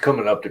 if it's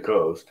coming up the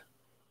coast.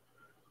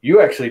 You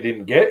actually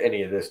didn't get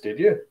any of this, did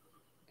you?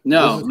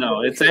 No.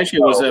 It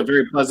was a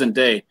very pleasant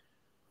day.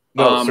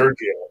 No,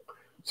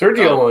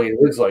 Sergio only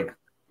lives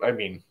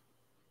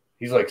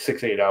he's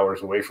 6-8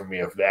 hours away from me,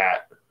 if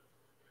that.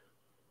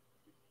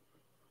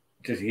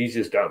 He's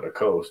just down the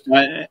coast.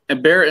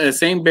 The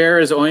same bear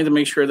is only to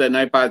make sure that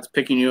Nightbot's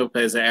picking you up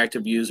as an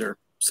active user.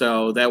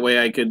 So that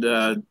way I could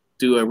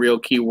do a real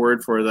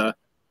keyword for the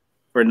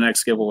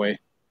next giveaway.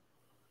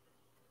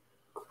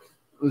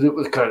 It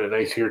was kind of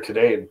nice here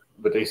today,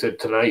 but they said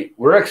tonight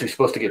we're actually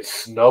supposed to get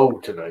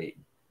snow tonight.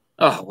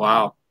 Oh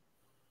wow!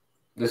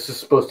 This is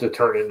supposed to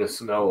turn into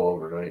snow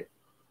overnight.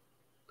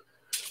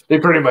 They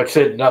pretty much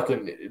said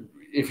nothing.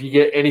 If you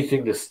get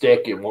anything to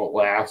stick, it won't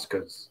last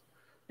because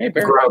the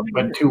ground's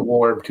been too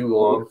warm too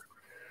long.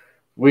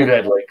 We've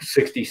had like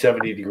 60,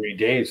 70 degree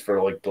days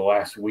for like the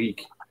last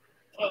week.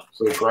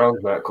 So the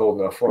ground's not cold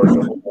enough for it.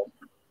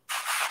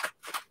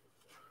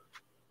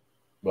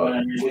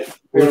 But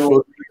we're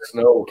supposed to get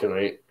snow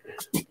tonight.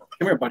 Come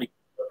here, buddy.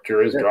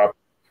 Temperature is dropping.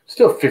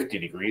 Still 50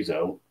 degrees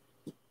out.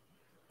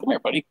 Come here,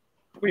 buddy.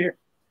 Over here.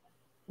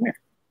 Come here.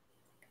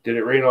 Did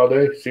it rain all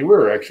day? See, we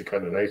were actually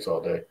kind of nice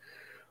all day.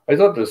 I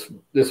thought this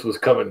was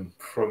coming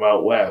from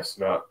out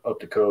west, not up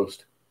the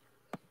coast.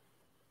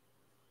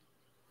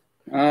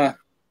 Hey,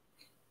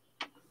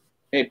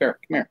 bear, come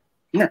here.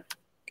 Come here.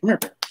 Come here,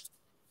 bear.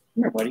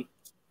 Come here, buddy.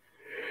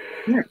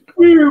 Come here.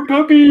 Come here,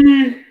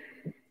 puppy.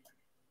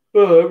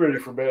 Oh, I'm ready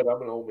for bed.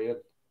 I'm an old man.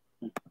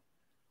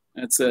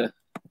 Let's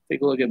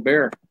take a look at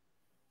Bear.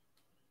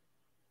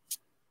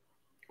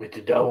 With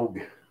the dog.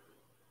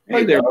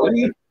 Hey there,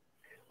 buddy.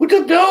 What's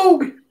up,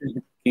 dog?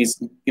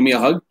 Give me a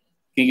hug.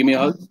 Can you give me a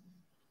hug?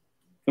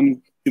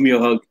 Come, give me a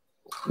hug.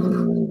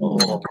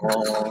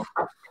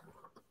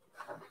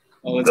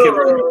 Oh, let's give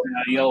her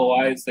yellow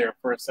eyes there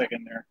for a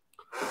second there.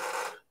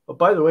 Oh,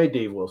 by the way,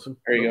 Dave Wilson.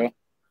 There you go.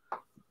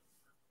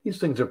 These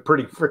things are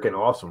pretty freaking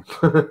awesome.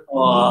 Okay.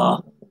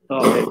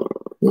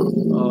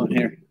 Oh,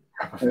 here.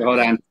 Hold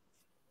on.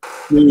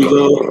 Here we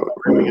go.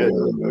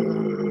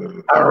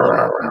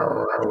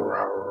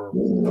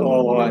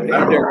 Oh, hey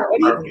there,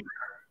 buddy.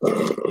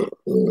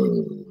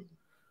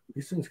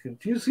 These things.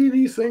 Do you see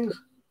these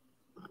things?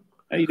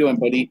 How you doing,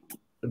 buddy?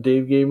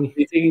 Dave gave me.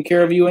 He taking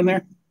care of you in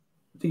there?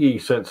 I think he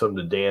sent some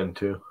to Dan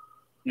too.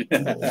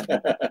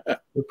 They're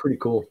pretty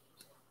cool.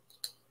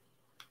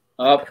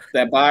 Up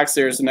that box.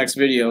 There's the next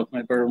video.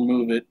 I better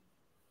remove it.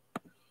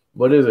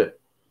 What is it?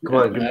 Come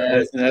on,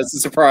 that's a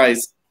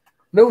surprise.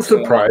 No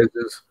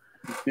surprises.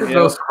 There's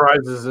no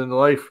surprises in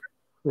life.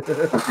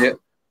 Yeah.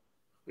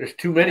 There's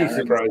too many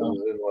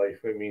surprises in life.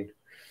 I mean.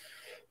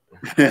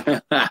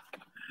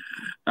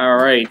 All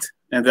right.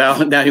 And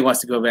now he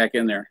wants to go back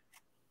in there.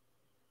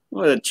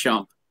 What a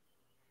chump.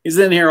 He's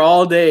in here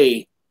all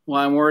day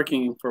while I'm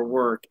working for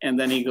work. And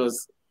then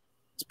he's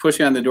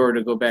pushing on the door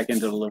to go back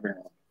into the living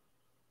room.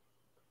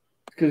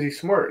 Because he's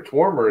smart. It's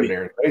warmer in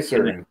there.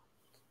 Nicer. And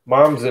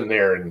mom's in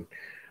there and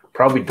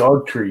probably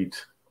dog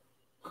treats.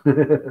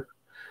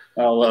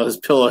 Oh, well, his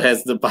pillow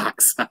has the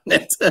box on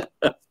it.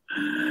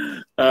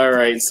 All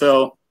right.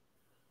 So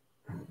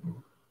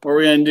what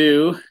we're going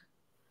to do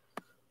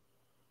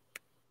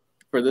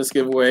for this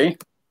giveaway,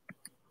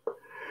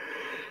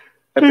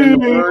 type in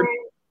the word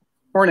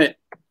Hornet.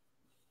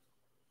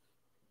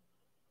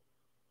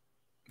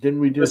 Didn't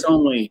we just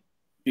only?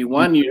 If you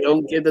won, you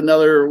don't get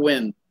another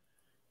win.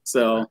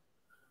 So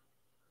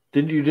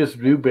didn't you just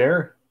do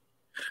Bear?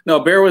 No,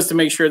 Bear was to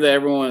make sure that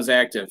everyone was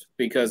active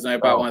because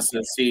Nightbot wants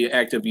to see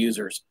active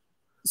users.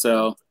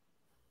 So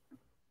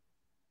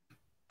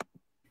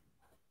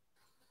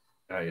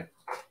yeah.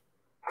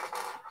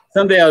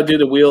 Someday I'll do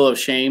the Wheel of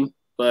Shame,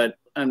 but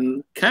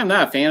I'm kind of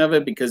not a fan of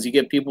it because you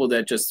get people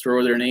that just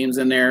throw their names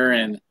in there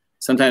and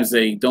sometimes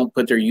they don't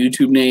put their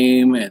YouTube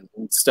name and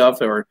stuff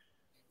or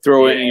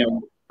throw it,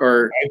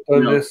 or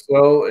I've done this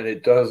though, and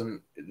it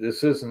doesn't.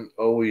 This isn't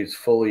always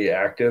fully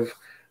active,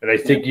 and I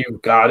think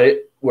you've got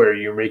it where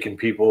you're making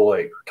people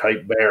like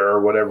type Bear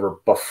or whatever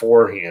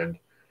beforehand.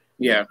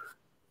 Yeah,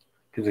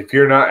 because if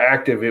you're not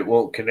active, it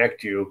won't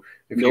connect you.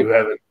 If you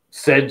haven't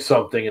said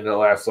something in the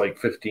last like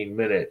 15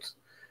 minutes,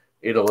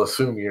 it'll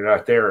assume you're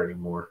not there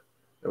anymore.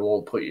 It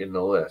won't put you in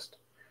the list.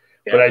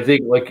 Yeah. But I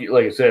think, like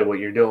I said, what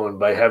you're doing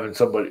by having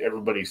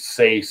everybody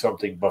say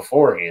something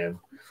beforehand,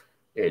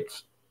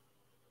 it's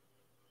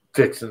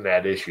fixing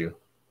that issue.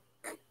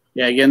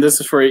 Yeah, again, this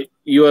is for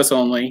U.S.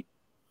 only.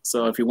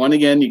 So if you won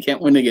again, you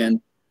can't win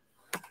again.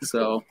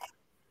 So,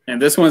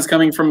 and this one's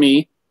coming from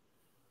me.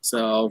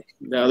 So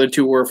the other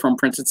two were from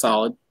Printed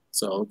Solid.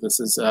 So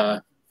this is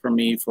from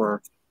me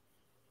for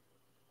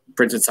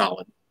Printed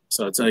Solid.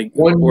 So it's like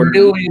 $1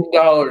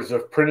 million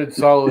of Printed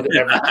Solid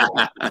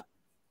everything.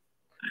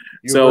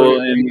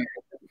 So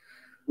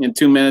in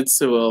 2 minutes,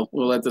 we'll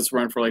let this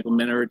run for like a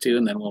minute or two,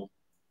 and then we'll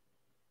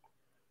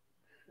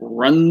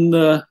run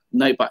the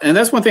Nightbot. And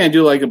that's one thing I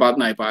do like about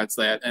Nightbots,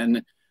 that,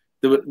 and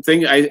the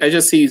thing I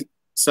just see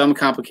some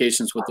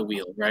complications with the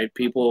wheel, right?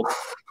 People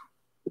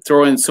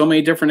throw in so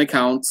many different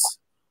accounts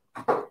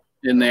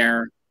in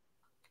there.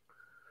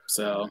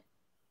 So,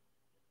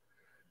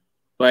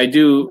 but I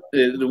do,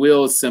 the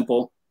wheel is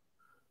simple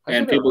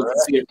and people can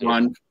see it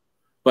run.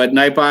 But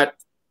Nightbot,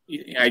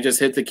 I just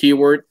hit the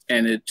keyword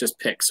and it just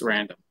picks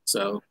random.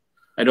 So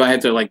I don't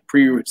have to like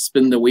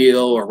pre-spin the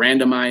wheel or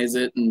randomize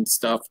it and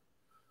stuff.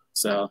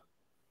 So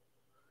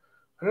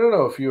I don't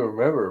know if you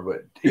remember,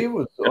 but he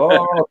was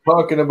all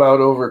talking about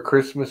over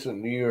Christmas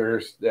and New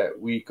Year's, that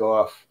week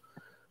off,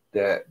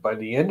 that by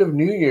the end of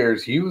New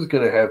Year's, he was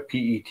going to have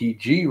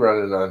PETG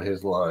running on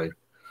his line.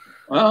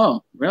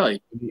 Oh,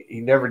 really? He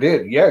never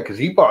did. Yeah, because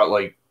he bought,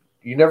 like,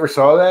 you never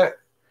saw that?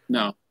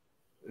 No.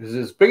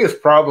 His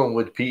biggest problem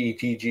with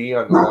PETG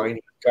on the line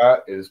he got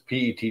is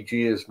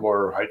PETG is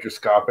more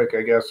hydroscopic,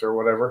 I guess, or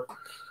whatever.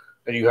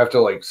 And you have to,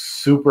 like,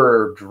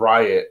 super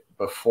dry it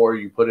before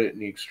you put it in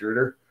the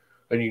extruder.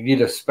 And you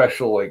need a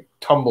special, like,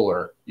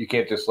 tumbler. You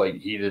can't just, like,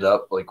 heat it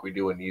up like we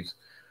do in these.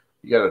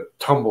 You got to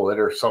tumble it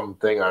or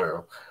something. I don't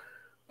know.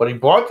 But he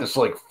bought this,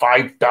 like,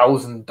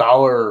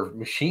 $5,000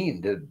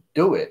 machine to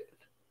do it.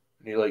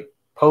 And he, like,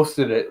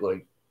 posted it,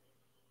 like,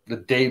 the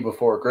day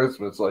before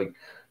Christmas. Like,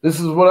 this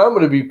is what I'm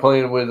going to be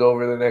playing with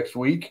over the next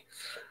week.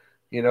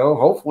 You know,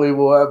 hopefully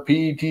we'll have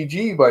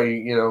PETG by,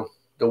 you know,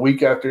 the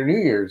week after New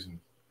Year's.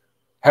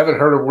 Haven't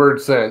heard a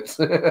word since.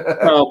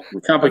 Well,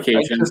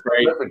 complications,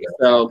 right?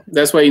 So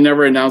that's why you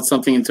never announce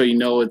something until you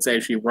know it's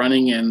actually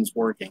running and it's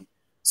working.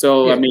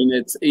 So, yeah. I mean,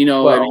 it's, you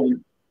know, well, I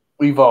mean,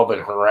 we've all been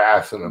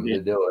harassing them to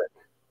do it.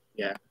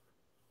 Yeah.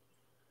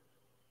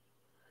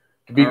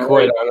 To be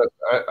quite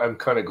honest, I'm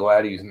kind of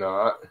glad he's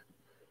not.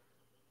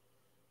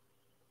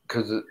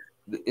 Because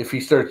if he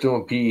starts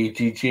doing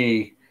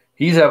PETG,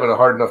 he's having a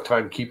hard enough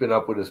time keeping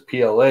up with his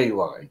PLA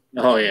line.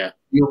 Oh, yeah.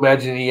 You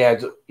imagine he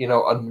adds, you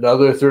know,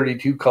 another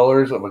 32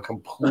 colors of a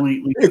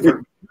completely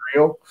different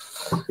material.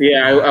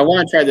 Yeah, I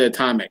want to try the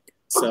atomic.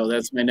 So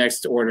that's my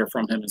next order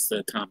from him is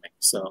the atomic.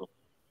 So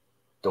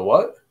the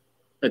what?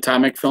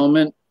 Atomic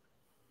filament.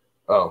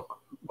 Oh,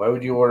 why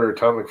would you order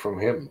atomic from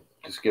him?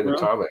 Just get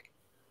atomic.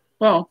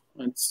 Well,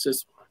 it's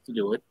just to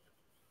do it.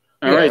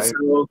 All right.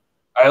 So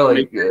I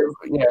like it.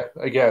 Yeah,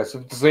 I guess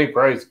if it's the same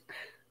price,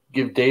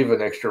 give Dave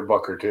an extra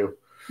buck or two.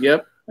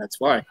 Yep, that's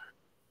why.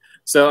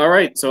 So, all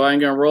right. So I'm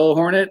going to roll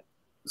Hornet.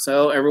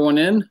 So everyone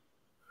in?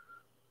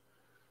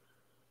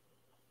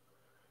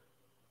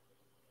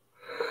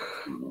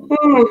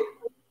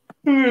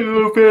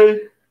 Okay.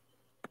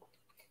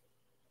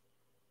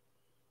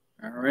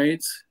 All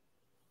right.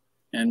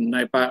 And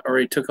Nightbot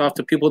already took off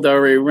the people that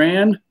already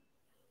ran.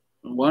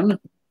 One.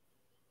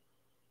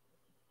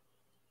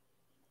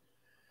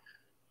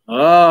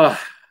 What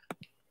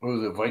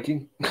was it,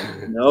 Viking?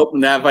 Nope,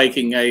 not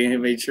Viking. I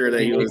made sure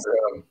that he was.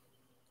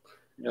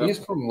 Yep. He's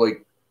from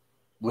like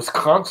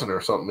Wisconsin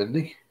or something, isn't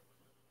he?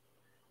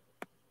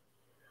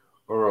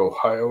 Or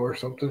Ohio or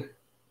something.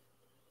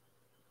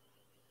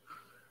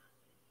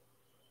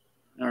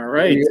 All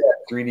right.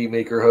 3D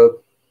Maker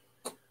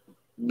Hub.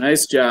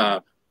 Nice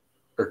job.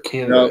 Or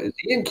Canada. Is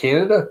he in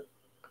Canada?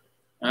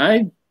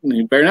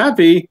 He better not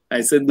be. I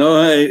said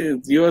no,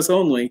 it's U.S.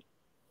 only.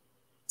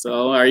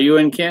 So are you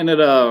in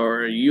Canada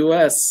or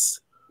U.S.?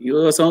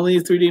 U.S. only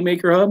 3D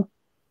Maker Hub?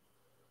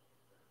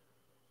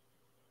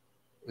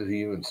 Is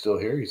he even still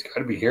here? He's got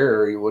to be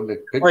here or he wouldn't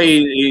have picked Well,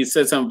 he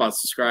said something about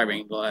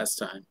subscribing the last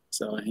time.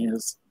 So he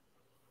is.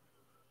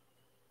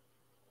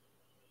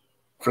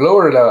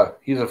 Florida.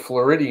 He's a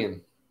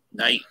Floridian.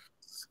 Nice.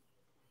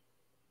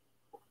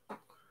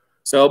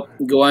 So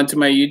go on to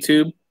my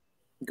YouTube.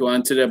 Go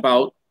on to the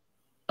About.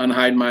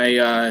 Unhide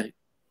my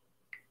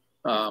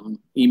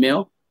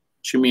email.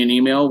 Shoot me an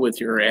email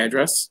with your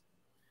address.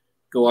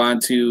 Go on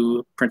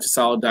to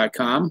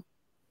printasolid.com.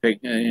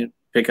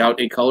 Pick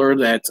out a color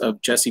that's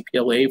of Jesse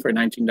PLA for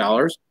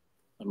 $19.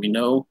 Let me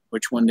know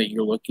which one that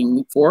you're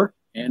looking for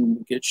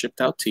and get shipped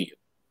out to you.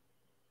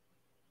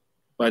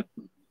 But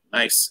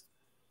nice.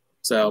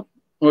 So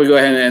we'll go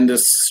ahead and end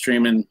this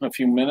stream in a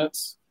few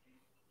minutes.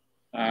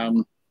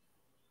 And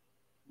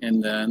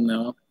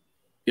then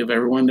give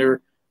everyone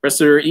their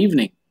rest of their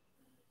evening.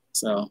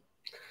 So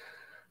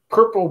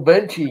Purple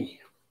Benchy.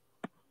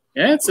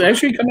 Yeah, it's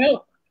actually come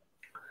out.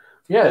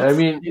 Yeah, I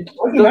mean, it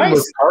doesn't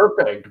look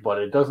perfect, but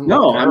it doesn't.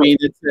 No, I mean,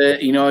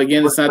 it's you know,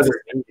 again, it's not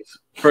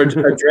for a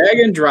drag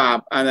and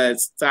drop on a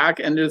stock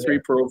Ender 3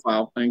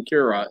 profile on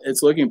Cura.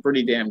 It's looking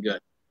pretty damn good.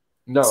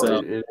 No, so.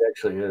 It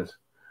actually is.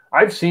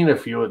 I've seen a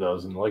few of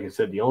those, and like I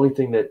said, the only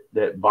thing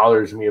that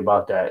bothers me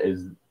about that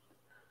is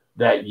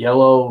that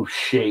yellow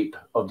shape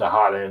of the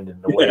hot end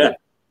and the way it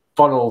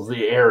funnels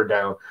the air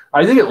down.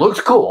 I think it looks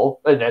cool,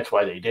 and that's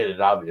why they did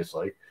it,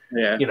 obviously.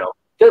 Yeah, you know.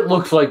 It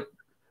looks like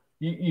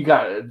you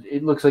got it.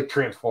 It looks like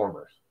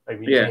Transformers. I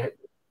mean,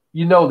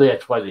 you know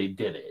that's why they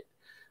did it.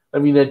 I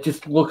mean, it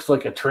just looks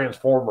like a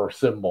Transformer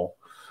symbol,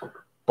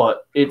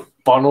 but it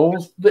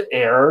funnels the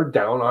air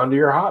down onto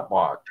your hot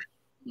block.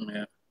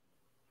 Yeah.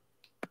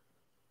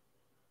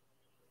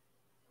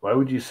 Why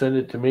would you send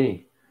it to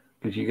me?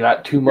 Because you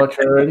got too much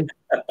already?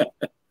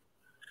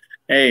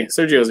 Hey,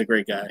 Sergio's a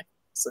great guy.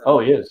 So. Oh,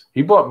 he is.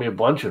 He bought me a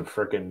bunch of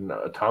freaking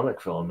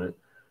atomic filament.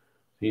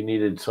 He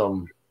needed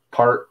some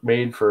part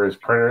made for his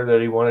printer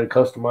that he wanted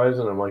customized,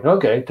 and I'm like,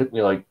 okay. It took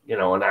me like, you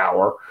know, an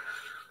hour,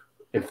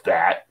 if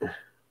that.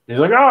 He's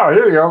like, oh,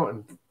 here you go.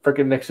 And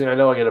freaking next thing I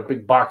know, I get a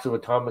big box of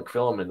atomic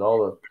filament,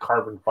 all the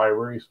carbon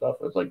fibery stuff.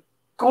 I was like,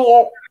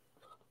 cool.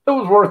 It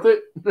was worth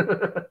it.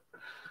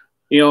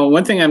 You know,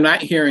 one thing I'm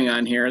not hearing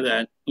on here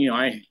that, you know,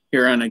 I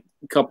hear on a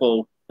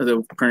couple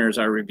the printers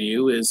I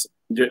review is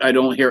I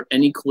don't hear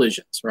any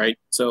collisions, right?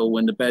 So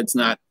when the bed's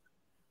not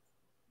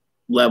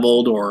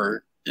leveled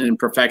or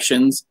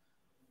imperfections,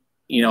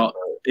 you know,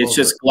 it's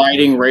just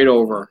gliding right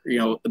over, you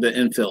know, the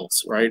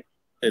infills, right?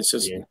 It's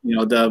just, you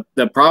know,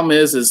 the problem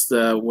is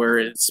the where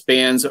it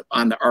spans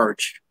on the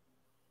arch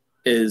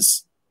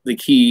is the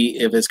key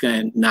if it's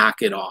going to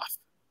knock it off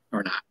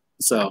or not.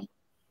 So,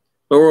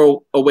 but we're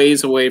a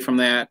ways away from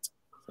that.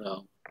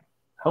 So,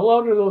 how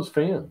loud are those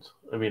fans?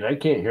 I mean, I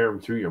can't hear them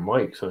through your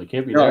mic, so they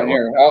can't be. No,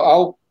 here,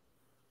 I'll.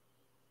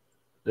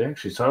 They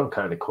actually sound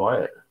kind of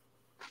quiet.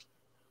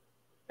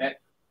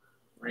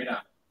 Right on.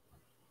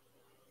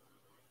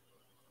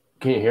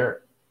 Can't hear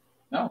it.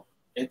 No,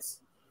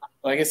 it's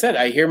like I said.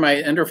 I hear my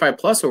Ender 5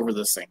 Plus over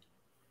this thing.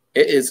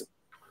 It is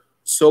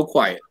so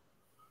quiet.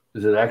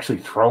 Is it actually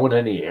throwing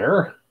any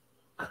air?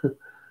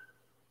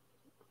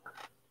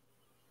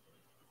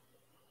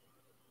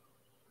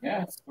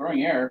 Yeah, it's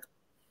throwing air.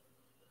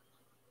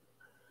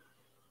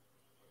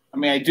 I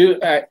mean, I do.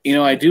 You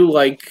know, I do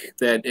like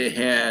that it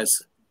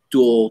has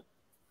dual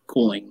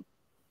cooling.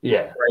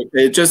 Yeah. Right.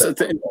 It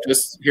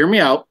just hear me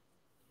out.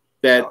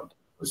 That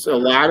a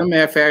lot of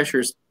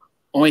manufacturers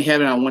only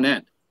have it on one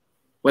end,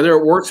 whether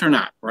it works or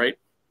not. Right.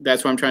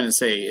 That's what I'm trying to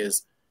say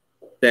is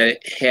that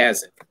it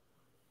has it.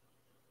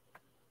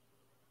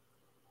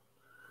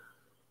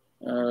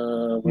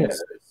 Yeah,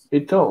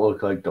 it don't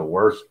look like the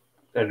worst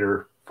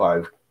Ender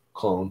 5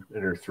 clone,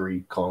 Ender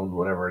 3 clone,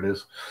 whatever it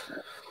is.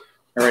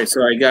 All right,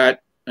 so I got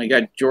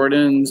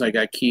Jordan's, I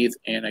got Keith,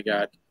 and I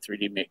got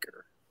 3D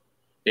Maker,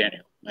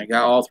 Daniel. I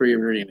got all three of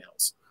your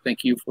emails.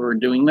 Thank you for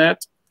doing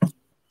that.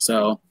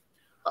 So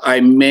I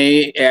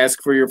may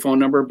ask for your phone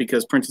number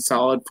because Printed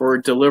Solid for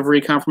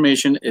delivery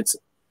confirmation, it's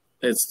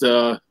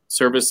the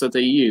service that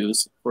they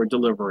use for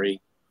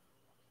delivery.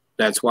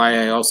 That's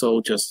why I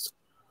also just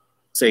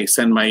say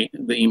send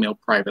the email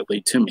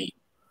privately to me.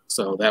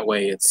 So that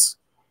way it's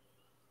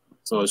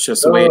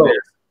just the way it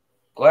is.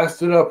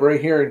 Blast it up right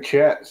here in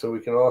chat so we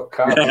can all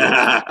copy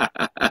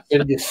it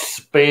and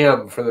just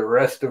spam for the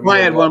rest of. I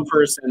had one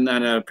person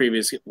on a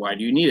previous, why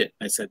do you need it?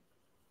 I said,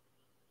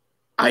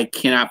 I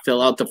cannot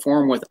fill out the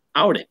form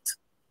without it.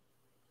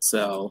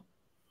 So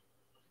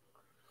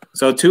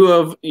two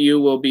of you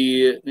will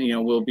be,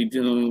 we'll be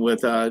dealing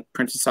with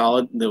Printed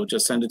Solid. They'll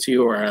just send it to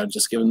you, or I'll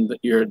just give them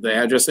the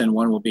address, and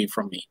one will be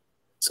from me.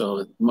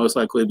 So most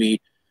likely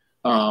be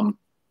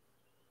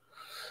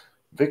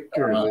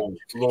Victor's in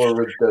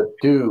Florida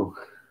too.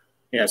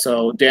 Yeah,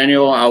 so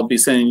Daniel, I'll be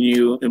sending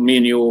you, me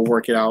and you will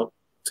work it out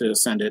to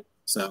send it.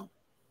 So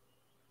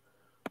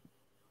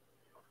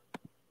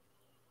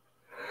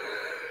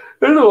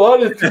there's a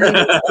lot of things.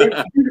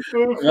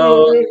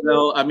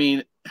 No, I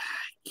mean, I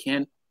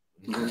can't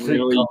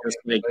really just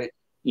like,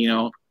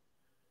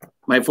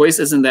 my voice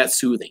isn't that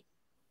soothing.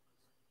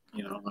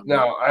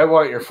 No, I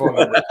want your phone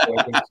number so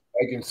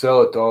I can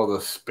sell it to all the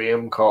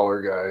spam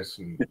caller guys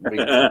and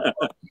make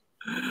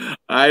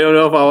I don't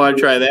know if I want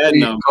to try that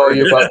number. Call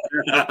you about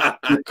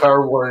your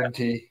car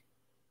warranty.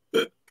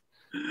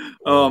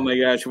 Oh my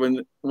gosh,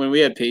 when we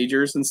had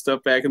pagers and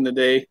stuff back in the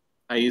day,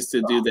 I used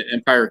to do the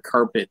Empire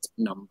Carpet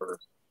number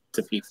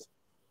to people.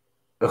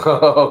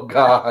 Oh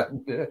God!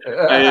 In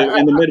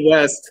the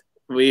Midwest,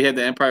 we had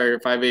the Empire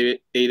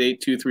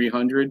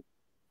 588-2300.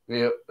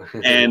 Yep.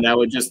 And I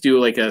would just do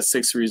like a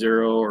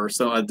 630 or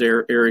some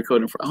other area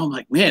code. Oh, I'm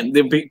like, man,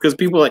 because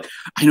people are like,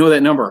 I know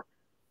that number.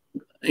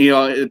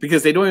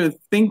 Because they don't even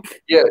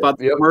think about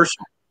the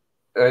commercial.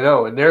 I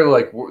know, and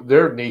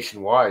they're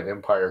nationwide.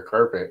 Empire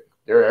Carpet,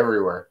 they're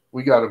everywhere.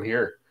 We got them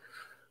here.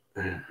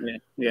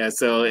 Yeah.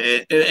 So,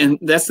 and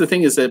that's the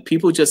thing is that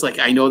people just like,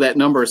 I know that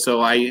number,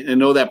 so I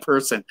know that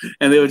person,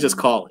 and they would just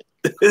call it.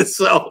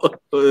 So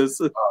it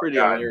was pretty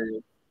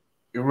hilarious.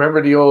 You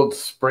remember the old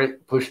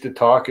Sprint push to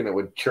talk, and it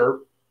would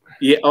chirp?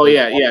 Yeah. Oh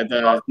yeah.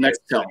 The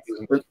Nextel.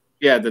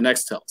 Yeah, the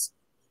Nextels.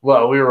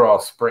 Well, we were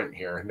all Sprint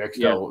here.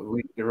 Nextel,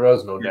 there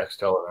was no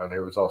Nextel around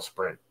here. It was all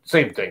Sprint.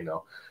 Same thing,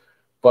 though.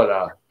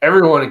 But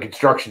everyone in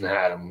construction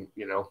had them,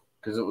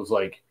 because it was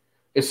like,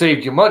 it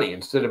saved you money.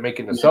 Instead of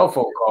making a cell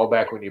phone call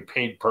back when you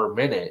paid per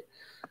minute,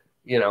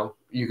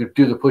 you could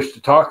do the push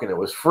to talk, and it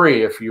was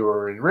free if you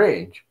were in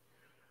range.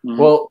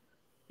 Mm-hmm. Well,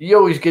 you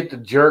always get the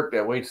jerk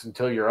that waits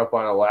until you're up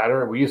on a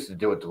ladder. We used to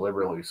do it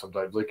deliberately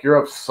sometimes. Like you're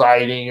up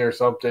siding or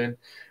something.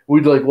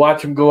 We'd like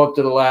watch him go up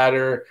to the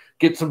ladder,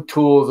 get some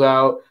tools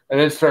out, and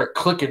then start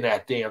clicking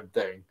that damn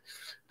thing.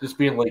 Just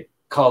being like,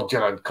 call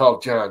John, call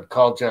John,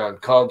 call John,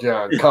 call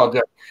John, call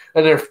John.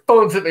 And their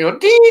phones and they go,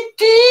 deep,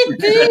 deep,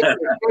 deep. They're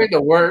trying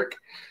to work.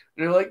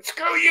 They're like,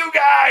 screw you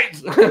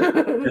guys.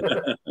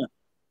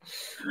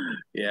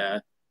 Yeah.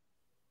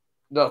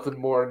 Nothing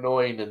more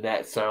annoying than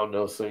that sound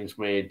those things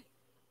made.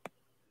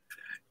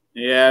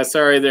 Yeah,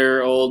 sorry,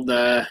 they're old.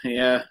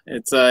 Yeah,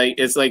 it's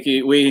like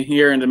we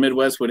here in the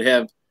Midwest would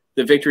have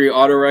the Victory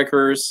Auto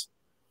Wreckers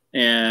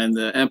and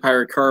the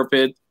Empire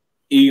Carpet,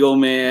 Eagle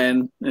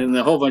Man, and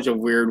a whole bunch of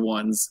weird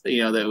ones,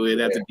 that we'd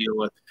have to deal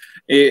with.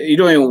 You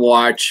don't even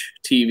watch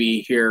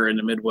TV here in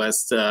the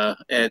Midwest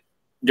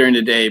during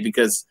the day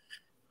because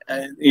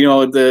you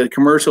know, the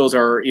commercials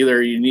are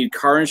either you need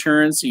car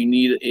insurance, you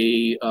need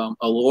a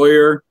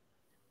lawyer,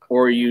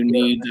 or you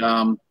need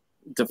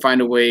to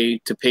find a way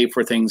to pay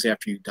for things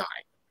after you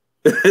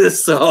die.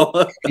 So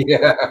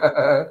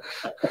yeah.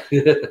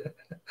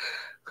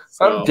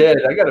 I'm dead.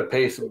 I got to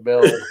pay some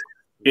bills.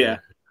 Yeah.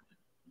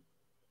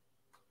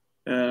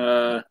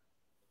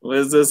 What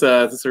is this?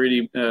 This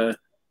already.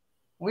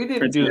 We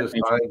didn't do this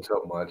sign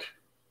so much.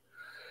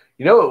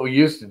 You know what we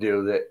used to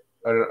do that?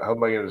 I don't know, how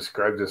am I going to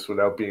describe this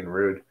without being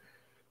rude?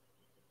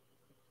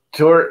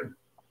 Toward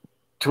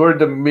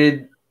the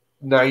mid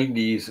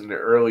 90s and the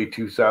early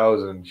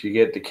 2000s, you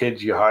get the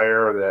kids you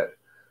hire that,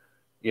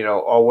 you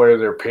know, all wear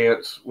their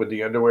pants with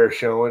the underwear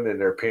showing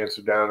and their pants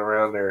are down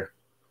around their,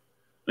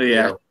 you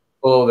know,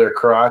 below their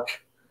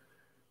crotch.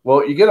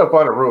 Well, you get up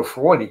on a roof.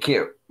 For one, you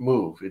can't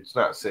move. It's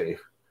not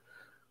safe.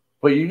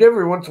 But you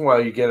every once in a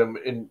while you get them,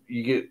 and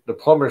you get the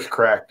plumber's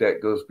crack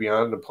that goes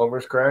beyond the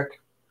plumber's crack.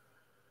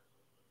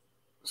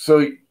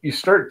 So you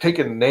start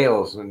taking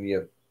nails and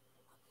you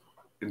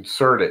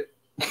insert it.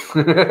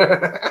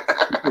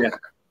 Yeah.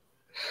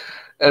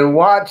 And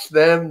watch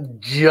them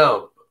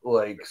jump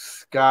like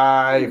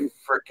sky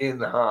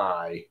freaking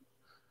high.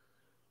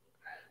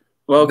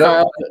 Well,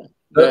 Kyle,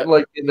 not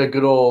like in the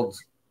good old,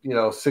 you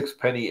know,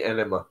 6-penny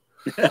enema.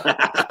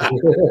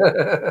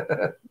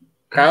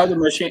 Kyle,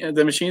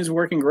 the machine's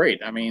working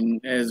great. I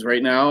mean, as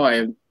right now, I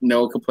have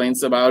no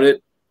complaints about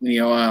it.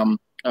 You know,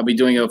 I'll be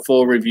doing a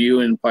full review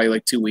in probably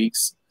like 2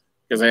 weeks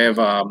because I have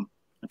I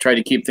try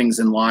to keep things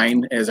in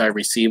line as I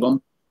receive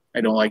them.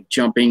 I don't like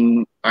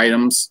jumping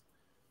items,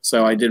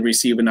 so I did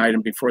receive an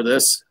item before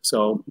this.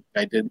 So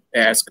I did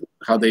ask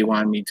how they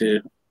wanted me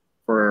to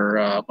for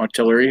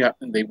artillery.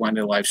 They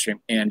wanted a live stream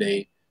and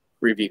a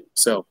review.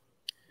 So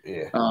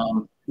yeah.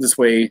 This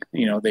way,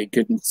 you know, they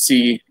could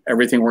see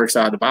everything works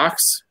out of the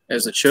box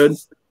as it should,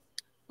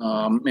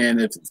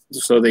 and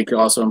so they could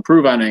also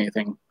improve on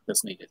anything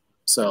that's needed.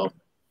 So,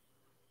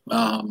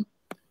 yeah,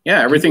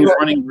 everything's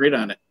running great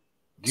on it.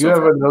 Do you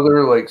have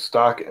another like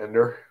stock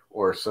ender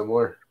or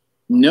similar?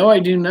 No, I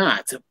do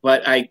not.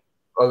 But I'm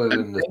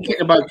thinking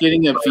about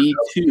getting a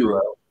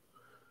V2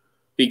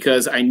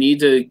 because I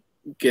need to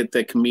get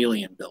the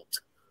chameleon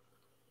built.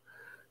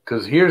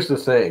 Because here's the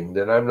thing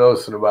that I'm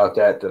noticing about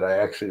that I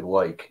actually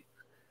like.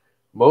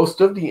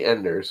 Most of the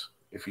enders,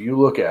 if you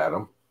look at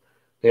them,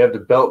 they have the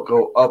belt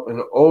go up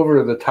and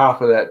over the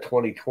top of that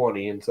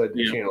 2020 inside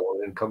the channel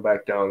and then come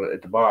back down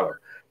at the bottom.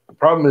 The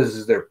problem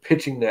is they're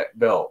pitching that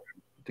belt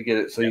to get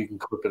it so you can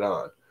clip it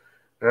on.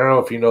 I don't know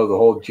if you know the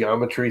whole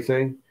geometry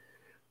thing,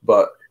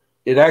 but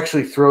it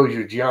actually throws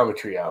your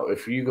geometry out.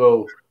 If you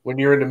go, when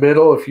you're in the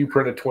middle, if you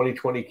print a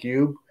 2020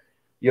 cube,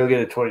 you'll get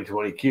a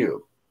 2020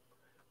 cube.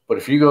 But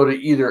if you go to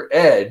either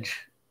edge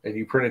and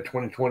you print a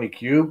 2020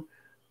 cube,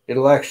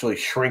 it'll actually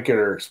shrink it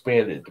or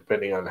expand it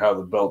depending on how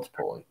the belt's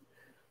pulling.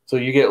 So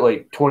you get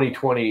like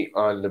 2020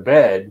 on the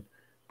bed,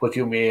 but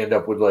you may end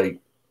up with like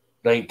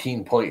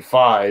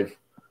 19.5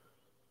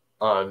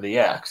 on the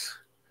X.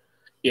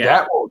 Yeah.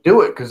 That won't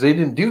do it because they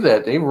didn't do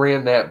that. They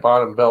ran that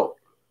bottom belt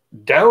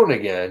down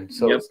again,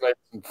 so it's nice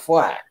and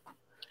flat.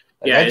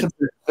 And that's a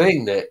big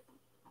thing that,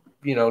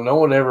 you know, no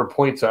one ever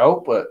points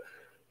out. But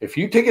if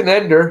you take an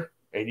ender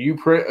and you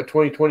print a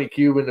 2020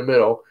 cube in the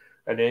middle,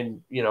 and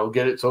then, you know,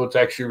 get it so it's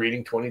actually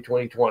reading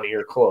 2020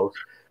 or close,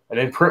 and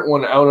then print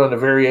one out on the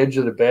very edge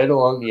of the bed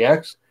along the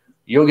X,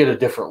 you'll get a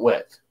different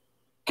width.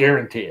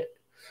 Guarantee it.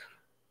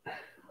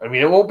 I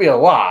mean, it won't be a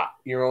lot.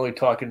 You're only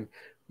talking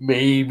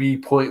maybe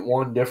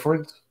 0.1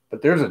 difference,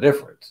 but there's a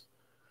difference.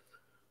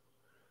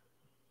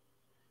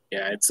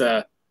 Yeah, it's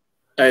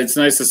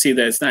nice to see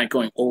that it's not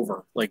going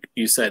over, like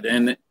you said.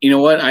 And you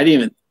know what? I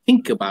didn't even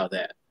think about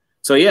that.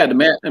 So yeah,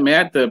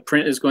 the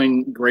print is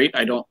going great.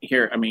 I don't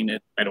hear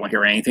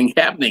anything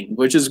happening,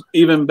 which is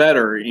even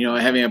better. You know,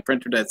 having a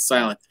printer that's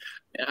silent.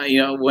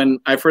 You know, when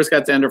I first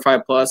got the Ender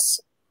 5 Plus,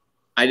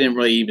 I didn't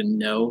really even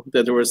know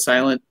that there was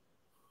silent.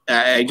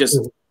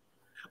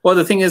 Well,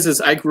 the thing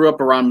is I grew up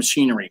around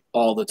machinery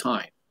all the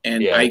time,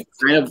 and I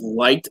kind of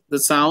liked the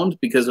sound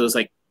because it was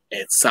like,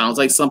 it sounds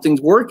like something's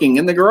working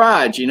in the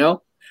garage, you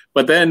know.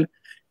 But then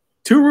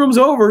 2 rooms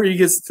over, you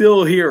can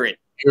still hear it.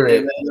 And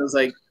then I was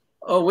like,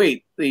 oh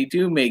wait, they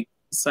do make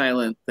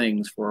silent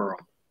things for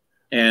them,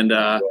 and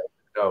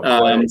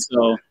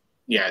so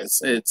yeah,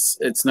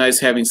 it's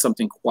nice having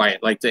something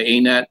quiet like the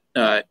ANET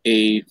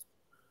A5.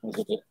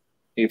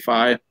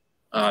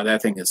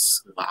 That thing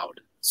is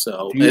loud,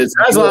 so it's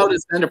not as loud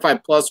as the Ender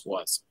 5 Plus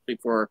was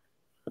before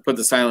I put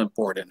the silent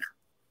board in there,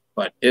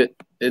 but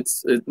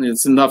it's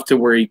enough to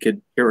where you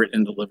could hear it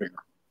in the living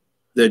room,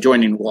 the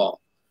adjoining wall.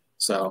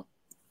 So,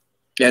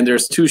 and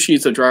there's 2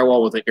 sheets of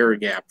drywall with an air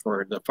gap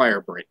for the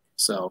fire break.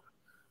 So,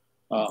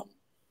 but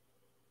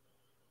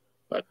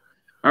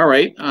all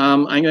right,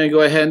 I'm going to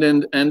go ahead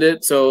and end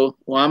it. So,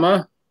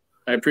 Llama,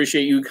 I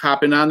appreciate you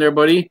hopping on there,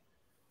 buddy.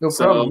 No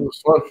problem. It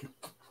was fun.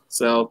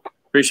 So,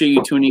 appreciate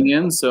you tuning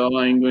in. So,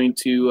 I'm going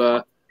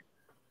to,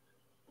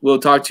 we'll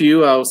talk to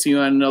you. I'll see you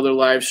on another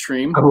live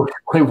stream. I wish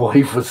my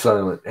wife was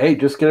silent. Hey,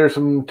 just get her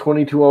some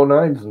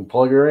 2209s and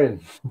plug her in.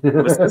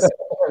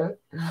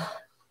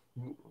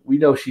 We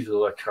know she's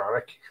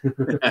electronic.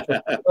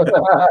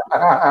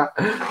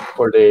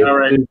 Poor Dave. All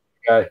right.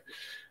 Guy.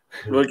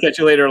 We'll catch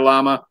you later,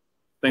 Llama.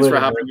 Thanks for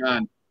hopping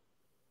on.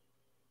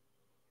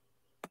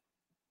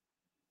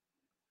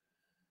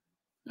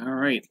 All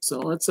right, so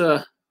let's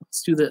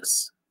do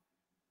this.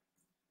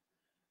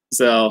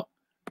 So,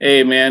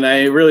 hey man,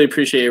 I really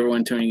appreciate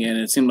everyone tuning in.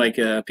 It seemed like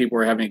people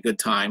were having a good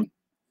time.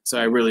 So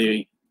I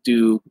really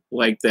do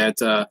like that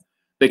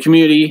the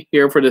community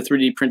here for the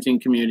 3D printing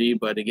community.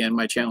 But again,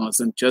 my channel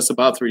isn't just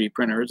about 3D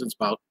printers. It's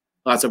about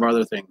lots of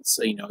other things.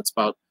 So, you know, it's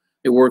about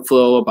a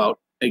workflow, about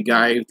a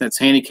guy that's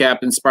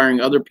handicapped,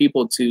 inspiring other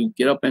people to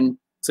get up and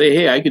say,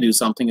 hey, I could do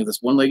something if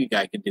this one-legged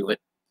guy could do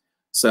it.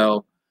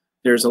 So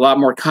there's a lot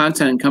more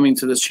content coming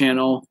to this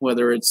channel,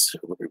 whether it's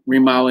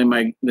remodeling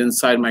the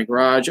inside my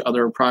garage,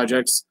 other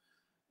projects,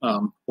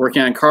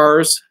 working on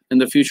cars in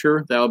the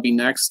future. That'll be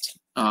next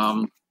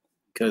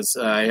because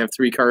I have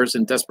 3 cars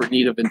in desperate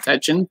need of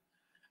attention.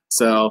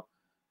 So,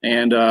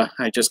 and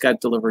I just got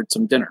delivered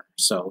some dinner,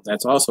 so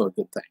that's also a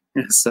good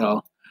thing.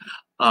 So,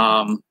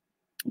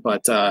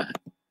 but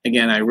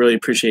again, I really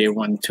appreciate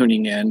everyone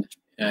tuning in,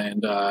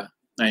 and I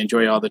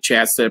enjoy all the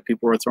chats that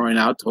people were throwing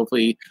out.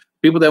 Hopefully,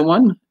 people that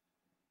won.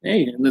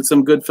 Hey, and then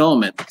some good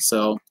filament.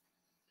 So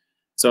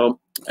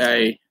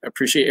I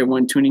appreciate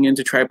everyone tuning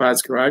into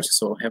Tripod's Garage.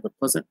 So have a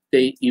pleasant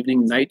day,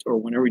 evening, night, or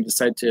whenever you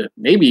decide to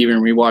maybe even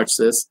rewatch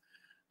this.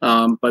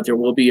 But there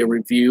will be a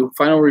review,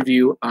 final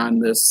review on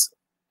this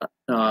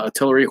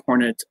Artillery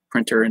Hornet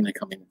printer in the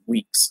coming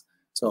weeks.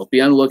 So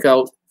be on the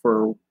lookout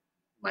for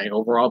my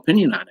overall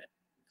opinion on it.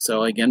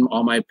 So again,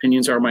 all my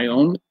opinions are my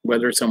own,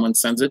 whether someone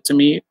sends it to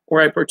me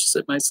or I purchase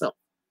it myself.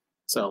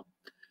 So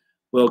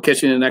we'll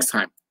catch you the next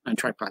time on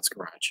Tripod's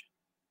Garage.